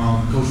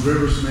 Coach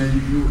Rivers,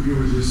 man,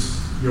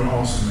 you're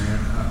awesome, man.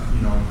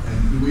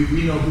 And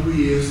we know who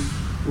he is,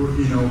 but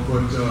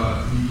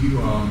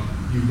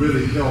you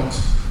really helped.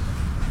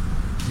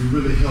 You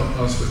really helped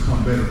us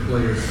become better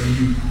players, and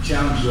you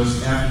challenged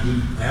us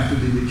after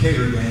the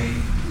Decatur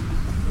game.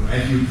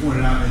 And you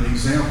pointed out an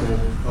example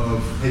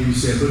of, hey, you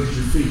said, look at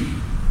your feet,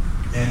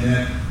 and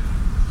that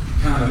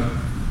kind of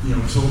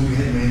told me,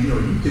 hey man,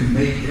 you can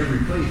make every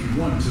play if you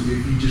wanted to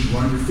if you just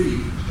run your feet.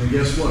 And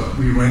guess what?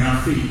 We ran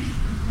our feet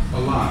a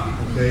lot,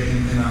 okay?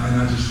 And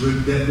I just really,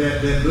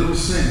 that little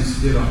sentence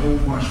did a whole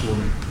bunch for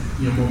me,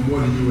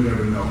 more than you would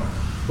ever know.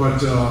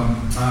 But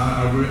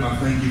I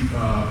thank you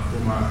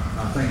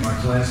I thank my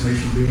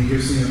classmates for being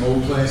here, seeing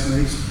old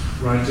classmates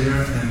right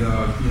there. And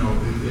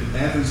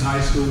at Athens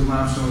High School,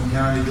 Limestone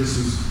County, this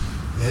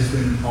has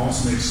been an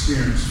awesome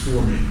experience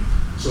for me.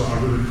 So I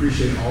really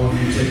appreciate all of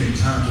you taking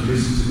time to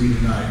listen to me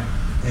tonight.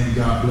 And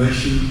God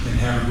bless you, and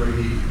have a great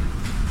evening.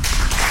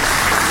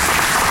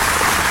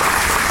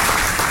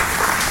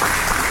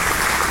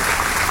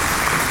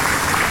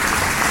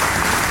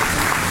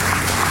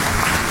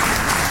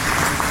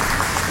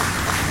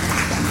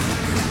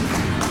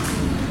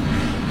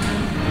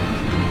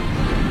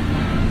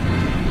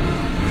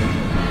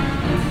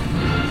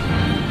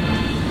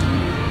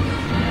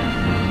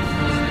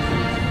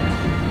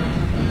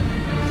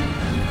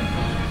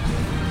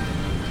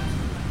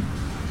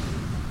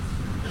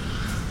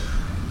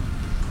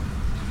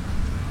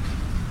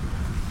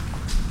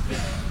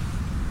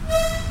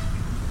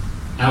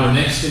 Our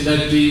next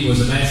inductee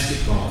was a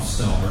basketball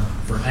star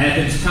for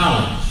Athens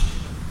College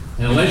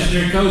and a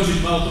legendary coach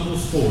in multiple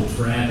sports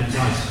for Athens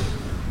High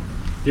School.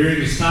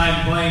 During his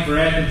time playing for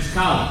Athens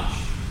College,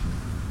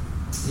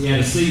 he had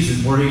a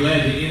season where he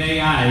led the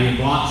NAIA in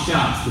blocked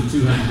shots with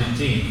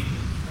 210.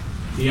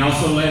 He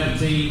also led the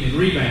team in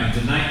rebounds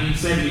in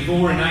 1974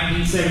 and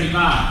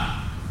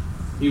 1975.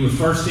 He was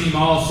first team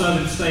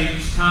All-Southern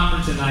States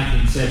Conference in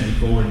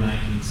 1974 and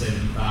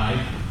 1975.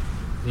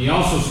 He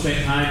also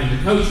spent time in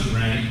the coaching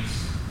ranks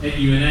at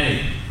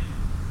UNA.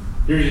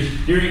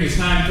 During his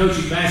time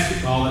coaching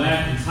basketball at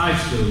Athens High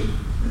School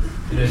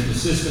and as an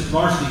assistant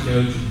varsity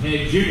coach and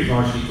head junior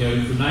varsity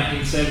coach from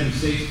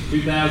 1976 to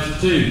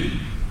 2002,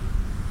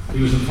 he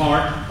was a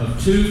part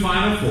of 2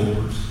 Final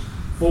Fours,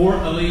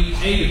 4 Elite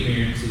 8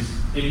 appearances,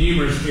 and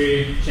numerous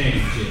area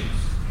championships.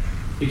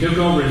 He took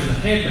over as the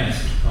head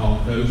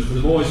basketball coach for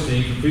the boys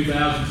team from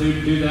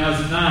 2002 to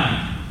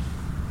 2009.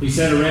 He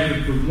set a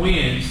record for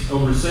wins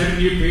over a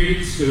 7-year period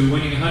at school,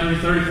 winning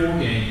 134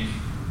 games.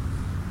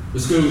 The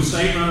school was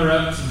state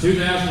runner-ups in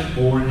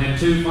 2004 and had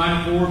 2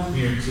 Final Four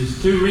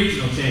appearances, 2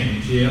 regional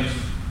championships,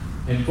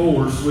 and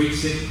 4 Sweet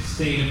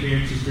 16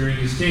 appearances during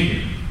his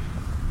tenure.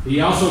 He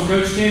also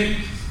coached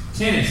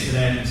tennis at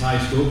Athens High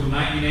School from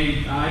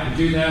 1985 to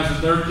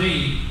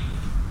 2013,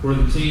 where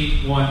the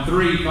team won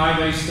 3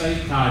 5A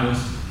state titles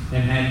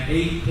and had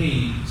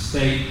 18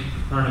 state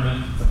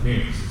tournament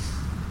appearances.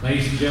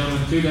 Ladies and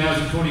gentlemen,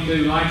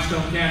 2022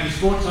 Limestone County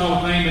Sports Hall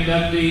of Fame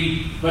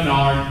inductee,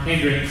 Bernard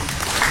Hendricks.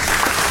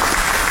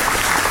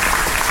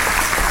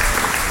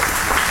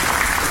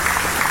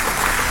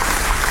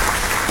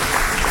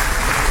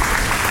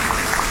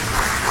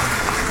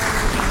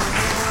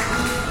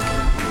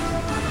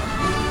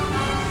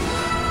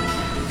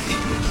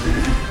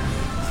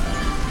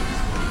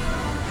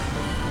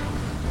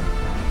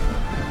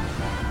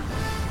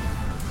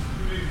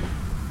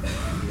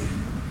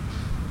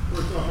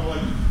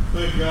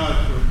 Thank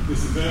God for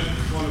this event,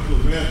 this wonderful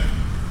event.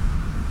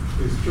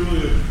 It's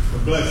truly a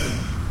blessing.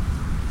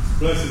 It's a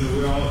blessing that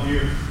we're all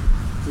here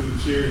to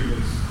sharing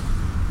this.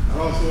 I'd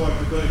also like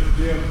to thank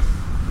Jeff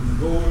and the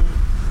board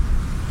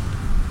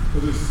for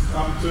this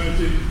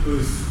opportunity, for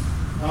this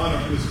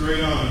honor, this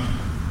great honor.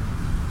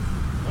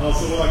 I'd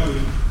also like to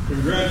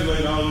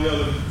congratulate all the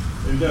other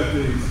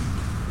inductees,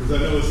 because I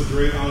know it's a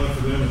great honor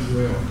for them as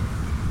well.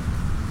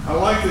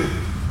 I'd like to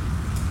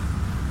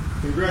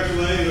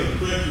congratulate or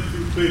thank a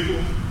few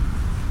people.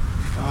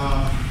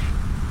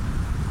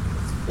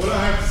 What I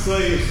have to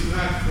say is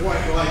not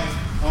quite like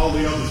all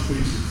the other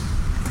speeches,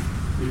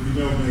 if you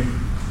know me.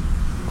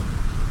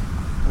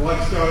 I'd like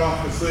to start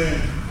off by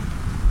saying,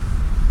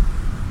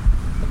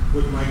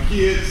 with my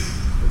kids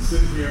that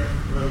sit here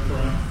right up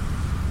front,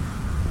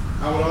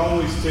 I would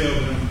always tell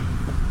them,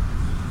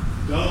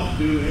 don't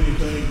do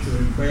anything to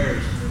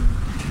embarrass me.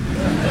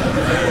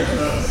 Embarrass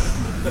us,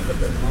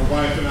 my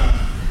wife and I.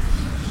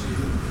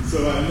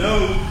 So I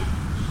know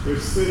they're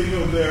sitting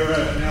over there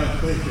right now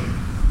thinking,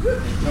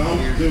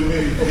 don't do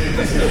anything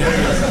to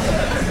embarrass us.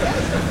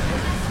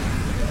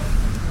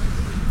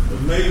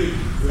 But maybe,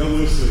 well,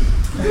 we'll see.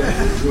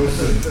 We'll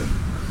see.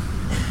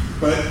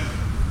 But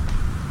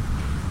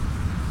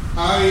I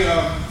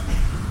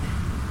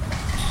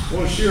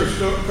want to share a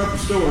couple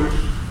stories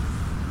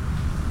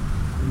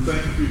and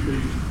thank a few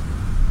people,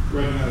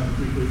 recognize a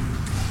few people.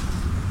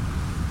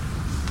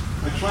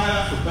 I tried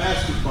out for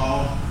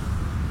basketball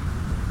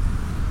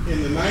in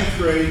the 9th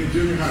grade in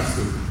junior high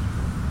school.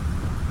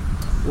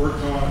 Worked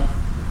hard.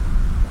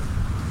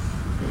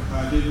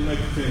 I didn't make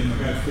the team. I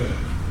got cut.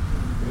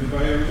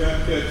 Anybody ever got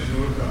cut, you know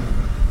what I'm talking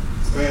about.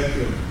 It's a bad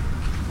feeling.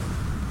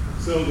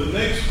 So the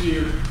next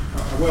year, I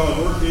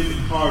worked even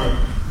harder.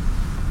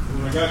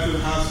 When I got to the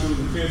high school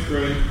in 10th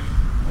grade,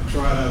 I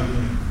tried out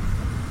again.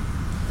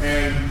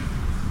 And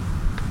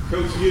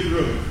Coach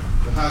Yidro,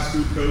 the high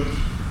school coach,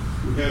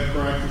 we had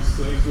practice,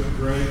 things went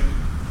great.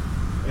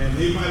 And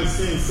he might have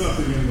seen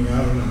something in me,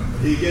 I don't know.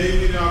 But he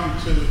gave me the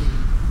opportunity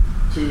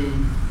to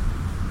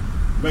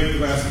make the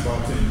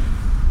basketball team,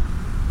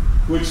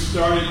 which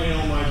started me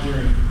on my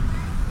journey.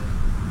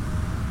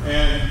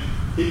 And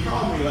he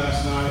called me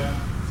last night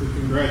to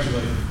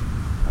congratulate me.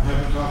 I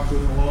haven't talked to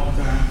him in a long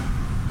time.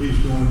 He's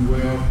doing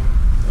well.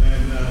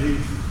 And he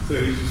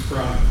said he's just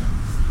proud of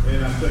me.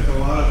 And I think a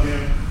lot of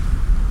him,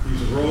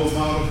 he's a role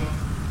model.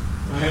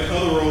 I had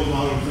other role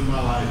models in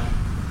my life.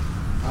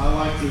 I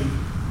like to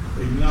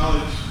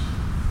acknowledge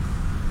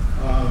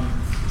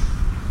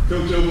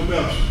Coach Oba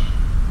Belcher.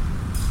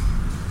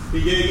 He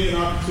gave me an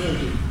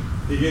opportunity.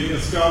 He gave me a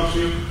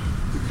scholarship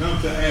to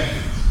come to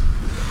Athens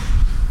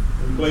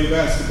and play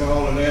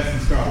basketball at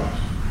Athens College,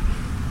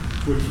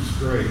 which was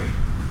great.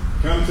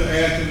 Come to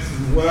Athens,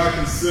 in what I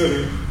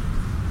consider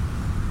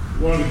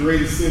one of the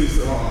greatest cities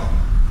of all,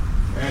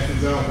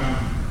 Athens,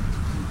 Alabama,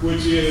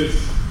 which is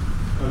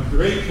a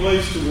great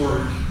place to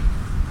work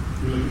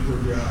if you're looking for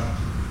a job.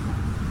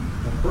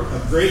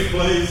 A great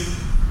place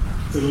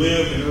to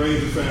live and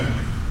raise a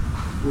family.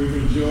 We've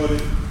enjoyed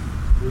it.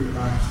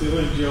 I still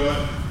enjoy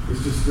it.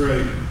 It's just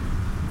great.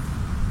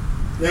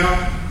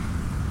 Now,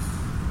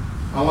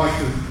 I like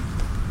to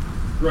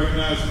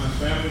recognize my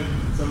family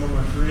and some of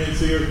my friends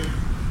here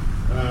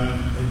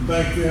and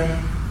thank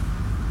them.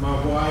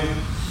 My wife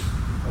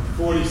of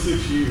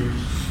 46 years.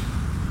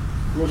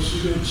 Well,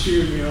 she's been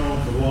cheering me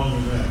on for longer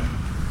than that.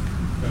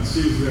 Now,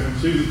 she was a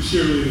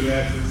cheerleader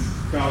at Athens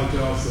College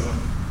also,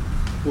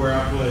 where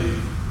I played.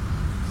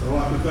 So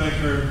I'd like to thank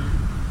her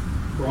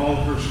for all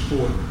of her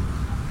support.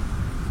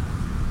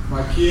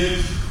 My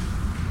kids,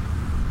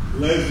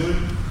 Leslie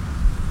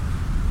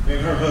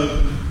and her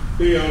husband,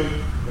 Theo,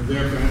 and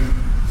their family,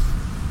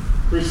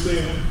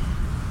 Christina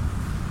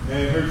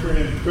and her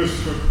friend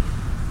Christopher,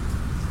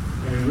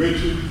 and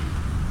Richard,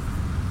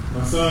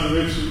 my son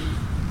Richard,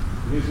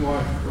 and his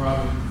wife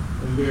Robin,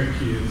 and their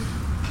kids.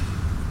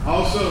 I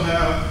also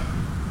have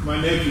my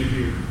nephew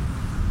here.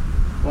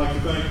 I'd like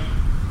to thank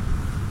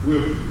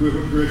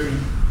Wilbur Griffin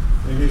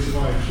and his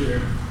wife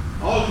Sharon.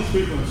 All of these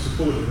people have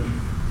supported me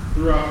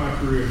throughout my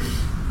career.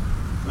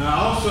 And I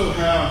also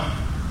have,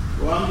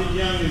 I'm the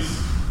youngest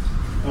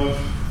of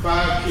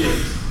 5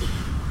 kids.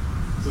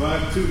 So I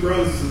have 2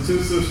 brothers and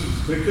 2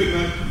 sisters. They could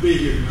not be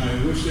here tonight.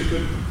 I wish they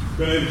could have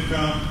been able to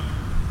come,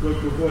 but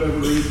for whatever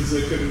reasons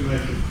they couldn't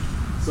make it.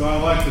 So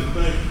I'd like to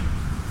thank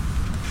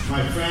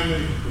my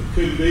family that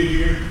couldn't be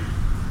here.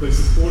 They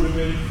supported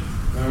me.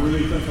 I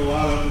really think a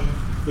lot of them.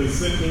 They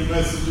sent me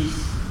messages.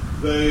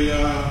 They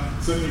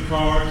sent me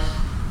cards.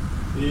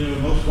 You know,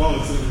 most of all,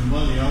 they sent me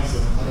money also.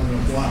 I don't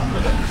know why.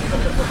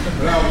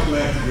 But I was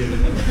glad to get it.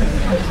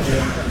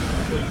 Yeah.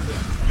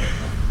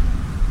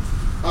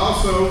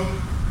 Also,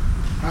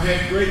 I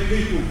had great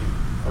people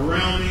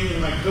around me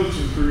in my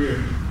coaching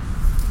career.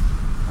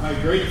 I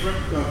had great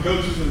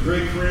coaches and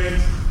great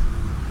friends.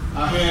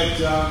 I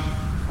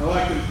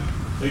like to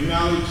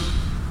acknowledge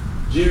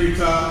Jerry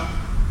Todd,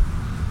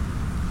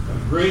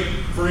 a great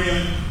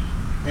friend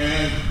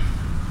and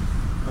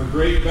a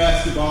great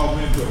basketball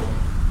mentor.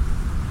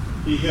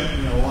 He helped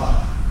me a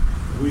lot.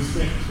 We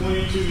spent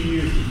 22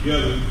 years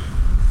together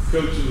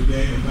coaching the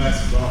game of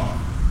basketball,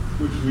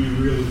 which we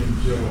really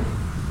enjoyed.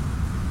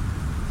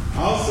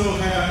 I also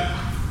had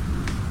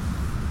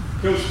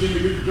Coach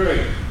Jimmy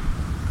Drake.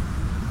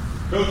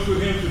 Coached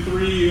with him for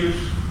 3 years,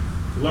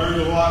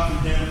 learned a lot from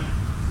him.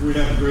 We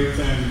had a great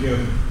time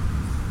together.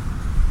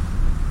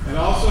 And I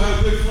also have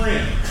a good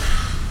friend,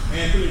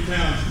 Anthony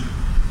Townsend.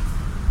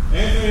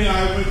 Anthony and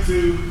I went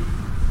to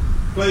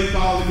play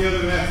ball together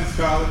at Athens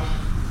College.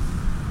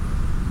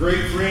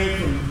 Great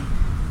friend from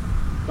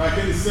back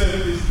in the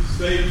 70s,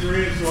 stayed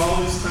friends for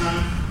all this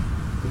time.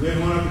 And then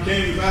when I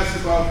became the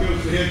basketball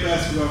coach, the head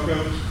basketball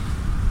coach,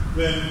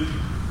 then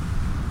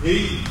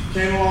he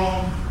came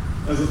along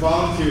as a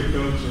volunteer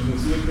coach and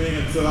was with me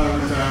until I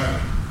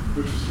retired,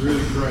 which was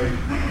really great.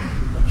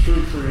 A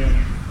true friend,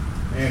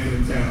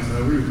 Anthony Townsend. I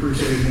really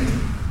appreciate him.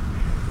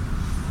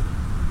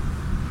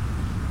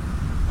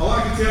 I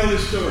like to tell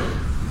this story.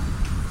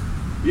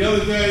 The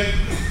other day,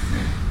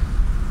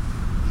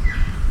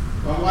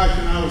 my wife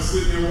and I were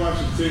sitting there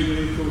watching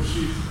TV. Of course,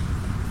 she's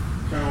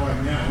kind of like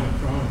now on the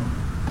phone.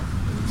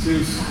 She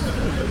was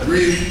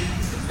reading.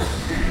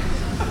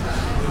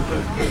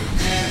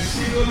 And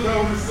she looked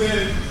over and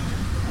said,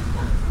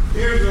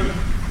 there's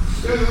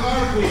an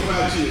article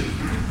about you.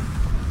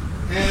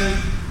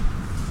 And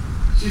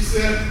she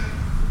said,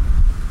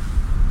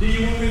 do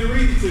you want me to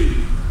read it to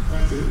you?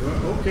 I said,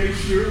 well, okay,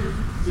 sure,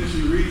 since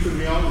you read to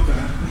me all the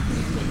time.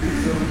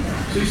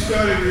 So she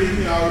started reading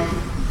the article.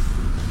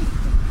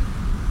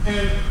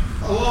 And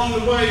along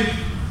the way,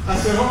 I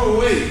said, oh,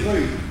 wait,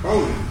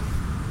 hold it.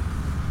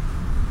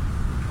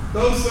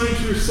 Those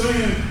things you're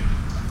saying,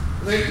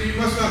 you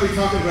must not be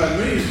talking about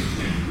me,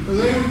 because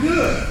they were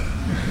good.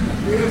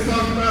 We were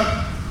talking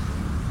about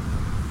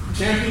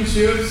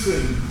championships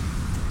and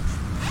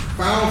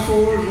Final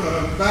Fours,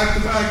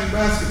 back-to-back in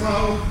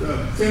basketball,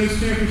 tennis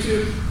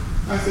championships.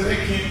 I said,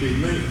 that can't be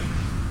me.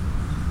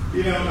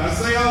 You know, I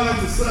say all that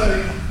to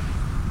say,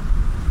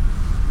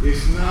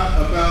 it's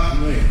not about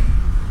me.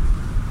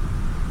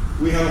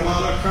 We had a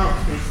lot of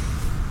accomplishments,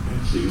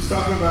 and she was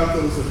talking about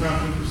those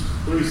accomplishments,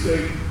 3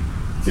 state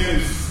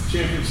tennis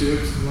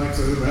championships, and like I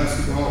said,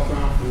 basketball,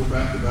 Final Four,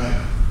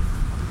 back-to-back.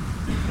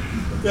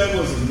 But that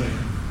wasn't me.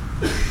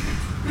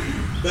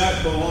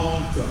 That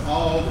belonged to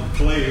all the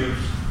players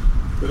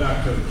that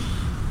I coached.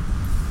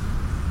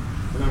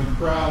 And I'm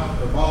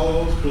proud of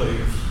all those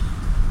players.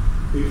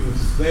 It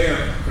was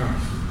their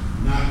accomplishment,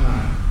 not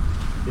mine.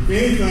 If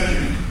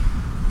anything,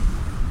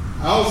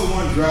 I was the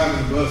one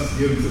driving the bus to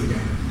get them to the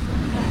game.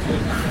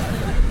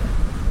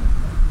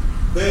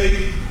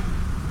 They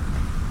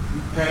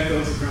had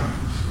those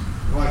accomplishments.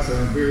 Like I said,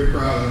 I'm very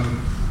proud of them.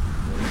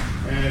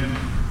 And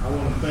I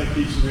want to thank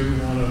each and every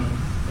one of them.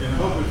 And I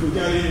hope if we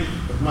got any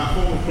of my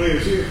former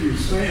players here, if you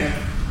stand,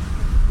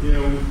 you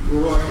know,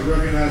 we'd like to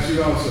recognize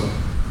you also.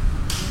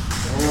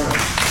 All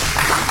right.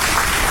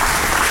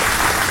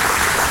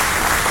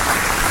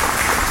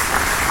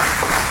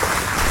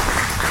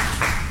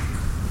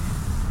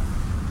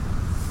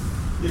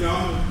 You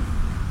know,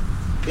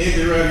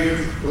 Andy right here,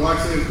 but like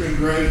I said, it's been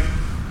great.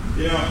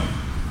 You know,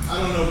 I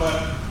don't know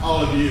about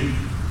all of you,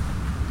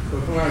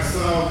 but when I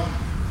saw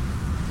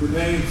the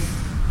names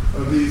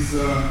of these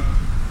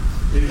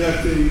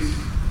inductees,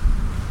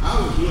 I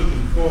was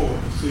looking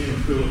forward to seeing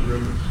Philip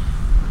Rivers.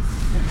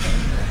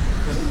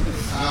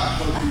 I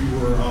hope you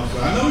were also.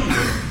 I know you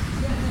were.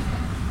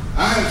 I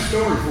had a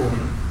story for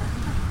him.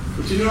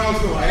 But you know, I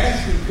was going to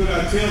ask him, could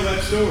I tell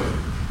that story?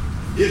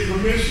 Get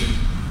permission.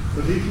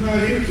 But he's not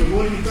here, so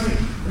what do you think?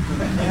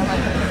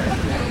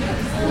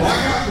 Well, I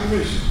got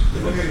permission.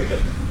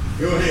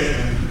 Go ahead,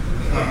 man.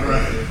 All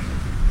right.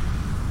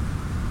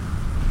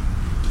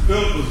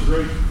 Philip was a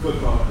great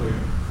football player.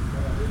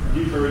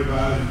 You've heard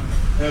about him.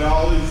 Had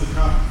all these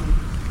accomplishments.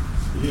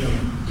 You know,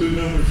 2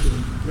 numbers to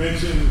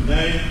mention,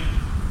 name.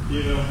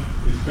 You know,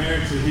 his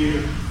parents are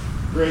here.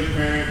 Great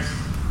parents.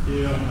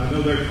 You know, I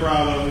know they're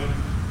proud of him.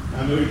 I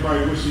know he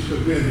probably wish he could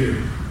have been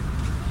here.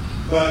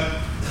 But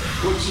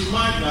what you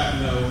might not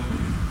know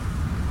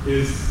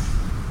is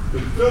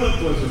that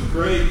Philip was a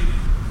great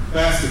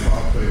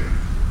basketball player.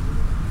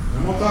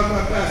 I'm going to talk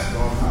about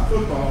basketball, not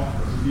football,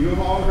 because you have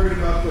all heard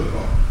about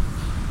football.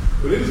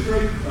 But he was a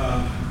great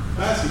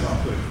basketball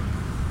player.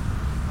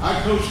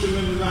 I coached him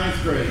in the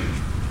 9th grade.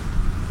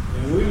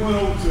 And we went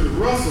over to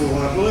Russell,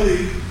 I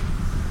believe,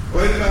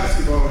 played a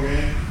basketball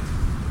game,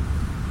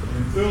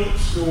 and Philip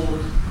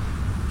scored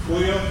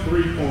 12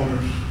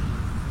 3-pointers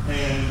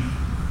and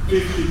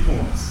 50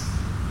 points.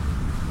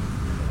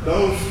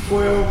 Those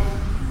 12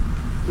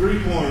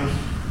 3-pointers,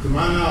 to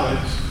my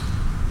knowledge,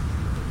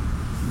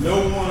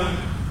 no one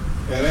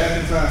at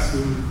Athens High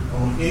School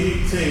on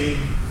any team,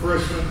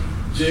 freshman,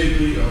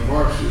 JV, or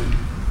varsity,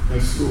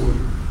 has scored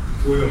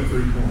 12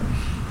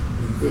 3-pointers.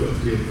 And Philip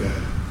did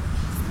that.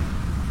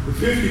 The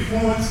 50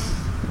 points,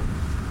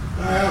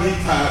 well, he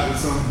tied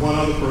with one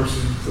other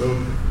person,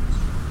 so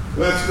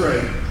that's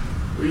great.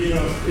 But you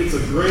know, it's a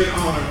great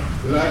honor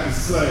that I can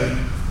say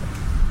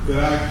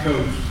that I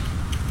coached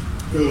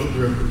Philip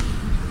Rivers,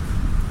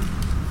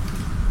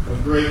 a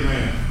great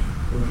man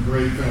from a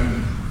great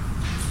family.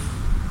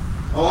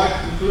 I'd like to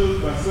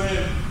conclude by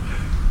saying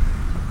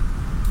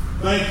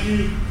thank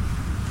you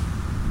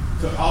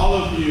to all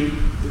of you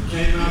that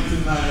came out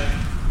tonight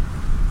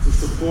to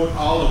support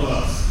all of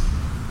us.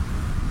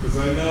 Because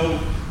I know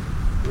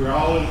we're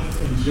all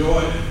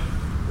enjoying it,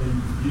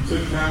 and you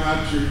took time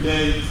out of your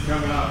day to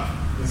come out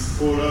and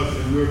support us,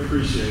 and we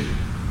appreciate it.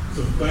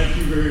 So thank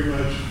you very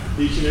much,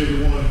 each and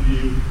every one of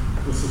you,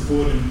 for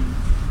supporting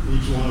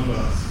each one of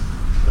us.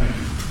 Thank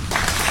you.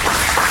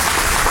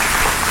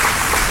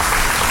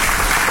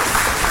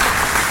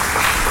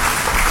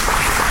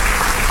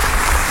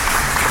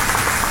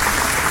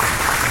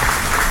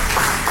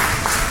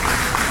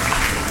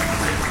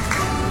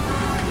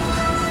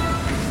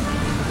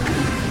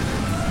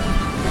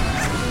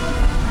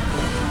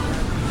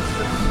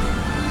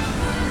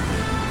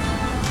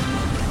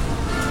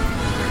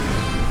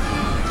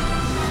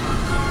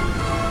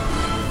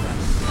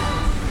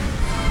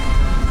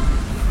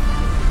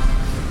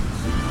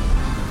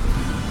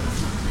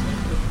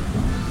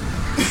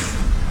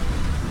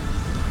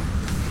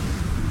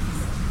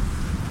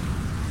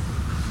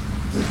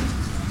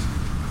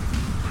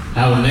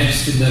 Our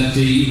next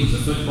inductee was a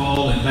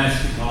football and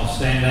basketball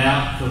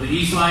standout for the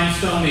East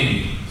Limestone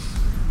Indians.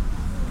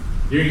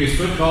 During his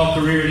football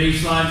career at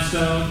East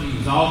Limestone, he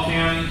was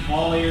all-county,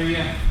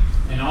 all-area,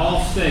 and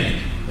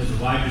all-state as a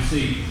wide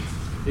receiver.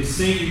 His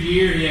senior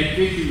year, he had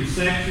 50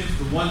 receptions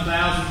for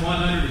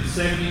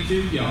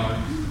 1,172 yards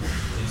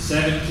and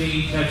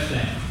 17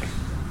 touchdowns.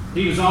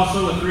 He was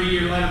also a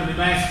 3-year letterman in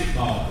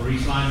basketball for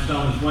East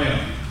Limestone as well.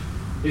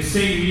 His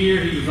senior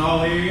year, he was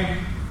all-area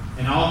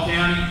and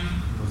all-county,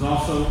 was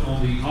also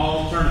on the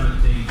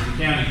all-tournament team for the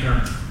county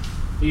tournament.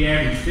 He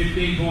averaged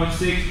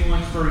 15.6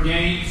 points per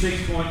game,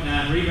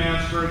 6.9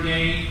 rebounds per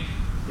game,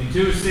 and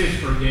 2 assists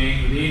per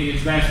game for the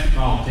Indians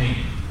basketball team.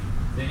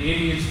 The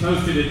Indians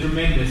posted a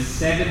tremendous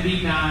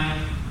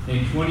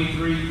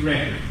 79-23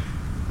 record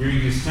during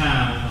his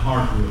time on the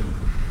hardwood.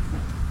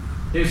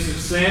 His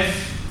success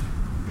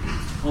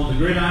on the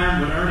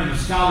gridiron would earn him a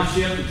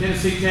scholarship to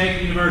Tennessee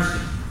Tech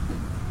University.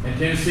 At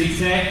Tennessee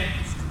Tech,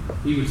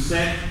 he would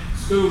set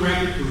school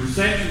record for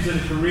receptions in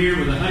a career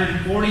with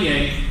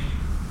 148,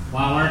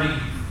 while earning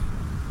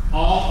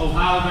all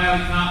Ohio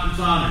Valley Conference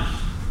honors.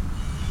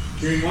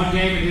 During one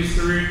game in his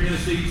career at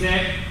Tennessee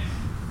Tech,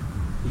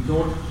 he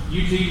torched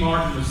UT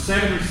Martin with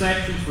 7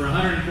 receptions for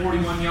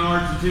 141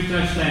 yards and 2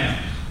 touchdowns.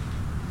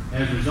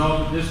 As a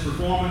result of this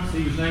performance,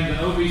 he was named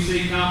the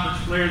OVC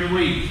Conference Player of the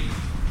Week.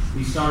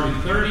 He started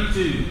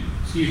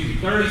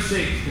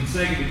 36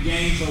 consecutive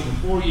games over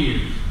 4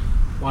 years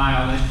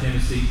while at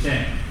Tennessee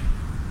Tech.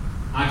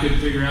 I couldn't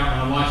figure out when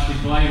I watched him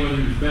play whether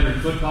he was better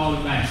at football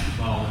than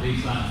basketball at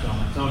East Limestone.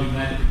 I told him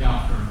that at the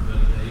golf tournament the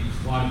other day. He was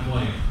quite a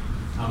player.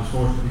 I was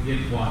fortunate to get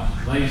to watch.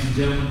 Ladies and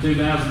gentlemen,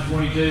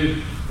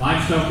 2022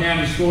 Limestone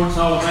County Sports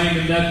Hall of Fame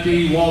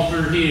inductee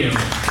Walter Hill.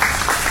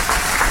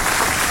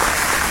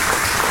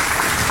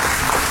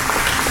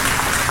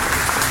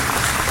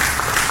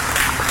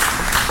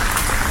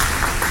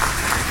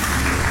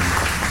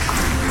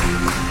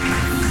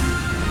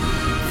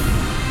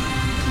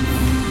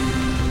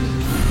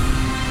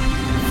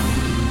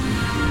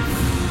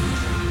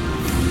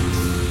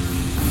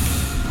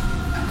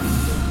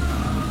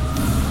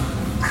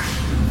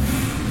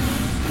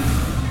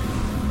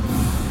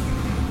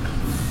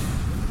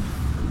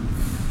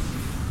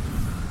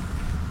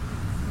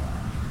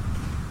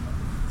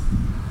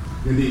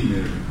 Good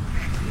evening.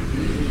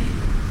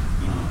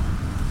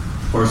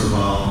 First of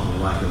all, I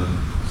would like to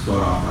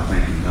start off by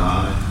thanking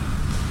God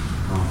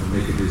for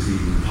making this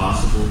evening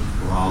possible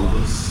for all of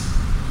us.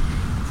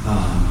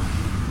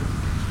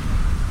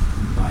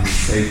 By His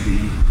safety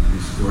and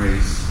His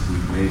grace,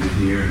 we've made it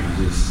here, and I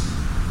just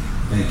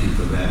thank Him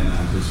for that. And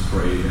I just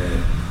pray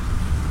that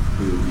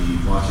He will be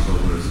watching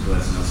over us and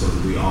blessing us so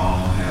that we all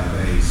have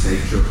a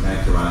safe trip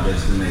back to our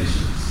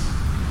destinations.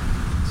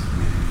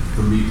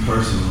 For me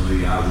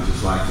personally, I would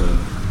just like to,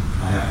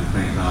 I have to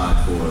thank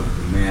God for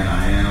the man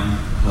I am,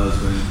 the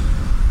husband,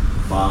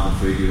 the father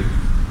figure,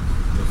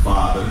 the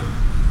father.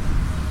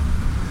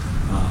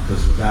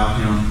 Because without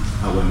him,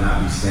 I would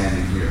not be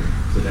standing here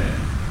today.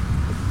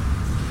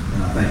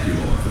 And I thank you,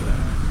 Lord, for that.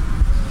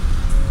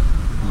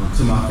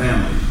 To my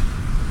family,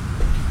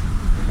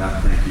 I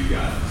got to thank you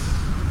guys.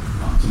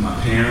 To my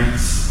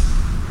parents,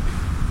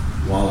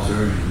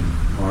 Walter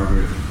and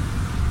Margaret,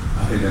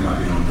 I think that might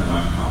be the only time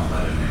I can call them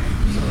by their name.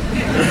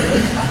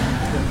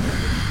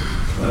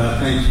 But I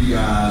thank you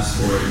guys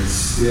for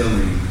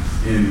instilling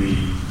in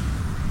me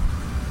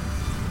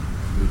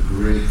the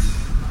grit,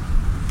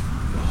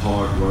 the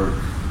hard work,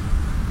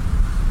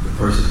 the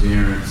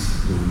perseverance,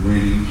 the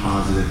winning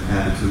positive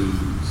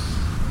attitudes.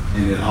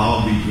 And it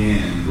all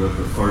began with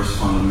the first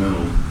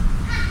fundamental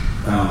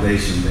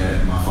foundation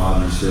that my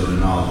Father instilled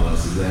in all of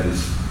us, is that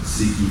is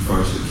seek ye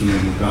first the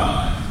kingdom of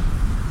God.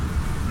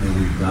 And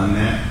we've done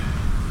that,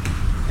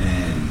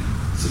 and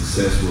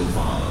success will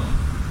follow.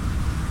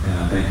 And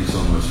I thank you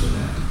so much for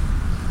that.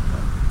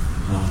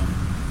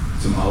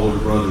 To my older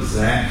brother,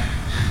 Zach,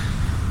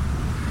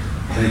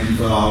 thank you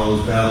for all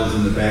those battles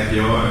in the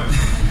backyard.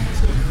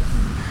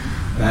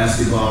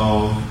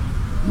 Basketball,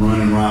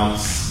 running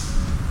routes,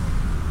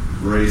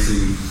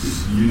 racing,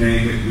 you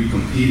name it, we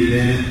competed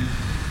in it.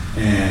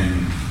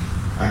 And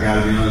I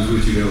gotta be honest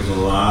with you, there was a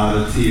lot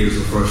of tears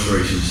of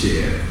frustration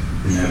shed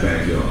in that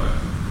backyard.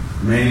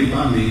 Mainly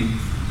by me,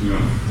 you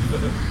know.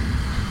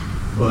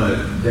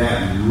 But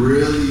that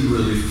really,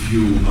 really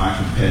fueled my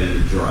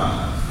competitive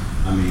drive.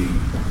 I mean,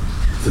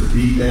 to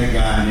beat that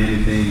guy in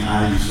anything,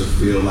 I used to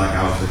feel like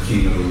I was the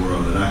king of the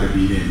world, that I could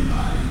beat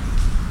anybody.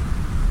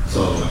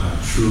 So I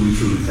truly,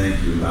 truly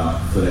thank you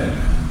for that,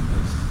 man.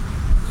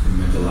 It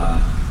meant a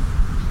lot.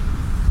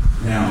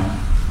 Now,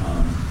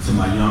 to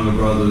my younger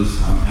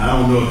brothers, I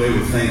don't know if they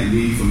would thank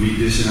me for me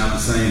dishing out the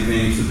same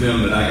things to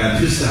them that I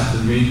got dished out to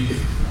me.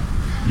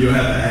 You'll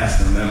have to ask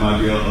them. That might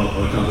be a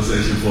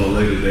conversation for a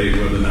later date,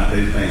 whether or not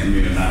they thank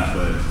me or not.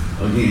 But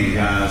again,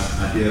 guys,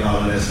 I did all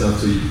of that stuff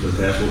to you because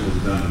that's what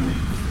was done to me.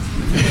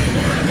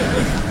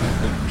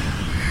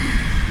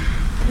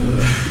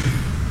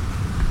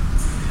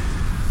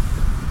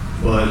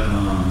 But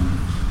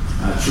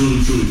I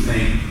truly, truly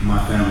thank my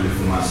family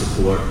for my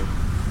support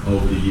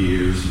over the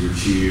years, your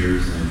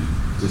cheers, and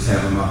just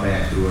having my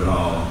back through it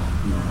all.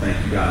 You know,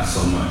 thank you guys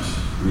so much.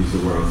 It means the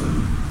world to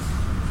me.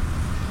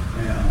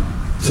 And,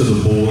 to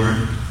the board,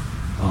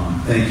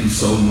 thank you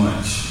so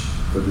much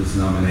for this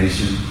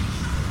nomination.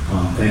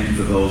 Thank you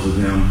for those of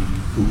them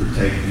who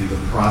partake in the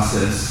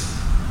process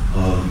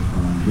of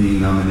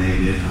being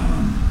nominated.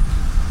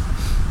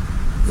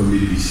 For me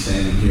to be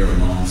standing here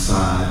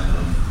alongside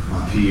of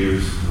my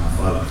peers,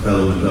 my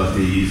fellow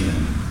inductees,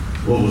 and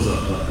what was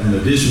an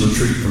additional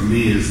treat for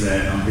me is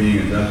that I'm being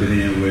inducted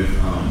in with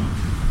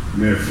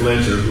Mayor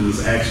Fletcher, who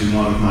was actually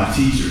one of my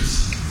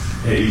teachers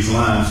at East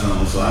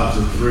Limestone, so I was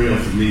a thrill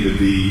for me to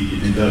be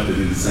inducted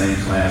in the same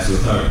class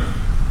with her.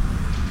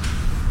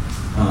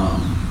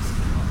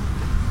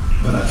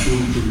 But I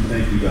truly, truly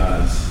thank you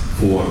guys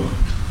for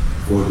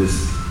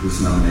this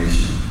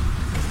nomination.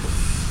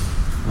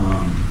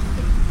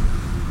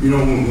 You know,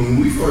 when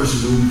we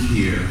first moved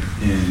here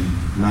in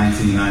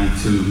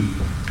 1992,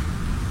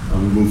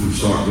 we moved from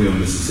Starkville,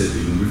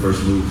 Mississippi. When we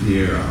first moved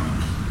here,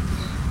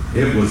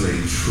 it was a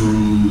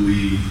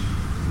truly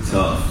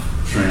tough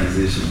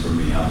transition for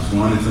me. I was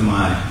going into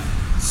my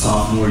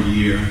sophomore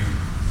year,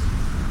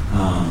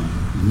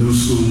 new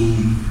school,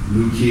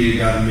 new kid,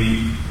 got to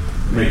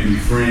make new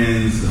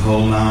friends, the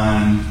whole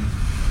nine.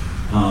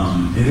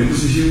 And it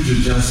was a huge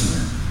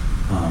adjustment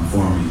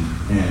for me.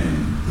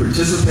 And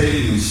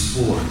participating in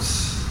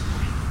sports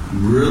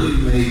really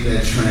made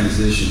that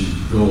transition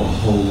go a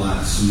whole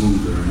lot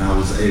smoother. And I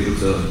was able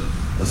to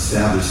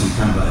establish some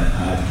kind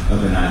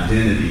of an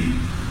identity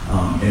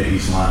at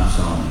East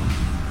Limestone.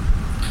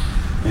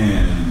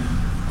 And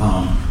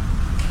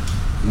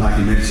like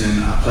you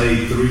mentioned, I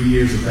played 3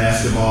 years of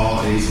basketball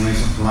at East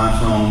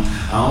Limestone.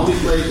 I only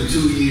played the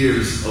 2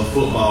 years of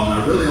football, and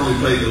I really only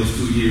played those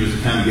 2 years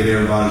to kind of get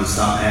everybody to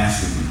stop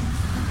asking me.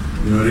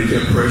 You know, they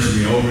kept pressuring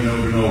me over and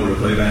over and over to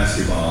play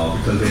basketball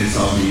because they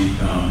saw me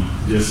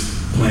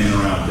just playing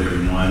around with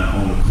everyone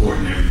on the court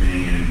and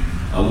everything. And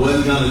I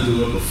wasn't going to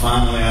do it, but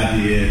finally I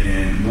did.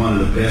 And one of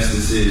the best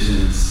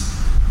decisions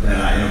that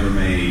I ever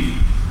made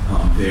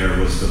there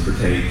was to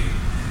partake.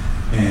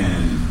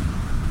 And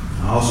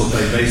I also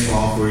played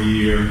baseball for a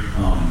year,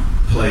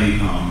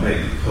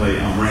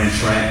 ran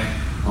track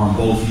on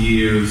both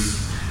years.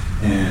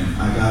 And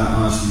I got to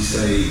honestly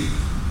say,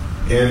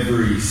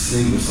 every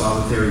single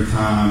solitary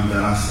time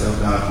that I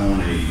stepped out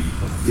on a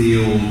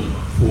field,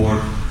 a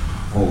court,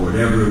 or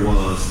whatever it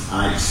was,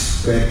 I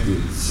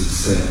expected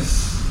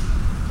success.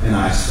 And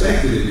I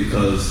expected it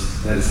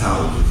because that is how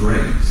I was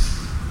raised.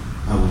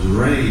 I was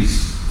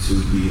raised to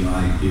be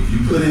like, if you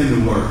put in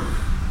the work,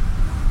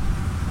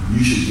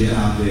 you should get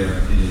out there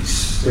and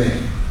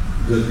expect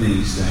good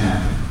things to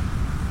happen.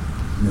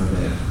 You know,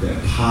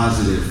 that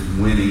positive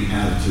winning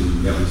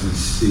attitude that was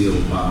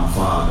instilled by my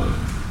father.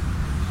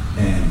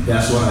 And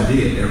that's what I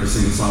did every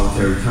single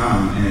solitary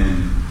time.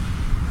 And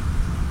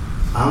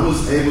I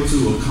was able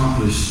to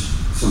accomplish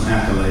some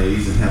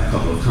accolades and have a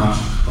couple of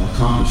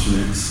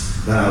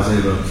accomplishments that I was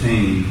able to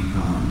obtain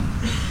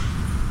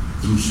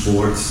through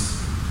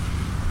sports.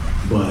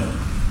 But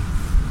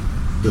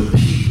the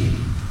people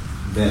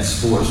that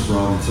sports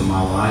brought into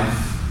my life,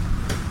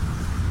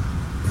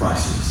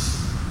 priceless.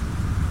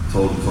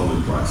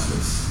 Totally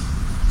priceless.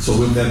 So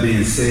with that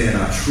being said,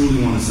 I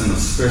truly want to send a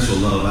special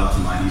love out to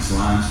my East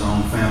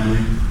Limestone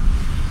family,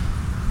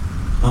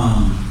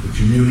 the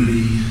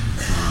community,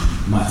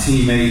 my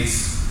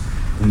teammates,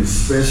 and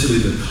especially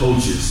the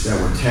coaches that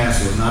were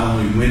tasked with not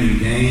only winning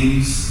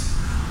games,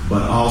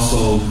 but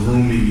also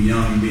grooming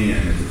young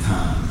men at the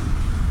time.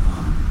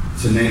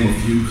 To name a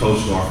few,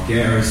 Coach Garth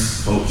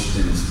Garris, Coach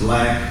Dennis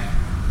Black,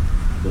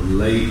 the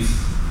late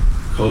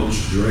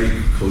Coach Drake,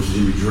 Coach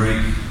Jimmy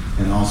Drake,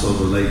 and also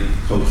the late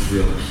Coach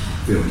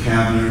Phil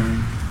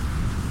Kavner.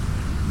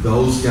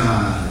 Those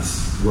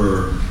guys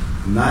were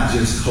not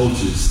just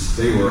coaches,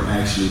 they were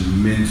actually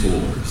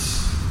mentors.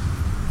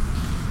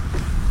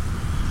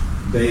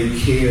 They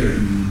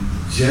cared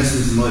just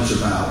as much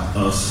about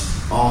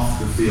us off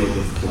the field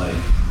of play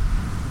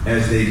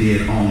as they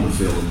did on the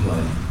field of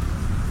play.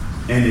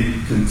 And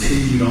it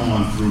continued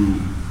on through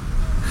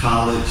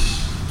college,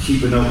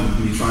 keeping up with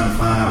me, trying to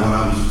find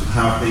out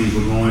how things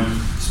were going,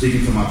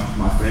 speaking to my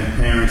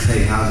parents,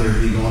 hey, how's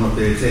everything going up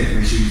there at Tech?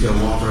 Make sure you tell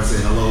Walter I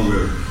said hello,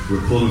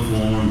 we're pulling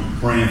for him,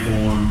 praying for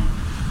him,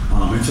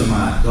 into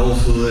my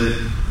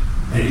adulthood.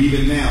 And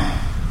even now,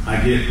 I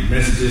get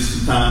messages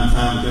from time to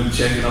time with them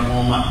checking up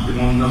on they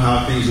want to know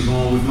how things are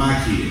going with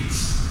my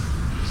kids.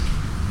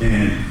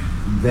 And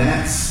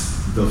that's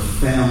the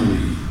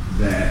family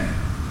that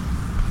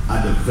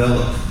I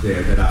developed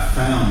there, that I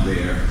found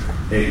there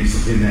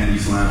in that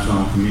East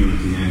Limestone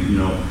community.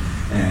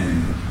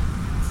 And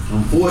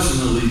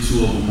unfortunately,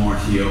 two of them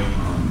aren't here,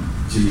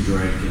 Jimmy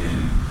Drake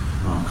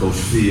and Coach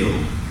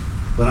Phil.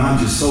 But I'm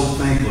just so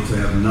thankful to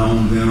have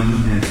known them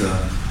and to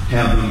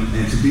have them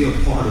and to be a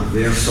part of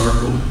their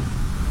circle,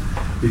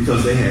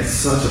 because they had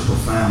such a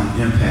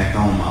profound impact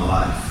on my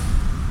life.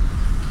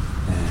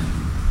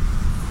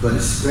 But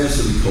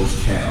especially Coach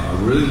Cal.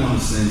 I really want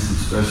to send some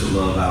special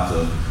love out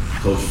to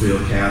Coach Phil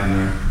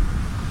Kavner.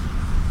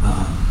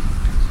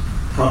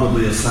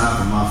 Probably aside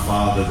from my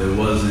father, there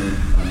wasn't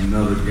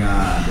another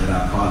guy that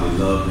I probably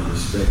loved and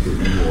respected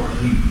more.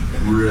 He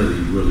really,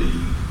 really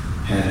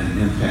had an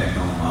impact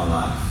on my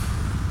life.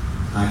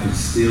 I can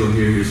still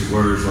hear his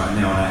words right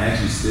now, and I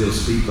actually still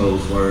speak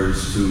those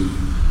words to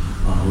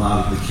a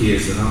lot of the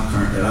kids that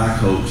I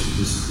coach,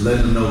 just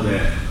letting them know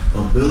that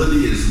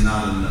ability is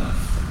not enough.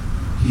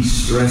 He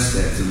stressed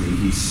that to me.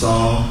 He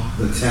saw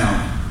the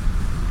talent,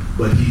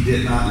 but he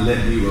did not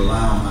let me rely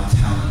on my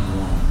talent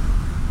alone.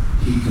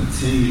 He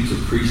continued to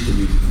preach to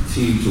me, to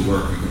continue to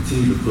work, and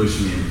continue to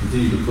push me, and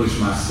continue to push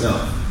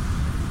myself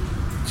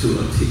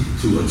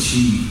to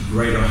achieve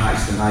greater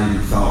heights than I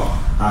even thought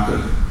I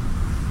could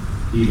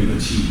even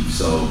achieve.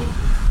 So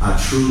I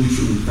truly,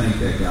 truly thank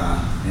that guy.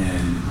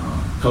 And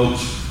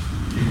Coach,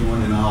 you're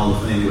going in all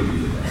the thing with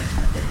me today.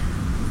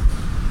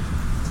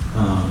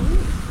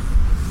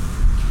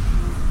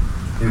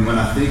 And when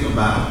I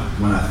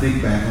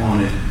think back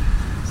on it,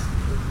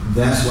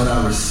 that's what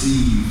I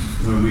received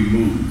when we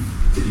moved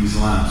to East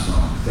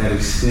Limestone, that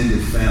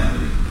extended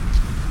family.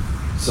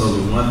 So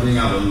the one thing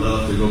I would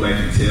love to go back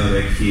and tell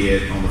that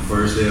kid on the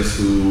first day of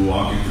school,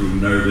 walking through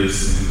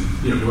nervous,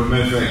 and as a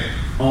matter of fact,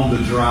 on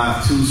the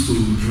drive to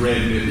school,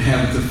 dreading it,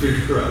 having to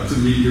figure out to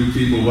meet new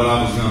people what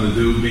I was going to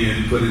do,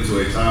 being put into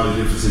a entirely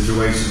different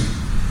situation.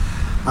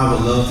 I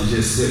would love to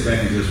just sit back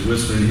and just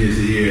whisper in his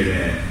ear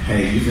that,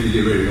 hey, you're going to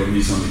get ready to go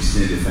meet some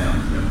extended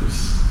family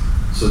members.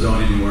 So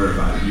don't even worry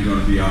about it. You're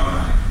going to be all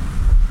right.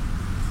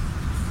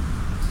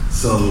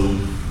 So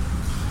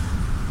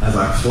as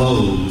I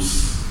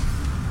close,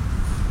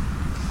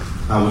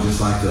 I would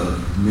just like to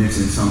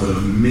mention some of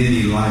the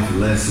many life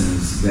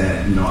lessons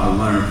that I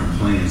learned from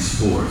playing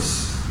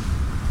sports.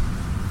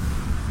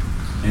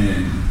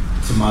 And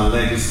to my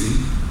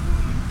legacy,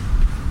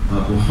 my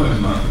boy,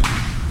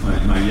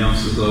 my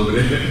youngsters over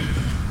there,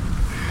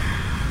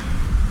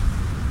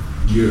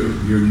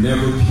 you're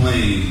never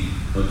playing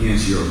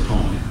against your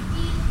opponent.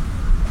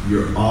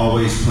 You're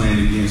always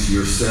playing against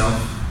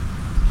yourself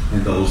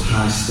and those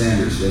high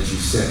standards that you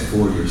set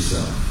for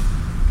yourself.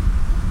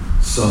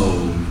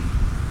 So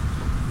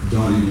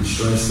don't even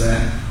stress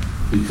that,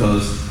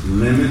 because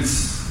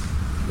limits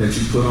that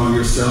you put on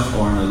yourself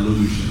are an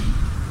illusion.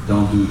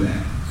 Don't do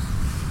that.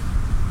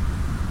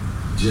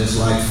 Just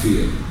like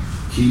fear,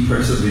 keep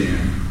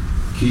persevering,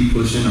 keep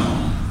pushing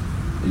on,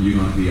 and you're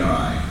going to be all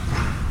right.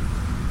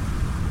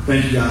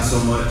 Thank you guys so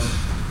much.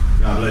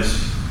 God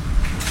bless you.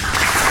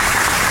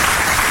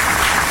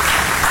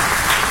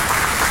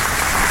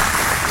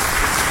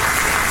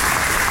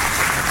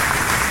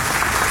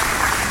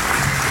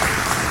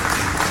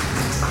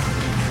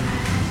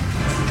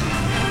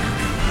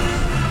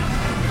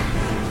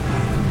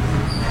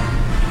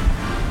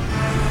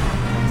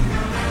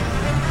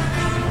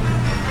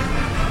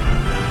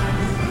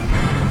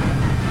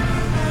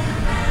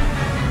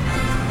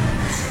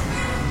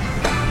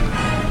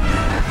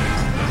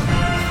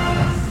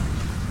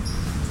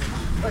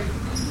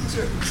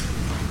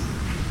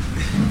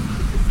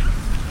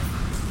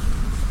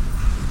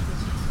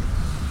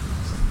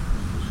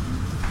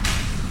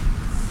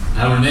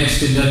 Our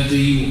next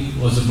inductee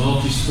was a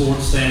multi-sport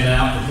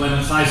standout for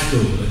Clemens High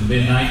School in the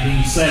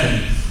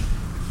mid-1970s.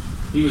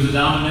 He was a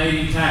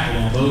dominating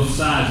tackle on both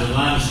sides of the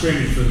line of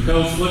scrimmage for the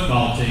coach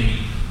football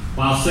team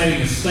while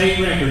setting a state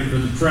record for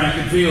the track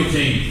and field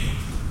team.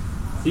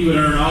 He would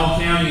earn all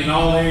county and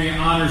all area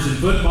honors in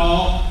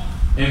football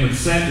and would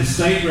set the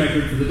state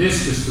record for the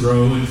discus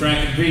throw in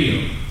track and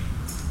field.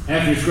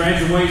 After his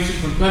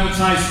graduation from Clemens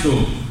High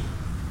School,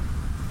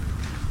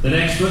 the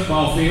next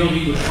football field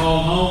he would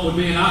call home would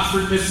be in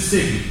Oxford,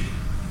 Mississippi,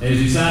 as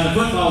he signed a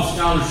football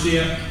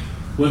scholarship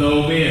with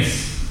Ole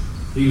Miss.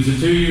 He was a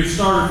 2-year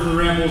starter for the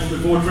Rebels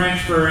before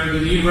transferring to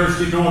the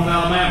University of North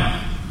Alabama,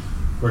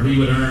 where he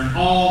would earn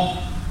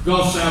all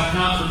Gulf South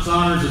Conference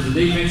honors as a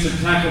defensive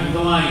tackle for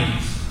the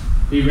Lions.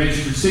 He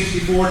registered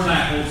 64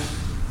 tackles,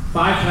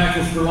 5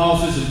 tackles for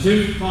losses, and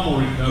 2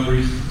 fumble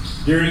recoveries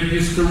during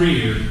his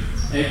career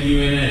at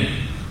UNA.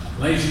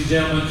 Ladies and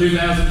gentlemen,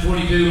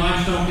 2022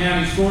 Limestone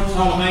County Sports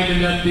Hall of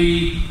Fame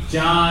inductee,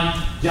 John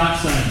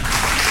Johnson.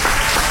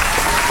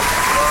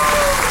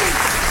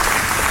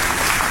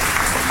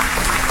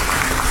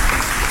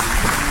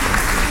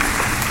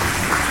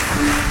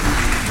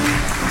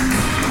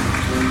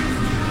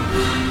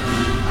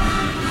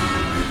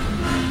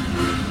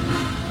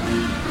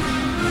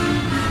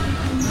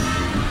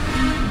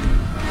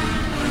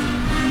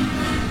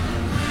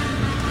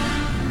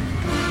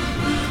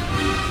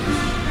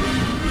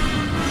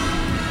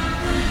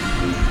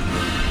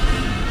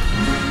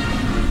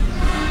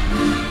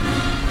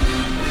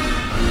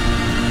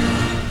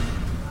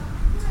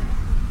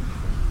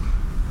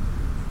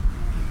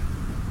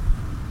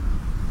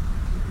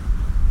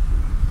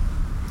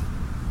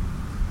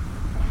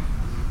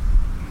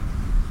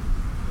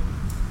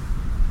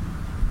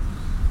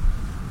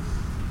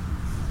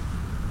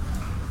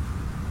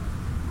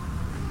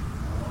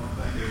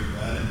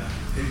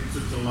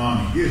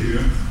 Get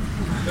here.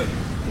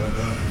 But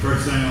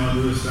first thing I want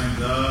to do is thank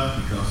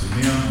God, because of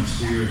him I'm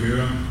still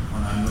here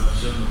when I know I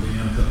shouldn't have been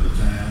a couple of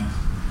times.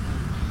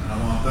 And I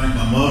want to thank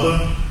my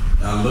mother,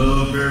 I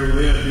love very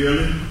well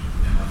dearly,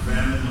 and my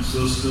family, my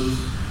sisters,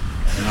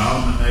 and all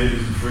my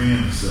neighbors and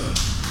friends and stuff.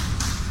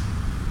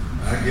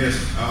 I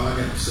guess all I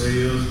got to say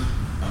is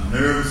I'm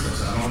nervous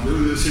because I don't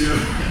do this here.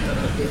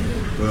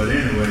 But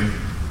anyway,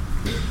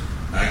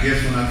 I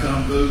guess when I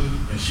come through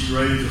and she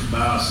raised us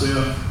by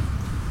herself,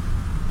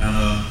 and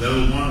that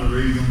was one of the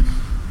reasons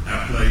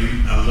I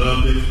played. I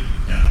loved it,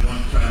 and I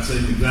want to try to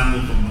set an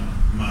example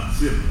for my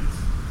siblings.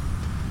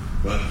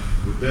 But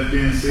with that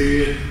being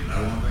said,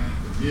 I want to thank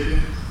the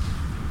committee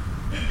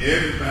and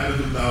everybody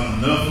who thought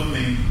enough of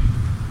me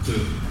to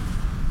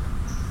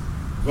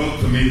vote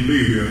for me to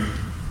be here.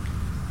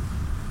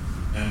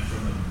 And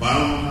from the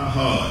bottom of my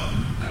heart,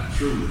 I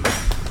truly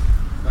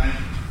thank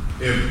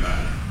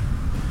everybody.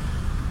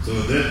 So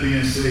with that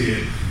being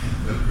said,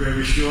 that's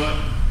very short,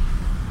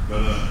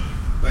 but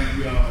thank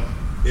you all,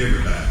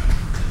 everybody.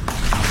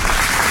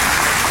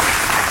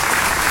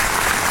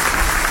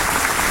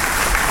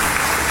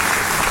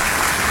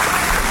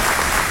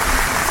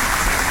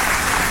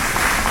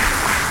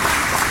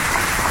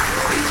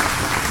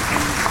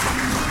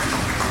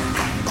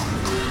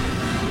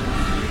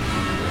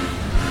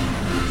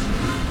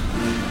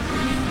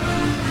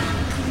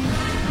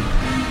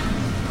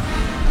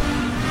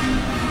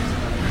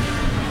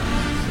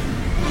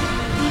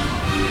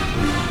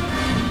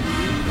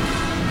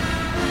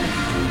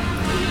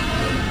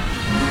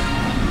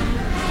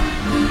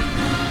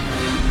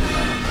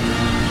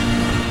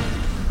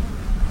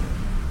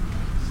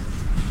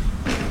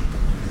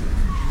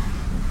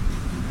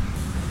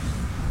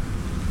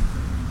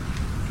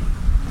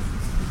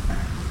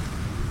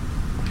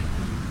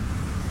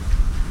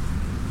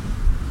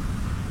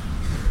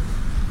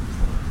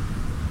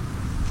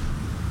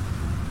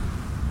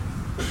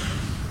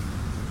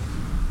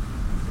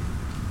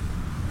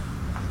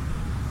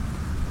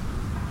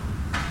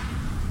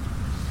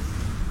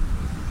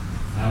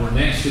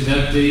 Next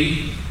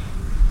inductee,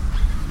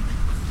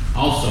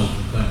 also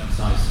from Clemens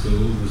High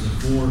School, was a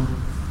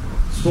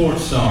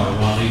 4-sports star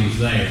while he was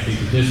there. He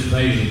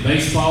participated in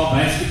baseball,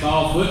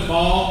 basketball,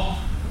 football,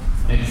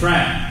 and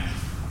track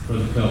for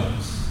the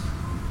Colts.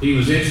 He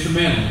was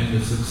instrumental in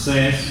the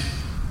success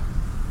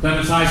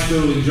Clemens High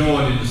School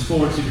enjoyed in the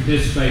sports he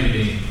participated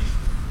in.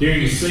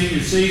 During his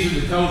senior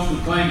season, the coach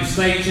would claim the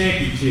state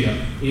championship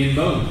in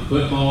both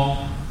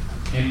football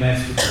and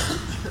basketball.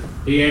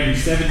 He averaged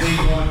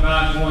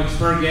 17.5 points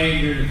per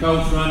game during the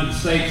coach run to the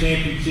state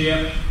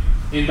championship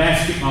in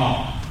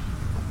basketball.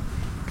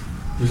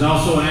 He was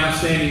also an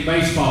outstanding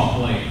baseball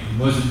player and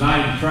was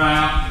invited to try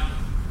out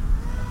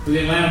for the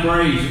Atlanta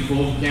Braves at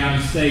Fulton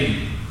County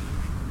Stadium.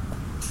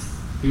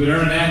 He would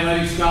earn an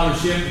athletic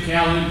scholarship to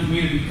Calhoun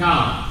Community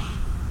College,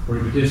 where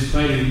he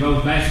participated in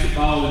both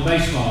basketball and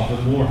baseball for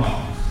the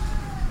Warhawks.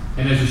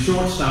 And as a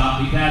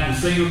shortstop, he tied the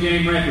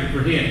single-game record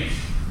for hits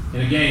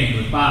in a game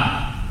with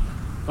 5.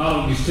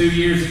 Following his 2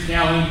 years at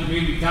Calhoun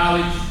Community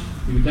College,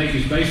 he would take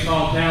his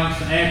baseball talents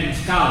to Athens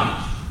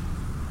College.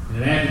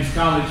 And at Athens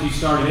College, he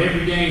started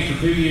every game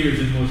for 2 years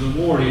and was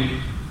awarded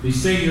the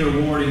Senior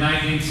Award in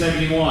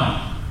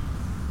 1971.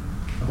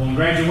 Upon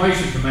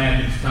graduation from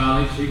Athens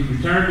College, he would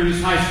return to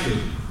his high school,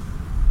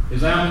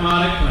 his alma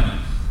mater at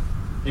Clemens,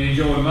 and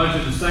enjoy much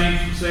of the same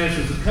success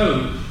as a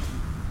coach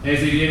as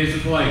he did as a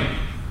player.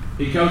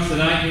 He coached the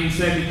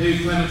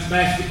 1972 Clemens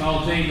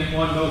basketball team that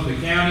won both the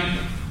county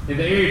and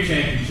the area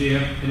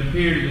championship and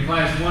appeared in the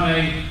Class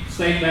 1A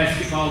state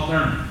basketball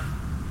tournament.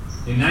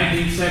 In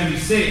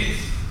 1976,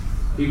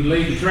 he would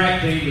lead the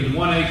track team to the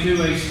 1A,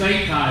 2A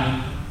state title,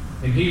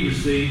 and he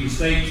received the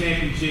state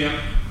championship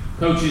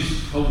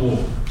coaches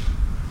award.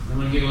 I'm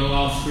going to get a little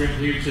off script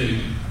here too,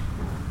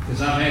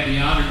 because I've had the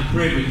honor and the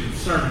privilege of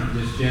serving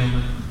with this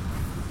gentleman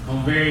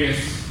on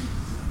various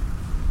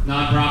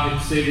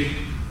nonprofit civic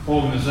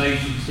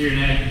organizations here in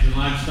Athens and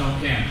Limestone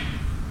County.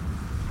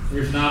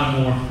 There's not a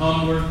more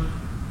humbler,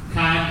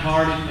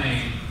 kind-hearted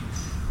man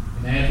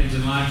in Athens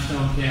and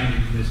Limestone County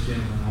than this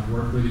gentleman. I've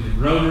worked with him in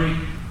Rotary,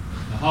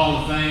 the Hall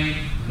of Fame,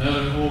 and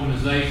other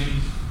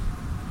organizations.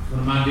 One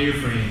of my dear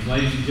friends,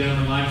 ladies and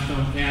gentlemen,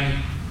 Limestone County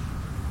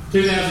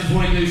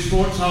 2022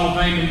 Sports Hall of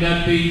Fame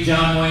inductee,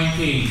 John Wayne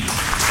King.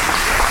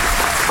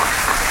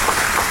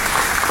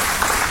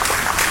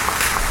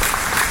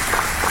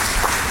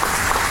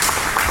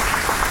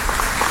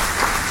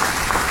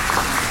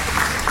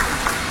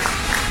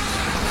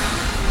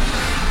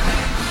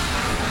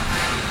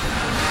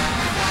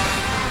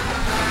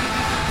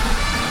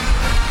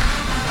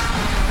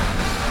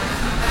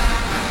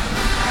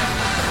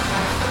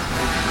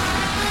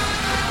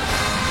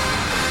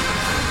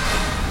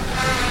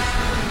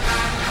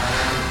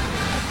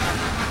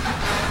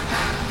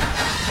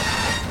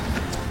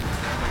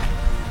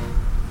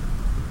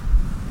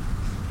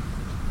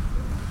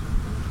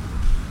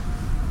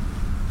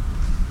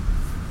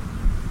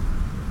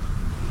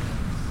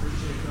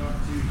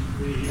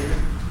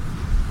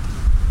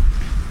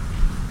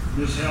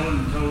 Miss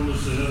Helen told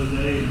us the other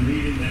day in a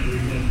meeting that we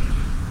had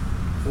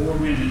 4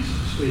 minutes to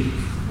speak.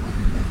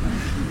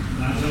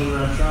 And I told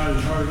her I tried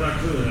as hard as I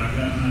could. I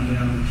got mine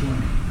down to 20.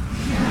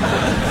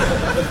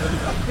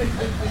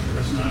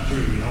 That's not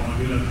true. Y'all want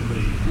to get up and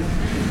leave.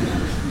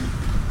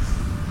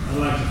 I'd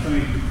like to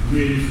thank the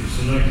committee for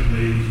selecting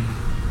me.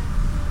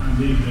 I'm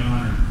deeply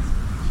honored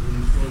for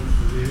these folks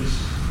for this.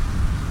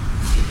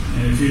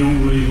 And if you don't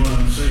believe what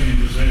I'm saying,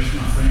 just ask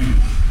my family.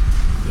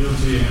 They'll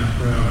tell you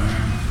how proud I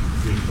am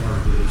to be a part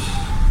of this.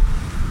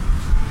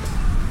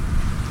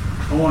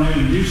 I want to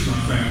introduce my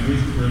family. We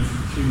have a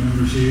few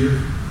members here.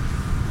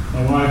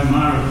 My wife,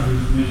 Myra,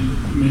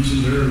 who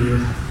mentioned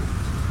earlier,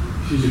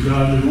 she's a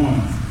godly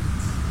woman.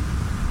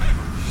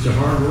 She's a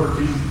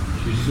hard-working,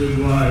 she's a good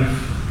wife,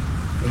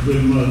 a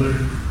good mother,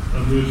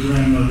 a good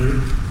grandmother,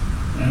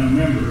 and a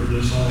member of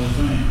this Hall of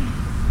Fame.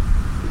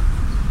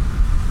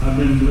 I've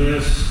been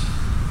blessed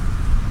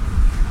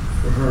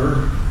for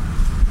her,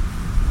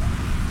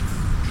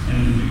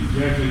 and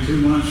exactly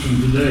 2 months from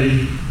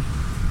today,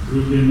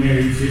 we've been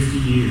married 50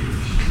 years.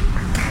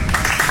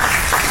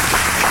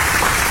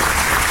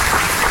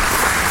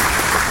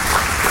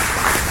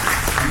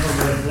 I know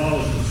that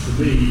applause was for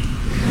me.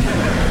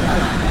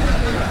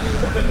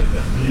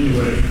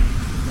 Anyway,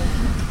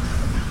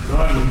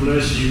 God will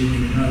bless you when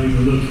you're not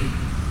even looking.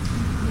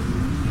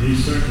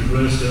 He's certainly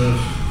blessed us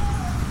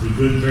with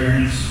good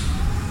parents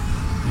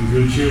and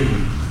good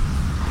children.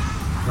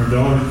 Our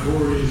daughter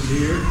Corey is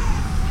here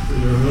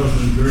with her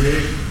husband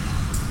Greg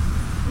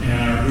and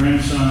our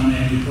grandson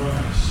Andy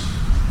Price.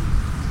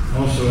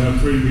 Also have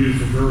 3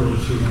 beautiful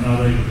girls who are not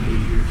able to be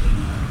here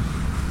tonight.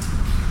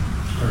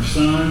 Our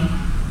son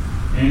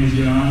Andy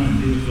John and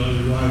his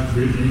lovely wife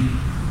Brittany,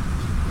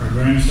 our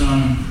grandson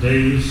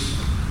Davis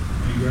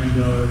and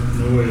granddaughter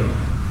Noelle.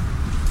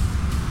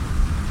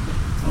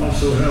 I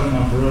also have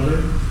my brother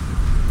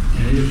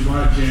and his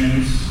wife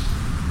Janice,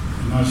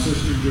 and my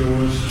sister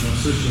Joyce, and my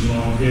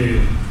sister-in-law Gail.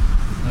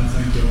 And I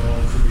thank you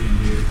all for being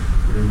here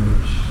very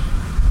much.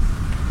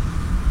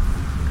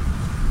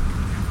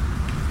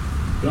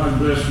 God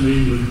blessed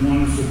me with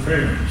wonderful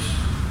parents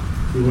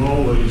who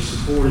always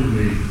supported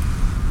me.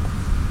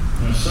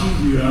 Now, some of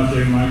you out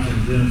there might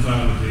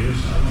identify with this.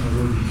 I don't know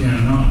whether you can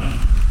or not.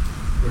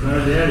 But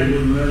our daddy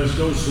wouldn't let us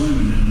go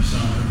swimming in the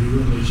summer. He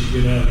wouldn't let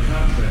you get out of the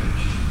cotton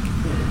patch.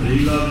 But he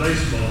loved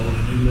baseball,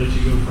 and he'd let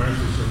you go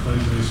practice or play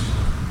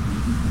baseball.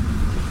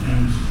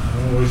 And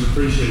I've always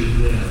appreciated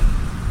that.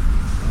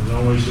 I was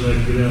always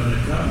glad to get out of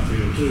that cotton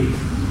field, too.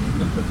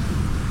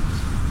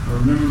 I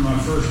remember my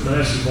first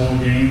basketball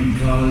game in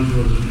college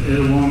was in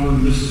Etowah,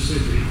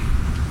 Mississippi.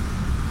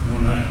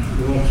 When I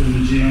walked in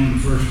the gym, the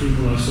first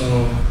people I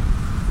saw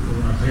were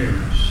my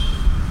parents.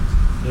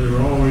 They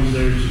were always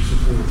there to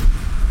support me.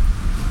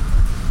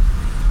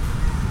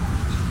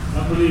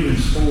 I believe in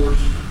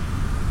sports,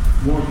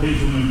 more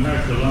people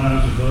impact the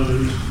lives of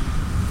others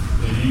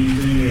than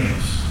anything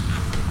else.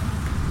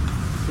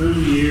 Through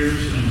the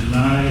years, and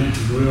tonight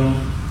as well,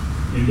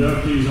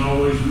 inductees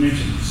always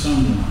mention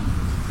someone,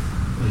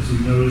 as you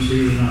notice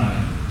here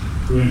tonight,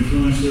 who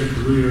influenced their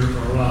career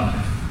or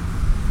life.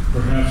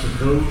 Perhaps a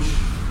coach,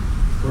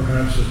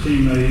 perhaps a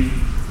teammate,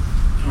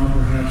 or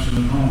perhaps an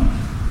opponent.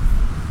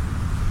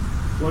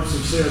 What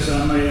success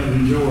I may have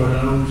enjoyed, I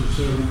owe to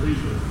several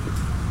people.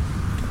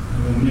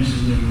 I'm going to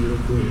mention them real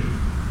quick.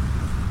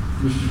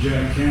 Mr.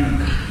 Jack Cannon,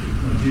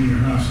 my junior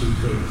high school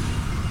coach.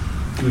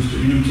 Mr.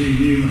 M.T.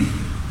 Newman,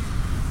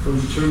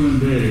 Coach Truman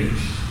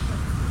Beggs,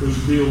 Coach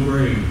Bill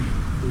Graham,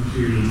 who's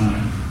here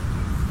tonight.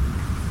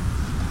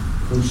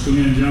 Coach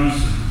Glenn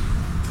Johnson,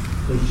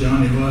 Coach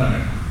Johnny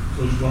Black,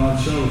 Coach Bob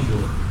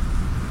Shuttlesworth,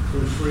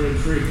 Coach Fred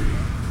Fricky,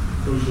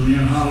 Coach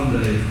Lynn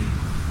Holliday,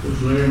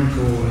 Coach Larry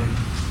McCoy,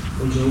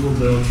 Coach Oval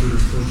Belcher,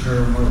 Coach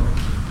Harold Merle.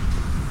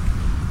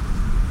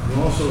 I've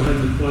also had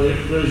the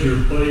pleasure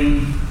of playing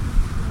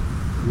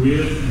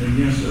with and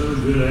against other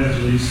good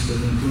athletes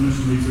that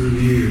influenced me through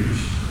the years.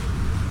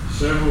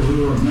 Several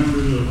who are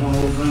members of Hall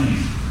of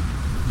Fame: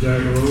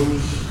 Jack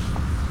Rose,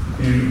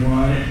 Kenny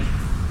White,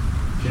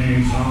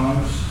 James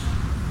Hobbs,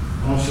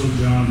 also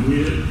John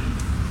Witt,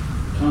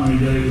 Tommy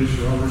Davis,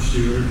 Robert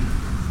Stewart,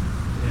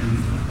 and I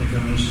think I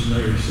mentioned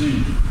Larry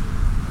Senior.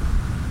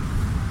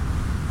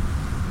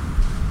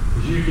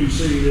 As you can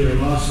see, there are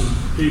lots of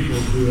people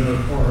who have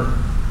a part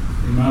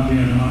in my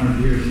being honored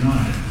here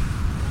tonight.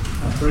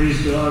 I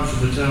praise God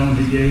for the talent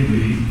He gave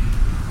me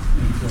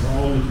and for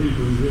all the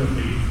people who helped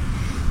me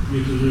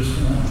get to this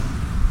point.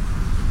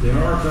 There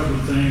are a couple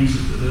of things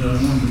that I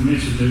wanted to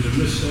mention. There's a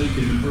mistake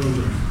in the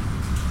program.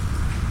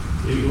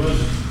 It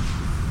wasn't.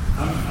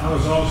 I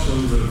was also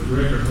the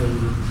record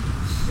holder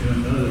in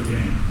another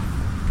game,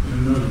 in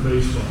another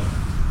baseball.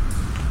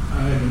 I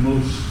had the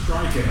most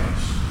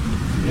strikeouts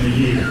in a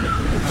year.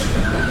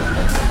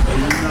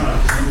 You're not.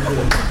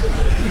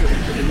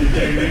 Didn't it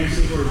take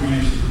Nancy or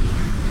Nancy?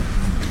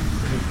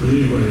 But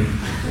anyway,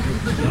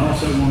 I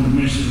also wanted to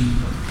mention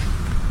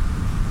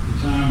the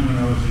time when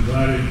I was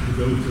invited to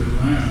go to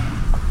Atlanta.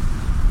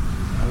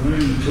 I went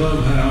in the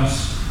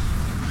clubhouse,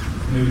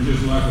 and it was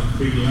just like a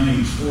big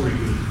lane sporting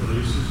goods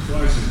place. It's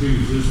twice as big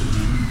as this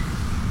one,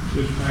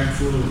 just packed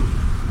full of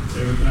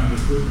every kind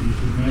of equipment you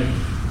could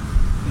imagine.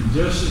 And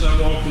just as I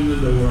walked in the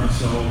door, I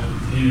saw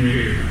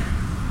Henry Aaron.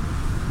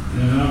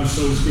 And I was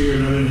so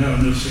scared I didn't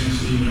have enough sense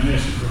to even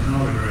ask him for an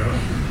autograph.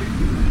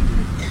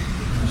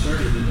 I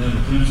certainly didn't have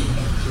a pencil.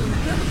 So,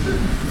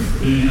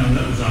 but anyhow,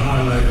 that was a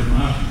highlight of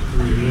my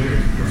career there,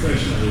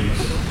 professionally.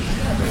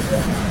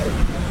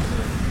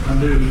 I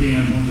do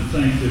again want to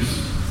thank this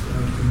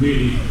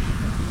committee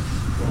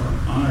for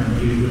honoring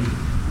me with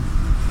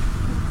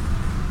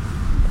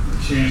a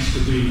chance to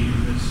be in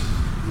this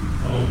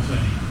Hall of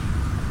Fame.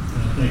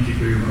 And I thank you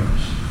very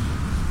much.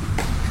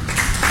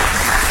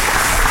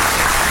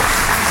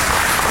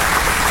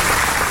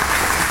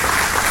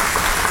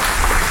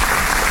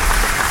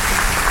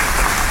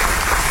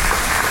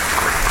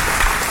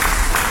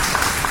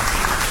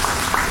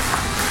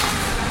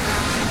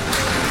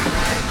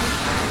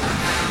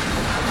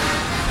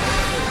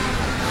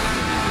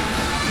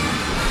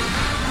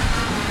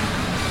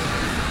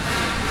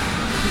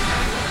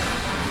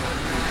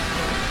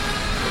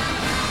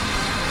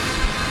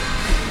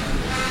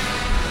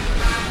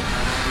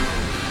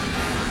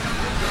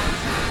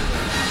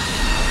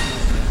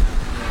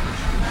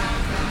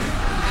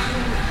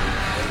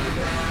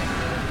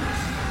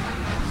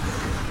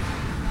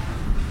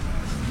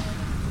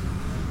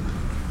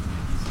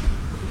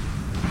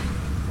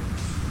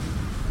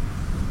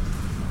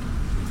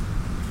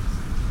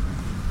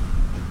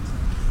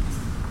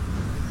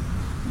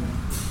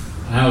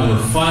 Our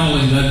final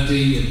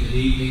inductee of the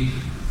evening,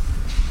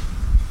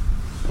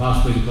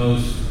 possibly the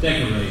most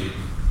decorated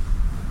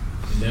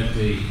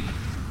inductee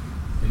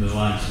in the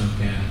Limestone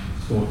County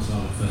Sports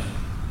Hall of Fame.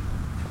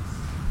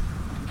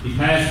 He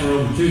passed for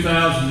over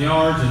 2,000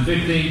 yards and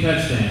 15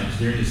 touchdowns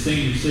during his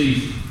senior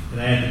season at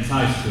Athens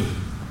High School.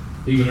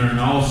 He would earn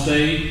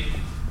All-State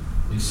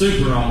and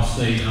Super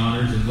All-State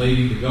honors in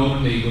leading the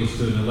Golden Eagles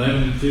to an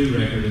 11-2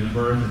 record and a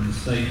berth in the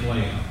state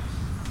playoffs.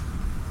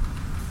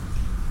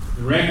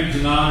 The records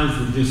and honors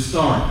were just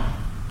starting.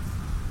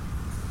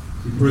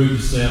 He proved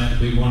himself to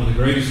be one of the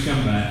greatest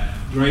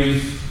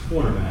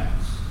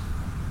quarterbacks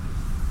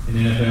in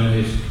NFL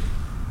history.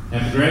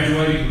 After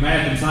graduating from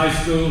Athens High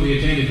School, he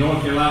attended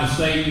North Carolina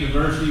State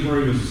University,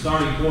 where he was a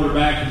starting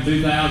quarterback from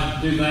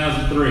 2000 to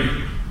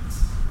 2003.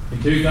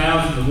 In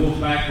 2000, the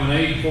Wolfpack went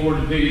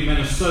 8-4, defeating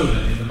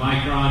Minnesota in the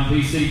Micron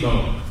PC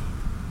Bowl.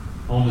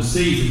 On the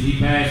season, he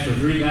passed for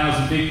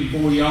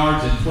 3,054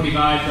 yards and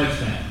 25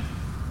 touchdowns.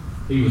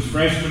 He was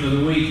Freshman of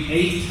the Week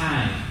 8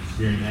 times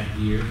during that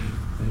year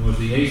and was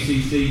the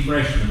ACC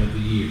Freshman of the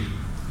Year.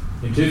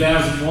 In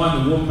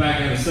 2001, the Wolfpack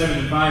had a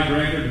 7-5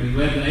 record, and he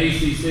led the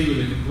ACC with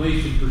a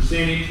completion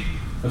percentage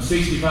of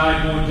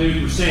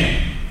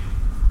 65.2%.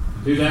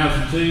 In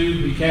 2002,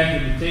 he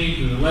captained the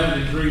team to an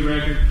 11-3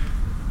 record,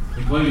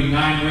 including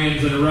 9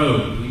 wins in a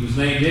row. He was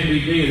named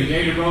MVP of the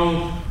Gator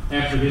Bowl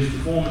after his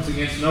performance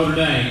against Notre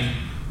Dame,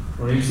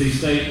 where NC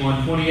State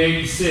won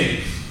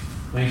 28-6,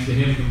 thanks to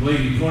him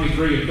completing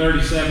 23 of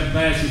 37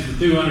 passes for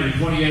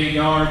 228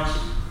 yards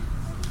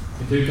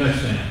and 2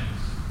 touchdowns.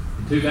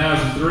 In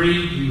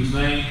 2003, he was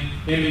named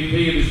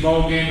MVP of his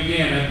bowl game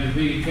again after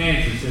defeating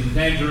Kansas in the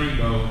Tangerine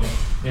Bowl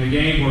in a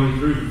game where he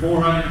threw for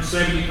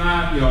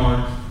 475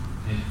 yards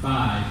and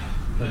 5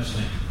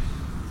 touchdowns.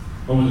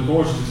 Over the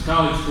course of his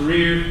college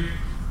career,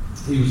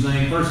 he was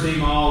named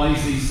first-team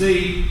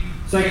All-ACC,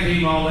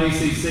 second-team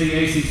All-ACC,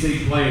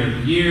 ACC Player of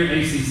the Year,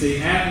 ACC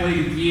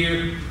Athlete of the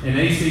Year, and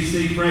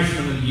ACC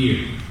Freshman of the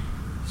Year.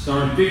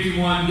 Started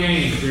 51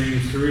 games during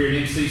his career at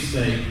NC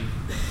State.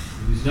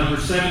 His number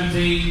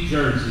 17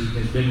 jersey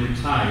has been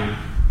retired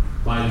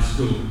by the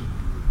school.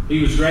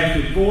 He was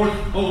drafted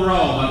 4th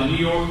overall by the New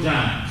York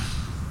Giants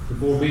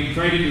before being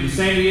traded to the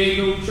San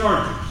Diego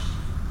Chargers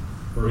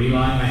for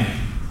Eli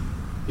Manning.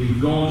 He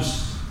would go on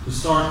to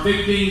start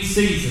 15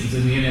 seasons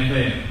in the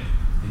NFL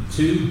and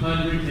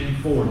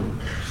 240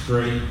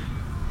 straight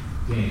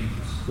games,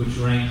 which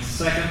ranked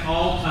second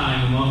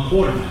all-time among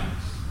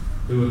quarterbacks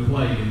who have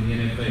played in the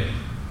NFL.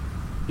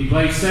 He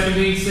played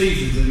 17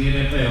 seasons in the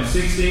NFL,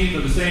 16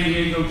 for the San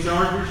Diego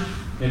Chargers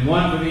and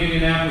 1 for the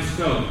Indianapolis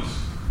Colts.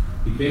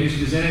 He finished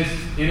his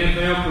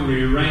NFL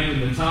career ranked in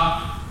the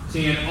top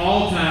 10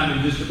 all-time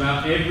in just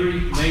about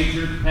every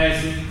major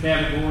passing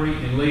category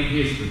in league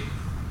history.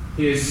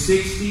 His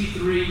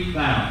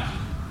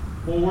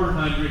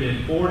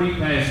 63,440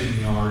 passing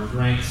yards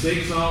ranked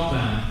 6th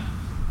all-time,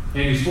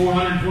 and his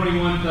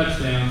 421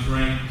 touchdowns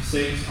ranked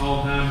 6th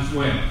all-time as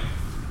well.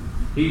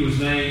 He was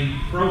named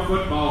Pro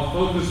Football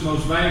Focus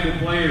Most Valuable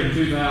Player in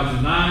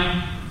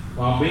 2009,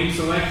 while being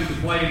selected to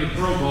play in the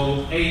Pro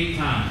Bowl 8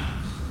 times.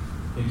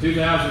 In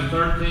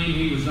 2013,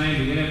 he was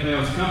named the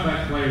NFL's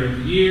Comeback Player of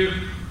the Year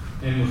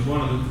and was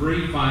one of the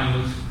 3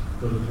 finalists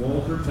for the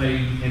Walter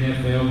Payton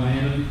NFL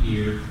Man of the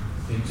Year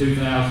in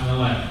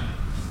 2011.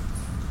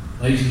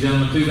 Ladies and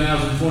gentlemen,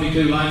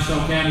 2022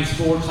 Limestone County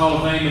Sports Hall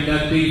of Fame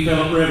inductee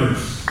Phillip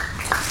Rivers.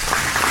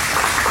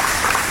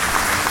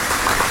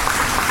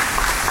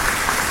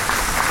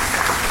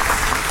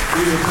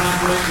 Due to a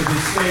conflict with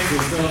his schedule,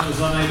 Phillip was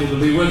unable to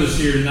be with us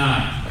here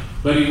tonight,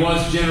 but he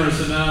was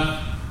generous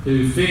enough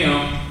to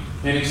film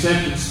an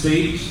acceptance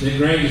speech that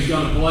Greg is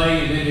going to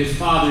play, and then his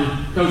father,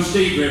 Coach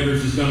Steve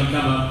Rivers, is going to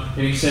come up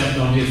and accept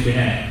on his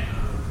behalf.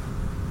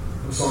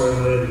 I'm sorry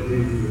I'm unable to be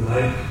with you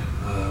tonight,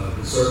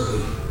 but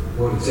certainly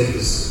want to take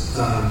this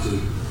time to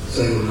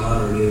say what an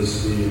honor it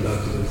is to be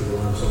inducted into the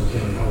Limestone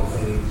County Hall of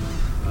Fame.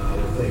 I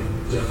want to thank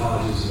Jeff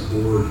Hodges and the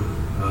board,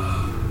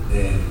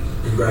 and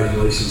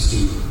congratulations to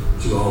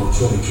all the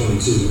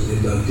 2022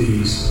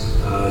 inductees.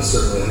 It's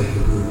certainly a heck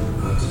of a group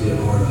to be a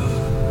part of.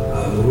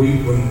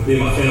 When me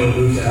and my family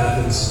moved to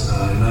Athens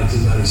in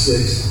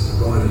 1996,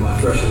 going into my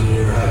freshman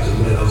year, I have to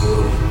admit I was a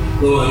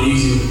little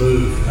uneasy with the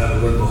move,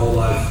 having lived my whole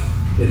life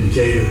in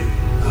Decatur.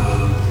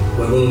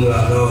 But little did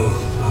I know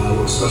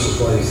what a special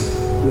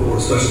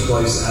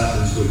place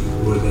Athens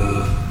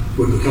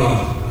would become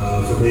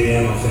for me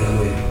and my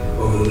family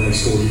over the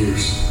next 4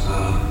 years. I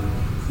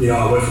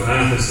went from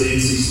Athens to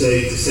NC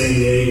State to San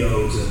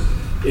Diego to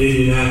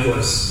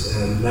Indianapolis,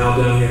 and now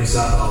down here in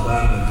South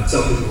Alabama. And I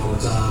tell people all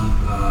the time,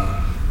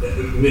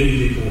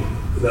 many people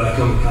that I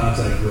come in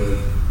contact with,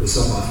 that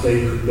some of my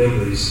favorite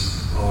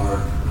memories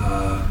are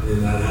in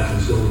that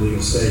Athens Golden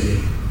Eagle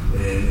Stadium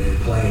and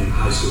playing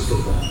high school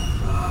football.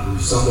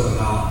 There's something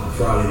about a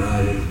Friday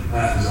night in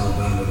Athens,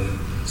 Alabama that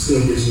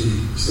still gives me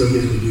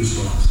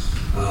goosebumps.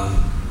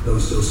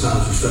 Those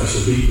times were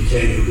special. Beating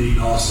Decatur,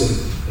 beating Austin,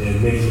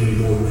 and many, many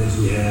more wins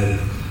we had. And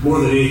more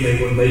than anything,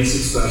 what makes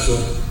it special,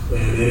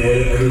 and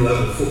at every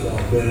level of football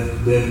I've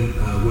been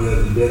with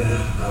and been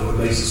at, what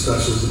makes it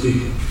special is the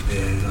people.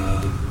 And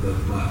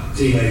my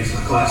teammates,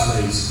 my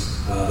classmates,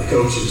 the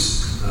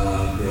coaches,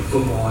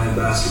 football and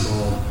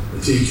basketball, the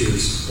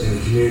teachers, and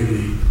the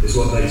community is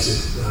what makes it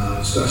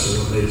special,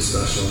 what made it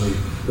special. I mean,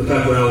 the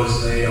pep rally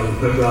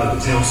at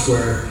the town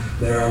square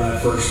there on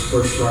that first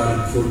Friday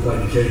before we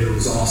played Decatur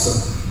was awesome.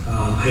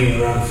 Hanging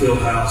around the field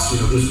house,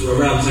 just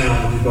around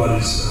town with your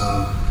buddies.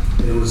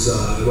 It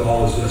will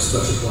always be a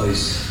special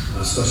place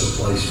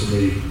for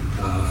me,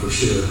 for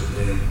sure.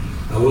 And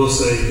I will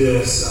say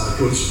this,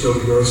 Coach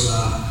Cody Gross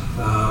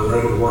and I were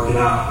able to work it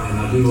out, and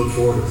I do look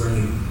forward to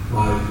bringing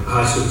my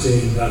high school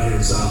team down here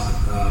in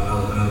South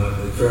Alabama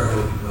at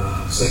Fairhope,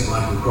 St.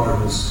 Michael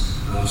Cardinals.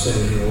 I'm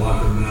standing here in the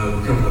locker room now.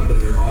 We're coming up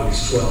there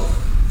August 12th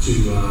to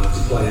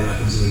play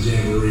Athens in a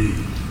jamboree.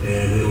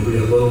 And it'll be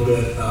a little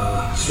bit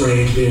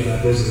strange being in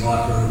that busy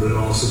locker room, but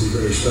it'll also be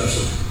very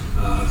special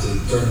to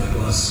turn that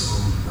bus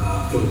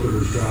on Phillip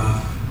Rivers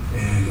Drive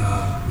and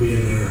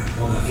being there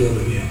on that field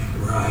again,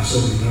 where I have so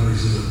many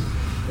memories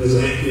as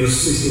a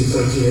 16,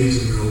 17,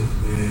 18-year-old.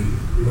 And,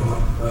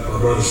 my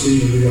brother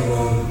Steven, we got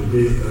along to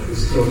be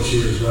as a coach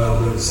here as well,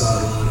 on the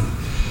sideline.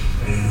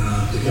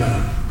 And to kind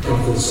of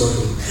come full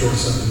circle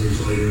 27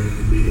 years later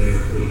and be there,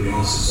 it'll be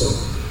awesome.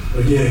 So,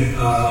 again,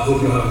 I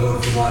hope y'all have a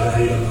wonderful night. I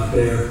hate I'm not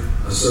there.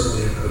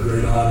 Certainly a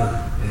great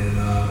honor. And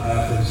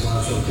Athens,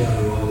 Limestone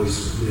County will always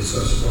be a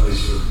special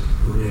place for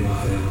me and my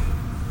family.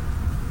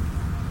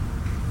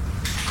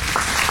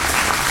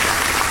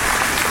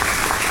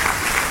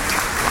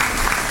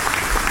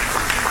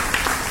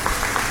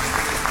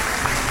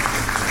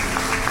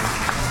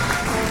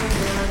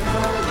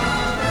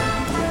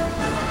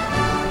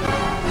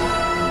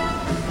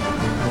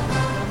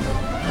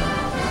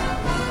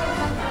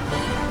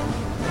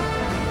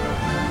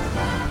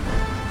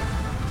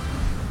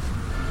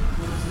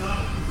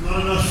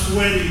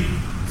 Sweaty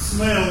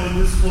smell in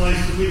this place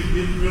for me to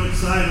get real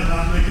excited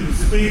about making a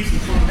speech in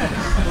front of a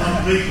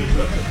lot of people.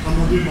 But I'm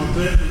going to do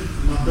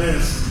my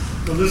best.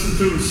 So listen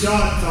to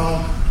Rashad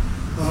talk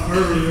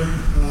earlier.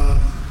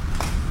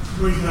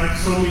 Brings back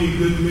so many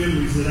good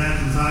memories at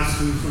Athens High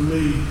School for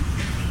me.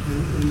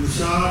 And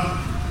Rashad,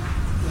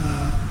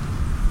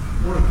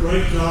 what a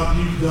great job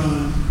you've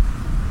done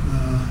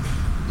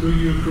through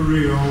your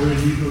career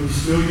already. You're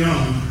still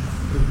young.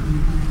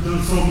 You've done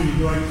so many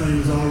great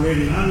things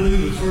already. And I knew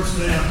the first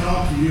day I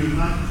talked to you in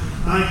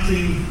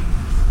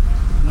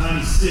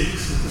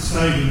 1996 at the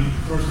stadium,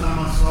 first time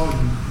I saw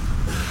you,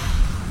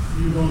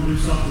 you were going to do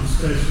something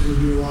special with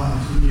your life,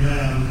 and you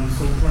have. And I'm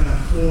so proud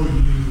for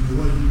you, the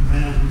way you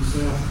handled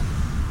yourself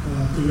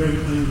through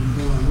everything you've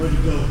done. Way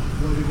to go.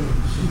 Way to go.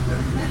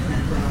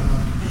 I'm proud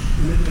of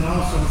you. And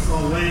also I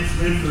saw Lance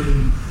Benford,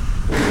 and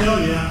I tell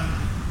you,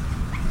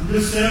 I'm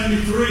just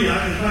 73. If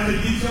I could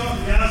get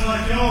guys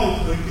like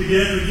y'all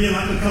together again,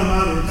 I could come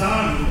out of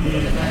retirement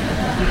again.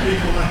 Get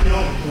people like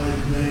y'all to play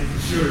the game for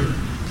sure.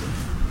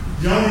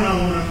 Joe and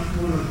I want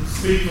to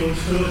speak for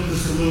Philip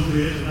just a little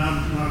bit, and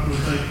I'm not going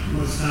to take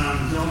much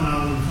time. Joe and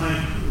I want to thank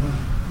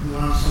the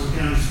Limestone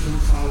County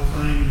Sports Hall of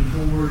Fame and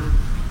the board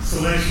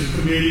selection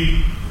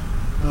committee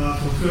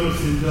for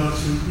Philip's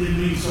induction.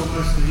 It means so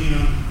much to him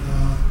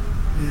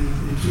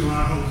and to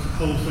our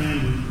whole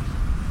family.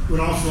 Would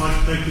also like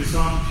to take this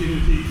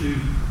opportunity to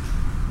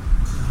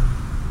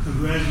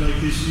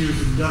congratulate this year's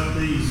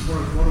inductees.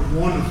 What a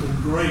wonderful,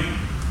 great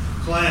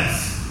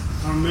class.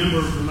 I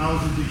remember when I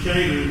was in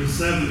Decatur in the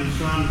 70s,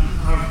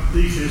 our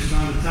defense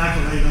trying to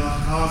tackle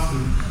Adolph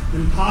Costin.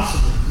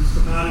 Impossible, just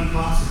about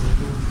impossible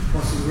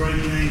for some great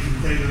games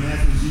Decatur and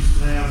Athens used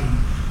to have.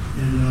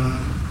 And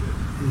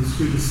it's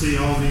good to see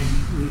all these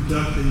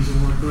inductees and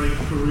what a great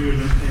career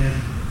they've had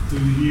through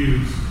the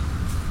years.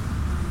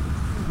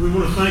 We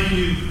want to thank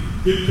you,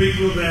 good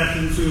people of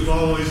Athens, who have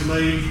always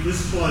made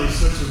this place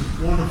such a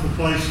wonderful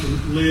place to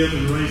live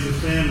and raise a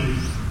family.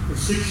 For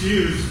 6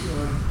 years,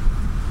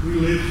 we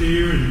lived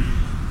here, and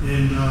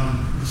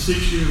the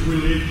 6 years we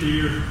lived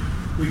here,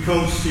 we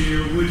coached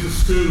here, went to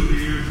school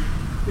here.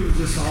 It was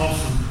just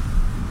awesome.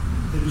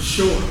 It was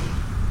short.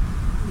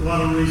 A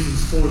lot of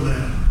reasons for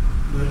that,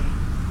 but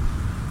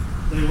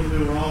they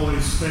were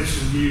always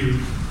special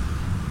years.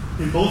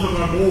 And both of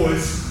our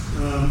boys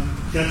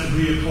got to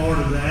be a part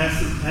of the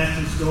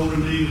Athens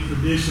Golden Eagle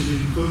tradition in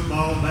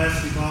football,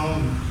 basketball.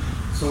 And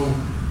so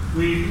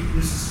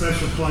it's a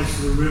special place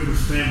for the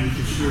Rivers family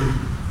for sure.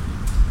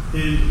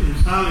 And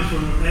finally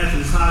from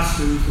Athens High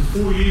School, for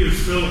 4 years,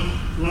 Philip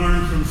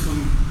learned from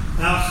some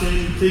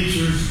outstanding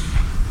teachers,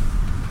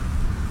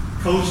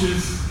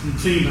 coaches, and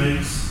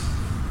teammates.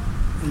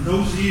 And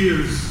those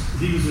years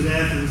he was at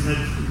Athens,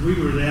 we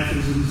were at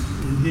Athens in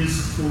his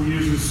 4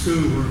 years in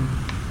school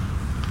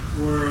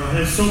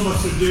had so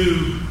much to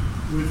do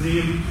with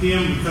him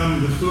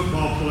becoming the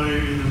football player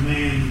and the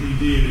man that he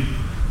did.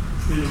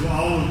 And for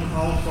all of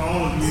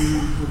you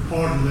who were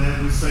part of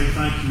that, we say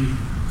thank you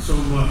so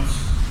much.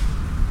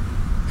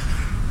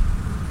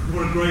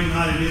 What a great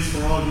night it is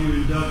for all of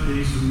you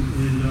inductees,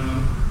 and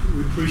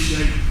we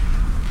appreciate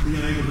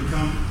being able to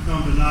come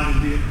tonight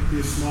and be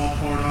a small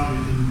part of it.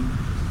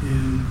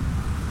 And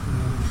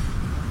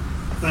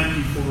thank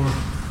you for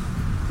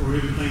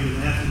everything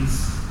that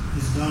Athens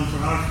has done for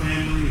our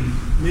family and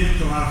meant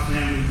to our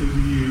family through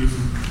the years.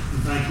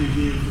 And thank you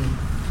again for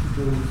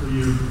the board for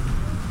your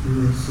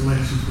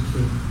selection for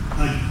Phil.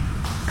 Thank you.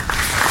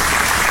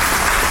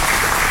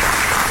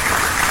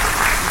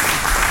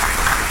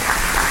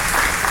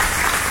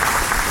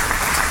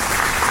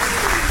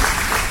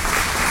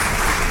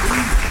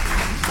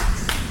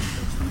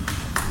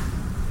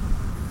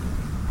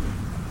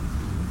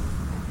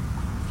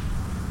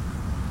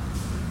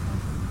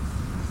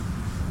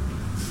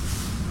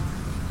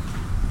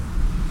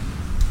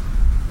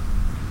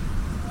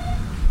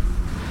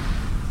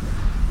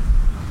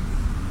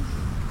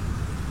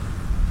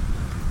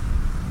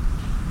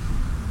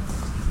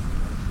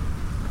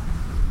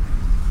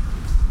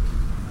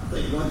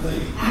 One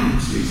thing,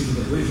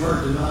 that we've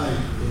heard tonight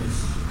is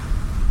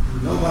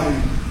nobody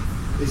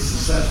is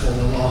successful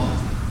alone.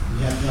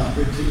 You have to have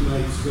good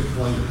teammates, good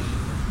players.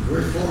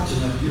 We're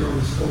fortunate here on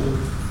this board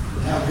to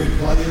have good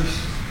players,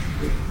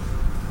 good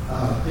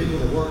people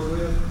to work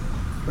with,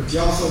 but you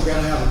also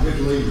got to have a good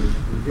leader, a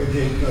good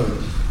head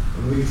coach.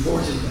 And we're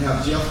fortunate to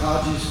have Jeff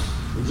Hodges.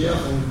 And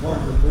Jeff, on the part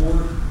of the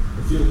board,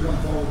 if you'll come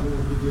forward,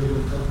 we'll give you a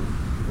little token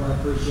of our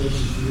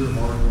appreciation for your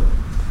hard work.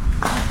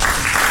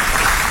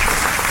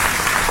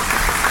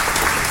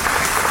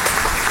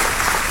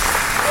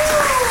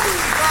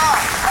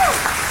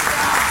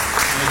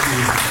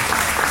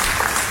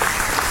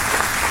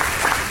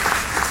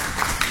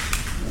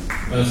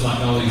 Well, it's like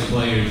all these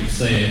players have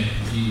said,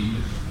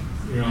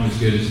 you're only as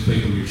good as the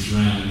people you're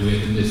surrounded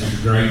with, and this is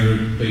a great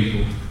group of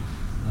people.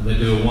 They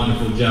do a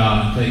wonderful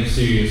job and take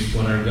serious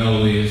what our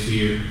goal is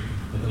here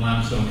at the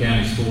Limestone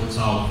County Sports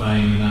Hall of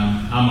Fame, and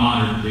I'm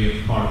honored to be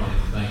a part of it.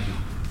 Thank you.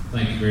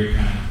 Thank you very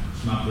kindly.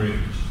 It's my privilege.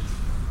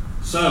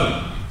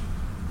 So,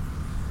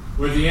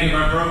 we're at the end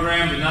of our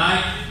program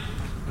tonight,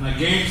 and I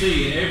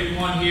guarantee you,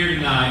 everyone here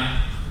tonight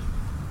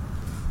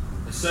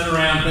has sat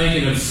around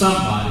thinking of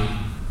somebody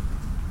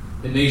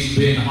that needs to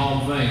be in the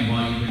Hall of Fame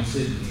while you've been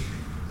sitting here.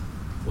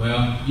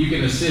 Well, you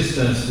can assist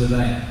us with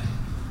that.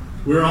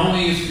 We're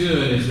only as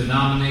good as the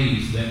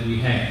nominees that we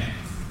have.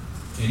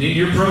 And in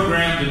your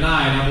program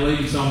tonight, I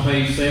believe it's on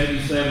page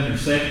 77 or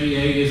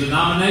 78, is a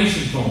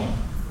nomination form.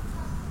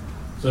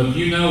 So if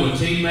you know a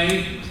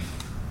teammate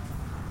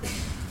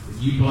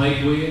that you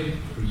played with,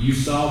 or you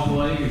saw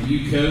play, or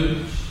you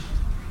coached,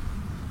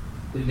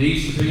 that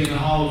needs to be in the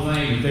Hall of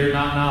Fame, if they're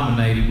not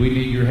nominated, we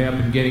need your help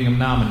in getting them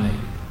nominated.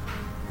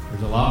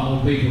 There's a lot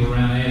more people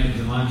around Athens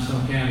and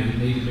Limestone County that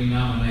need to be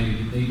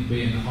nominated, that need to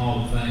be in the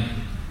Hall of Fame.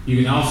 You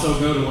can also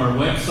go to our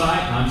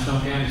website,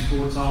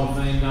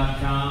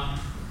 LimestoneCountySportsHallOfFame.com,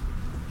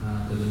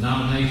 to the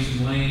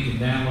nomination link and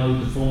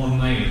download the form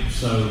there.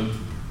 So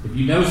if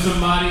you know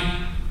somebody,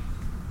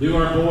 do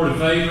our board a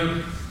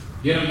favor,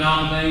 get them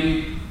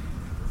nominated.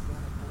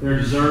 They're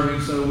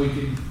deserving so we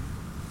can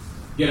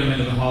get them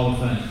into the Hall of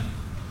Fame.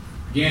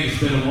 Again, it's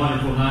been a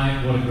wonderful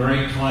night. What a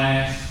great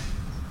class.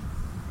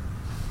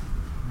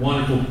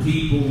 Wonderful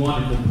people,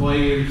 wonderful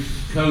players,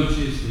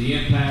 coaches, the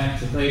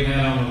impact that they've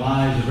had on the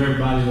lives of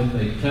everybody that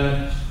they've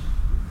touched.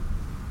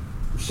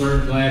 We're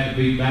certainly glad to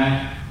be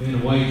back. Been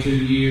away 2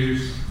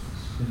 years.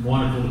 It's been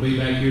wonderful to be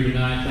back here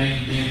tonight.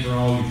 Thank you again for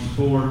all your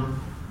support.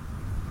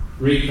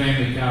 Reed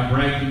Family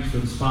Chiropractic for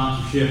the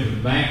sponsorship of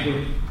the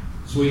banquet.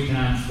 Sweet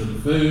Times for the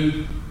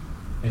food.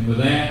 And with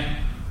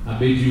that, I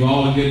bid you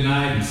all a good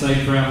night and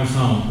safe travels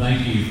home.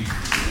 Thank you.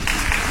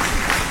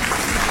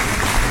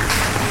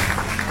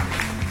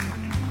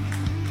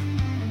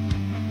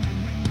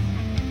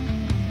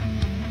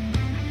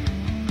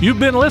 You've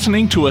been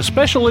listening to a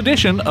special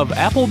edition of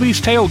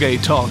Applebee's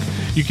Tailgate Talk.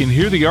 You can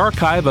hear the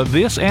archive of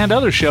this and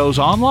other shows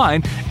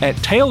online at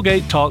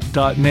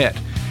tailgatetalk.net.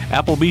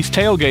 Applebee's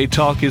Tailgate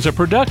Talk is a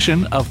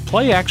production of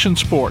Play Action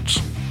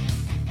Sports.